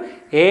എന്തായിരുന്നു?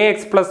 A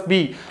X plus B.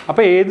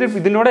 അപ്പോൾ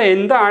ഇതിനോട്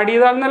എന്ത് ആഡ്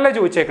ചെയ്താലെന്നല്ല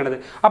ചോദിച്ചേക്കണത്.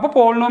 അപ്പോൾ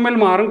പോളിനോമിയൽ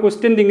മാറും.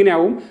 ക്വസ്റ്റ്യൻ ഇങ്ങനെ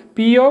ആവും,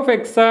 P of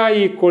X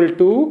equal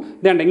to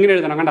ഇതുണ്ട്, ഇങ്ങനെ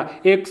എഴുതണം കണ്ട,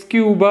 എക്സ്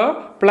ക്യൂബ്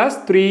പ്ലസ്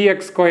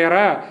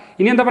 3x².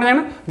 ഇനി എന്താ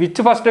പറഞ്ഞാൽ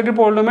which first degree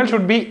polynomial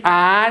should be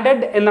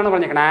added എന്നാണ്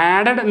പറഞ്ഞേക്കണം.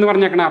 ആഡഡ് എന്ന്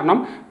പറഞ്ഞേക്കണം കാരണം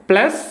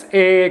plus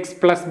A X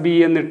plus B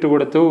എന്ന് ഇട്ട്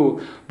കൊടുത്തു.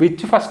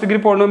 Which first degree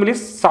polynomial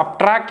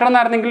subtracted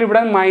എന്നായിരുന്നെങ്കിൽ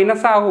ഇവിടെ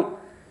മൈനസ് ആകും.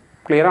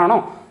 ക്ലിയർ ആണോ?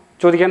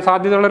 ചോദിക്കാൻ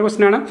സാധ്യതയുള്ളൊരു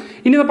ക്വസ്റ്റ്യൻ ആണ്.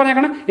 ഇനി ഇത്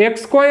പറഞ്ഞേക്കണം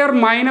x²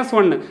 -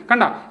 1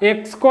 കണ്ട,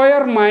 x²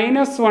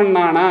 - 1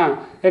 ആണ്.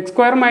 x²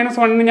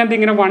 - 1 ഞാൻ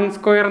ഇങ്ങനെ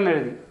 1² എന്ന്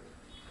എഴുതി,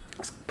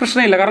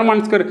 പ്രശ്നമില്ല കാരണം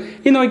 1².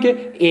 ഈ നോക്കിയേ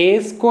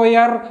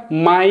a²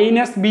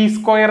 - b²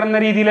 എന്ന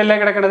രീതിയിലല്ല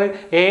കിടക്കുന്നത്.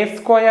 a²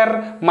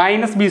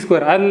 - b².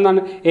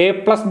 അതെന്താണ്? a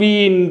 + b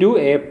 ×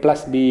 a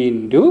 + b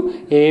 ×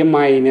 a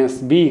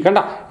 - b. കണ്ട,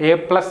 a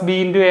 + b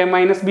 × a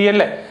 - b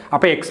അല്ലേ?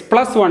 അപ്പോൾ x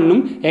 + 1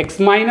 x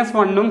 -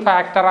 1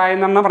 ഫാക്ടർ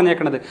ആയെന്നാണ്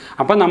പറഞ്ഞേക്കുന്നത്.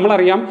 അപ്പോൾ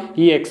നമ്മളറിയാം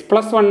ഈ x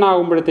 + 1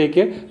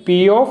 ആകുമ്പോഴത്തേക്ക് p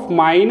ഓഫ്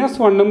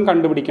 -1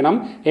 കണ്ടുപിടിക്കണം,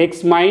 x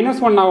 -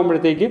 1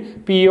 ആകുമ്പോഴത്തേക്ക്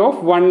p ഓഫ്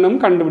 1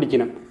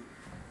 കണ്ടുപിടിക്കണം.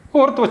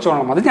 ഓർത്ത്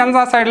വെച്ചോളാം, അത് ഞാൻ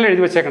ആ സൈഡിൽ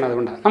എഴുതി വെച്ചേക്കണത്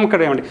കൊണ്ട്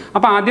നമുക്കറിയാൻ വേണ്ടി.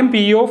 അപ്പോൾ ആദ്യം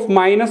P of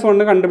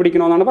 -1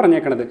 കണ്ടുപിടിക്കണമെന്നാണ്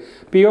പറഞ്ഞേക്കണത്.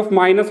 P of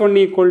 -1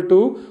 equal to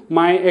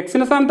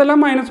എക്സിൻ്റെ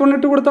സ്ഥാനത്തെല്ലാം -1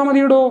 ഇട്ട് കൊടുത്താൽ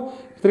മതി. ഇടോ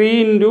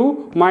 3 ×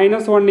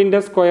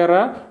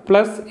 -1²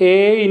 പ്ലസ് a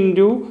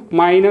 ×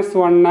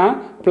 -1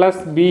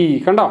 പ്ലസ് b.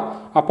 കണ്ടോ?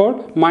 അപ്പോൾ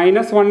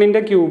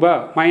 -1 ക്യൂബ്,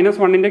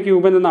 -1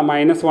 ക്യൂബ് എന്നാ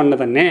 -1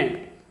 തന്നെ,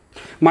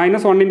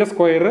 -1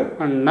 സ്ക്വയർ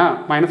 1,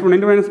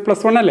 -1 ×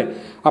 +1 അല്ലേ?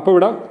 അപ്പോൾ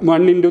ഇവിടെ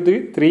 1 ×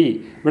 3,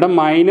 ഇവിടെ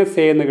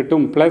 -a എന്ന്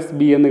കിട്ടും പ്ലസ്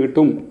b എന്ന്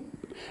കിട്ടും.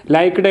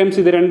 ലൈക്ക് ടൈംസ്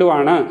ഇത്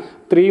രണ്ടുമാണ്.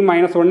 3 -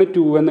 1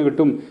 2 എന്ന്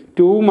കിട്ടും.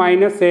 2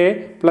 - a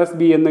പ്ലസ്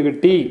b എന്ന്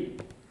കിട്ടി.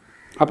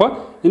 അപ്പോൾ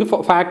ഇതിന്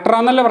ഫാക്ടർ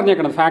ആണെന്നല്ലേ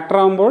പറഞ്ഞേക്കണം. ഫാക്ടർ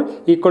ആകുമ്പോൾ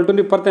ഈക്വൽ ടു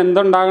ഇപ്പുറത്ത്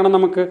എന്തുണ്ടാകണം?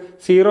 നമുക്ക്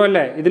 0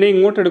 അല്ലേ? ഇതിനെ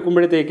ഇങ്ങോട്ട്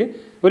എടുക്കുമ്പോഴത്തേക്ക്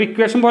ഒരു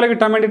ഇക്വേഷൻ പോലെ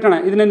കിട്ടാൻ വേണ്ടിയിട്ടാണ്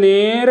ഇതിനെ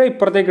നേരെ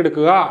ഇപ്പുറത്തേക്ക്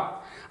എടുക്കുക.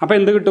 അപ്പോൾ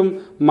എന്ത് കിട്ടും?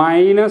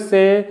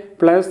 -a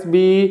plus b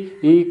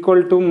equal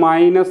to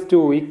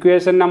 -2.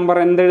 Equation number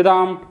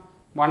എന്തെഴുതാം?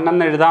 1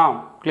 എന്ന് എഴുതാം.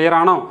 ക്ലിയർ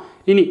ആണോ?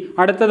 ഇനി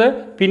അടുത്തത്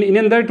പിന്നെ ഇനി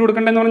എന്താ ഇട്ട്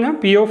കൊടുക്കേണ്ടതെന്ന് പറഞ്ഞാൽ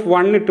പി ഓഫ്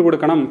 1 ഇട്ട്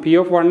കൊടുക്കണം. പി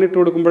ഓഫ് 1 ഇട്ട്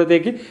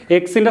കൊടുക്കുമ്പോഴത്തേക്ക്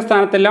എക്സിൻ്റെ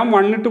സ്ഥാനത്തെല്ലാം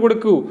 1 ഇട്ട്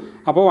കൊടുക്കൂ.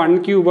 അപ്പോൾ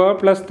 1³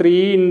 plus 3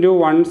 ×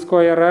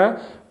 1²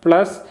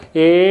 plus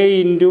a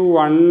 ×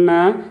 1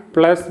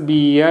 plus b.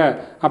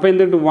 അപ്പോൾ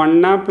എന്ത് കിട്ടും?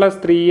 1 plus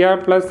 3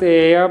 plus a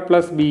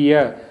plus b.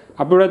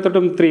 അപ്പോൾ ഇവിടെ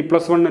എത്തിട്ടും 3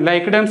 + 1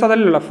 ലൈക്ക് ടൈംസ്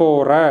അതല്ലല്ലോ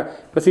 4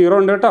 ഇപ്പോൾ 0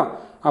 ഉണ്ട് കേട്ടോ.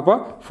 അപ്പോൾ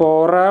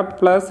 4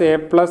 പ്ലസ് a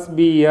പ്ലസ് b.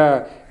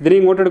 ഇതിനെ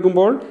ഇങ്ങോട്ട്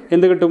എടുക്കുമ്പോൾ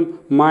എന്ത് കിട്ടും?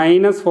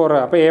 -4.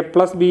 അപ്പോൾ a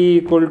plus b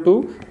equal to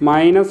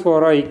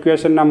 -4.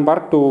 Equation number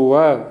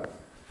 2.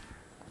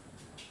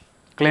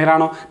 Clear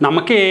ആണോ?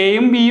 നമുക്ക്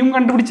എയും ബിയും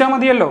കണ്ടുപിടിച്ചാൽ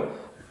മതിയല്ലോ.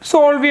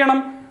 സോൾവ്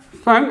ചെയ്യണം.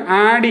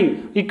 Adding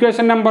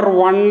equation number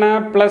 1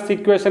 plus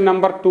equation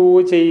number 2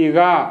 ചെയ്യുക.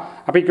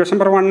 അപ്പോൾ ഇക്വേഷൻ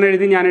നമ്പർ 1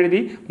 എഴുതി, ഞാൻ എഴുതി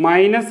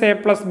 -a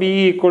plus b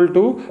equal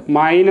to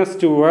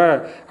 -2.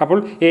 അപ്പോൾ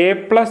a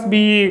plus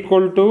b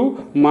equal to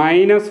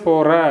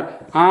 -4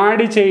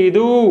 add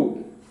ചെയ്തു.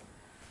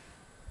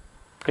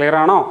 ക്ലിയർ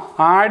ആണോ?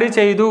 ആഡ്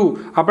ചെയ്തു.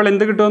 അപ്പോൾ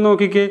എന്ത് കിട്ടുമെന്ന്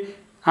നോക്കിക്കേ.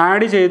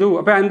 ആഡ് ചെയ്തു.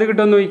 അപ്പോൾ എന്ത്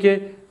കിട്ടുമെന്ന് നോക്കിക്കേ.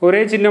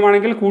 ഒരേ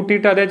ചിഹ്നമാണെങ്കിൽ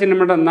കൂട്ടിയിട്ട് അതേ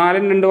ചിഹ്നം ഇടാം.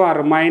 4 × 2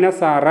 6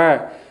 -6.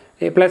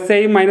 പ്ലസ്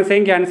എയും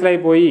 -aയും ക്യാൻസലായി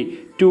പോയി.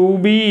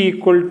 2b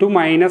ഈക്വൽ ടു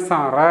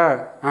 -6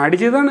 ആഡ്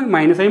ചെയ്താണ്.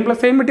 -aയും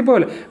 +aയും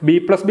വെട്ടിപ്പോലെ. b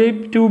പ്ലസ് b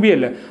 2b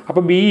അല്ലേ?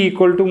 അപ്പോൾ b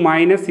equal to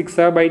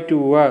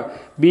 -6/2.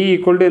 b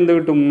equal to എന്ത്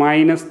കിട്ടും?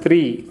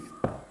 -3.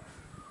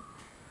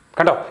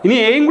 കണ്ടോ? ഇനി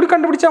എയും കൂടി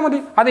കണ്ടുപിടിച്ചാൽ മതി.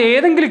 അത്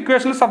ഏതെങ്കിലും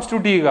ഇക്വേഷനിൽ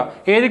സബ്സ്റ്റിറ്റ്യൂട്ട് ചെയ്യുക.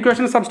 ഏത്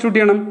ഇക്വേഷനിൽ സബ്സ്റ്റിറ്റ്യൂട്ട്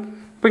ചെയ്യണം?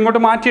 ഇപ്പോൾ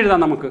ഇങ്ങോട്ട് മാറ്റി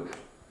എഴുതാം നമുക്ക്.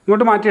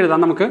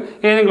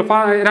 ഏതെങ്കിലും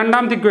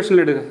രണ്ടാമത്തെ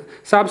ഇക്വേഷനിൽ ഇടുക.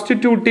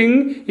 Substituting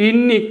in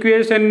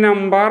equation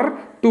number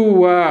 2.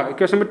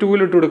 Equation number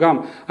 2 ഇട്ട് കൊടുക്കാം.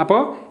 അപ്പോൾ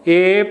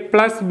a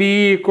plus b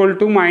equal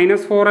to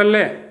 -4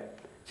 അല്ലേ?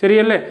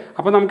 ശരിയല്ലേ?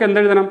 അപ്പോൾ നമുക്ക്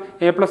എന്തെഴുതണം?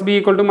 a plus b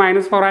equal to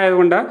 -4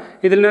 ആയതുകൊണ്ട്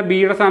ഇതിൽ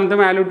ബിയുടെ സ്ഥാനത്ത്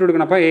വാല്യൂ ഇട്ട്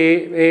കൊടുക്കണം. അപ്പോൾ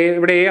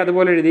ഇവിടെ a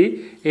അതുപോലെ എഴുതി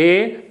a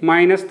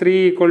 -3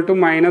 ഈക്വൽ ടു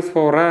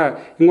 -4.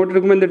 ഇങ്ങോട്ട്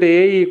എടുക്കുമ്പോൾ എന്തിട്ട്? a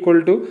equal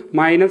to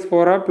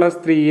 -4 plus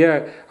 3.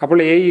 അപ്പോൾ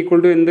a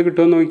ഈക്വൽ ടു എന്ത്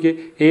കിട്ടുമെന്ന് നോക്കി.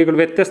 a ഈക്വൽ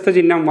വ്യത്യസ്ത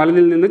ചിഹ്നം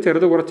വലതിൽ നിന്ന്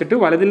ചെറുത് കുറച്ചിട്ട്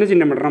വലതിൻ്റെ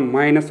ചിഹ്നം ഇടണം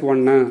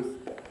 -1.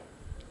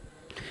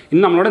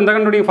 ഇനി നമ്മളോട് എന്താ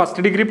കണ്ടുപിടിക്കും?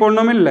 ഫസ്റ്റ് ഡിഗ്രി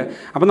പോളിനോമിയൽ അല്ലേ?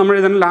 അപ്പോൾ നമ്മൾ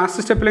എഴുതണം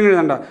ലാസ്റ്റ് സ്റ്റെപ്പിൽ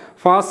എഴുതണ്ട.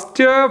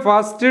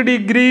 First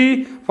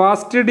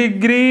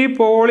degree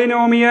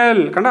polynomial.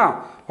 കണ്ടോ?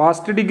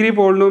 First degree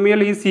polynomial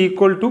is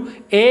equal to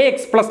ax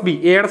plus b.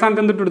 എയുടെ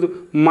സ്ഥാനത്ത് എന്തിട്ട് കൊടുത്തു?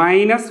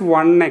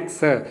 -1x.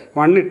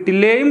 1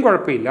 ഇട്ടില്ലേയും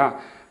കുഴപ്പമില്ല.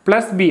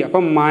 Plus b.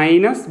 അപ്പം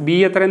 -b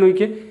എത്രയെന്ന്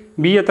നോക്കിയേ.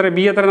 b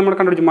എത്ര നമ്മൾ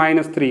കണ്ടുപിടിച്ചു?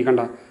 -3.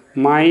 കണ്ടോ?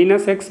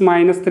 -x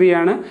 -3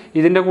 ആണ്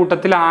ഇതിൻ്റെ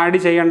കൂട്ടത്തിൽ ആഡ്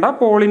ചെയ്യേണ്ട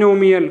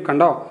പോളിനോമിയൽ.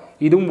 കണ്ടോ?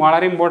 ഇതും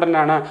വളരെ ഇമ്പോർട്ടൻ്റ്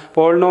ആണ്.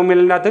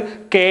 പോളിനോമിയലിൻ്റെ അകത്ത്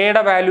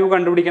കെയുടെ വാല്യൂ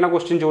കണ്ടുപിടിക്കുന്ന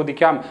ക്വസ്റ്റ്യൻ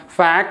ചോദിക്കാം.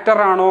 ഫാക്ടർ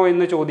ആണോ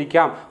എന്ന്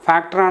ചോദിക്കാം.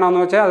 ഫാക്ടർ ആണോ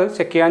എന്ന് വെച്ചാൽ അത്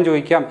ചെക്ക് ചെയ്യാൻ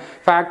ചോദിക്കാം.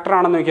 ഫാക്ടർ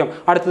ആണെന്ന് ചോദിക്കാം.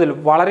 അടുത്തതിൽ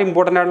വളരെ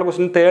ഇമ്പോർട്ടൻ്റ് ആയിട്ടുള്ള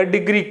question third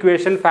degree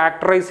equation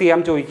factorise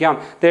ചെയ്യാൻ ചോദിക്കാം.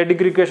 തേർഡ്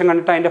ഡിഗ്രി ഇക്വേഷൻ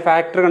കണ്ടിട്ട് അതിൻ്റെ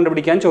ഫാക്ടർ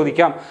കണ്ടുപിടിക്കാൻ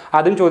ചോദിക്കാം.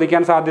 അതും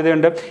ചോദിക്കാൻ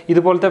സാധ്യതയുണ്ട്.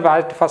 ഇതുപോലത്തെ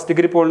ഫസ്റ്റ്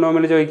ഡിഗ്രി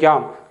പോളിനോമിയൽ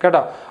ചോദിക്കാം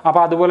കേട്ടോ.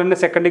 അപ്പോൾ അതുപോലെ തന്നെ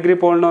സെക്കൻഡ് ഡിഗ്രി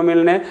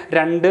പോളിനോമിയലിനെ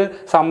 2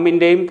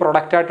 സമ്മിൻ്റെയും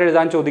പ്രൊഡക്റ്റായിട്ട്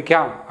എഴുതാൻ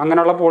ചോദിക്കാം.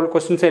 അങ്ങനെയുള്ള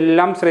ക്വസ്റ്റ്യൻസ്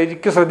എല്ലാം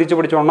ശ്രദ്ധിച്ച്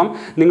പഠിച്ചോണം.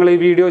 നിങ്ങൾ ഈ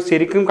വീഡിയോ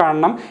ശരിക്കും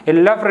കാണണം.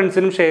 എല്ലാ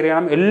ഫ്രണ്ട്സിനും ഷെയർ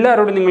ചെയ്യണം.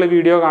 എല്ലാവരോടും നിങ്ങൾ ഈ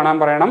വീഡിയോ കാണാൻ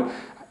പറയണം.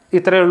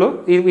 ഇത്രയേ ഉള്ളൂ.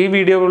 ഈ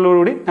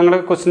വീഡിയോകളിലൂടെ ഞങ്ങൾ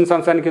ക്വസ്റ്റ്യൻസ്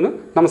അവസാനിക്കുന്നു.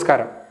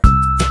 നമസ്കാരം.